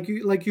like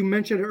you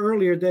mentioned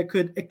earlier that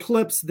could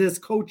eclipse this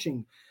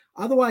coaching.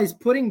 Otherwise,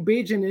 putting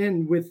Bagent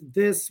in with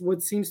this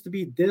what seems to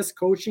be this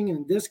coaching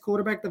and this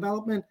quarterback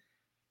development.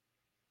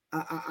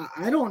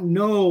 I don't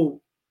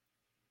know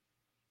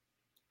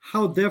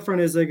how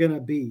different is it going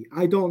to be.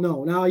 I don't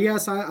know. Now,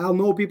 yes, I'll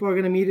know people are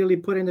going to immediately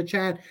put in the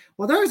chat,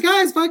 well, there's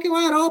guys fucking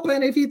wide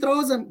open if he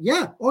throws them.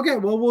 Yeah, okay,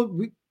 well,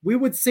 we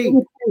would see.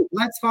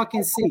 Let's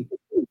fucking see.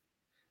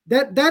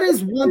 That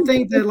is one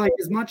thing that, like,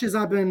 as much as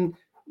I've been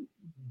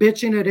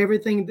bitching at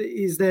everything,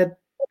 is that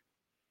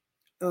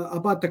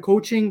about the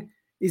coaching,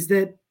 is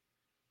that,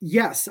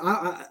 yes,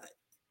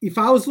 if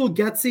I was a little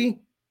Getsy,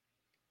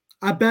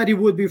 I bet it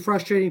would be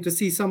frustrating to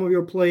see some of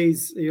your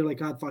plays. You're like,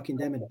 God fucking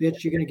damn it,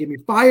 bitch. You're going to get me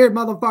fired,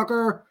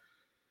 motherfucker.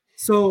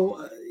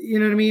 So, you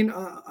know what I mean?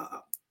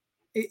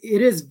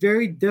 It is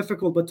very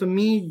difficult, but to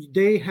me,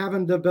 they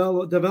haven't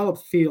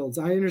developed Fields.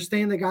 I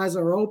understand the guys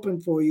are open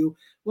for you.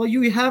 Well,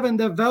 you haven't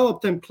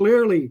developed him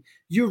clearly.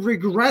 You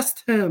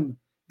regressed him.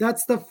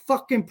 That's the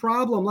fucking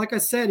problem. Like I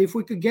said, if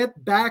we could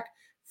get back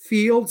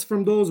Fields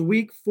from those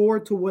week 4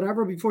 to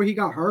whatever before he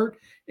got hurt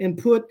and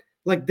put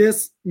like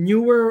this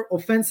newer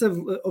offensive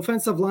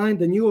line,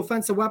 the new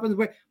offensive weapons.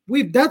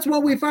 That's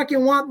what we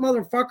fucking want,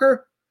 motherfucker.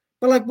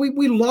 But like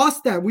we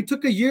lost that. We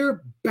took a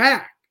year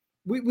back.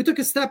 We took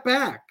a step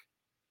back.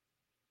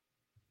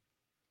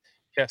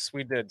 Yes,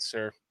 we did,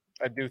 sir.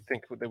 I do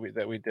think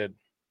that we did.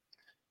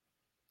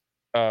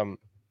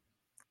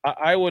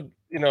 I would,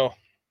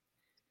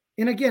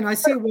 And again, I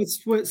see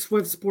what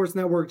Swift Sports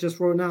Network just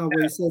wrote now,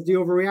 where he says the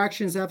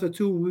overreactions after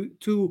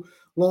two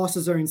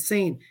losses are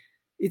insane.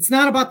 It's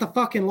not about the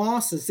fucking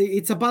losses.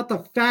 It's about the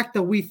fact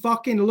that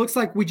it looks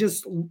like we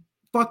just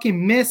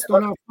fucking missed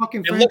on our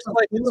fucking franchise.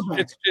 It looks like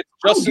it's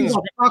Justin's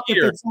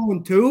year. If it's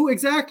 0-2,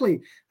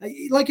 exactly.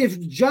 Like if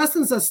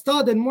Justin's a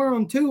stud and we're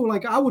on 2,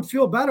 like I would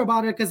feel better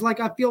about it because like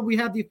I feel we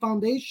have the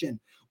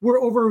foundation.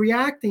 We're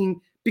overreacting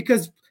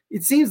because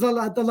it seems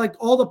like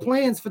all the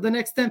plans for the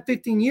next 10,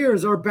 15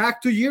 years are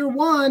back to year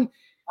 1.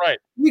 Right.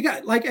 We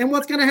got and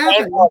what's going to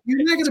happen?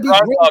 You're not going to be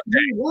great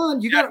year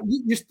 1. You're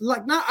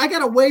like, now I got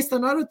to waste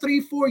another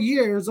 3-4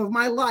 years of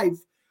my life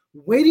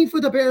waiting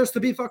for the Bears to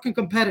be fucking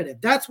competitive.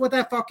 That's what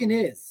that fucking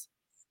is.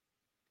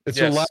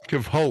 It's a lack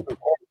of hope.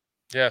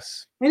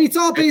 Yes. And it's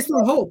all based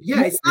on hope.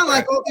 Yeah. It's not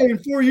like, okay, in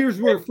 4 years,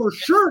 we're for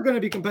sure going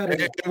to be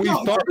competitive.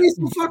 It's based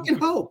on fucking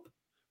hope.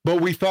 But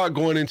we thought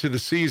going into the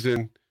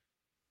season,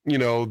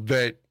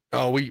 that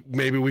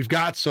we've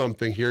got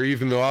something here,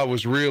 even though I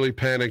was really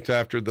panicked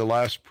after the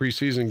last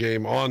preseason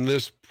game on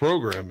this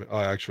program,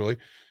 actually.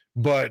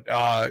 But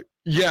I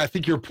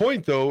think your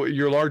point, though,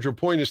 your larger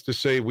point is to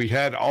say we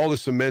had all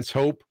this immense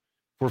hope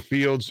for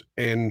Fields,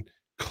 and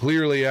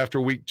clearly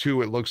after week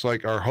 2, it looks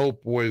like our hope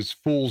was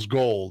fool's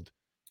gold.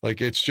 Like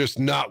it's just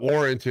not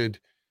warranted.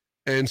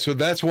 And so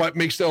that's what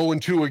makes the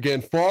 0-2 again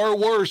far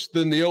worse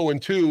than the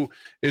 0-2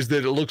 is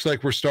that it looks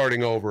like we're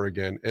starting over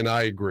again. And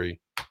I agree.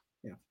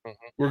 Yeah.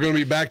 We're going to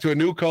be back to a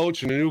new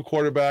coach and a new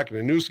quarterback and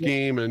a new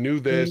scheme and a new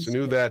this and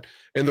new that.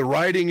 And the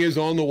writing is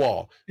on the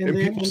wall. And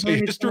people say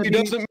history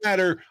doesn't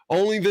matter.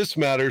 Only this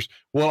matters.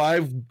 Well,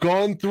 I've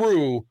gone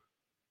through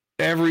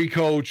every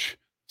coach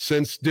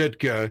since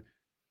Ditka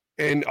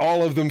and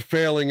all of them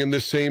failing in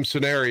the same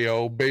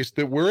scenario based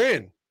that we're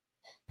in.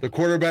 The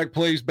quarterback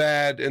plays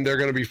bad and they're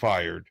going to be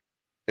fired.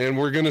 And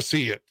we're going to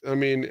see it. I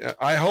mean,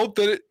 I hope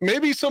that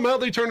maybe somehow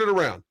they turn it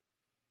around.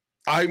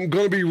 I'm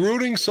going to be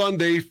rooting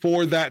Sunday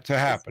for that to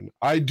happen.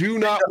 I do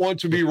not want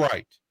to be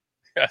right.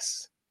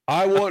 Yes.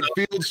 I want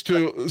Fields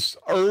to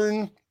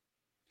earn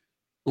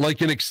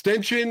like an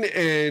extension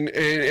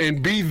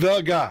and be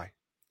the guy.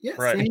 Yes,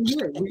 right. I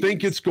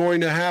think it's going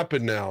to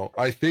happen now.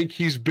 I think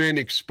he's been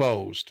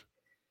exposed.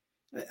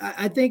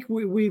 I think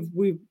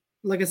we've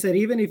like I said,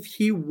 even if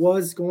he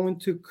was going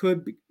to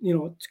could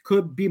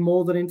have been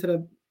molded into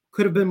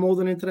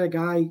that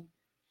guy,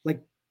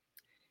 like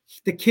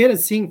the kid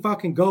is seeing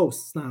fucking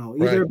ghosts now,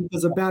 either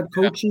because of bad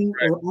coaching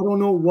or I don't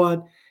know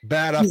what.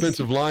 Bad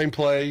offensive line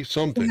play,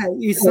 something. Yeah,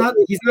 he's not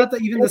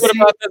even the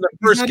same. About the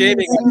first game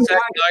he got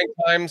sacked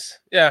 9 times?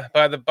 Yeah,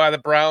 by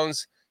the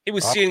Browns. He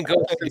was seeing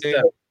ghosts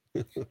instead.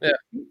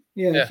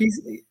 Yeah.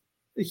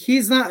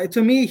 He's not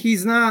to me.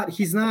 He's not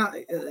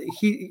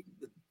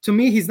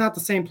the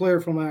same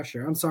player from last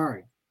year. I'm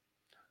sorry.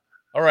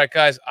 All right,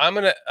 guys. I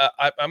want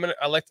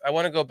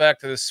to go back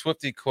to this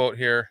Swifty quote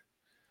here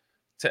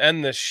to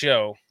end this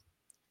show,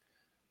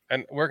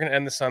 and we're going to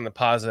end this on the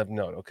positive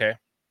note. Okay.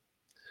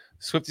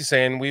 Swifty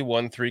saying we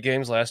won 3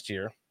 games last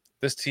year.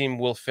 This team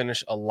will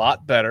finish a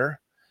lot better.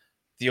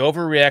 The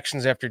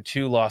overreactions after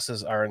 2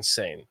 losses are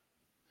insane.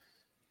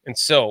 And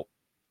so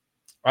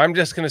I'm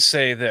just going to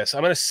say this.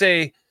 I'm going to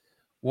say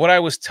what I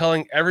was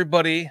telling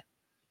everybody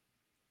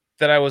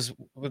that I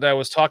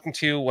was talking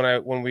to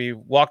when we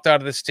walked out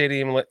of the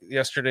stadium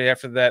yesterday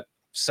after that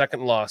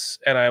second loss,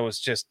 and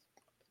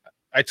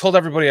I told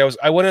everybody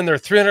I went in there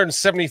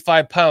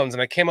 375 pounds,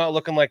 and I came out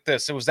looking like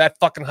this. It was that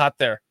fucking hot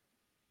there.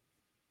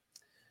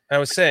 And I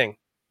was saying,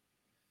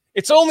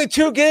 it's only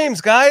 2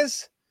 games,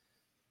 guys.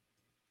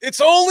 It's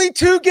only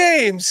 2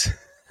 games.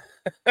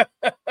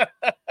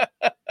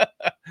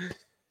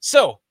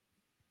 So,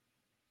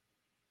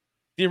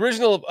 the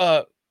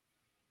original,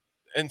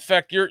 in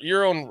fact,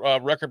 your own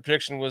record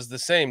prediction was the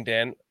same,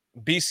 Dan.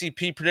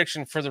 BCP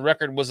prediction for the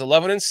record was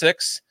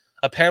 11-6.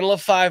 A panel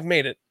of 5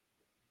 made it.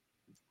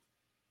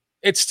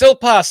 It's still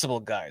possible,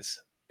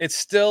 guys. It's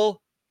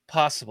still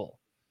possible.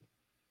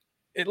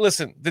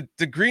 Listen,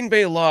 the Green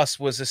Bay loss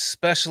was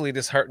especially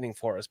disheartening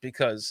for us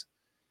because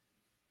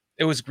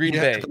it was Green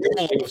Bay. The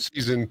whole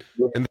season,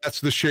 and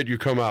that's the shit you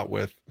come out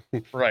with.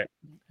 Right.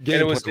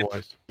 Game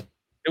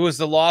it was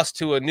the loss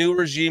to a new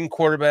regime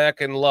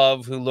quarterback in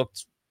Love who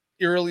looked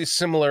eerily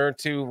similar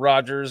to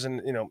Rodgers, and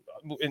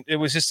it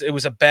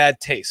was a bad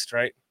taste,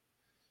 right?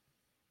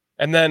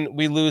 And then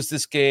we lose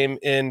this game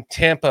in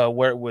Tampa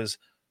where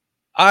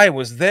I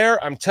was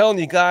there. I'm telling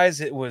you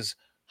guys, it was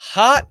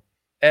hot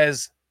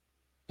as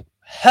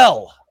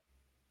hell.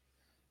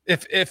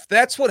 If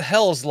that's what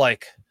hell's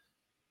like,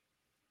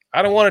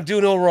 I don't want to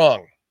do no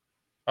wrong.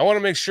 I want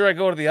to make sure I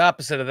go to the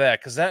opposite of that,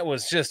 because that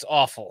was just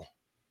awful.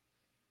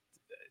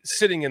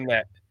 Sitting in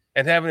that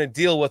and having to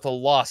deal with a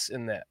loss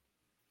in that.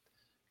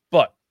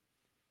 But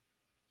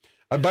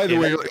by the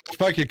way,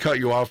 if I could cut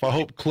you off, I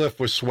hope Cliff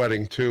was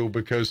sweating too,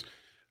 because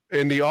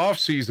in the off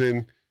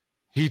season,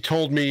 he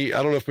told me,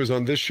 I don't know if it was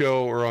on this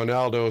show or on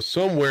Aldo,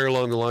 somewhere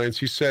along the lines,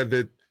 he said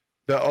that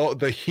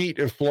the heat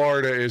in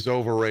Florida is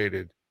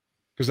overrated.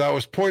 Because I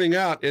was pointing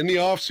out in the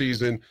off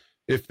season,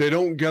 if they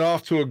don't get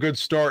off to a good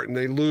start and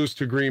they lose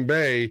to Green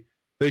Bay,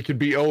 they could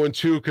be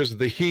 0-2 because of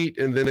the heat,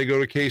 and then they go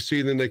to KC,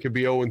 and then they could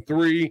be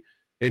 0-3.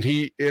 And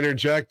he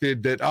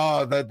interjected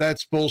that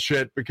that's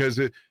bullshit because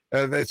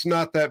it's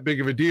not that big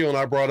of a deal. And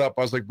I brought up,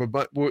 I was like,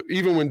 but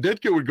even when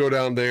Ditka would go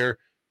down there,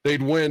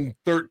 they'd win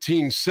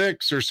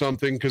 13-6 or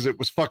something because it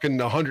was fucking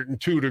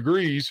 102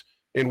 degrees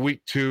in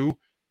week 2.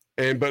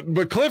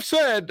 But Cliff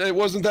said it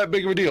wasn't that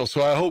big of a deal.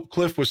 So I hope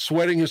Cliff was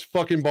sweating his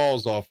fucking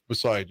balls off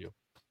beside you.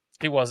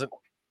 He wasn't.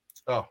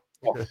 Oh,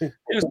 okay.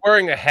 He was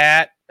wearing a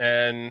hat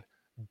and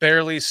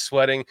barely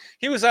sweating.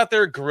 He was out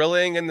there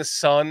grilling in the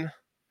sun,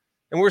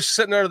 and we're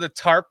sitting under the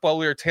tarp while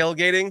we were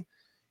tailgating.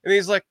 And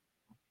he's like,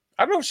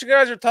 I don't know what you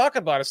guys are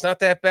talking about. It's not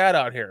that bad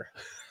out here.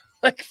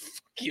 Like,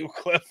 fuck you,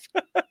 Cliff.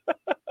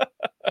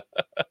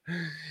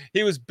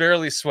 He was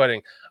barely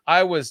sweating.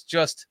 I was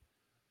just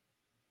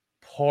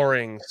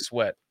pouring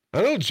sweat.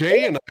 I know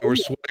Jay and I were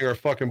sweating our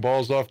fucking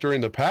balls off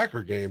during the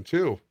Packer game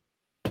too.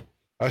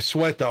 I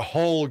sweat the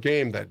whole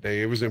game that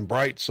day. It was in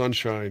bright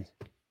sunshine.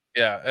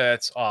 Yeah,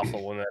 it's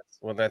awful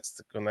when that's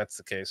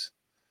the case.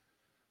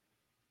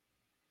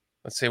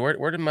 Let's see,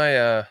 where did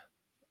my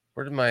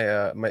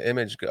my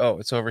image go? Oh,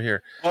 it's over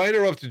here. I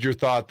interrupted your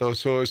thought though.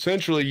 So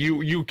essentially,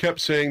 you kept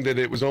saying that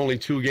it was only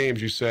 2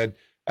 games. You said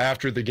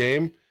after the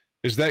game.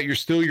 Is that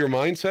still your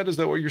mindset? Is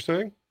that what you're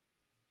saying?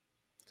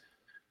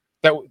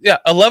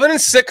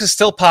 11-6 is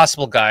still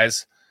possible,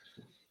 guys.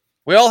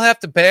 We all have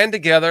to band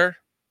together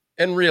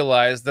and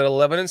realize that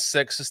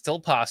 11-6 is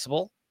still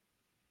possible.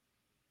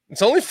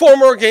 It's only 4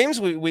 more games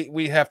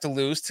we have to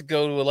lose to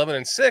go to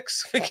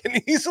 11-6. We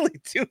can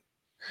easily do.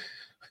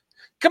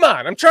 Come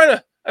on, I'm trying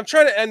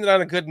to end it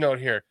on a good note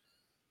here.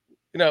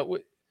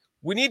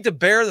 We need to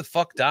bear the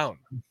fuck down.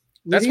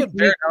 That's what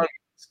bear down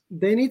means.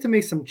 They need to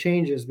make some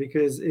changes,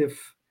 because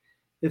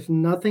if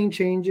nothing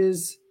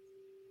changes,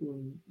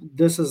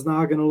 this is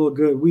not going to look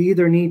good. We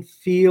either need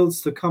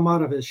Fields to come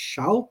out of his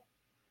shell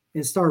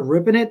and start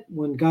ripping it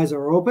when guys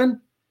are open,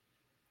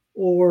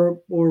 or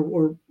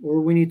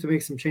we need to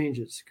make some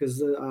changes,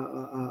 because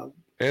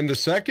and the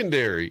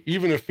secondary,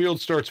 even if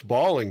Fields starts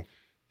balling,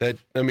 Eddie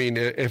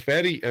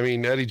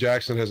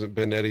Jackson hasn't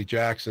been Eddie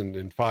Jackson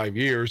in 5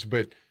 years,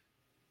 but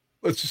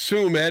let's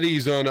assume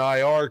Eddie's on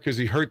IR because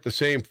he hurt the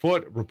same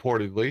foot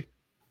reportedly.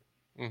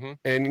 Mm-hmm.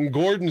 And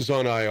Gordon's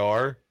on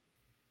IR.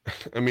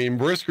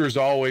 Brisker's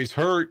always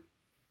hurt.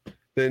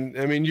 Then,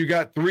 you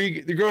got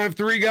 3. You're going to have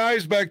 3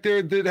 guys back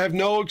there that have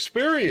no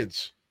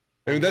experience.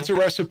 That's a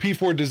recipe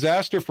for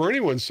disaster for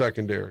anyone's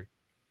secondary.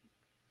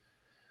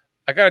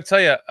 I got to tell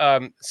you,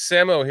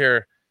 Samo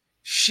here,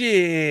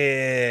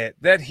 shit,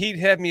 that heat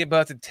had me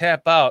about to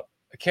tap out.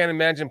 I can't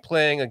imagine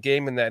playing a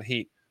game in that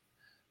heat.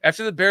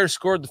 After the Bears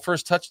scored the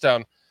first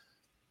touchdown,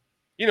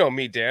 you know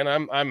me, Dan.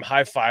 I'm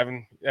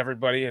high-fiving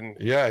everybody, and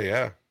yeah,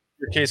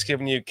 your case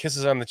giving you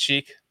kisses on the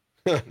cheek.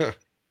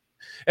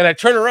 And I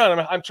turn around.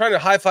 I'm trying to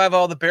high-five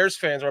all the Bears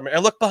fans. I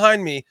look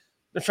behind me.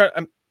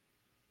 I'm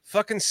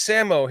fucking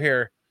Samo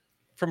here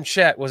from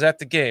chat was at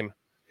the game.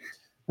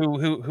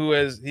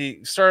 He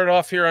started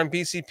off here on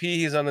BCP.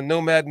 He's on the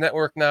Nomad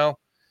Network now,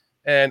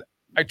 and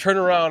I turn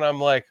around.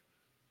 I'm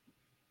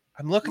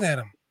looking at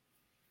him.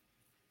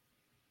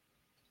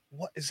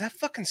 What is that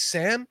fucking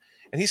Sam?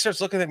 And he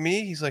starts looking at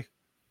me. He's like,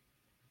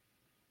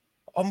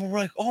 We're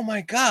like, oh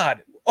my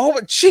God. Oh,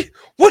 gee,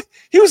 what?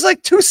 He was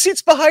like 2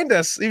 seats behind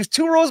us. He was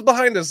 2 rows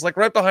behind us, like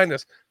right behind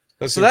us.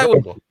 That's So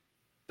incredible.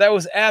 that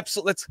was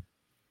absolute.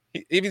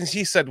 Even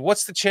he said,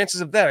 "What's the chances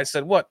of that?" I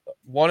said, "What?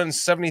 1 in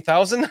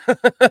 70,000."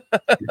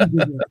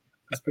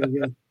 That's pretty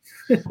good.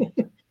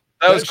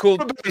 That was cool.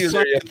 Should have been a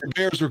sign that the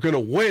Bears were going to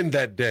win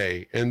that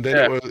day, and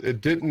then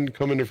it didn't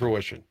come into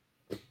fruition.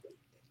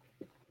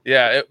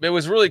 Yeah, it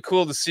was really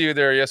cool to see you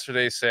there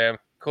yesterday, Sam.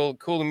 Cool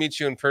to meet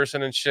you in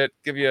person and shit.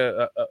 Give you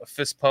a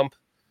fist pump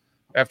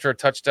after a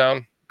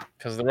touchdown,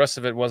 because the rest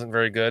of it wasn't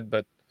very good,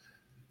 but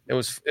it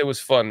was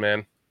fun,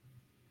 man.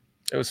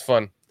 It was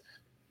fun.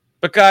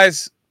 But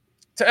guys,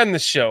 to end the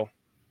show,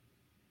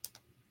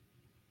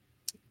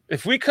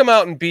 if we come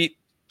out and beat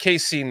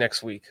KC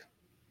next week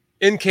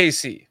in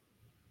KC,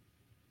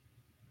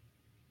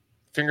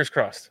 fingers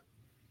crossed,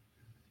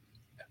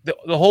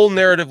 the whole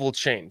narrative will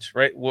change,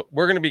 right?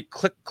 We're going to be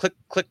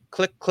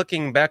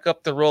clicking back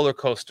up the roller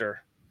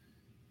coaster,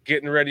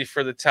 getting ready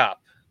for the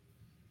top.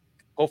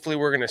 Hopefully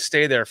we're going to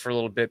stay there for a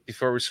little bit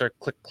before we start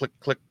click,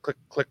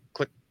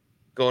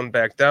 going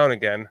back down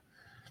again.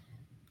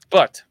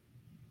 But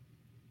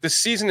the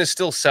season is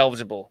still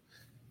salvageable.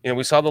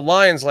 We saw the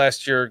Lions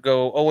last year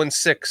go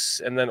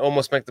 0-6 and then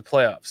almost make the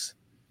playoffs.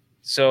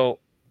 So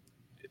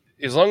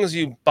as long as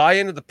you buy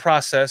into the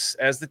process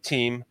as the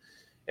team,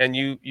 and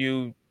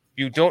you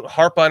don't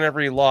harp on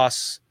every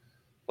loss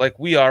like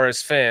we are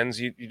as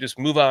fans, you just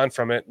move on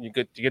from it. You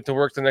get to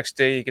work the next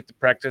day, you get to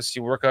practice,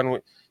 you work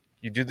on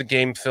you do the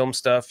game film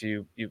stuff,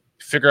 you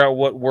figure out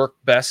what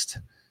worked best,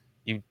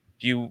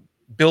 you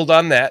build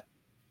on that,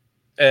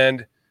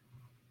 and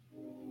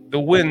the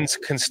wins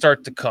can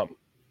start to come.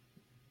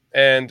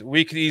 And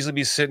we could easily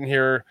be sitting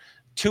here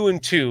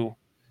 2-2,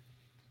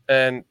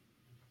 and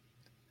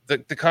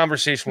the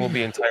conversation will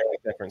be entirely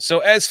different. So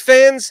as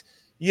fans,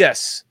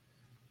 yes,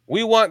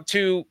 we want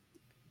to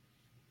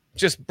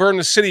just burn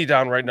the city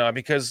down right now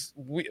because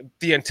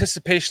the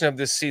anticipation of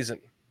this season.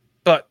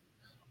 But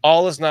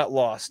all is not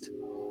lost.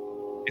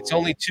 It's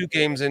only 2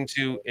 games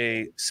into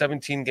a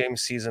 17-game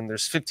season.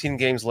 There's 15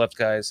 games left,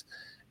 guys.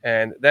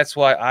 And that's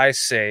why I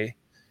say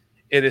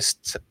it is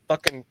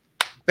fucking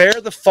bear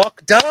the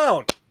fuck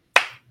down.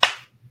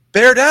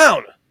 Bear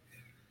down.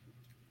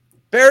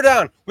 Bear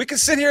down. We can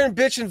sit here and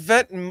bitch and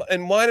vet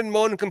and whine and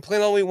moan and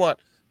complain all we want.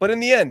 But in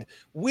the end,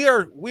 we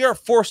are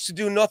forced to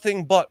do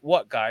nothing but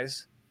what,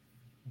 guys?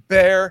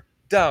 Bear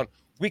down.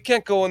 We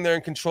can't go in there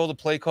and control the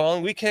play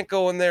calling. We can't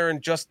go in there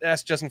and just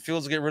ask Justin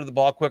Fields to get rid of the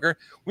ball quicker.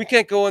 We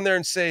can't go in there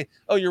and say,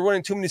 oh, you're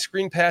running too many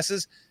screen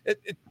passes.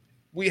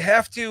 We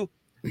have to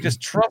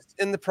just trust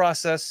in the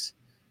process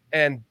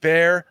and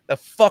bear the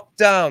fuck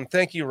down.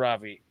 Thank you,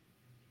 Ravi.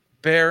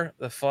 Bear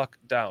the fuck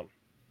down.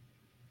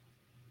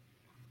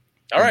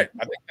 All right,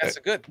 I think that's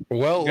a good.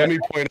 Well, let me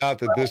point out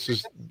that this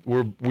is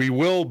we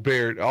will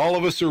bear. All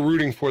of us are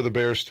rooting for the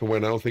Bears to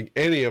win. I don't think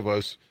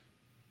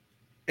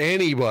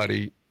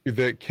anybody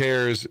that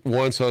cares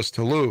wants us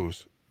to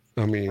lose.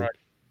 I mean, right.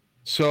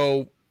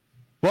 So,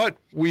 but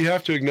we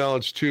have to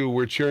acknowledge too,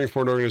 we're cheering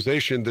for an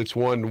organization that's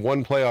won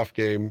one playoff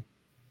game.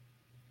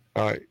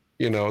 The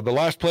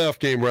last playoff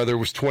game rather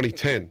was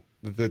 2010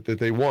 that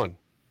they won.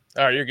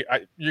 All right,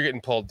 you're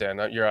getting pulled, Dan.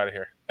 You're out of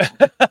here.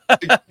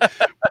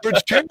 We're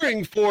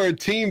cheering for a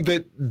team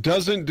that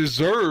doesn't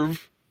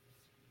deserve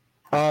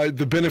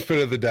the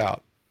benefit of the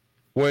doubt.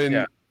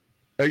 When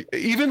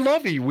even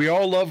Lovey, we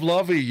all love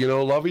Lovey.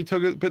 Lovey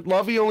took it, but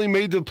Lovey only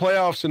made the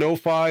playoffs in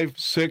 05,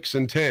 6,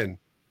 and 10.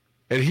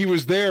 And he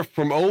was there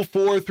from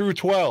 04 through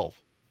 12.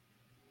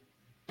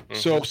 Mm-hmm.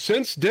 So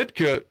since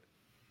Ditka,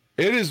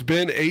 it has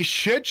been a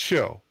shit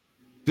show.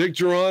 Dick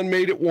Duran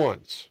made it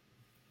once.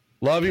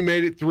 Lovey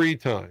made it 3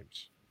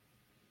 times.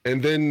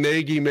 And then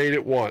Nagy made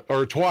it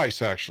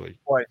twice, actually.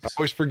 Twice. I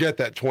always forget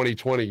that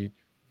 2020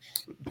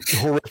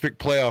 horrific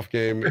playoff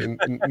game in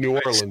New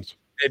Orleans.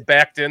 They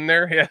backed in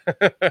there, yeah.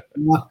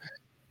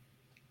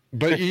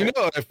 But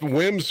if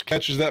Wims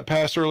catches that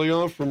pass early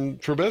on from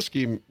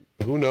Trubisky,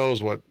 who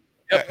knows what?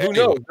 Yep, who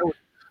knows?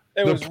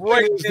 It was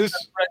right in the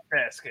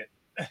basket.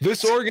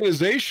 This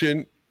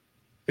organization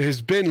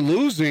has been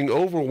losing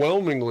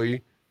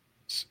overwhelmingly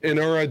in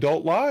our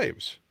adult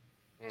lives.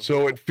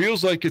 So it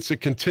feels like it's a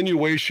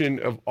continuation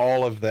of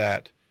all of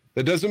that.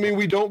 That doesn't mean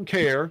we don't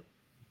care.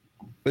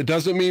 It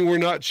doesn't mean we're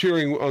not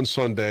cheering on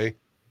Sunday.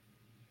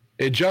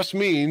 It just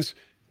means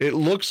it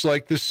looks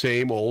like the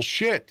same old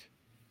shit.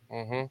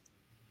 Mm-hmm.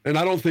 And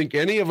I don't think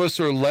any of us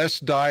are less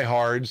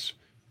diehards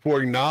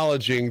for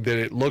acknowledging that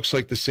it looks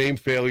like the same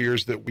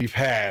failures that we've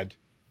had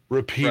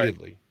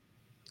repeatedly.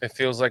 Right. It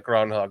feels like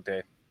Groundhog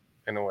Day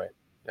in a way.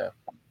 Yeah,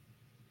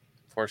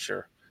 for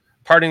sure.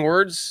 Parting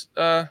words,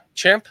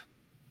 champ?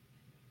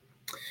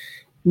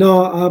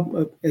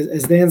 No,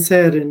 as Dan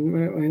said,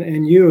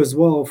 and you as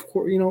well. Of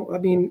course,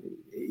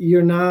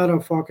 you're not a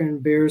fucking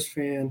Bears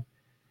fan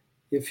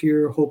if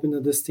you're hoping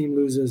that this team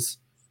loses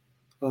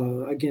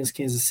against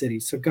Kansas City.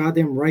 So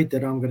goddamn right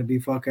that I'm going to be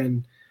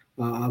fucking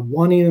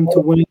wanting him to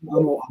win.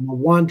 I'm gonna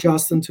want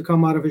Justin to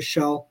come out of his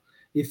shell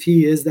if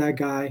he is that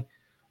guy.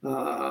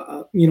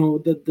 The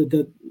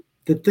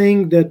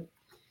thing that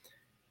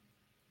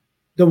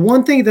The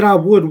one thing that I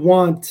would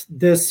want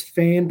this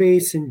fan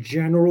base in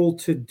general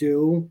to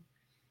do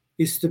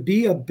is to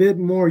be a bit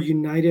more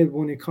united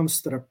when it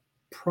comes to the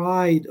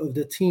pride of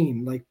the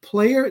team. Like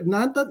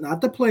not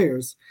the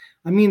players.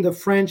 I mean the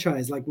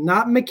franchise, like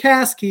not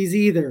McCaskey's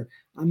either.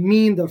 I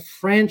mean the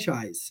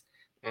franchise.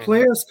 Mm-hmm.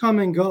 Players come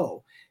and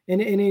go.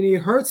 And it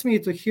hurts me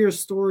to hear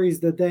stories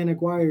that Dan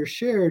Aguirre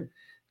shared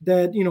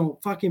that,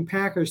 fucking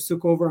Packers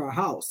took over our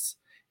house.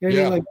 You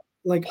know what I mean?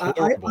 Like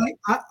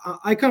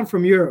I come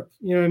from Europe,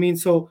 you know what I mean?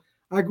 So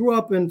I grew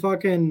up in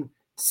fucking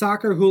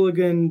soccer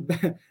hooligan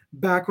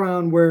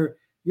background where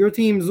your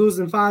team's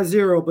losing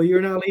 5-0, but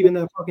you're not leaving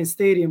that fucking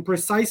stadium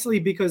precisely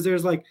because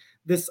there's like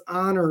this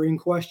honor in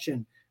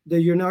question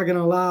that you're not going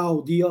to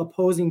allow the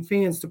opposing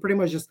fans to pretty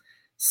much just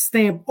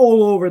stamp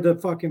all over the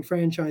fucking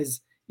franchise.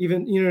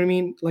 Even, you know what I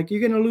mean? Like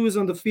you're going to lose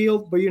on the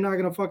field, but you're not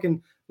going to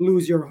fucking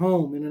lose your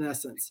home in an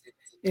essence.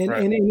 And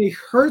it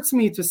hurts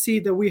me to see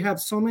that we have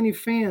so many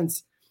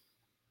fans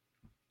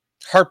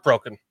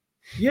heartbroken.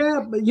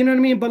 Yeah, but you know what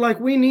I mean? But like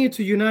we need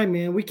to unite,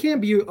 man. We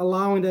can't be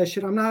allowing that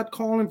shit. I'm not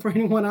calling for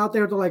anyone out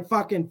there to like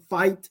fucking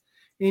fight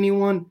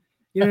anyone.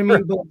 You know what I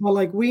mean? But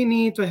like we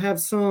need to have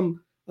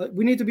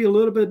we need to be a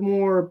little bit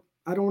more,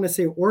 I don't want to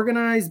say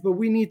organized, but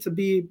we need to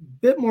be a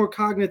bit more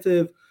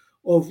cognitive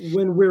of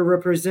when we're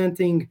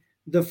representing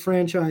the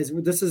franchise.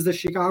 This is the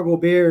Chicago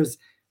Bears.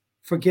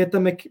 Forget the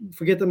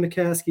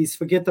McCaskies,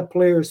 forget the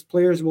players.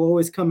 Players will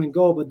always come and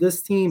go, but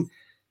this team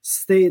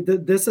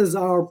this is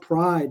our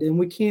pride, and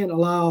we can't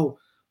allow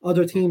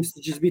other teams to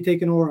just be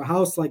taking over a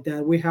house like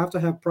that. We have to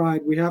have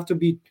pride. We have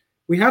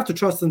to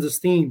trust in this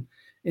team,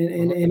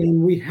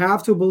 and we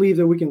have to believe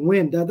that we can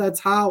win. That's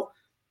how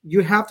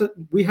we have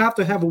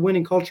to have a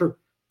winning culture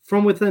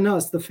from within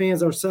us, the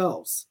fans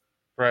ourselves.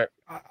 Right.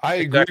 I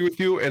agree with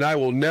you, and I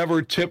will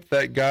never tip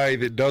that guy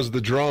that does the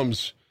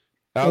drums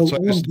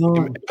outside the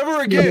stadium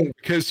ever again,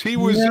 because he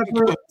was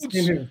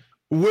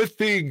with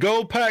the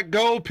Go Pack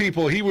Go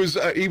people. He was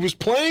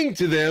playing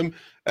to them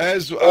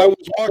as I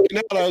was walking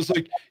out. I was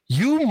like,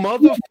 "You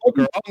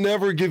motherfucker! I'll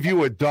never give you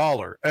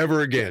 $1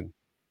 ever again."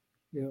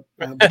 Yep.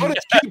 What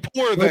a cheap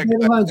whore that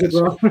guy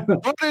is.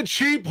 What a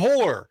cheap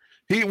whore.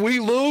 We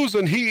lose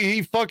and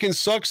he fucking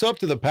sucks up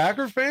to the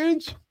Packer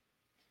fans.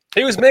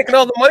 He was making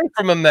all the money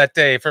from him that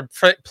day for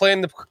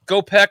playing the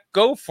Go Pack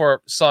Go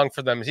song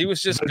for them. He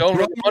was just going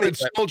with the money.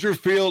 Soldier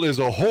Field is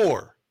a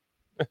whore.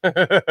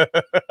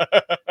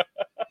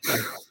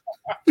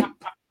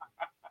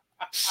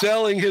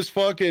 Selling his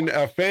fucking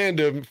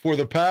fandom for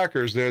the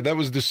Packers there. That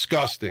was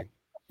disgusting.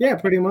 Yeah,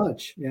 pretty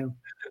much. Yeah.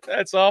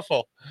 That's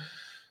awful.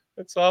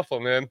 That's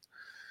awful, man.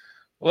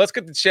 Well, let's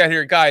get the chat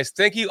here. Guys,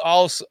 thank you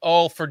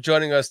all for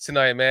joining us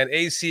tonight, man.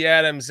 AC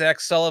Adams, Zach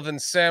Sullivan,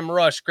 Sam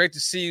Rush. Great to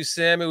see you,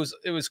 Sam. It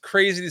was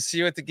crazy to see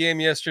you at the game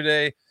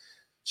yesterday.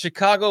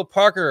 Chicago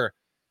Parker,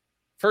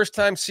 first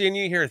time seeing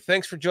you here.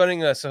 Thanks for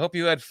joining us. I hope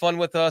you had fun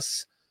with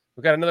us.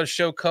 We got another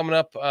show coming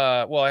up.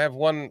 I have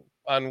one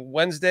on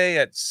Wednesday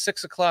at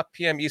 6:00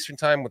 p.m. Eastern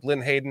time with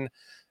Lynn Hayden,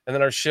 and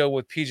then our show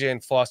with PJ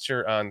and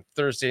Foster on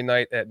Thursday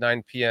night at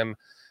 9 p.m.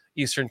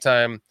 Eastern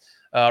time.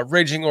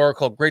 Raging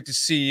Oracle, great to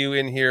see you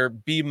in here.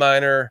 B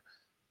Minor,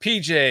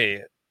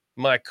 PJ,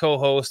 my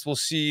co-host. We'll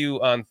see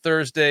you on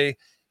Thursday.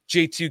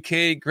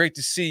 J2K, great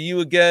to see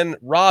you again.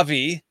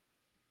 Ravi,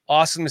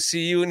 awesome to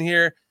see you in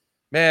here.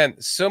 Man,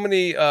 so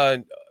many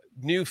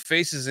new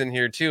faces in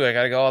here too. I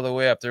got to go all the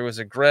way up. There was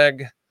a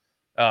Greg,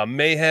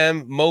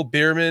 Mayhem, Mo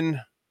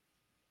Bierman.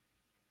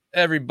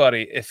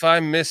 Everybody, if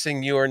I'm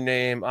missing your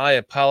name, I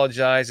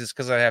apologize. It's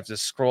because I have to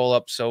scroll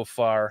up so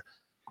far.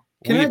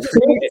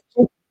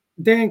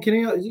 Dan, can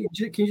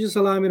you just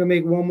allow me to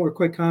make one more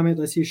quick comment?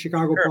 I see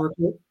Chicago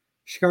Parker.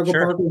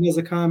 Parker has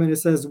a comment. It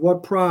says,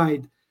 "What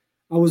pride?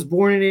 I was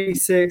born in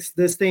 '86.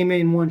 This thing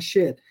ain't one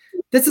shit."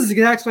 This is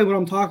exactly what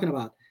I'm talking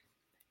about.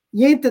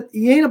 You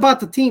ain't about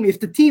the team. If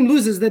the team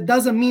loses, that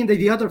doesn't mean that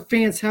the other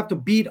fans have to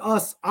beat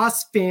us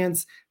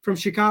fans from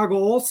Chicago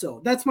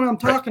also. That's what I'm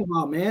talking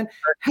about, man.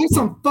 Have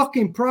some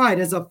fucking pride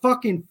as a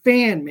fucking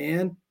fan,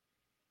 man.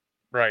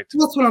 Right.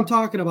 That's what I'm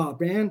talking about,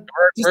 man.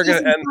 We're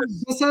going to end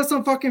this. Just have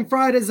some fucking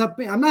pride as a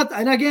fan. I'm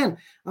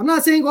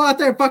not saying go out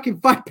there and fucking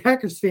fight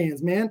Packers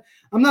fans, man.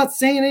 I'm not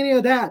saying any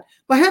of that.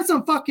 But have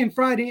some fucking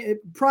pride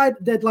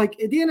that,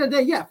 like, at the end of the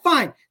day, yeah,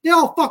 fine. They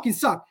all fucking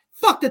suck.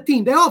 Fuck the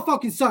team. They all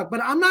fucking suck.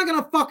 But I'm not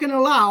going to fucking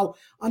allow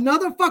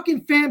another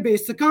fucking fan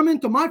base to come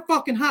into my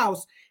fucking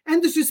house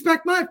and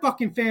disrespect my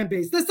fucking fan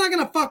base. That's not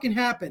going to fucking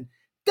happen.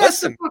 That's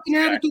the fucking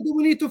attitude that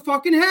we need to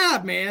fucking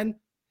have, man.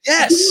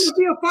 Yes. If you want to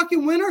be a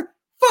fucking winner,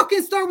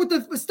 fucking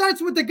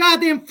starts with the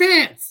goddamn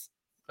fans.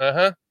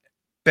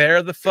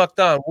 Bear the fuck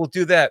down. We'll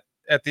do that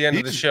at the end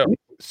of the show.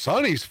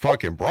 Sonny's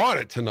fucking brought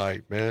it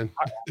tonight, man.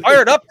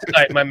 Fired up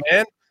tonight, my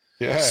man.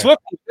 Yeah.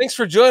 Swifty, thanks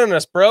for joining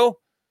us, bro.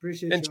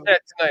 Appreciate in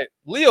chat tonight.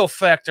 Leo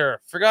Factor,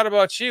 forgot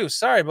about you.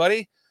 Sorry,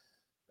 buddy.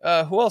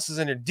 Who else is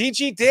in here?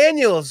 DG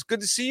Daniels,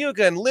 good to see you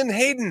again. Lynn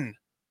Hayden.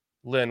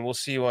 Lynn, we'll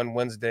see you on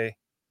Wednesday.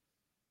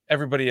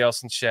 Everybody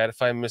else in chat, if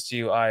I missed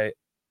you, I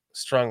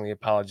strongly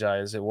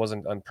apologize. It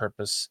wasn't on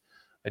purpose.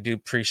 I do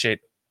appreciate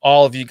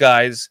all of you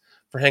guys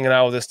for hanging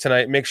out with us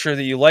tonight. Make sure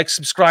that you like,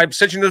 subscribe,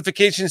 set your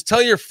notifications,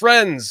 tell your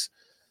friends,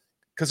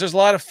 because there's a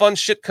lot of fun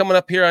shit coming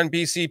up here on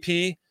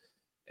BCP.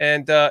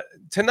 And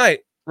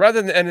tonight,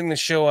 rather than ending the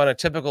show on a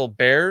typical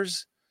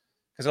Bears,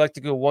 because I like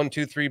to go 1,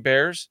 2, 3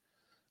 Bears,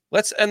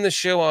 let's end the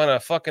show on a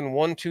fucking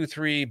 1, 2,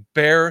 3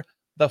 bear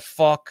the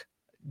fuck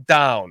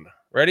down.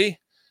 Ready?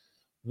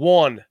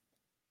 1,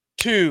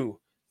 2,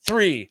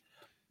 3.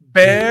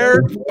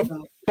 Bear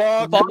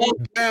Fuck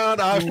down.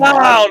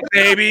 down,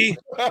 baby.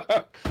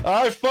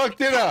 I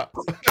fucked it up.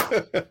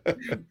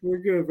 We're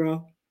good,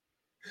 bro.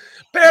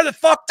 Bear the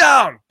fuck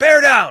down.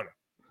 Bear down.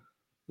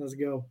 Let's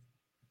go.